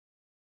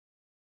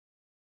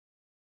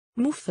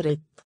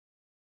 مفرط.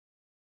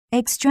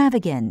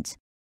 extravagant,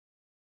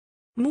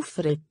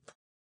 مفرط.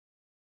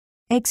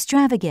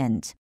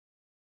 extravagant,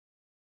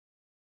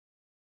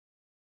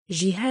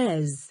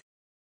 جهاز.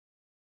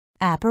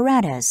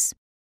 apparatus,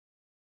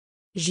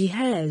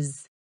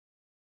 جهاز.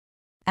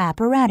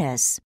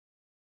 apparatus,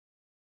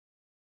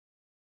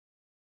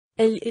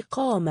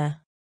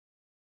 الإقامة.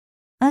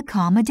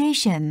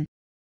 accommodation,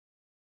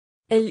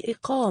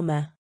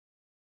 الإقامة.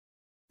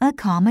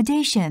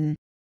 accommodation,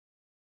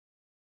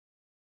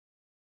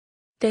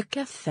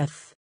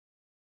 تكثف.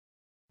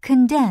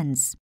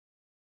 condense,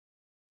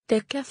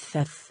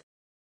 تكثف.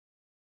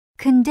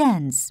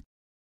 condense,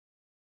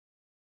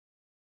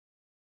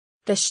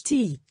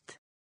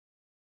 تشتيت.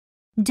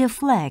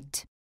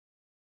 deflect,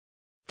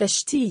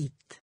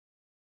 تشتيت.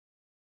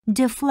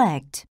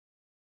 deflect,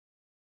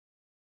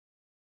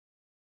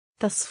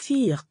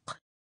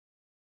 تصفيق.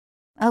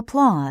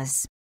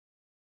 applause,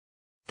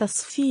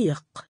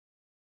 تصفيق.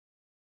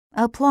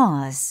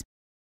 applause,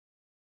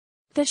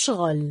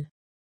 تشغل.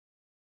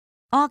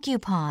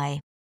 occupy,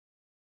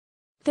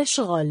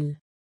 تشغل.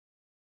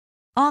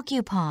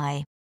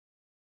 occupy,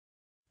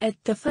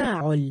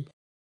 التفاعل.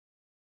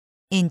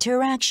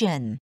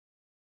 interaction,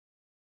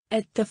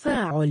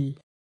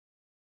 التفاعل.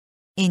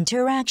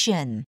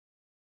 interaction,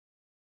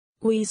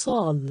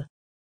 وصال.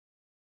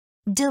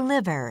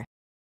 deliver,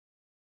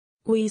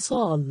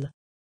 وصال.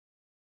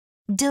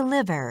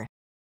 deliver,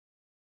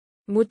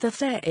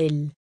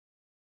 متفائل.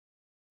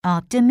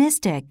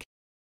 optimistic,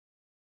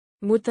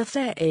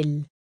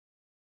 متفائل.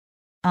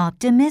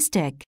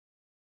 optimistic,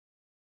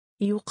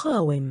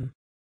 يقاوم.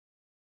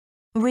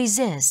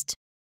 resist,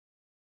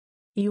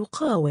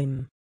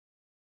 يقاوم.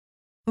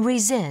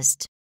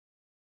 resist,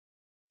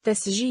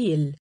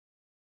 تسجيل.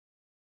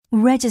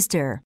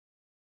 register,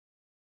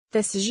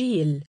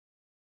 تسجيل.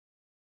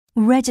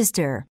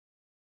 register,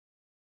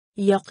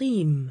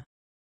 يقيم.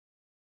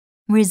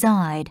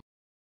 reside,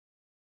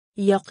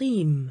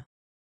 يقيم.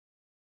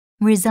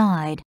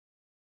 reside,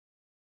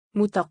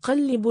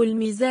 متقلب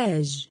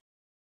المزاج.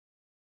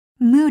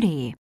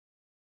 moody,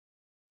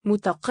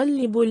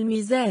 متقلب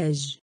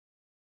المزاج.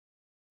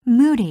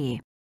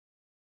 moody,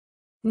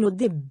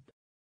 ندب.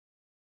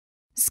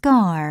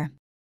 scar,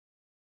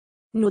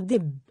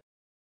 ندب.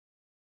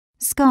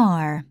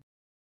 scar,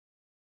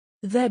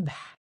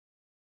 ذبح.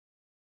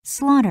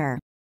 slaughter,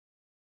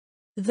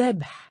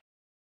 ذبح.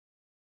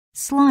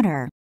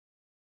 slaughter,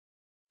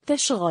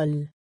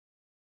 تشغل.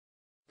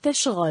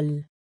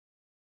 تشغل.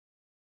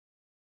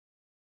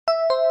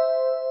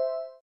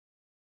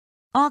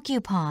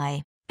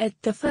 occupy,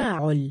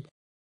 التفاعل.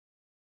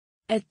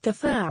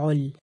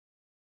 التفاعل.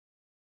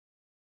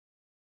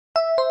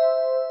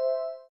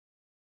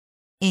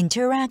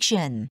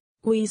 interaction,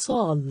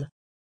 وصال.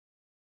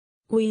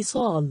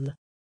 وصال.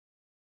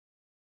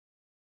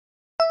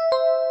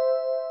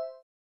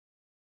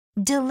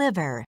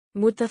 deliver,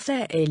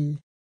 متفائل.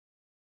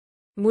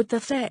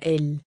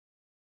 متفائل.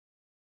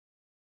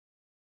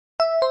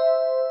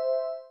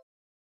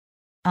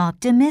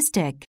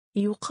 optimistic,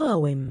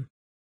 يقاوم.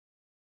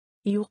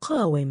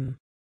 يقاوم.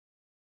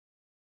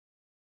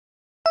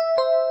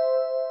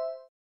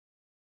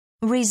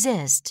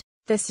 resist,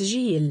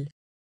 تسجيل.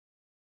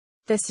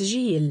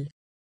 تسجيل.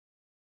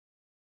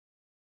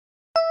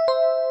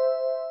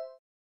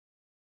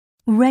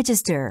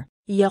 register,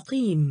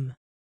 يقيم.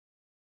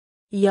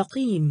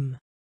 يقيم.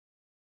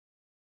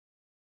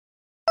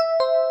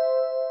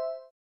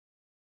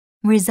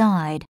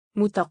 reside,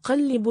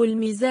 متقلب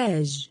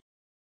المزاج.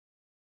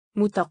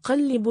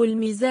 متقلب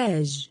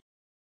المزاج.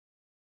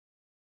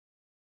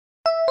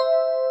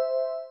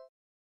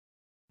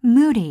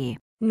 moody,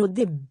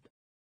 ندب.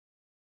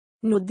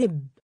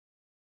 ندب.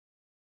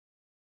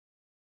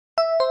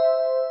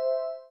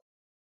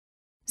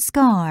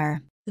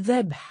 scar,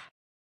 ذبح.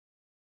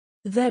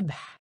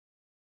 ذبح.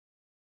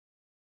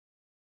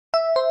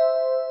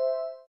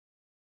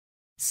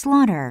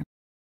 slaughter,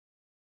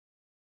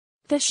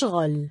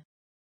 تشغل.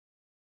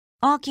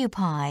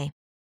 occupy,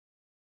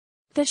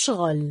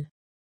 تشغل.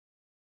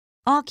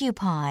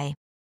 occupy,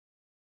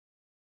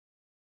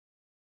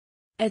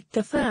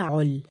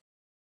 التفاعل.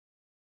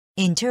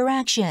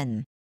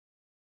 interaction,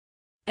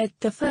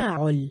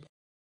 التفاعل.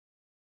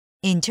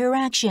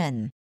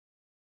 interaction,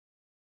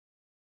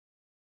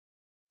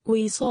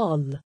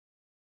 وصال.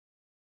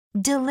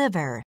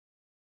 deliver,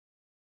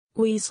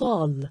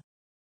 وصال.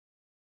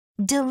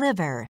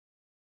 deliver,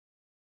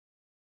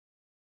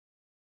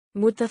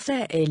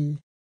 متفائل.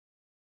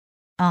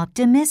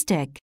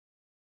 optimistic,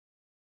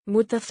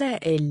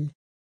 متفائل.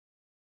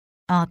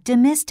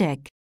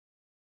 optimistic,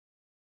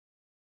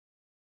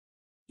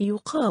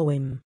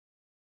 يقاوم.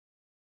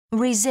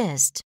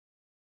 resist,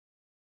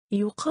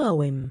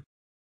 يقاوم.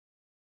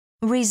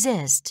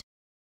 resist,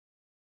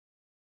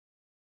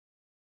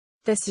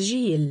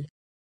 تسجيل.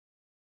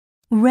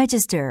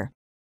 register,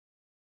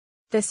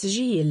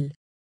 تسجيل.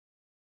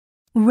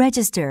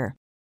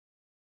 register,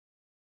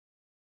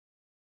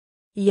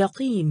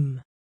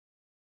 يقيم.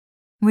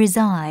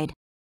 reside,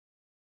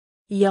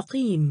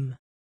 يقيم.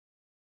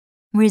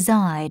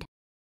 reside,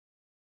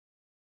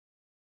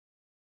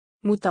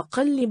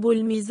 متقلب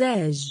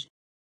المزاج.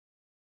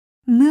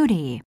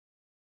 moody,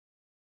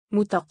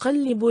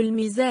 متقلب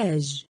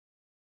المزاج.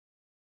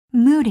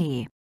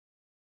 moody,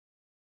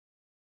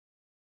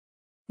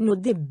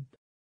 ندب.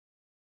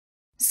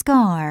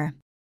 scar,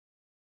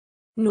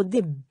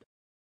 ندب.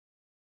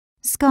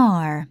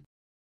 scar,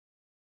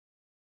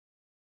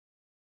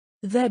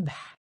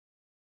 ذبح.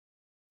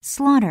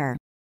 slaughter,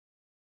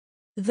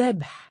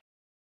 ذبح.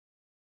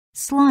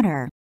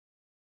 slaughter,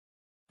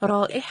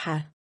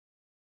 رائحة.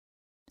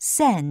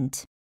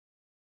 scent,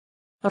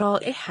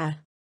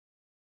 رائحة.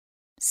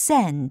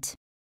 scent,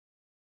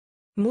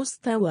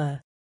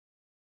 مستوى.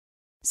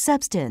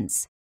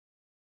 substance,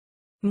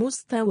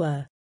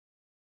 مستوى.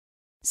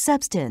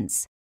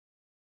 substance,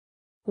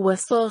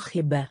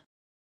 وصاخبة.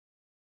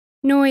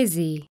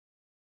 noisy,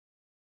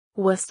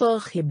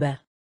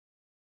 وصاخبة.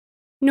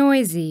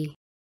 noisy,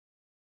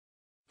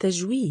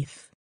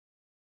 تجويف.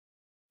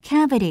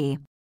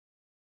 cavity,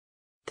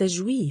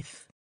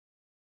 تجويف.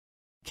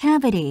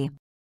 cavity,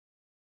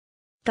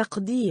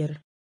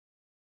 تقدير.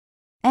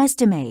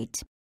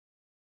 estimate,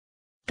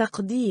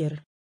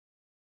 تقدير.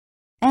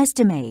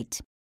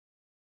 estimate,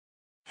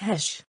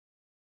 هش.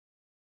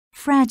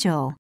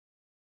 fragile,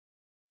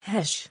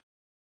 هش.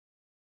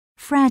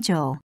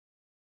 fragile,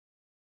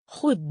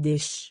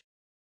 خدش.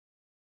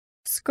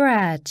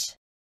 scratch,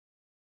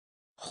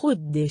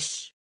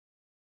 خدش.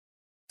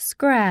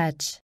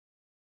 scratch,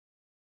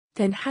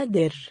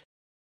 تنحدر.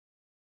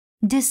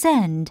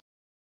 descend,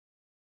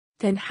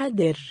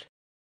 تنحدر.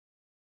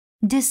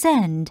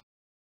 descend,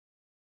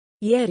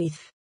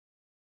 يرث.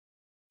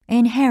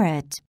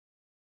 inherit,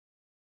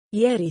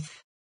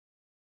 يرث.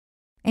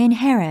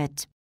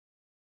 inherit,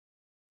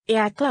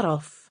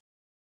 اعترف.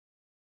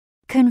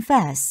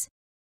 confess,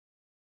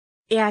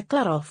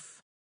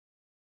 اعترف.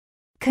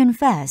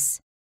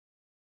 confess,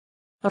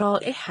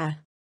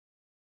 رائحة.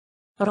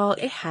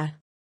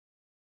 رائحة.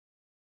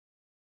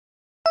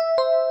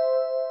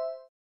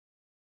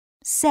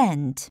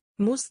 scent,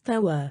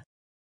 مستوى.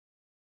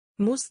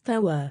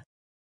 مستوى.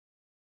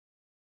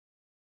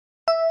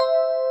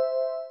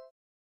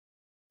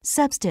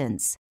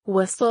 substance,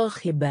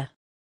 وصاخبة.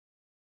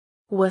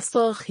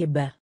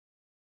 وصاخبة.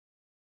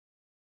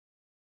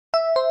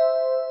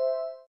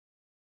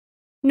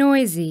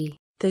 noisy,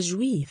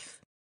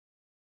 تجويف.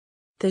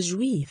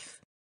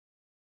 تجويف.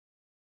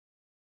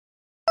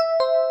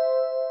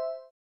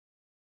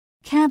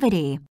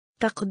 cavity,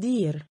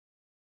 تقدير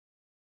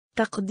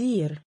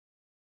تقدير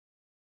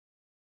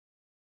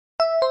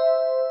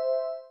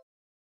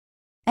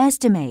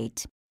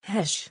estimate,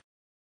 هش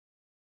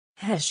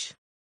هش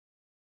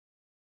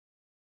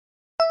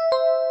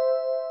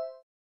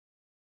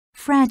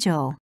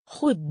fragile,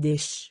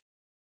 خدش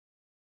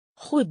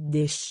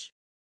خدش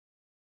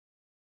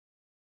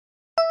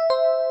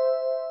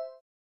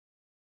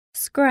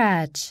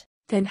scratch,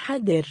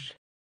 تنحدر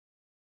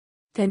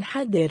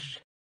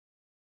تنحدر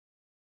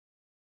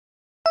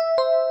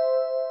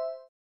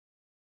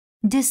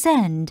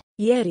descend,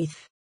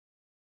 يرث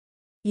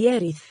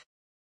يرث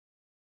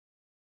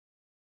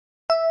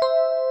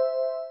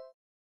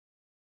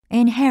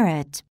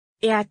inherit,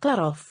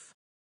 اعترف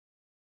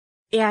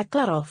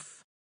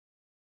اعترف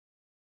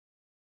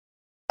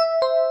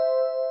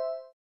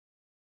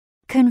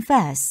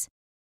confess,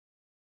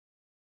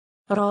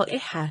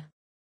 رائحة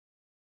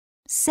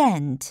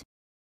scent,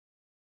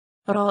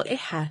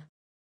 رائحة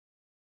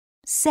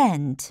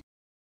scent,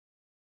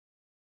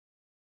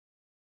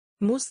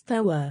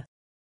 مستوى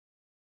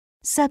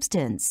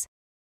substance,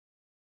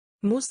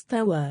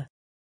 مستوى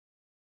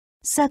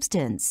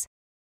substance,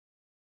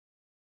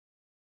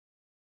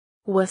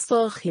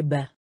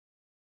 وصاخبة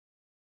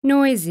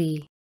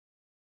noisy,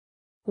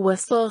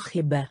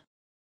 وصاخبة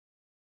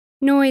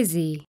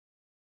noisy,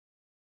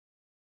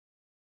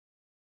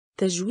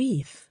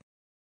 تجويف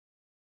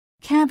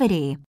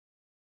cavity,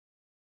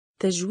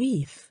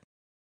 تجويف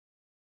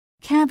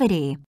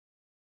cavity,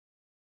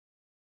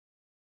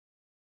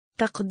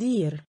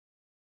 تقدير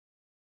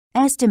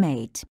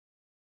estimate,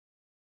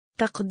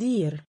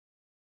 تقدير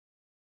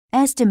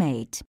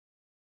estimate,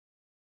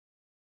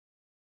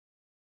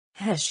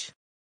 هش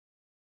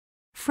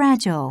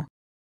fragile,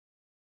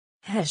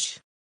 هش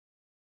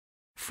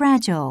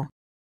fragile,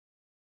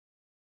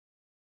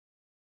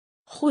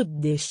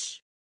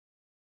 خدش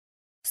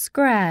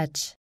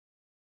scratch,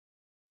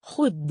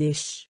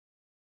 خدش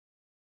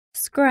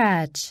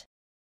scratch,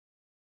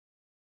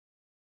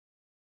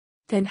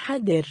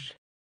 تنحدر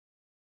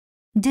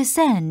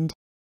descend,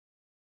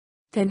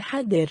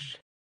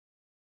 تنحدر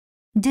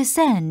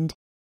descend,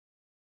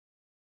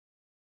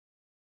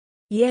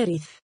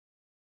 يرث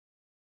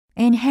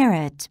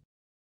inherit,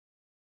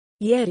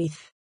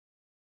 يرث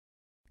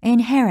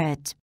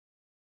inherit,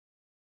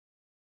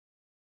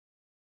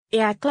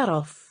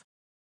 اعترف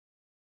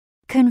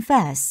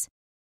confess,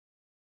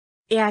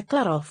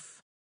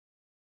 اعترف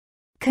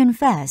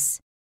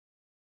confess,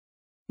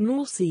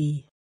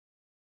 نوصي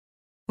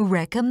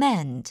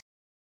recommend,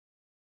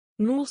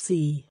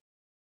 نوصي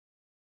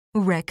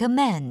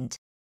recommend,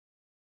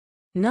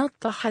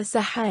 نطح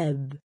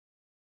سحاب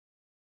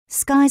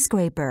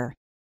skyscraper,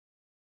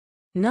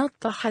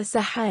 نطح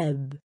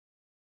سحاب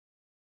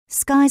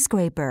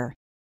skyscraper,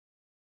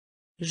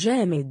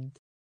 جامد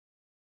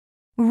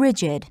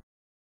rigid,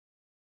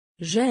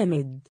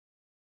 جامد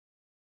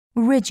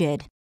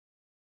rigid,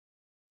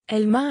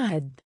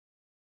 المعهد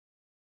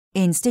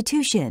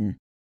institution,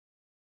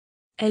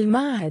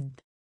 المعهد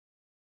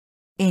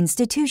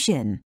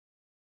institution,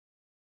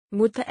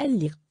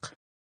 متألق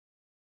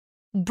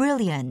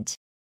brilliant,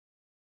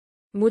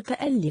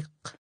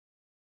 متألق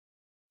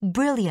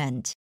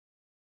brilliant,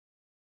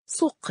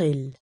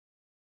 صقل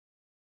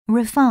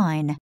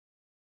refine,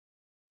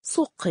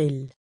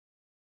 صقل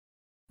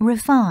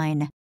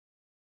refine,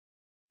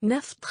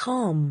 نفط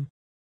خام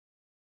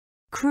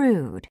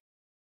crude,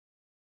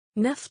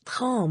 نفط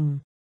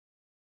خام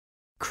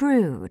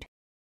crude,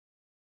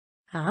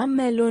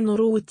 عمل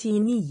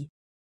روتيني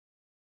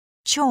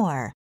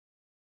chore,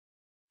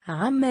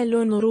 عمل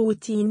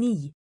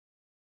روتيني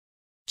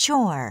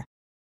chore,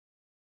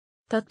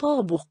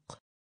 تطابق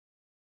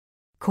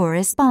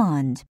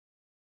correspond,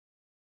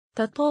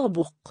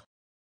 تطابق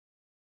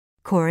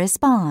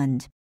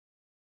correspond,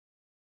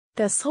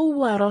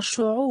 تصور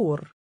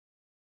شعور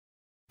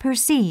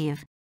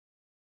perceive,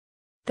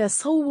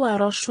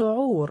 تصور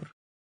شعور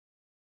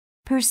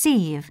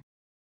perceive,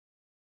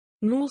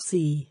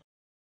 نوصي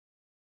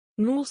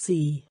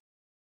نوصي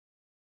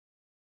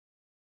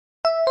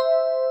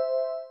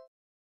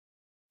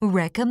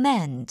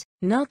recommend,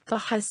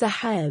 نطح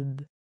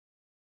سحاب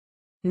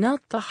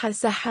نطح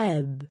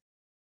سحاب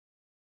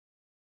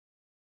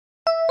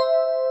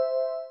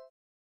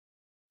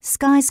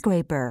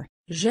skyscraper,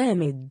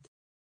 جامد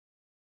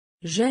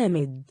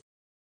جامد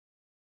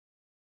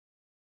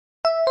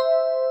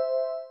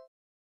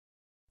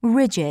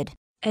rigid,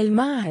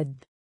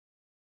 المعهد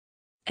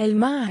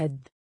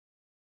المعهد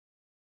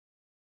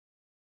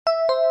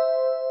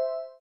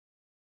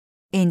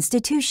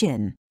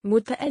institution,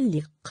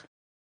 متألق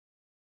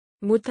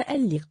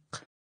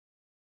متألق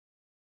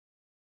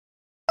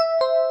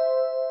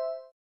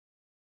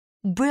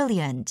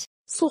brilliant,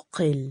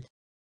 صقل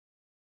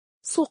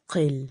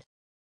صقل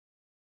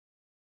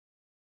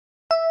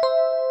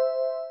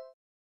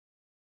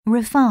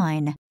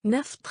refine,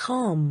 نفط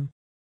خام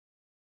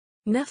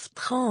نفط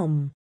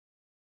خام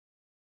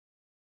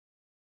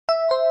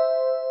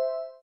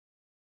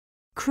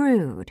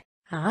crude,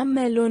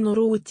 عمل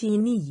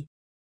روتيني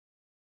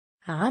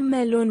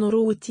عمل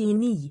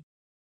روتيني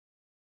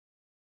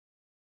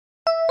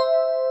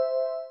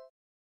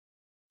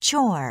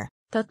chore,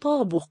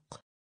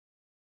 تطابق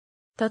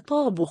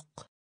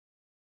تطابق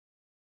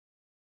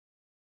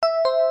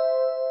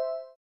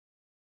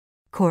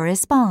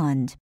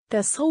correspond,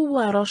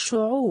 تصور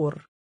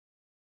شعور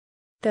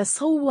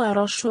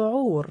تصور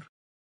شعور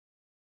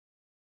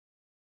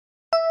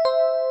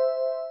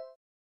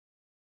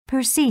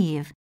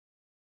perceive,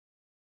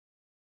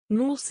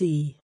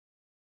 نوصي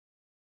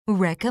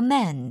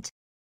recommend,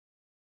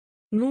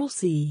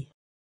 نوصي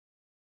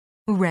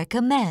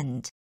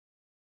recommend,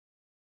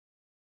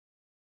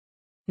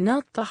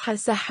 نطح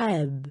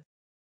سحاب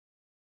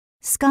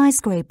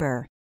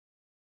skyscraper,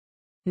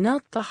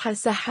 نطح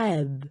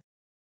سحاب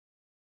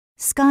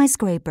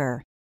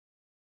skyscraper,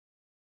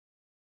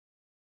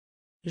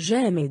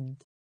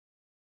 جامد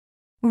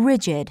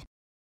rigid,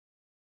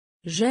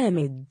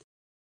 جامد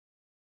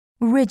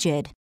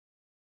rigid,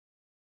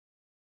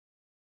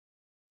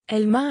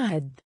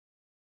 المعهد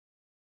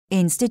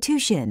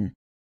institution,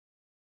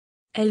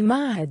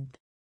 المعهد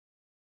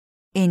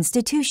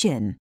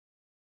institution,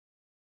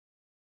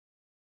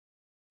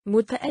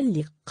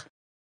 متألق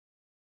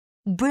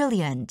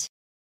brilliant,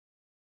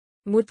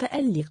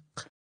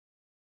 متألق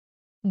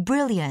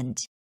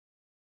brilliant,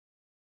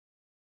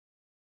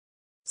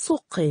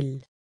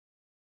 صقل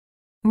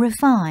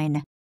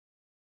refine,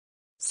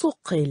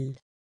 صقل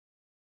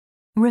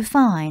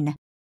refine,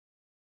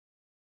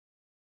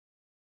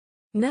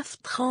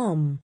 نفط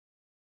خام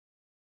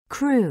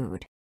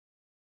crude,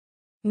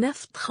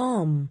 نفط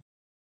خام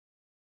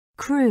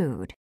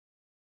crude,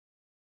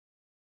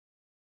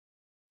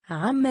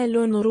 عمل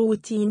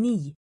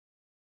روتيني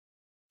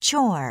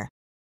chore,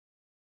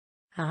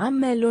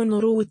 عمل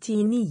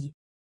روتيني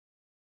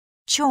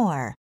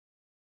chore,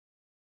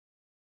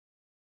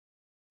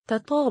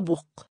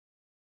 تطابق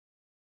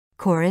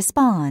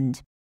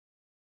correspond,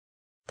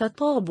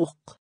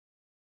 تطابق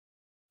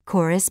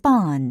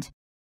correspond,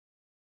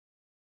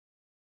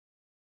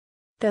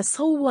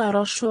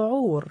 تصور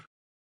شعور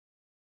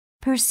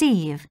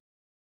perceive,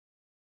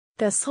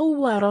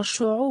 تصور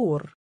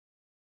شعور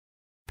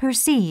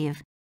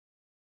perceive,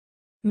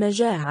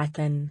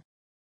 مجاعة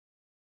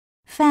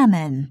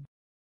famine,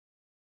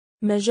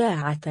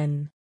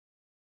 مجاعة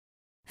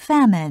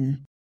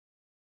famine,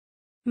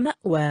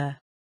 مأوى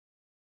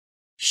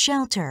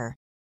shelter,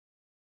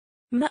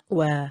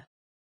 مأوى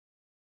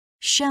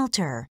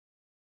shelter,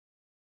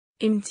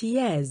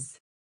 امتياز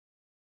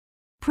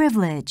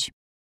privilege,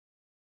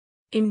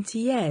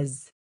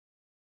 امتياز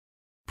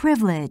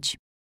privilege,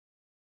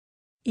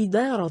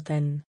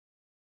 إدارة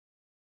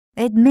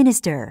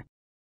administer,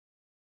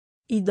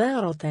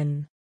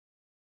 إدارة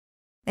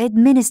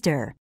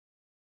administer,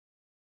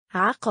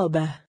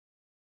 عقبة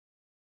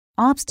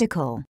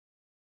obstacle,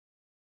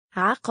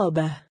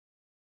 عقبة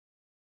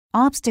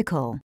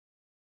obstacle,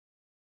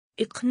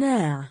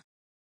 إقناع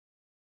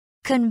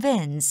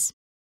convince,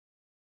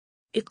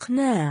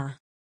 إقناع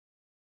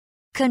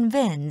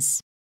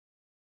convince,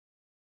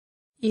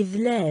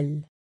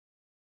 إذلال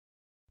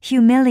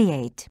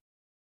humiliate,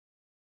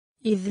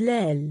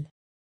 إذلال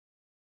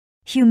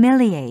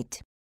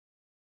humiliate,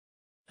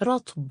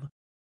 رطب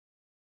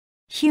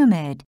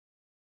humid,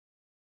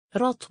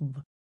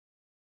 رطب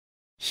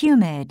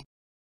humid,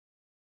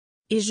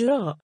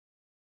 إجراء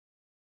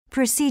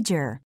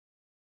procedure,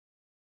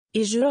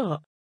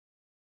 إجراء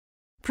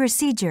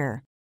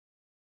procedure,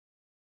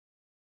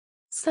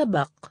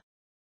 سبق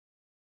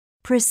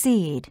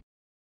proceed,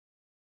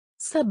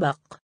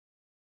 سبق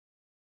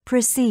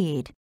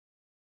proceed,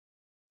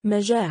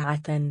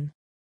 مجاعة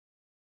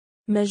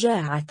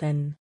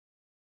مجاعة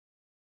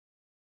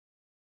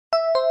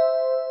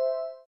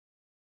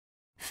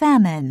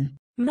famine,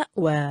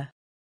 مأوى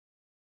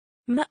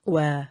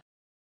مأوى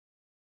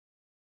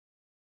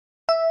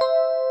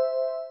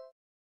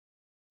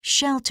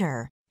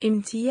shelter,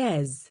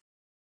 امتياز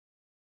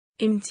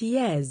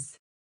امتياز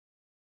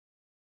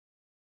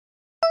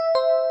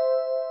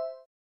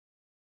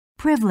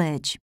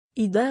privilege,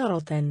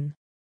 إدارة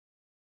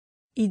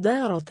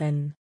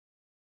إدارة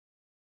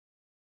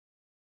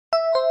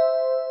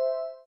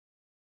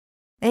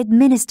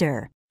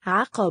administer,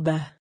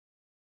 عقبة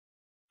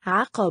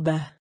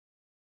عقبة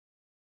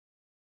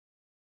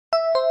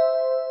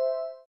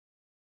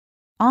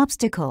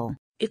obstacle,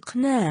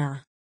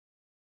 إقناع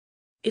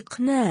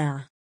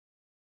إقناع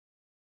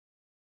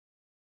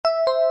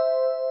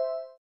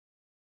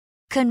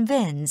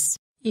convince,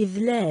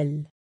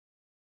 إذلال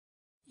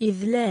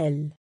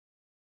إذلال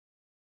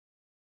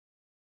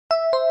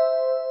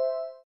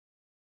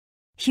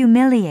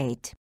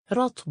humiliate,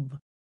 رطب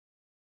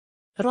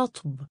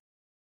رطب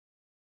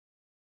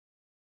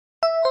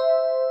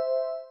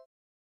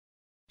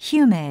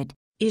humid,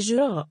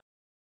 إجراء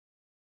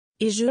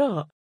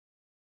إجراء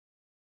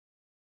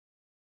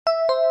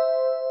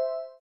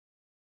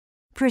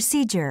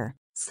procedure,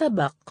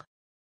 سبق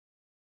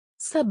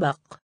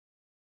سبق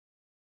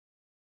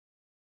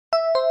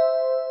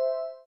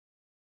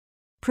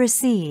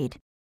proceed,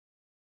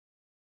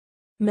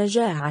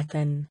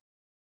 مجاعة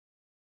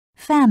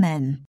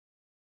famine,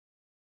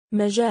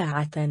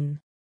 مجاعة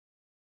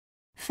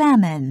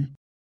famine,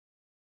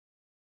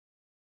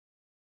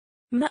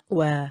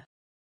 مأوى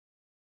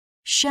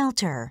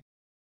shelter,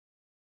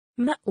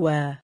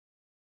 مأوى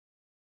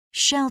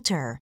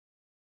shelter,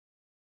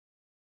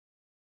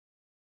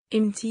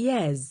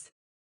 امتياز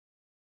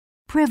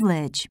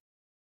privilege,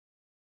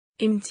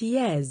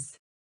 امتياز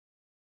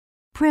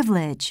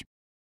privilege,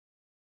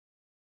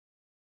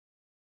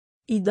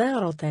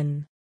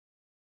 إدارة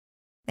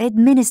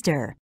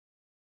administer,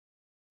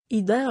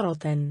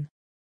 إدارة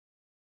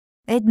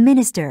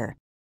administer,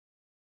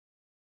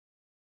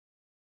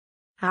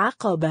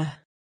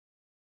 عقبة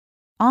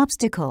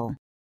obstacle,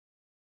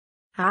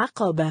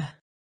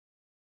 عقبة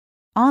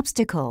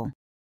obstacle,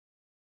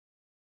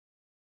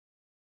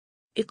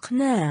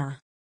 إقناع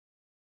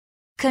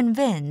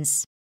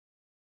convince,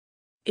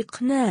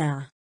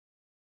 إقناع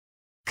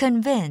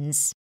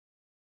convince,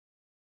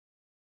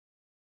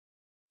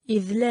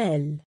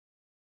 إذلال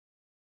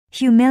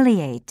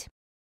humiliate,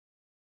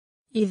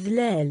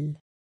 إذلال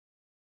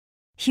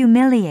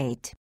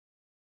humiliate,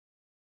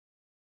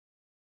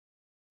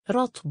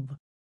 رطب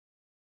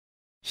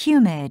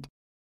humid,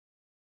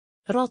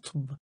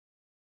 رطب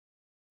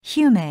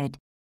humid,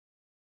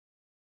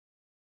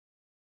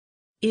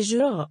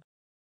 إجراء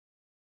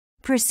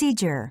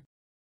procedure,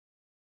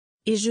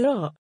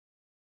 إجراء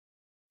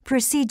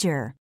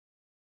procedure,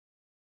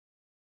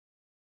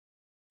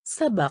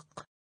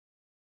 سبق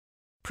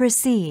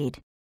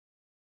proceed,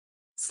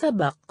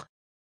 سبق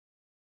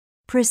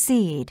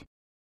proceed,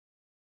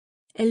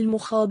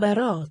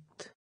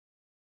 المخابرات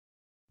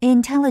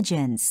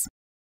intelligence,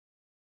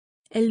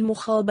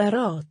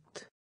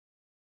 المخابرات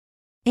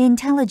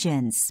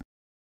intelligence,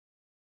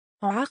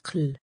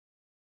 عقل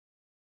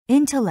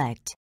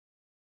intellect,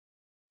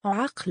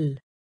 عقل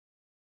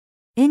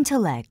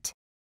intellect,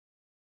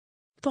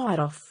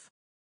 تعرف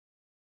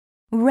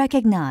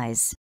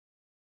recognize,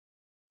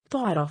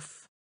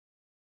 تعرف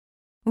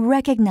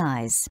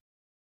recognize,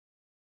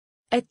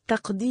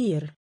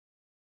 التقدير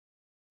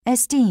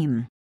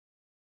esteem,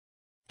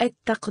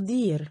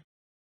 التقدير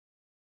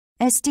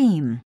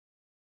esteem,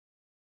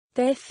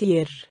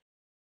 تاثير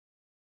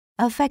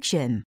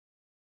affection,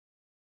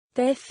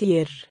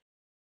 تاثير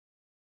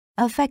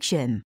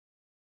affection,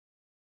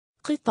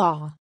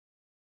 قطع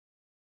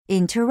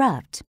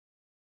interrupt,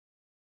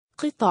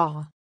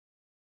 قطع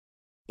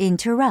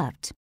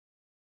interrupt,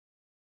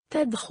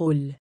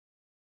 تدخل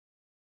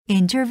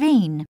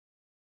intervene,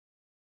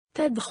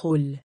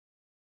 تدخل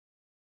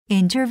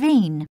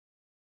intervene,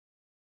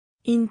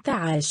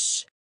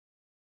 انتعش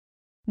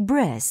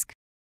brisk,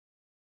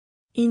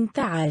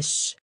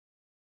 انتعش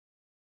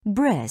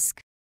brisk,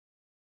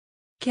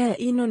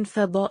 كائن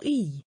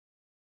فضائي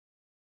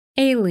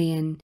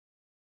alien,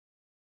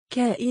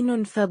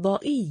 كائن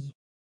فضائي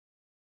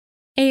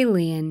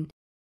alien,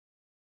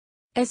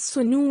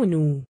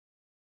 السنون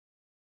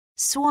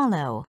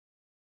swallow,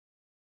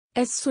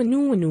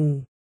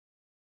 السنون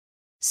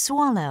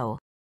swallow,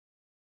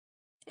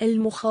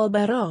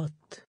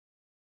 المخابرات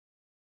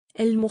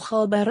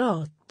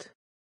المخابرات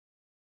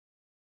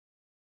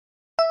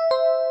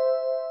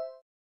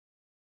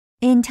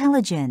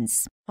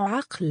intelligence,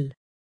 عقل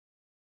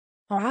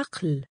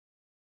عقل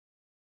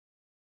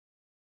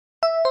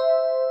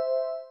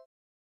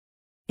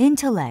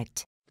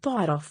intellect,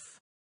 تعرف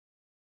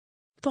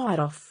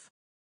تعرف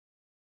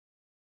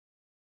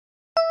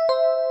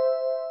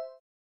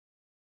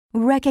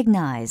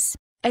recognize,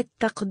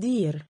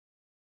 التقدير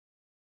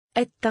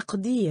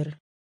التقدير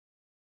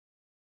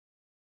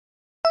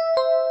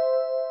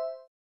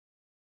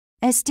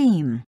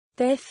esteem,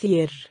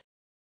 تاثير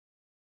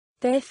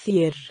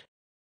تاثير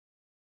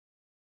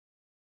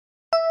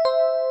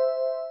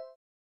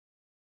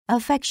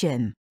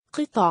affection,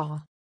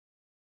 قطع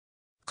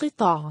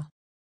قطع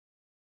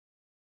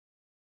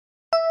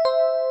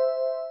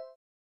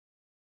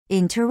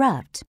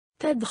interrupt,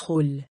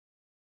 تدخل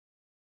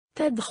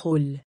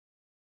تدخل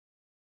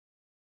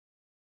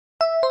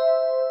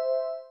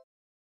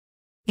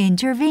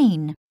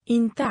intervene,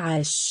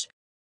 انتعش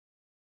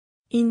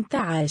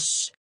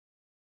انتعش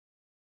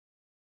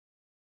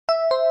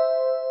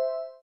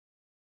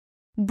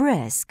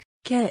brisk,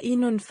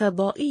 كائن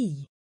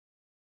فضائي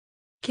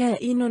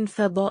كائن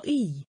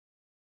فضائي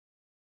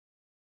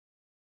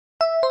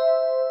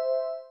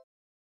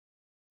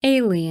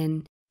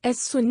alien,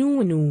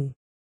 السنون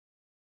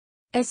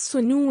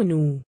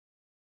السنون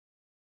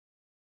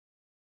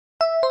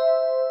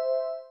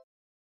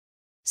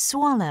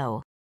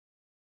swallow,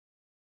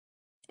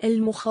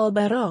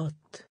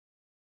 المخابرات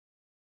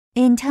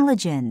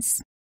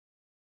intelligence,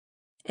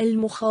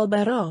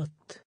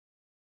 المخابرات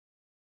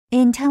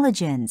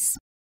intelligence,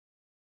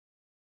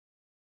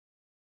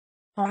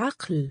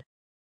 عقل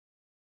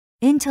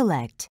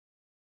intellect,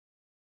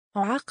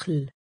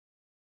 عقل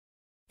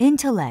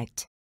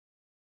intellect,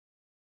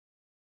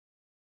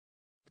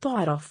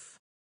 تعرف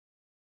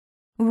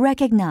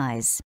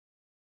recognize,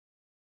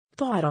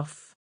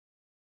 تعرف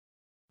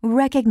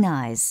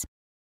recognize,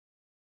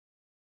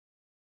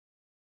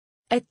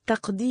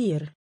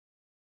 التقدير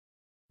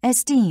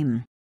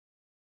esteem,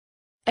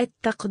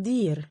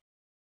 التقدير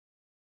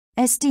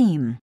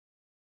esteem,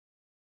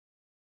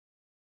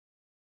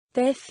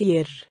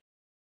 تاثير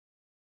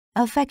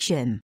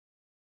affection,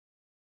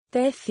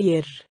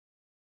 تأثير.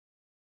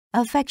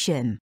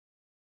 affection,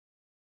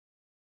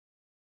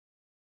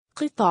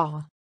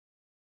 قطع.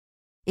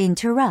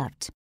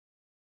 interrupt,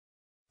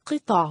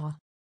 قطع.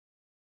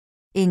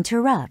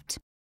 interrupt,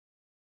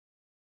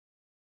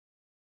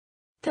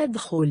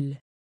 تدخل.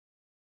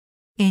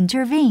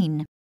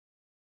 intervene,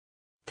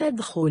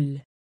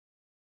 تدخل.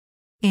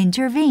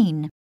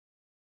 intervene,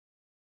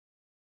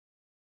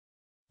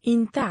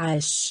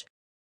 انتعش.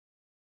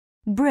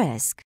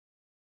 brisk,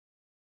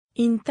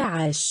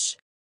 انتعش.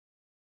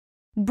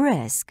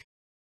 brisk,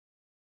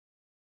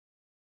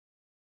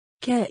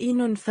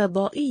 كائن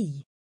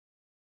فضائي.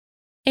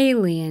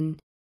 alien,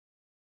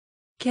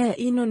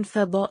 كائن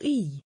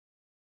فضائي.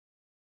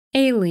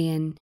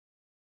 alien,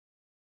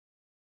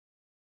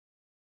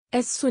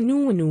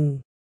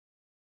 السنون.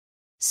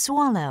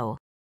 swallow,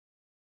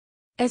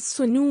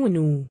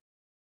 السنون.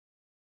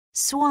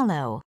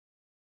 swallow,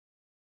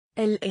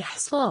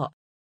 الإحصاء.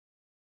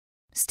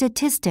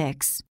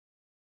 statistics,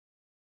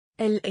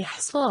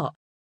 الإحصاء.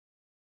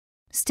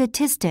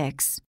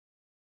 statistics,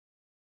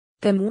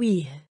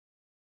 تمويه.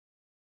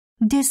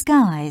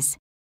 disguise,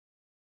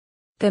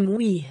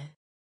 تمويه.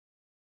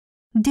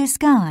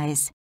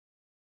 disguise,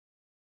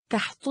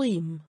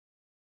 تحطيم.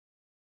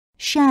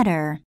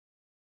 shatter,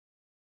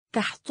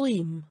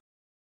 تحطيم.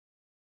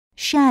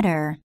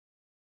 shatter,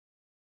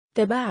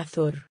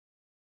 تبعثر.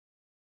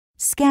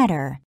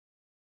 scatter,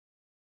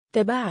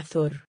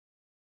 تبعثر.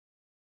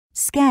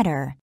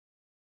 scatter,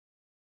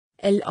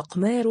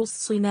 الأقمار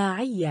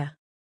الصناعية.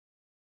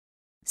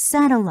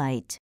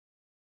 satellite,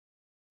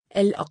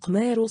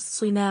 الأقمار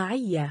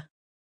الصناعية.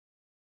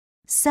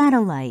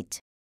 satellite,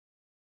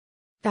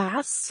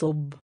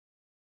 تعصب.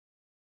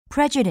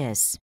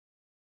 prejudice,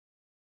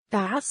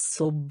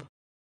 تعصب.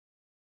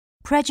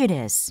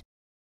 prejudice,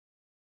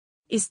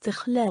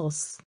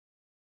 استخلاص.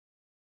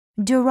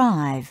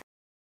 derive,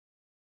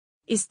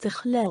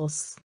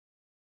 استخلاص.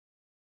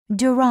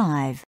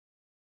 derive,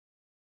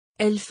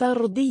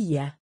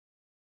 الفردية.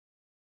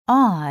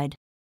 odd,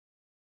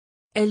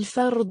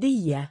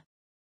 الفردية.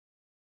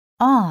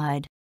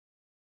 odd,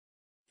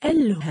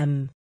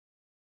 ألهم.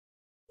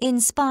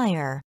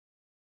 inspire,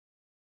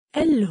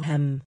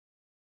 ألهم.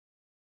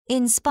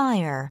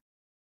 inspire,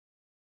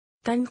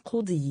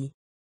 تنقضي.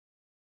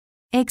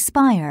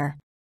 expire,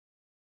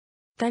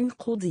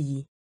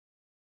 تنقضي.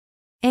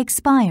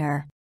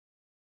 expire,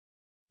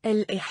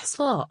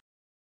 الإحصاء.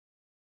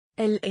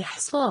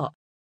 الإحصاء.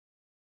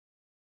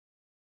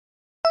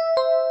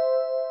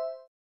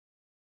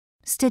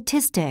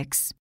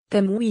 statistics,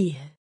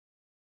 تمويه.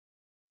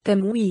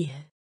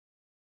 تمويه.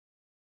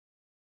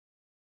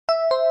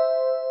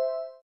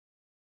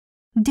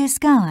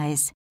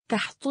 disguise,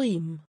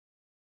 تحطيم.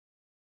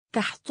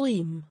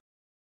 تحطيم.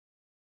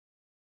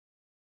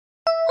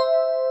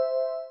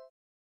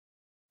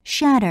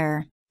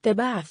 shatter,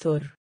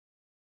 تبعثر.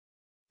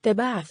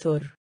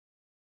 تبعثر.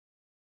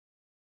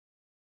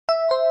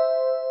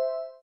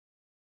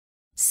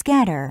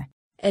 scatter,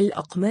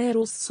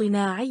 الأقمار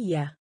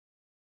الصناعية.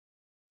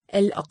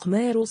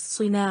 الأقمار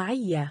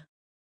الصناعية.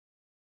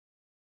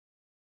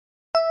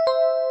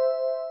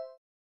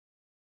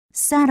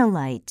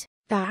 satellite,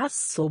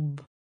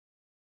 تعصب.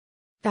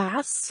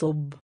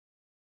 تعصب.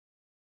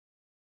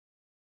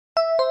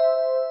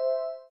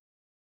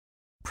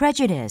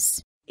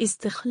 prejudice,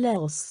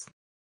 استخلاص.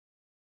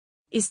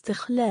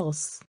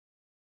 استخلاص.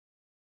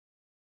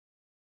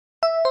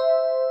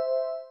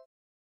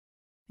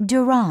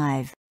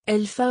 derive,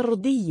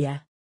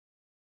 الفردية.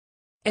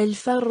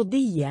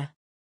 الفردية.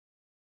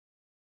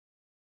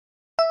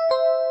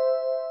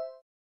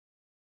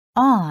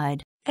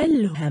 odd,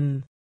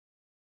 ألهم.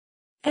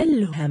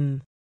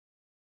 ألهم.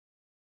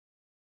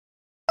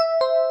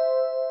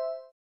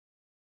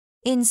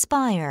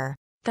 inspire,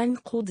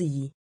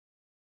 تنقضي.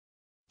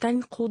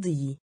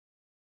 تنقضي.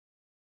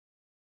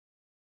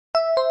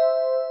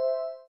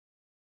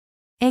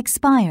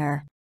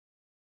 expire,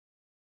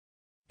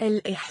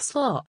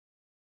 الإحصاء.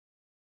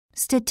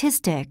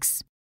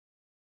 statistics,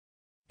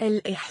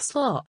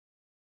 الإحصاء.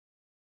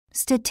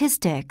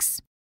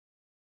 statistics,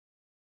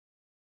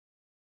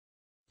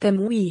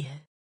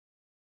 تمويه.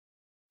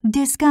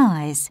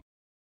 disguise,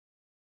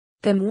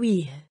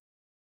 تمويه.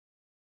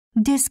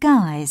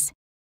 disguise,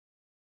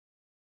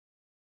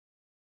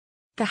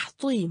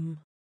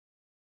 تحطيم.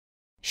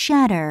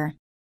 shatter,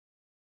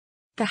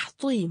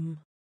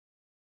 تحطيم.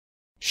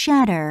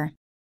 shatter,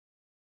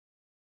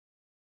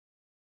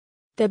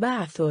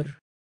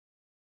 تبعثر.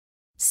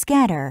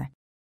 scatter,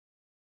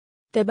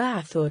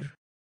 تبعثر.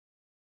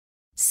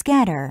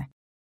 scatter,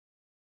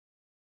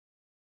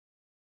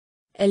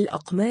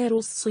 الأقمار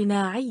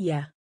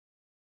الصناعية.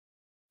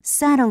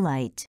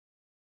 satellite,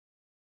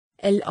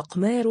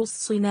 الأقمار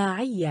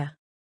الصناعية.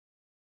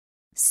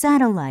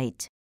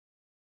 satellite,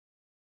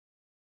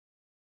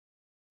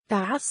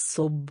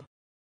 تعصب.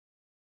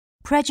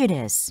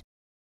 prejudice,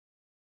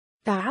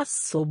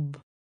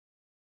 تعصب.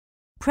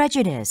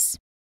 prejudice,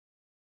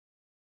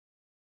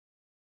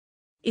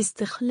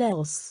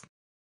 استخلاص.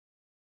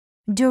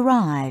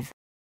 derive,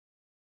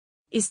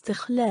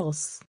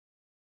 استخلاص.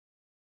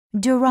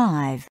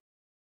 derive,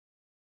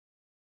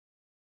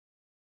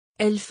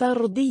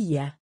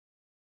 الفردية.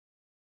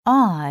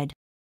 odd,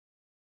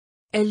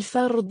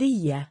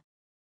 الفردية.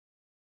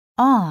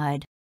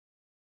 odd,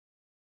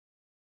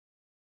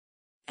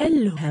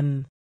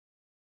 ألهم.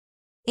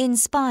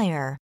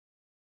 inspire,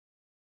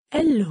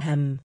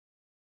 ألهم.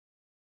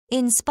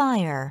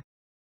 inspire,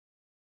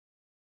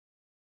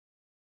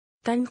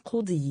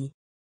 تنقضي.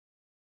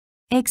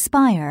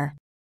 expire,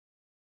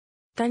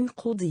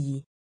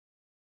 تنقضي.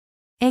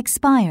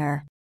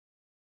 expire,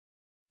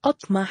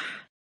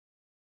 أطمح.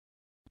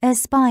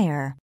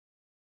 aspire,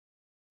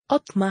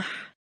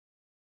 أطمح.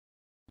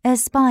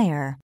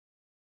 aspire,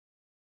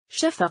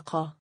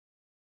 شفقة.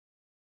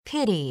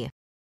 pity,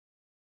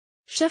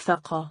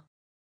 شفقة.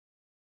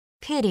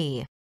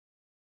 pity,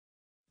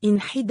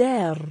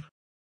 انحدار.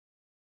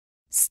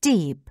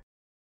 steep,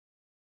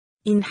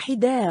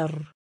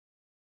 انحدار.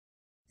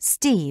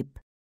 steep,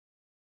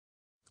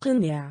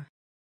 قنع.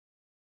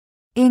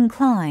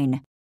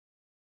 incline,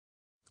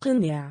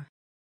 قنع.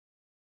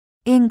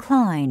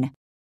 incline,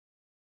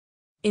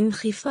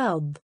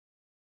 انخفاض.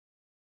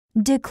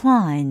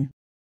 decline,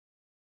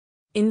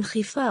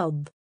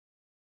 انخفاض.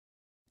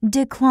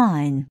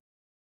 decline,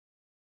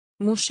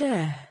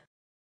 مشاه.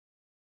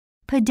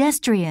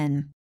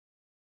 pedestrian,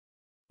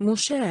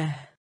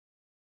 مشاه.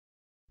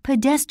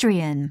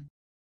 pedestrian,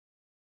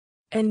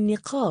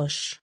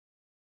 النقاش.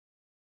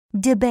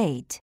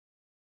 debate,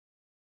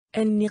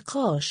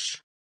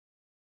 النقاش.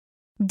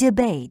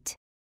 debate,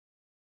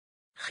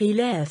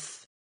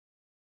 خلاف.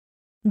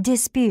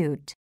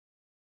 dispute,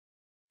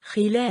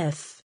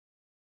 خلاف.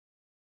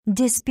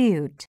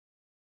 dispute,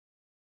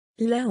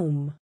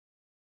 لوم.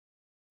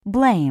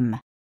 blame,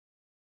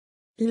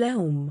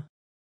 لوم.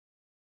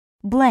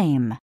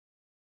 blame,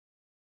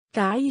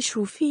 تعيش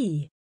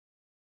فيه.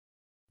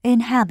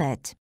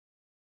 inhabit,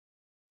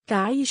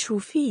 تعيش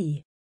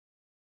فيه.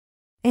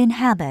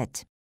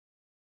 inhabit,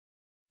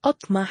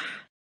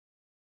 أطمح.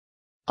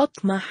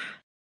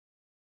 أطمح.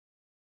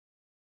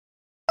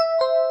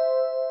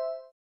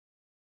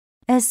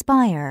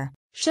 aspire,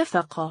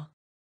 شفقة.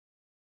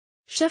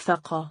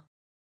 شفقة.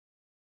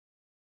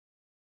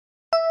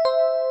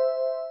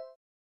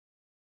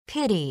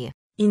 pity,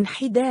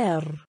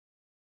 انحدار.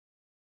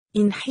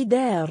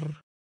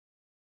 انحدار.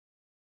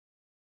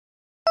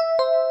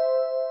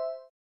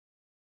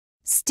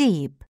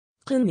 steep,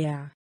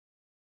 قنع.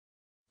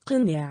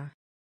 قنع.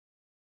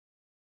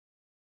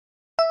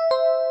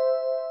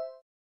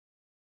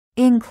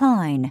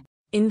 incline,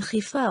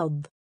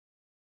 انخفاض.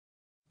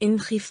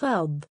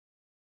 انخفاض.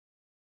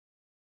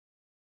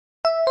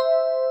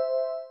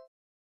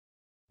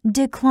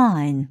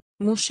 decline,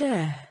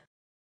 مشاه.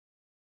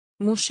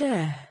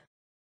 مشاه.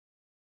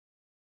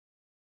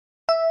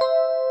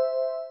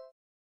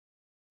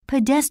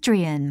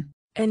 pedestrian,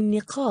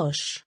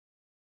 النقاش.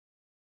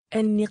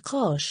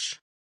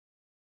 النقاش.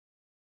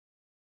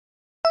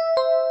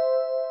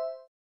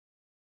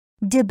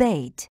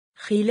 debate,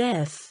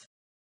 خلاف.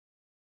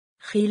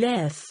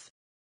 خلاف.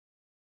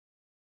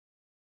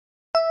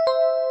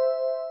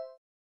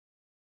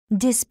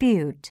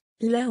 dispute,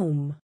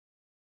 لوم.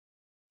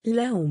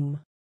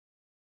 لوم.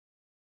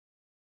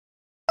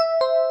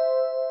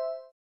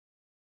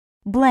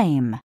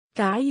 blame,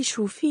 تعيش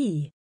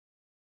فيه.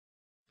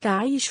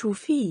 تعيش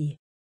فيه.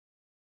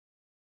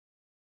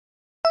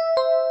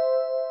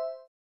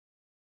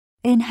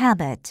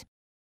 inhabit,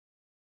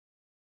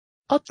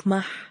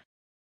 أطمح.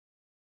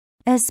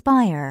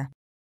 aspire,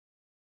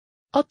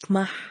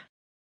 أطمح.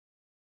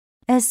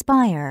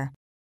 aspire,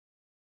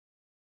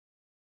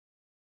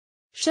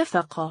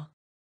 شفقة.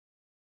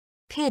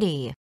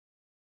 pity,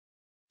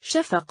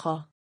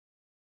 شفقة.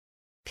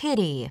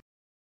 pity,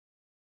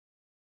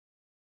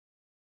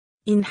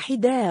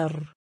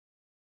 انحدار.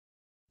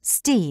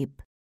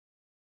 steep,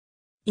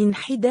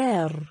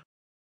 انحدار.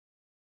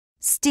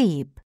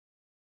 steep,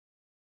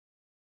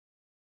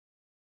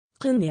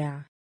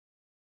 قنع.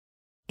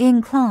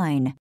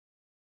 incline,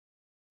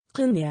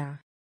 قنع.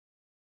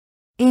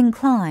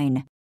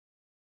 incline,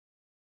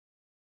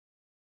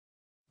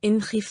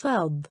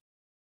 انخفاض.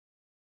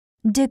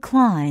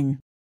 decline,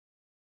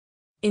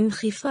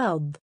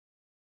 انخفاض.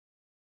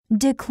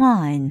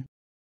 decline,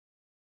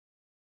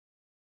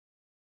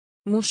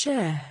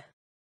 مشاه.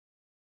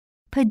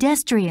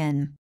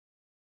 pedestrian,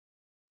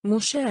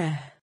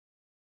 مشاه.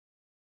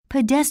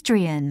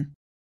 pedestrian,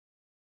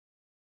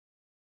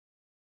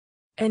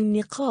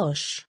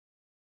 النقاش.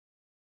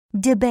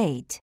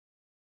 debate,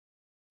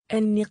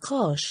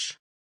 النقاش.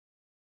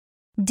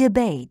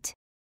 debate,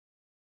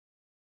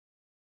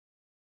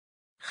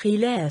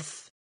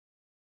 خلاف.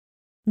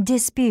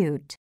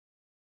 dispute,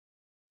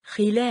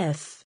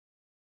 خلاف.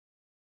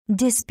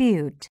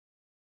 dispute,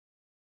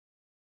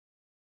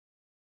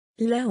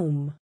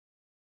 لوم.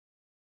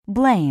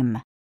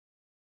 blame,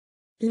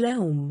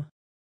 لوم.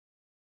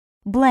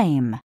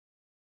 blame,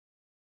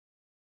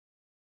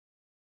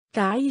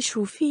 تعيش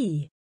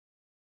فيه.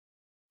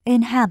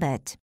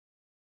 inhabit,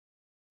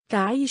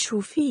 تعيش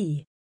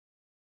فيه.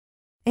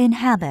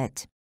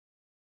 inhabit,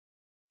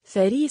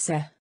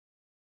 فريسة.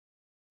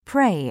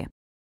 prey,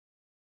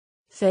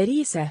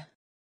 فريسة.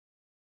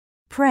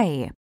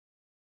 prey,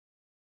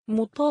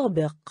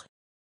 مطابق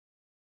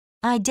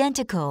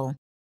identical,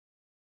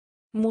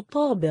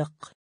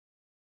 مطابق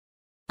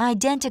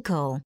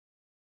identical,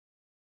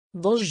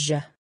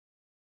 ضجة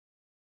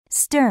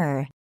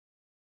stir,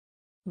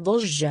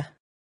 ضجة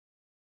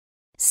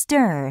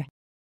stir,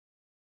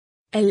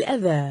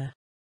 الأذى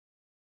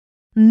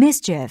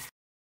mischief,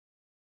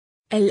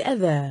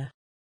 الأذى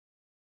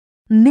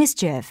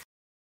mischief,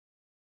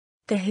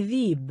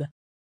 تهذيب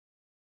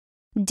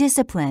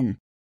discipline,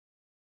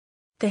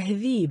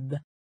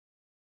 تهذيب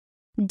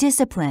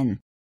discipline,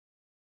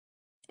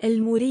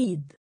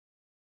 المريد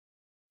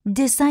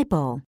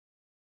disciple,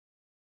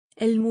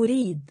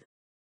 المريد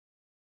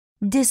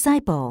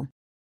disciple,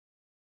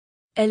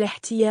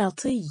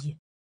 الاحتياطي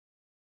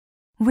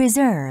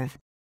reserve,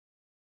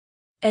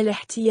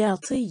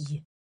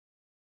 الاحتياطي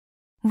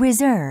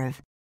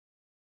reserve,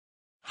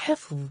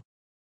 حفظ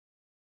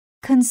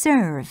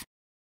conserve,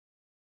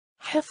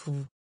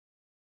 حفظ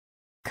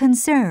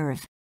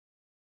conserve,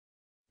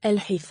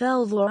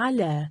 الحفاظ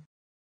على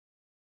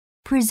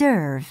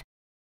preserve,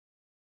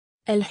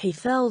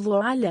 الحفاظ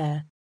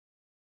على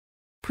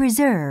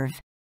preserve,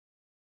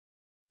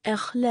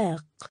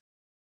 أخلاق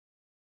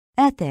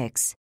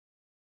ethics,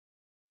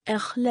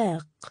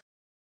 أخلاق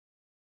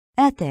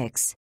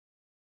ethics,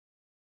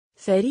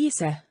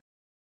 فريسة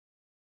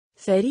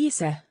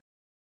فريسة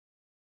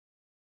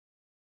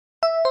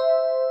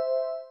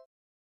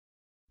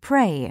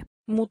pray,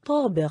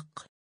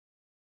 مطابق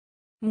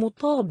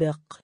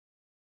مطابق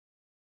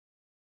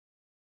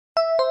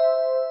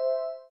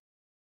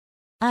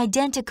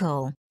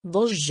identical,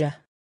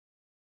 ضجة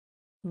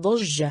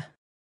ضجة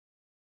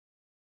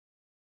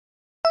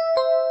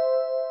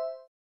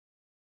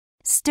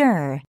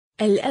stir,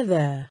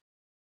 الأذى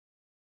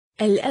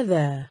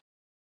الأذى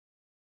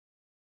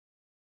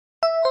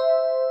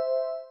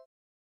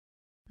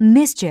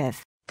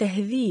mischief,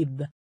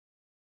 تهذيب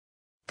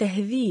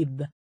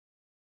تهذيب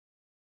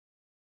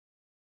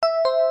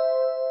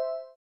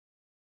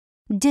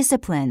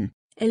discipline,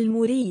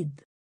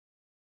 المريد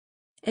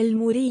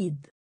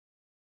المريد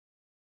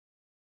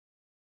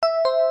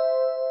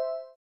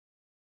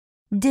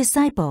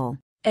disciple,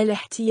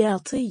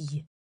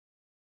 الاحتياطي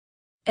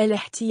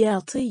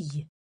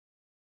الاحتياطي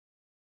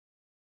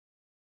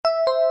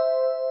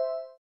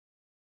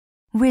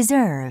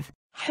reserve,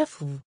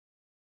 حفظ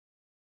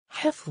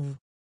حفظ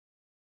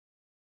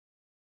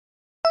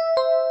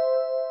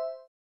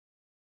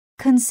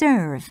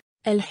conserve,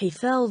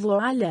 الحفاظ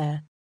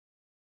على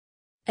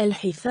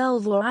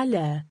الحفاظ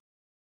على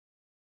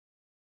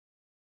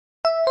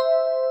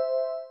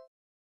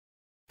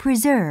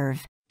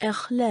preserve,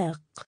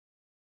 أخلاق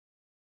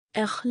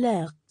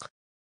أخلاق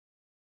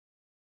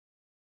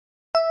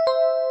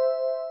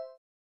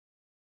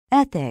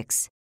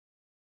ethics,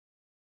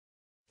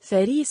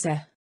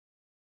 فريسة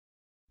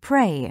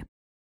pray,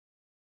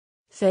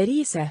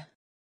 فريسة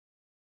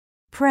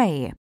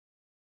pray,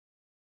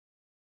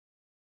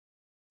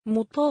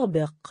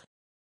 مطابق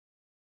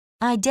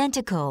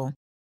identical,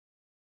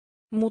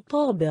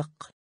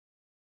 مطابق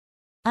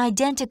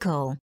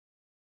identical,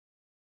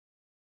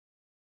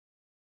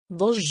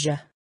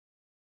 ضجة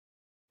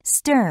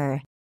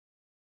stir,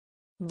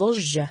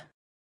 ضجة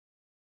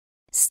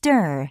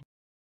stir,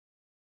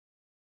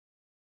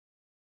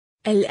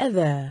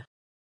 الأذى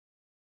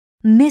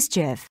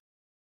mischief,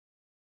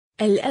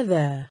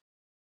 الأذى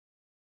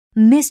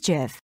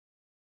mischief,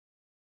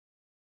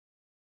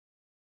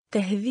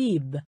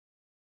 تهذيب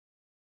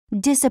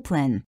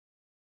discipline,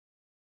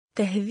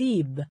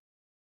 تهذيب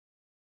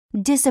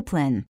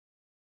discipline,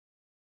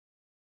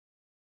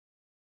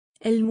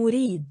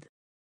 المريد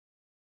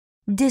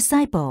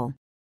disciple,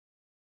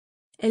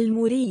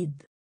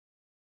 المريد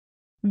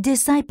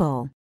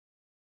disciple,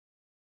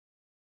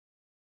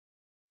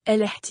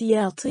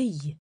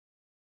 الاحتياطي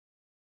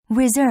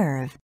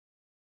reserve,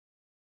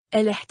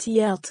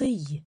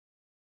 الاحتياطي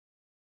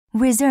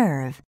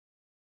reserve,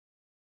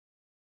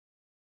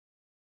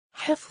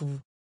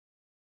 حفظ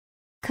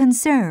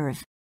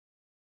conserve,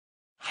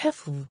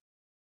 حفظ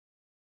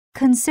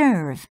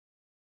conserve,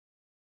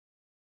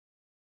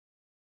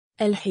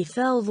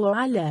 الحفاظ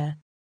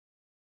على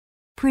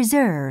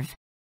preserve,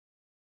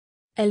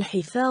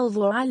 الحفاظ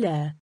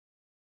على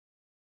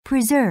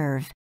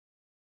preserve,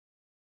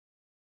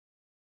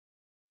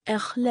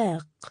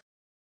 أخلاق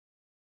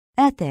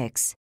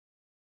ethics,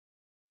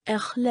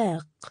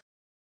 أخلاق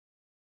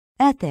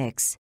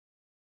ethics,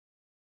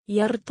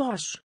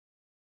 يرتعش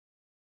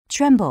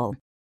tremble,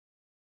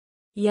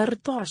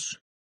 يرتعش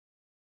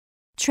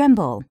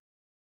tremble,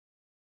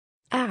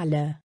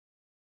 أعلى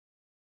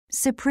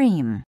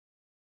supreme,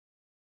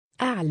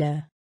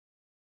 أعلى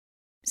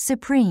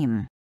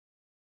supreme,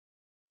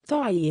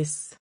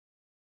 تعيس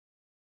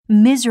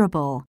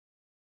miserable,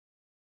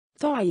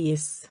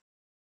 تعيس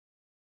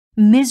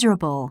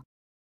miserable,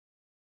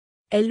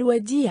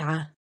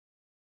 الوديعة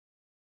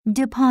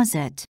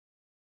deposit,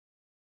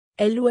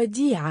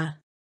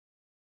 الوديعة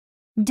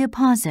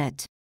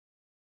deposit,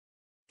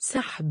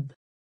 سحب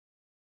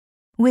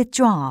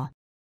withdraw,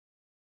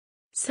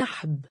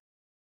 سحب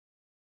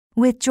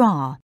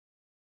withdraw,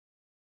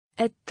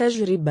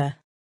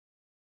 التجربة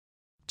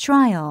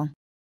trial,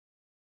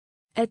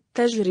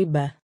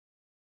 التجربة.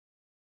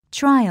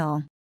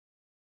 trial,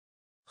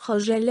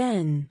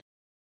 خجلان.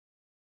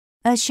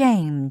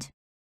 ashamed,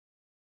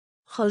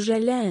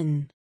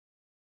 خجلان.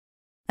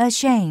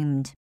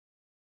 ashamed,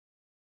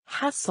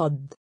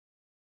 حصد.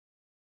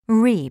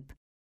 reap,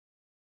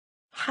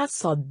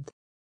 حصد.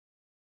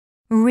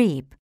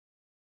 reap,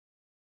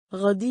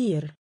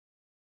 غدير.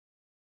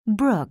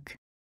 brook,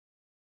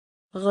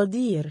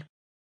 غدير.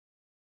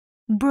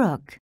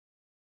 brook,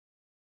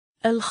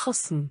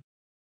 الخصم.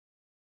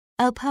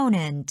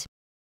 opponent,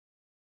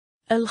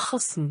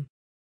 الخصم.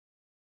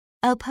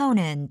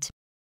 opponent,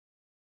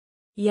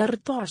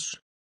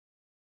 يرتعش.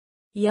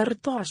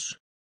 يرتعش.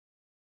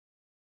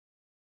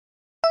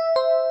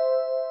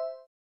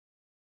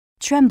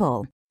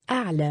 tremble,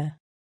 أعلى.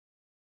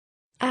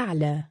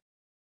 أعلى.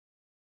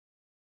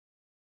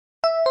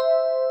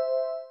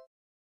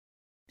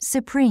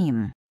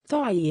 supreme,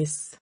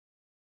 تعيس.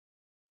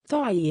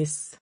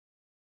 تعيس.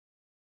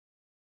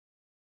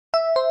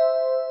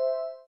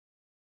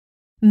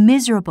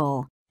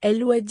 miserable,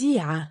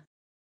 الوديعة.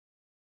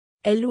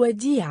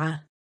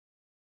 الوديعة.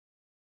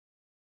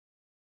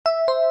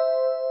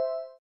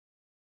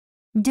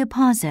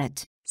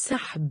 deposit,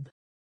 سحب.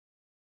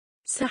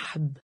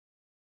 سحب.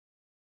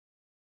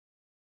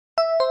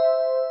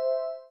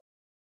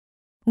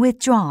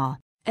 withdraw,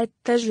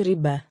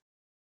 التجربة.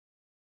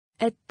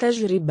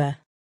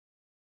 التجربة.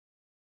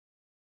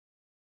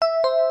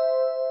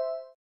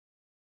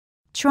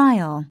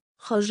 trial,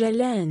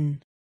 خجلان.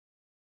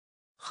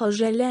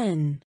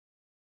 خجلان.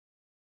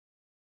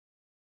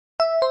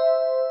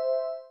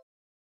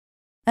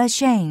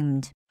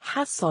 ashamed,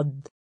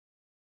 حصد.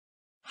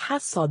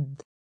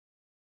 حصد.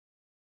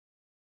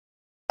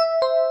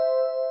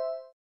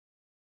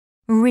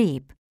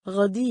 reap,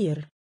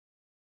 غدير.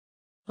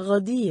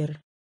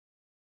 غدير.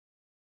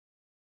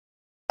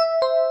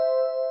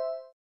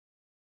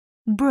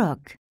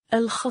 brook,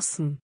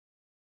 الخصم.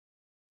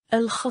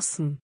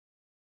 الخصم.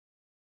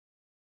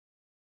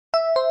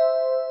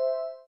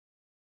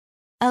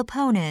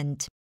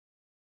 opponent,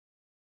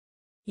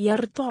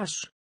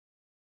 يرتعش.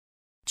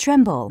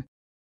 tremble,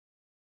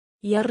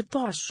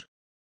 يرتعش.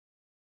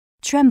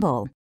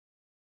 tremble,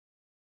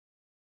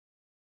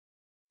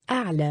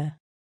 أعلى.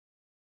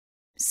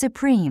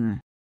 supreme,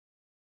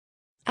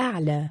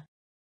 أعلى.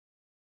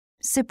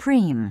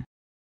 supreme,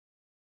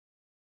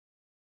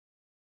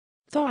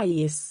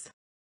 تعيس.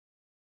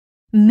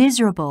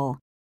 miserable,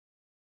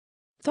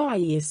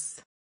 تعيس.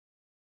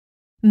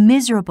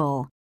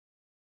 miserable,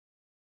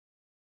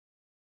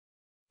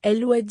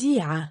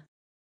 الوديعة.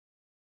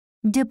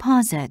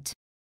 deposit,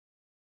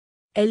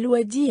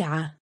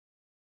 الوديعة.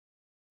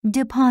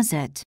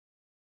 deposit,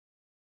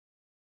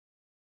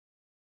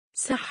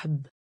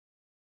 سحب.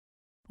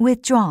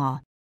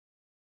 withdraw,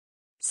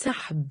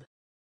 سحب.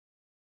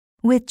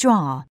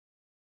 withdraw,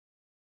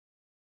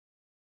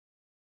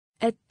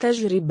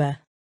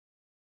 التجربة.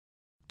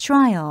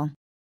 trial,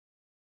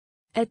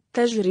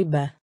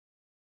 التجربة.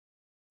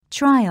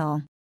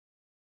 trial,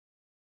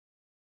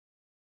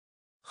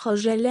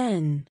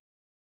 خجلان.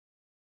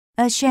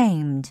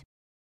 ashamed,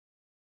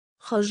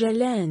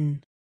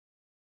 خجلان.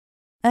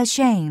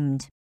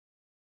 ashamed,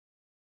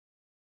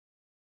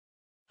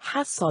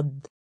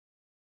 حصد.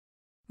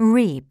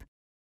 reap,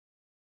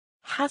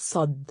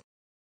 حصد.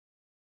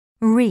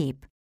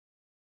 reap,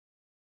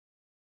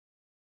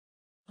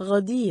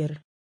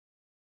 غدير.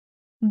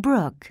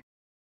 brook,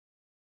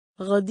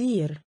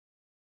 غدير.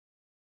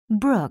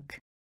 brook,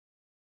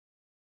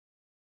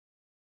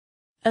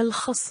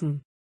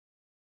 الخصم.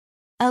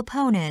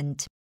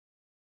 opponent,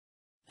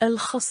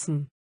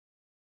 الخصم.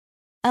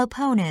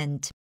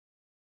 opponent,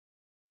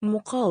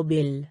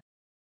 مقابل.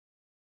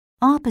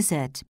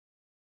 opposite,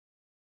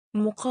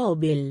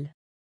 مقابل.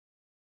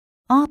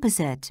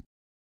 opposite,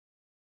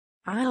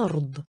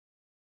 عرض.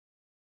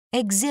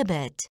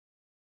 exhibit,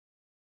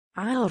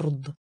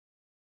 عرض.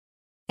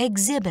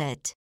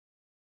 exhibit,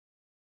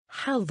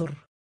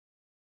 حظر.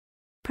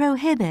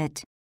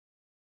 prohibit,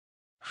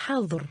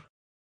 حظر.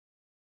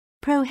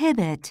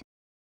 prohibit,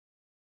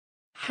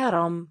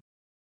 حرم.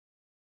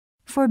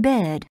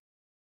 forbid,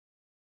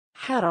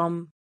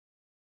 حرم.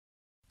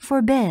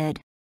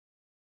 forbid,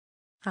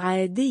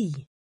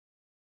 عادي.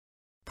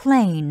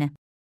 plain,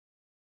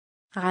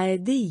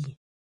 عادي.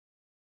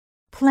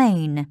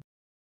 plain,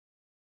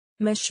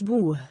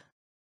 مشبوه.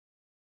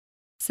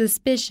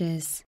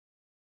 suspicious,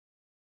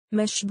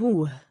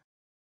 مشبوه.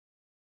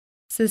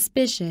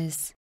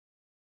 suspicious,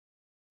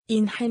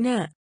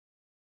 انحناء.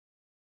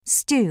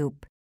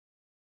 stoop,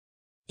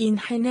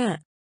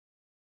 انحناء.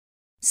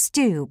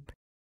 stoop,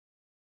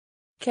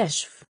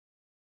 كشف.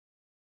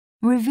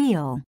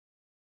 reveal,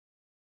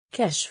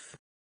 كشف.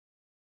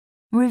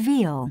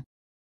 reveal,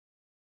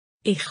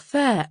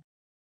 إخفاء.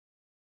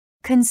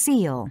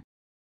 conceal,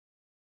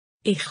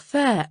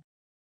 إخفاء.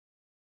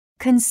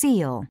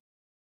 conceal,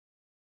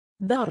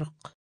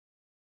 برق.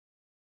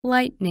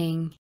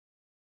 lightning,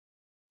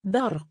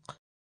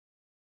 برق.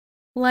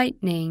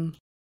 lightning,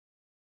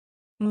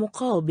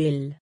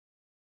 مقابل.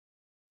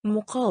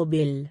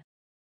 مقابل.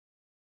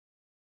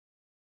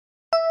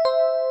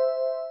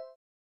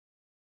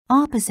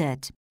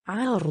 opposite,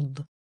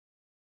 عارض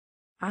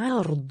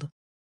عارض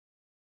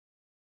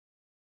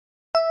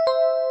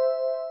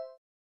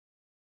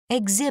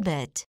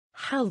exhibit,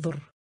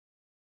 حظر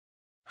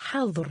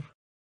حظر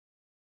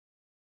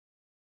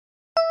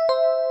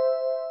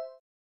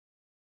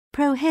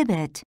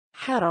prohibit,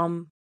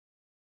 حرم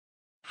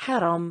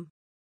حرم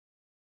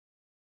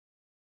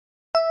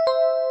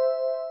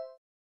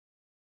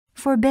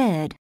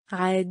forbid,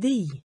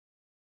 عادي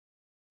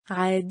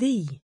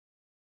عادي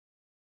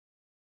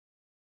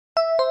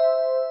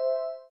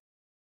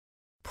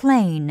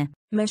plain,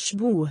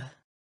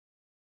 مشبوه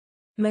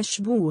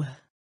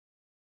مشبوه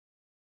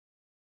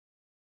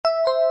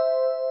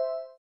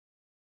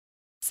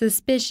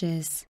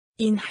suspicious,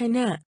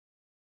 انحناء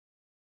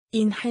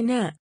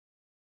انحناء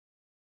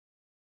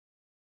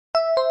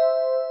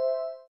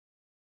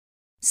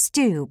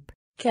stoop,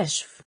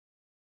 كشف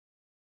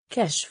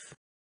كشف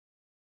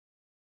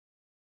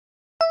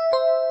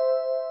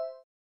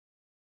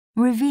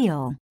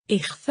reveal,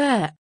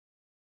 إخفاء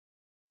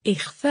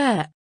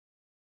إخفاء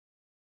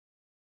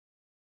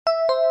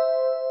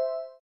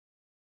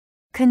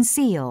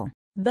conceal,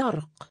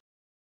 درق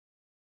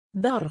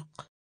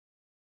درق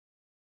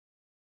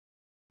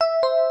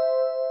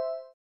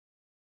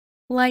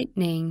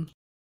lightning,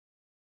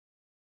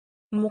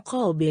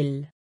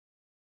 مقابل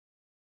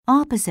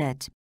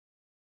opposite,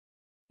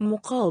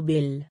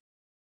 مقابل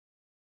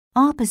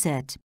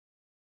opposite,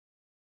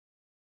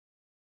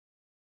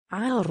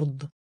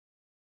 عرض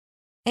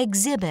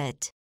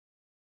exhibit,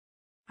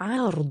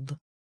 عرض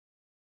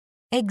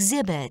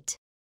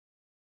exhibit,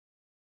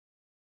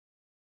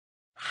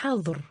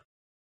 حظر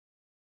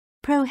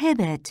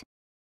prohibit,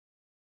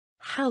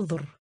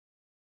 حظر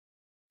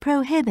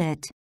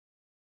prohibit,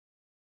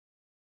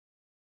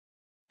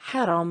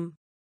 حرم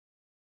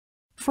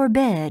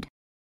forbid,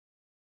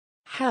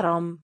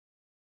 حرم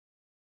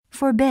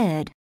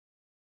forbid,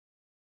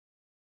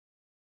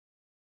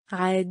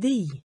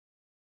 عادي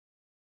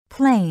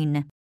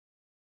plain,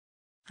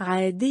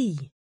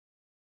 عادي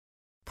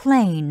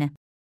plain,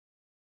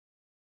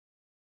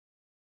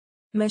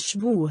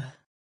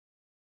 مشبوه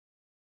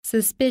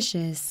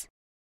suspicious,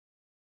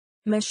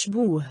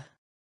 مشبوه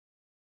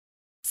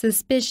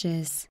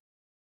suspicious,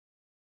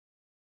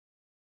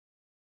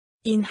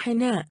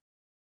 انحناء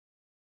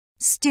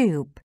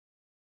stoop,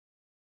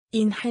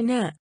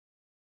 انحناء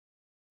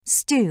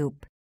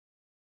stoop,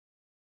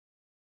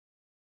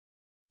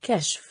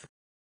 كشف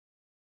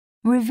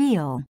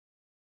reveal,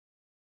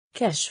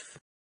 كشف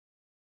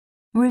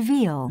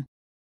reveal,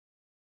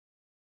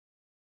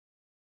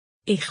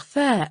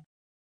 إخفاء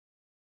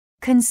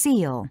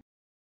conceal,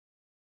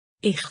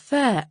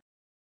 إخفاء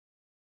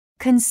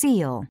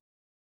conceal,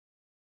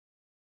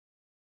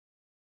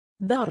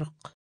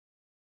 درق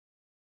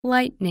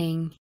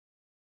lightning,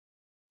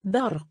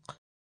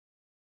 درق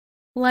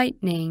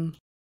lightning,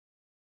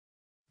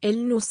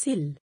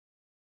 النسل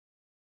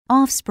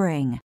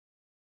offspring,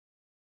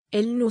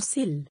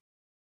 النسل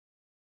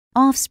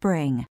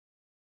offspring,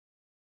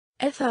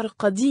 أثر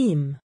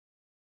قديم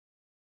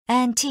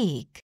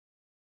antique,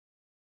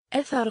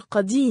 أثر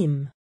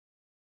قديم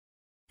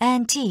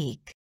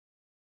antique,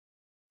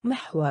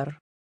 محور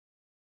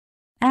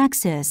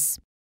axis,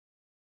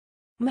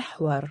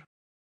 محور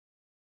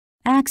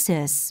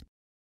axis,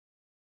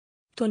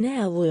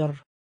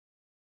 تناظر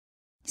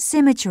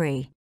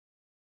symmetry,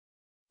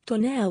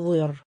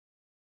 تناظر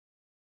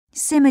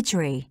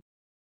symmetry,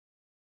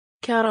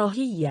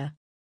 كراهية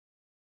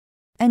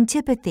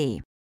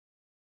antipathy,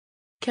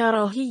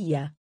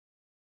 كراهية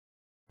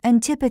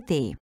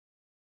antipathy,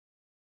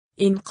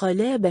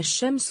 انقلاب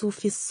الشمس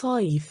في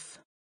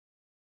الصيف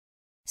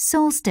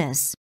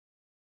solstice,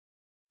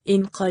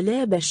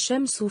 انقلاب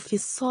الشمس في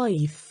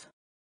الصيف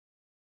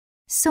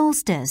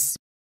solstice,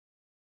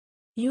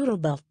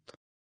 يربط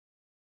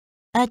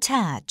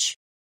attach,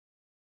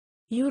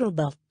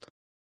 يربط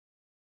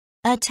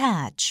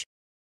attach,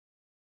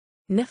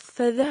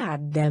 نفذ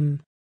الدم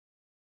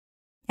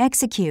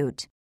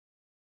execute,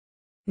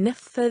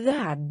 نفذ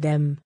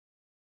الدم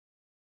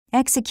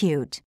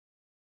execute,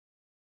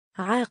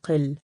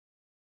 عاقل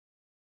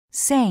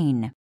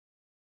sane,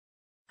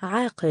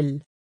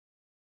 عاقل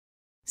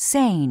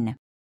sane,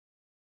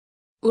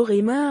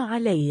 أغمى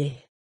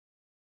عليه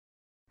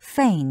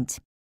faint,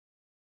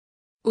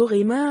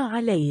 أغمى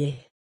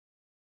عليه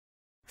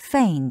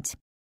faint,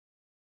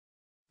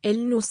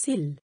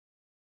 النسل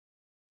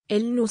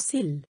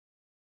النسل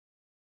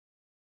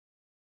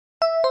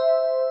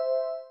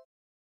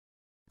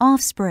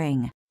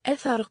offspring,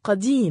 أثر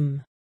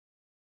قديم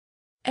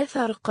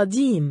أثر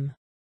قديم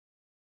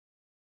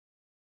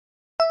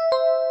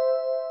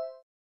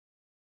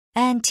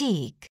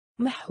antique,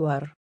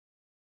 محور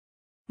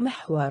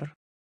محور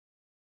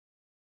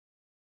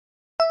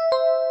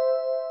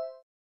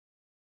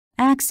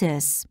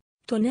axis,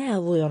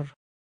 تناظر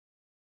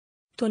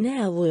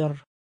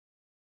تناظر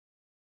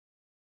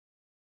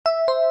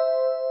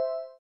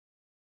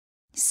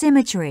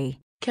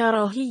symmetry,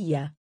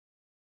 كراهية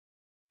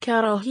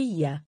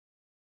كراهية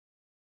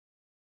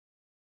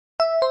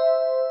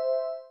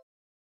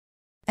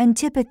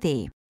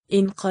antipathy,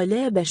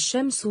 انقلاب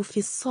الشمس في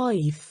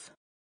الصيف.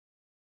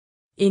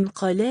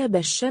 انقلاب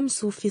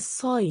الشمس في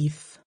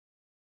الصيف.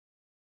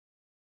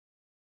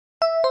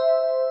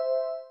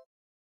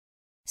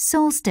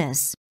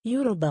 solstice,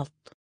 يربط.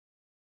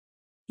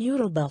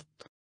 يربط.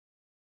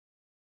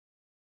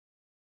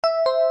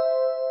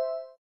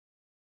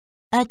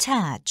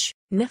 attach,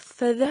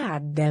 نفذ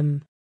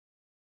الدم.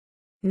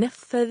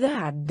 نفذ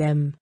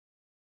الدم.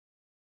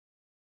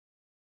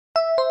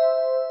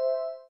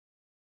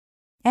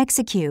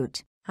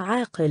 execute,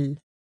 عاقل.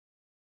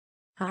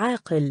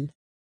 عاقل.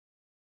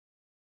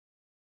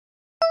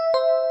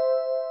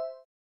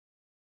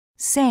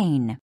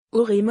 sane,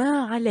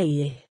 أغمى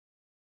عليه.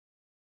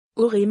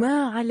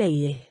 أغمى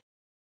عليه.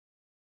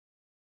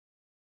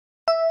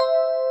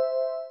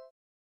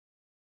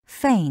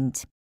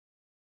 faint,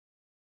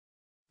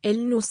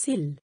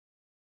 المسل.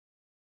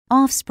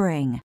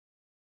 offspring,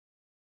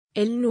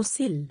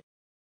 المسل.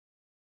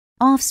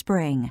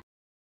 offspring,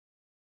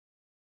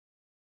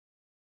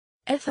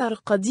 أثر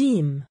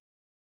قديم.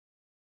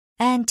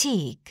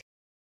 antique,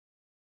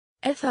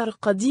 أثر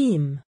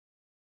قديم.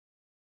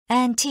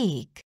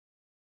 antique,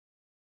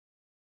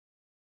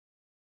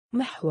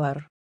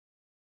 محور.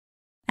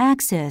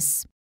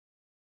 axis,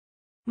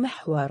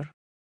 محور.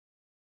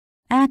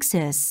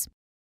 axis,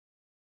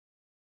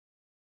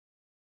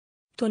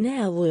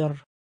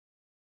 تناظر.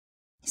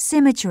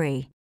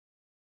 symmetry,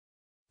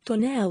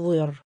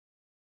 تناظر.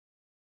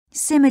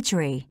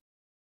 symmetry,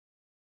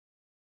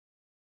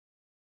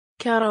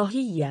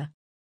 كراهية.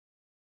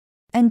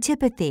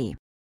 antipathy,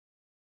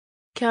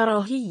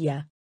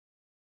 كراهية.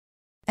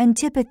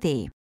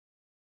 antipathy,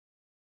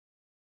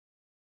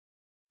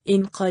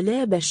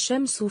 انقلاب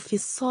الشمس في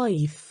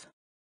الصيف.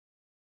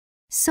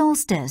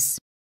 solstice,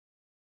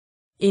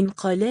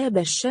 انقلاب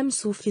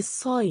الشمس في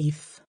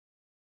الصيف.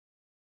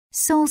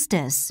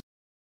 solstice,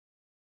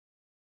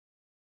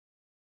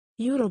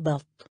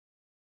 يربط.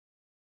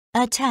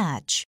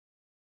 attach,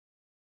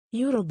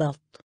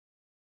 يربط.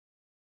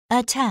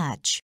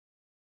 attach,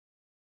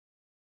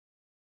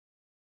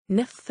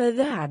 نفذ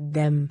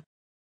الدم.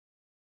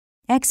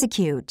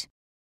 execute,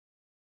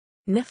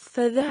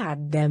 نفذ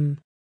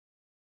الدم.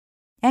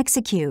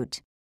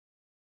 execute,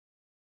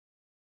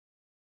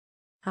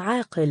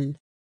 عاقل.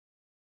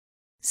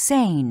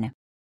 sane,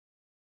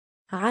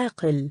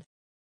 عاقل.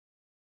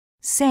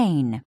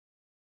 sane,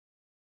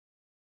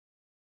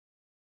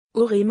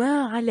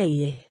 أغمى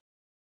عليه.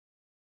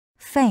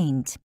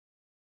 faint,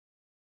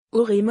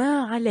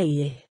 أغمى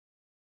عليه.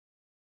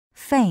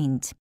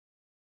 faint,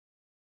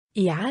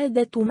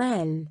 إعادة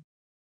مال.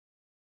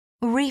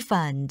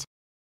 refund,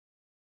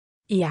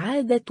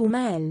 إعادة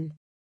مال.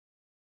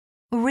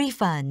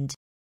 refund,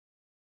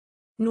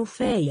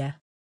 نفاية.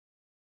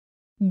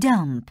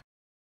 dump,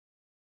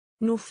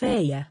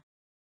 نفاية.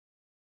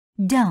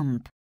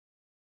 dump,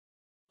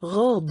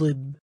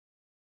 غاضب.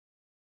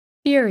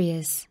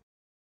 furious,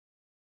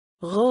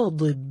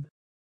 غاضب.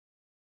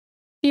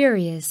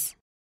 furious,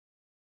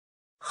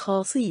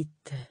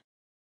 خاصيت.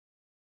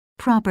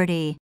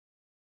 property,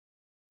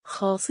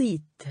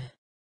 خاصيت.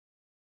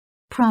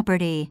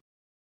 property,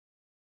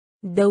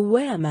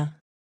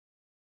 دوامة.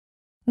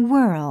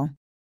 whirl,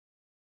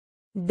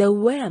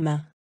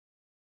 دوامة.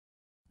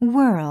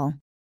 whirl,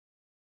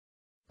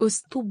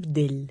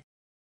 استبدل.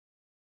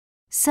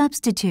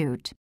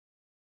 substitute,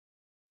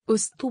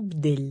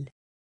 استبدل.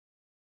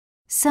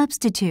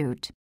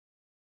 substitute,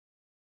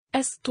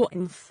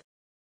 أستؤنف.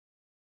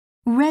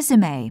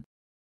 resume,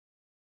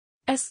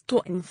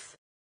 أستؤنف.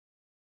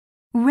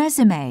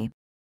 resume,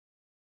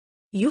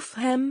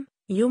 يفهم.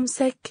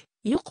 يمسك.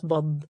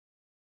 يقبض.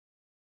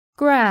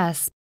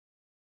 grasp,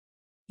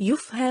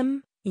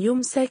 يفهم.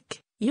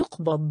 يمسك.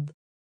 يقبض.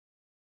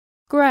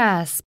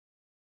 grasp,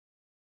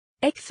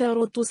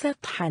 أكثر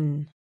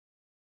سطحا.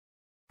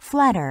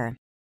 flatter,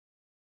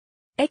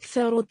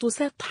 أكثر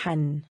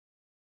سطحا.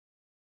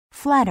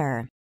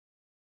 flatter,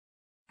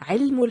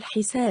 علم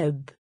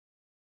الحساب.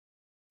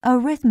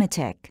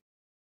 arithmetic,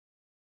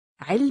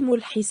 علم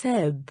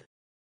الحساب.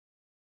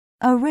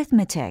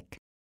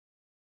 arithmetic,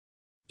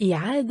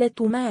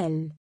 إعادة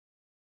مال.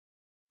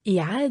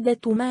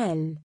 إعادة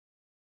مال.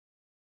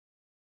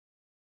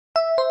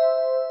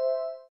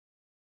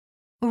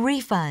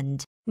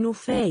 refund,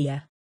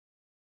 نفاية.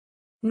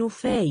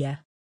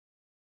 نفاية.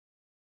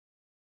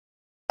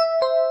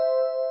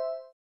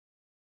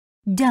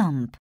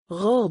 dump,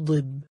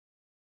 غاضب.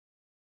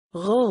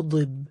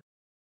 غاضب.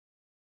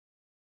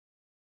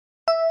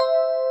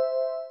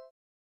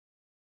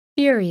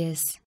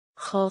 furious,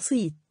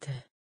 خاصيت.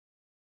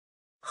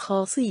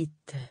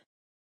 خاصيت.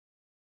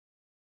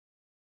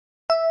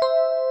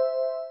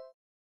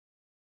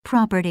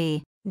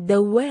 property,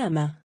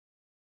 دوامة.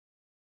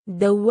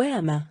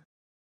 دوامة.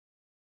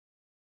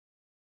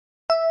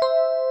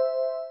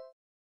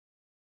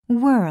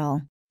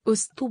 whirl,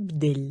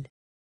 استبدل.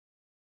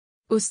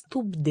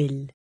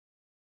 استبدل.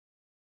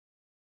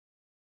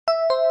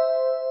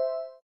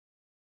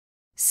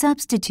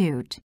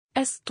 substitute,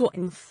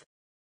 أستؤنف.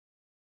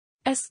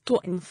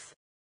 أستؤنف.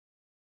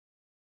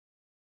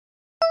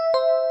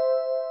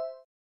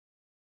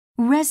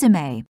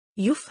 resume,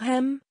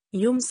 يفهم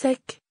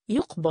يمسك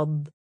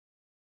يقبض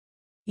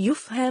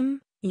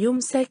يفهم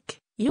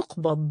يمسك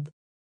يقبض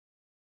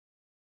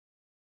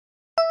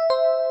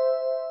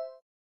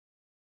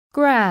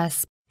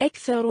grasp,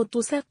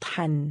 أكثر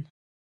سطحا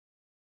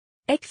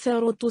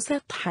أكثر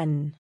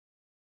سطحا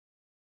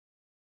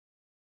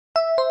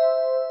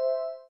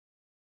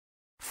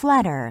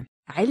flatter,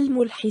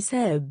 علم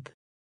الحساب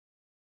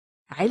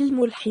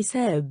علم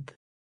الحساب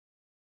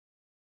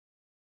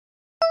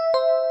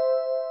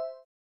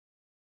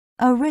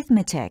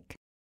arithmetic,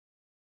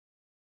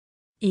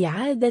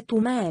 إعادة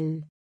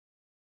مال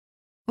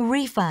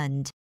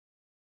refund,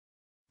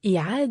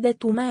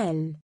 إعادة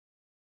مال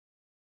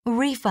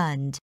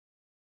refund,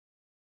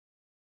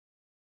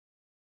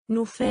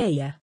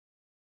 نفاية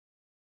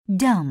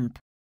dump,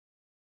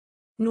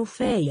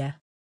 نفاية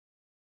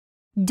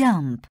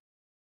dump,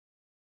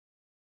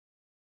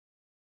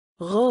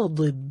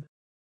 غاضب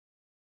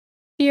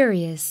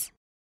furious,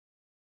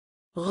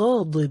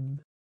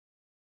 غاضب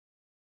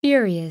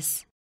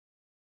furious,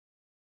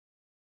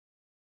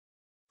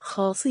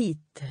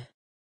 خاصيت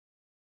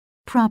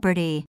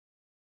property,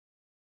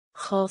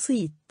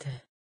 خاصيت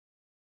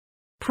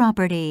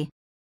property,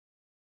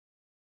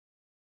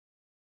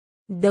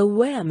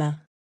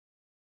 دوامة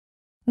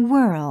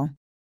whirl,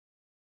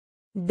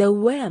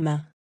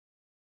 دوامة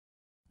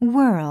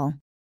whirl,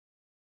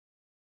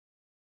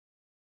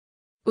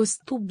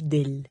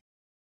 استبدل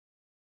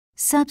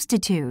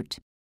substitute,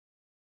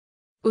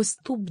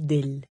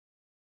 استبدل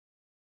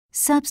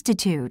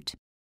substitute,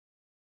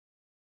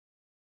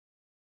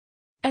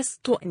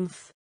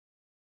 أستؤنف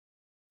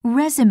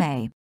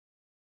resume,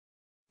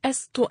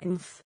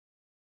 أستؤنف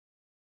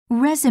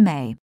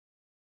resume,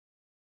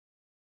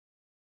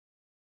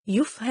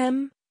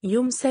 يفهم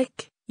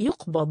يمسك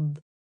يقبض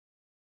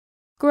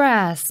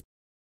grasp,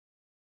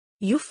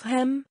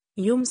 يفهم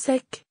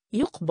يمسك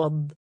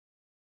يقبض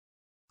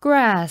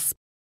grasp,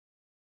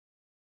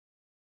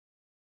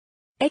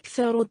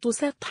 أكثر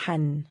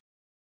سطحا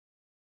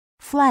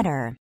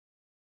flatter,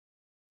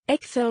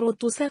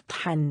 أكثر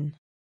سطحا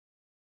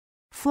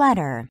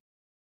flatter,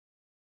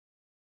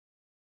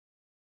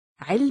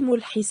 علم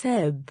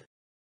الحساب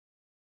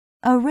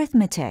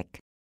arithmetic,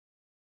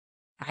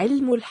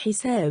 علم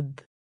الحساب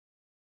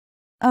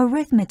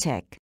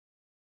arithmetic,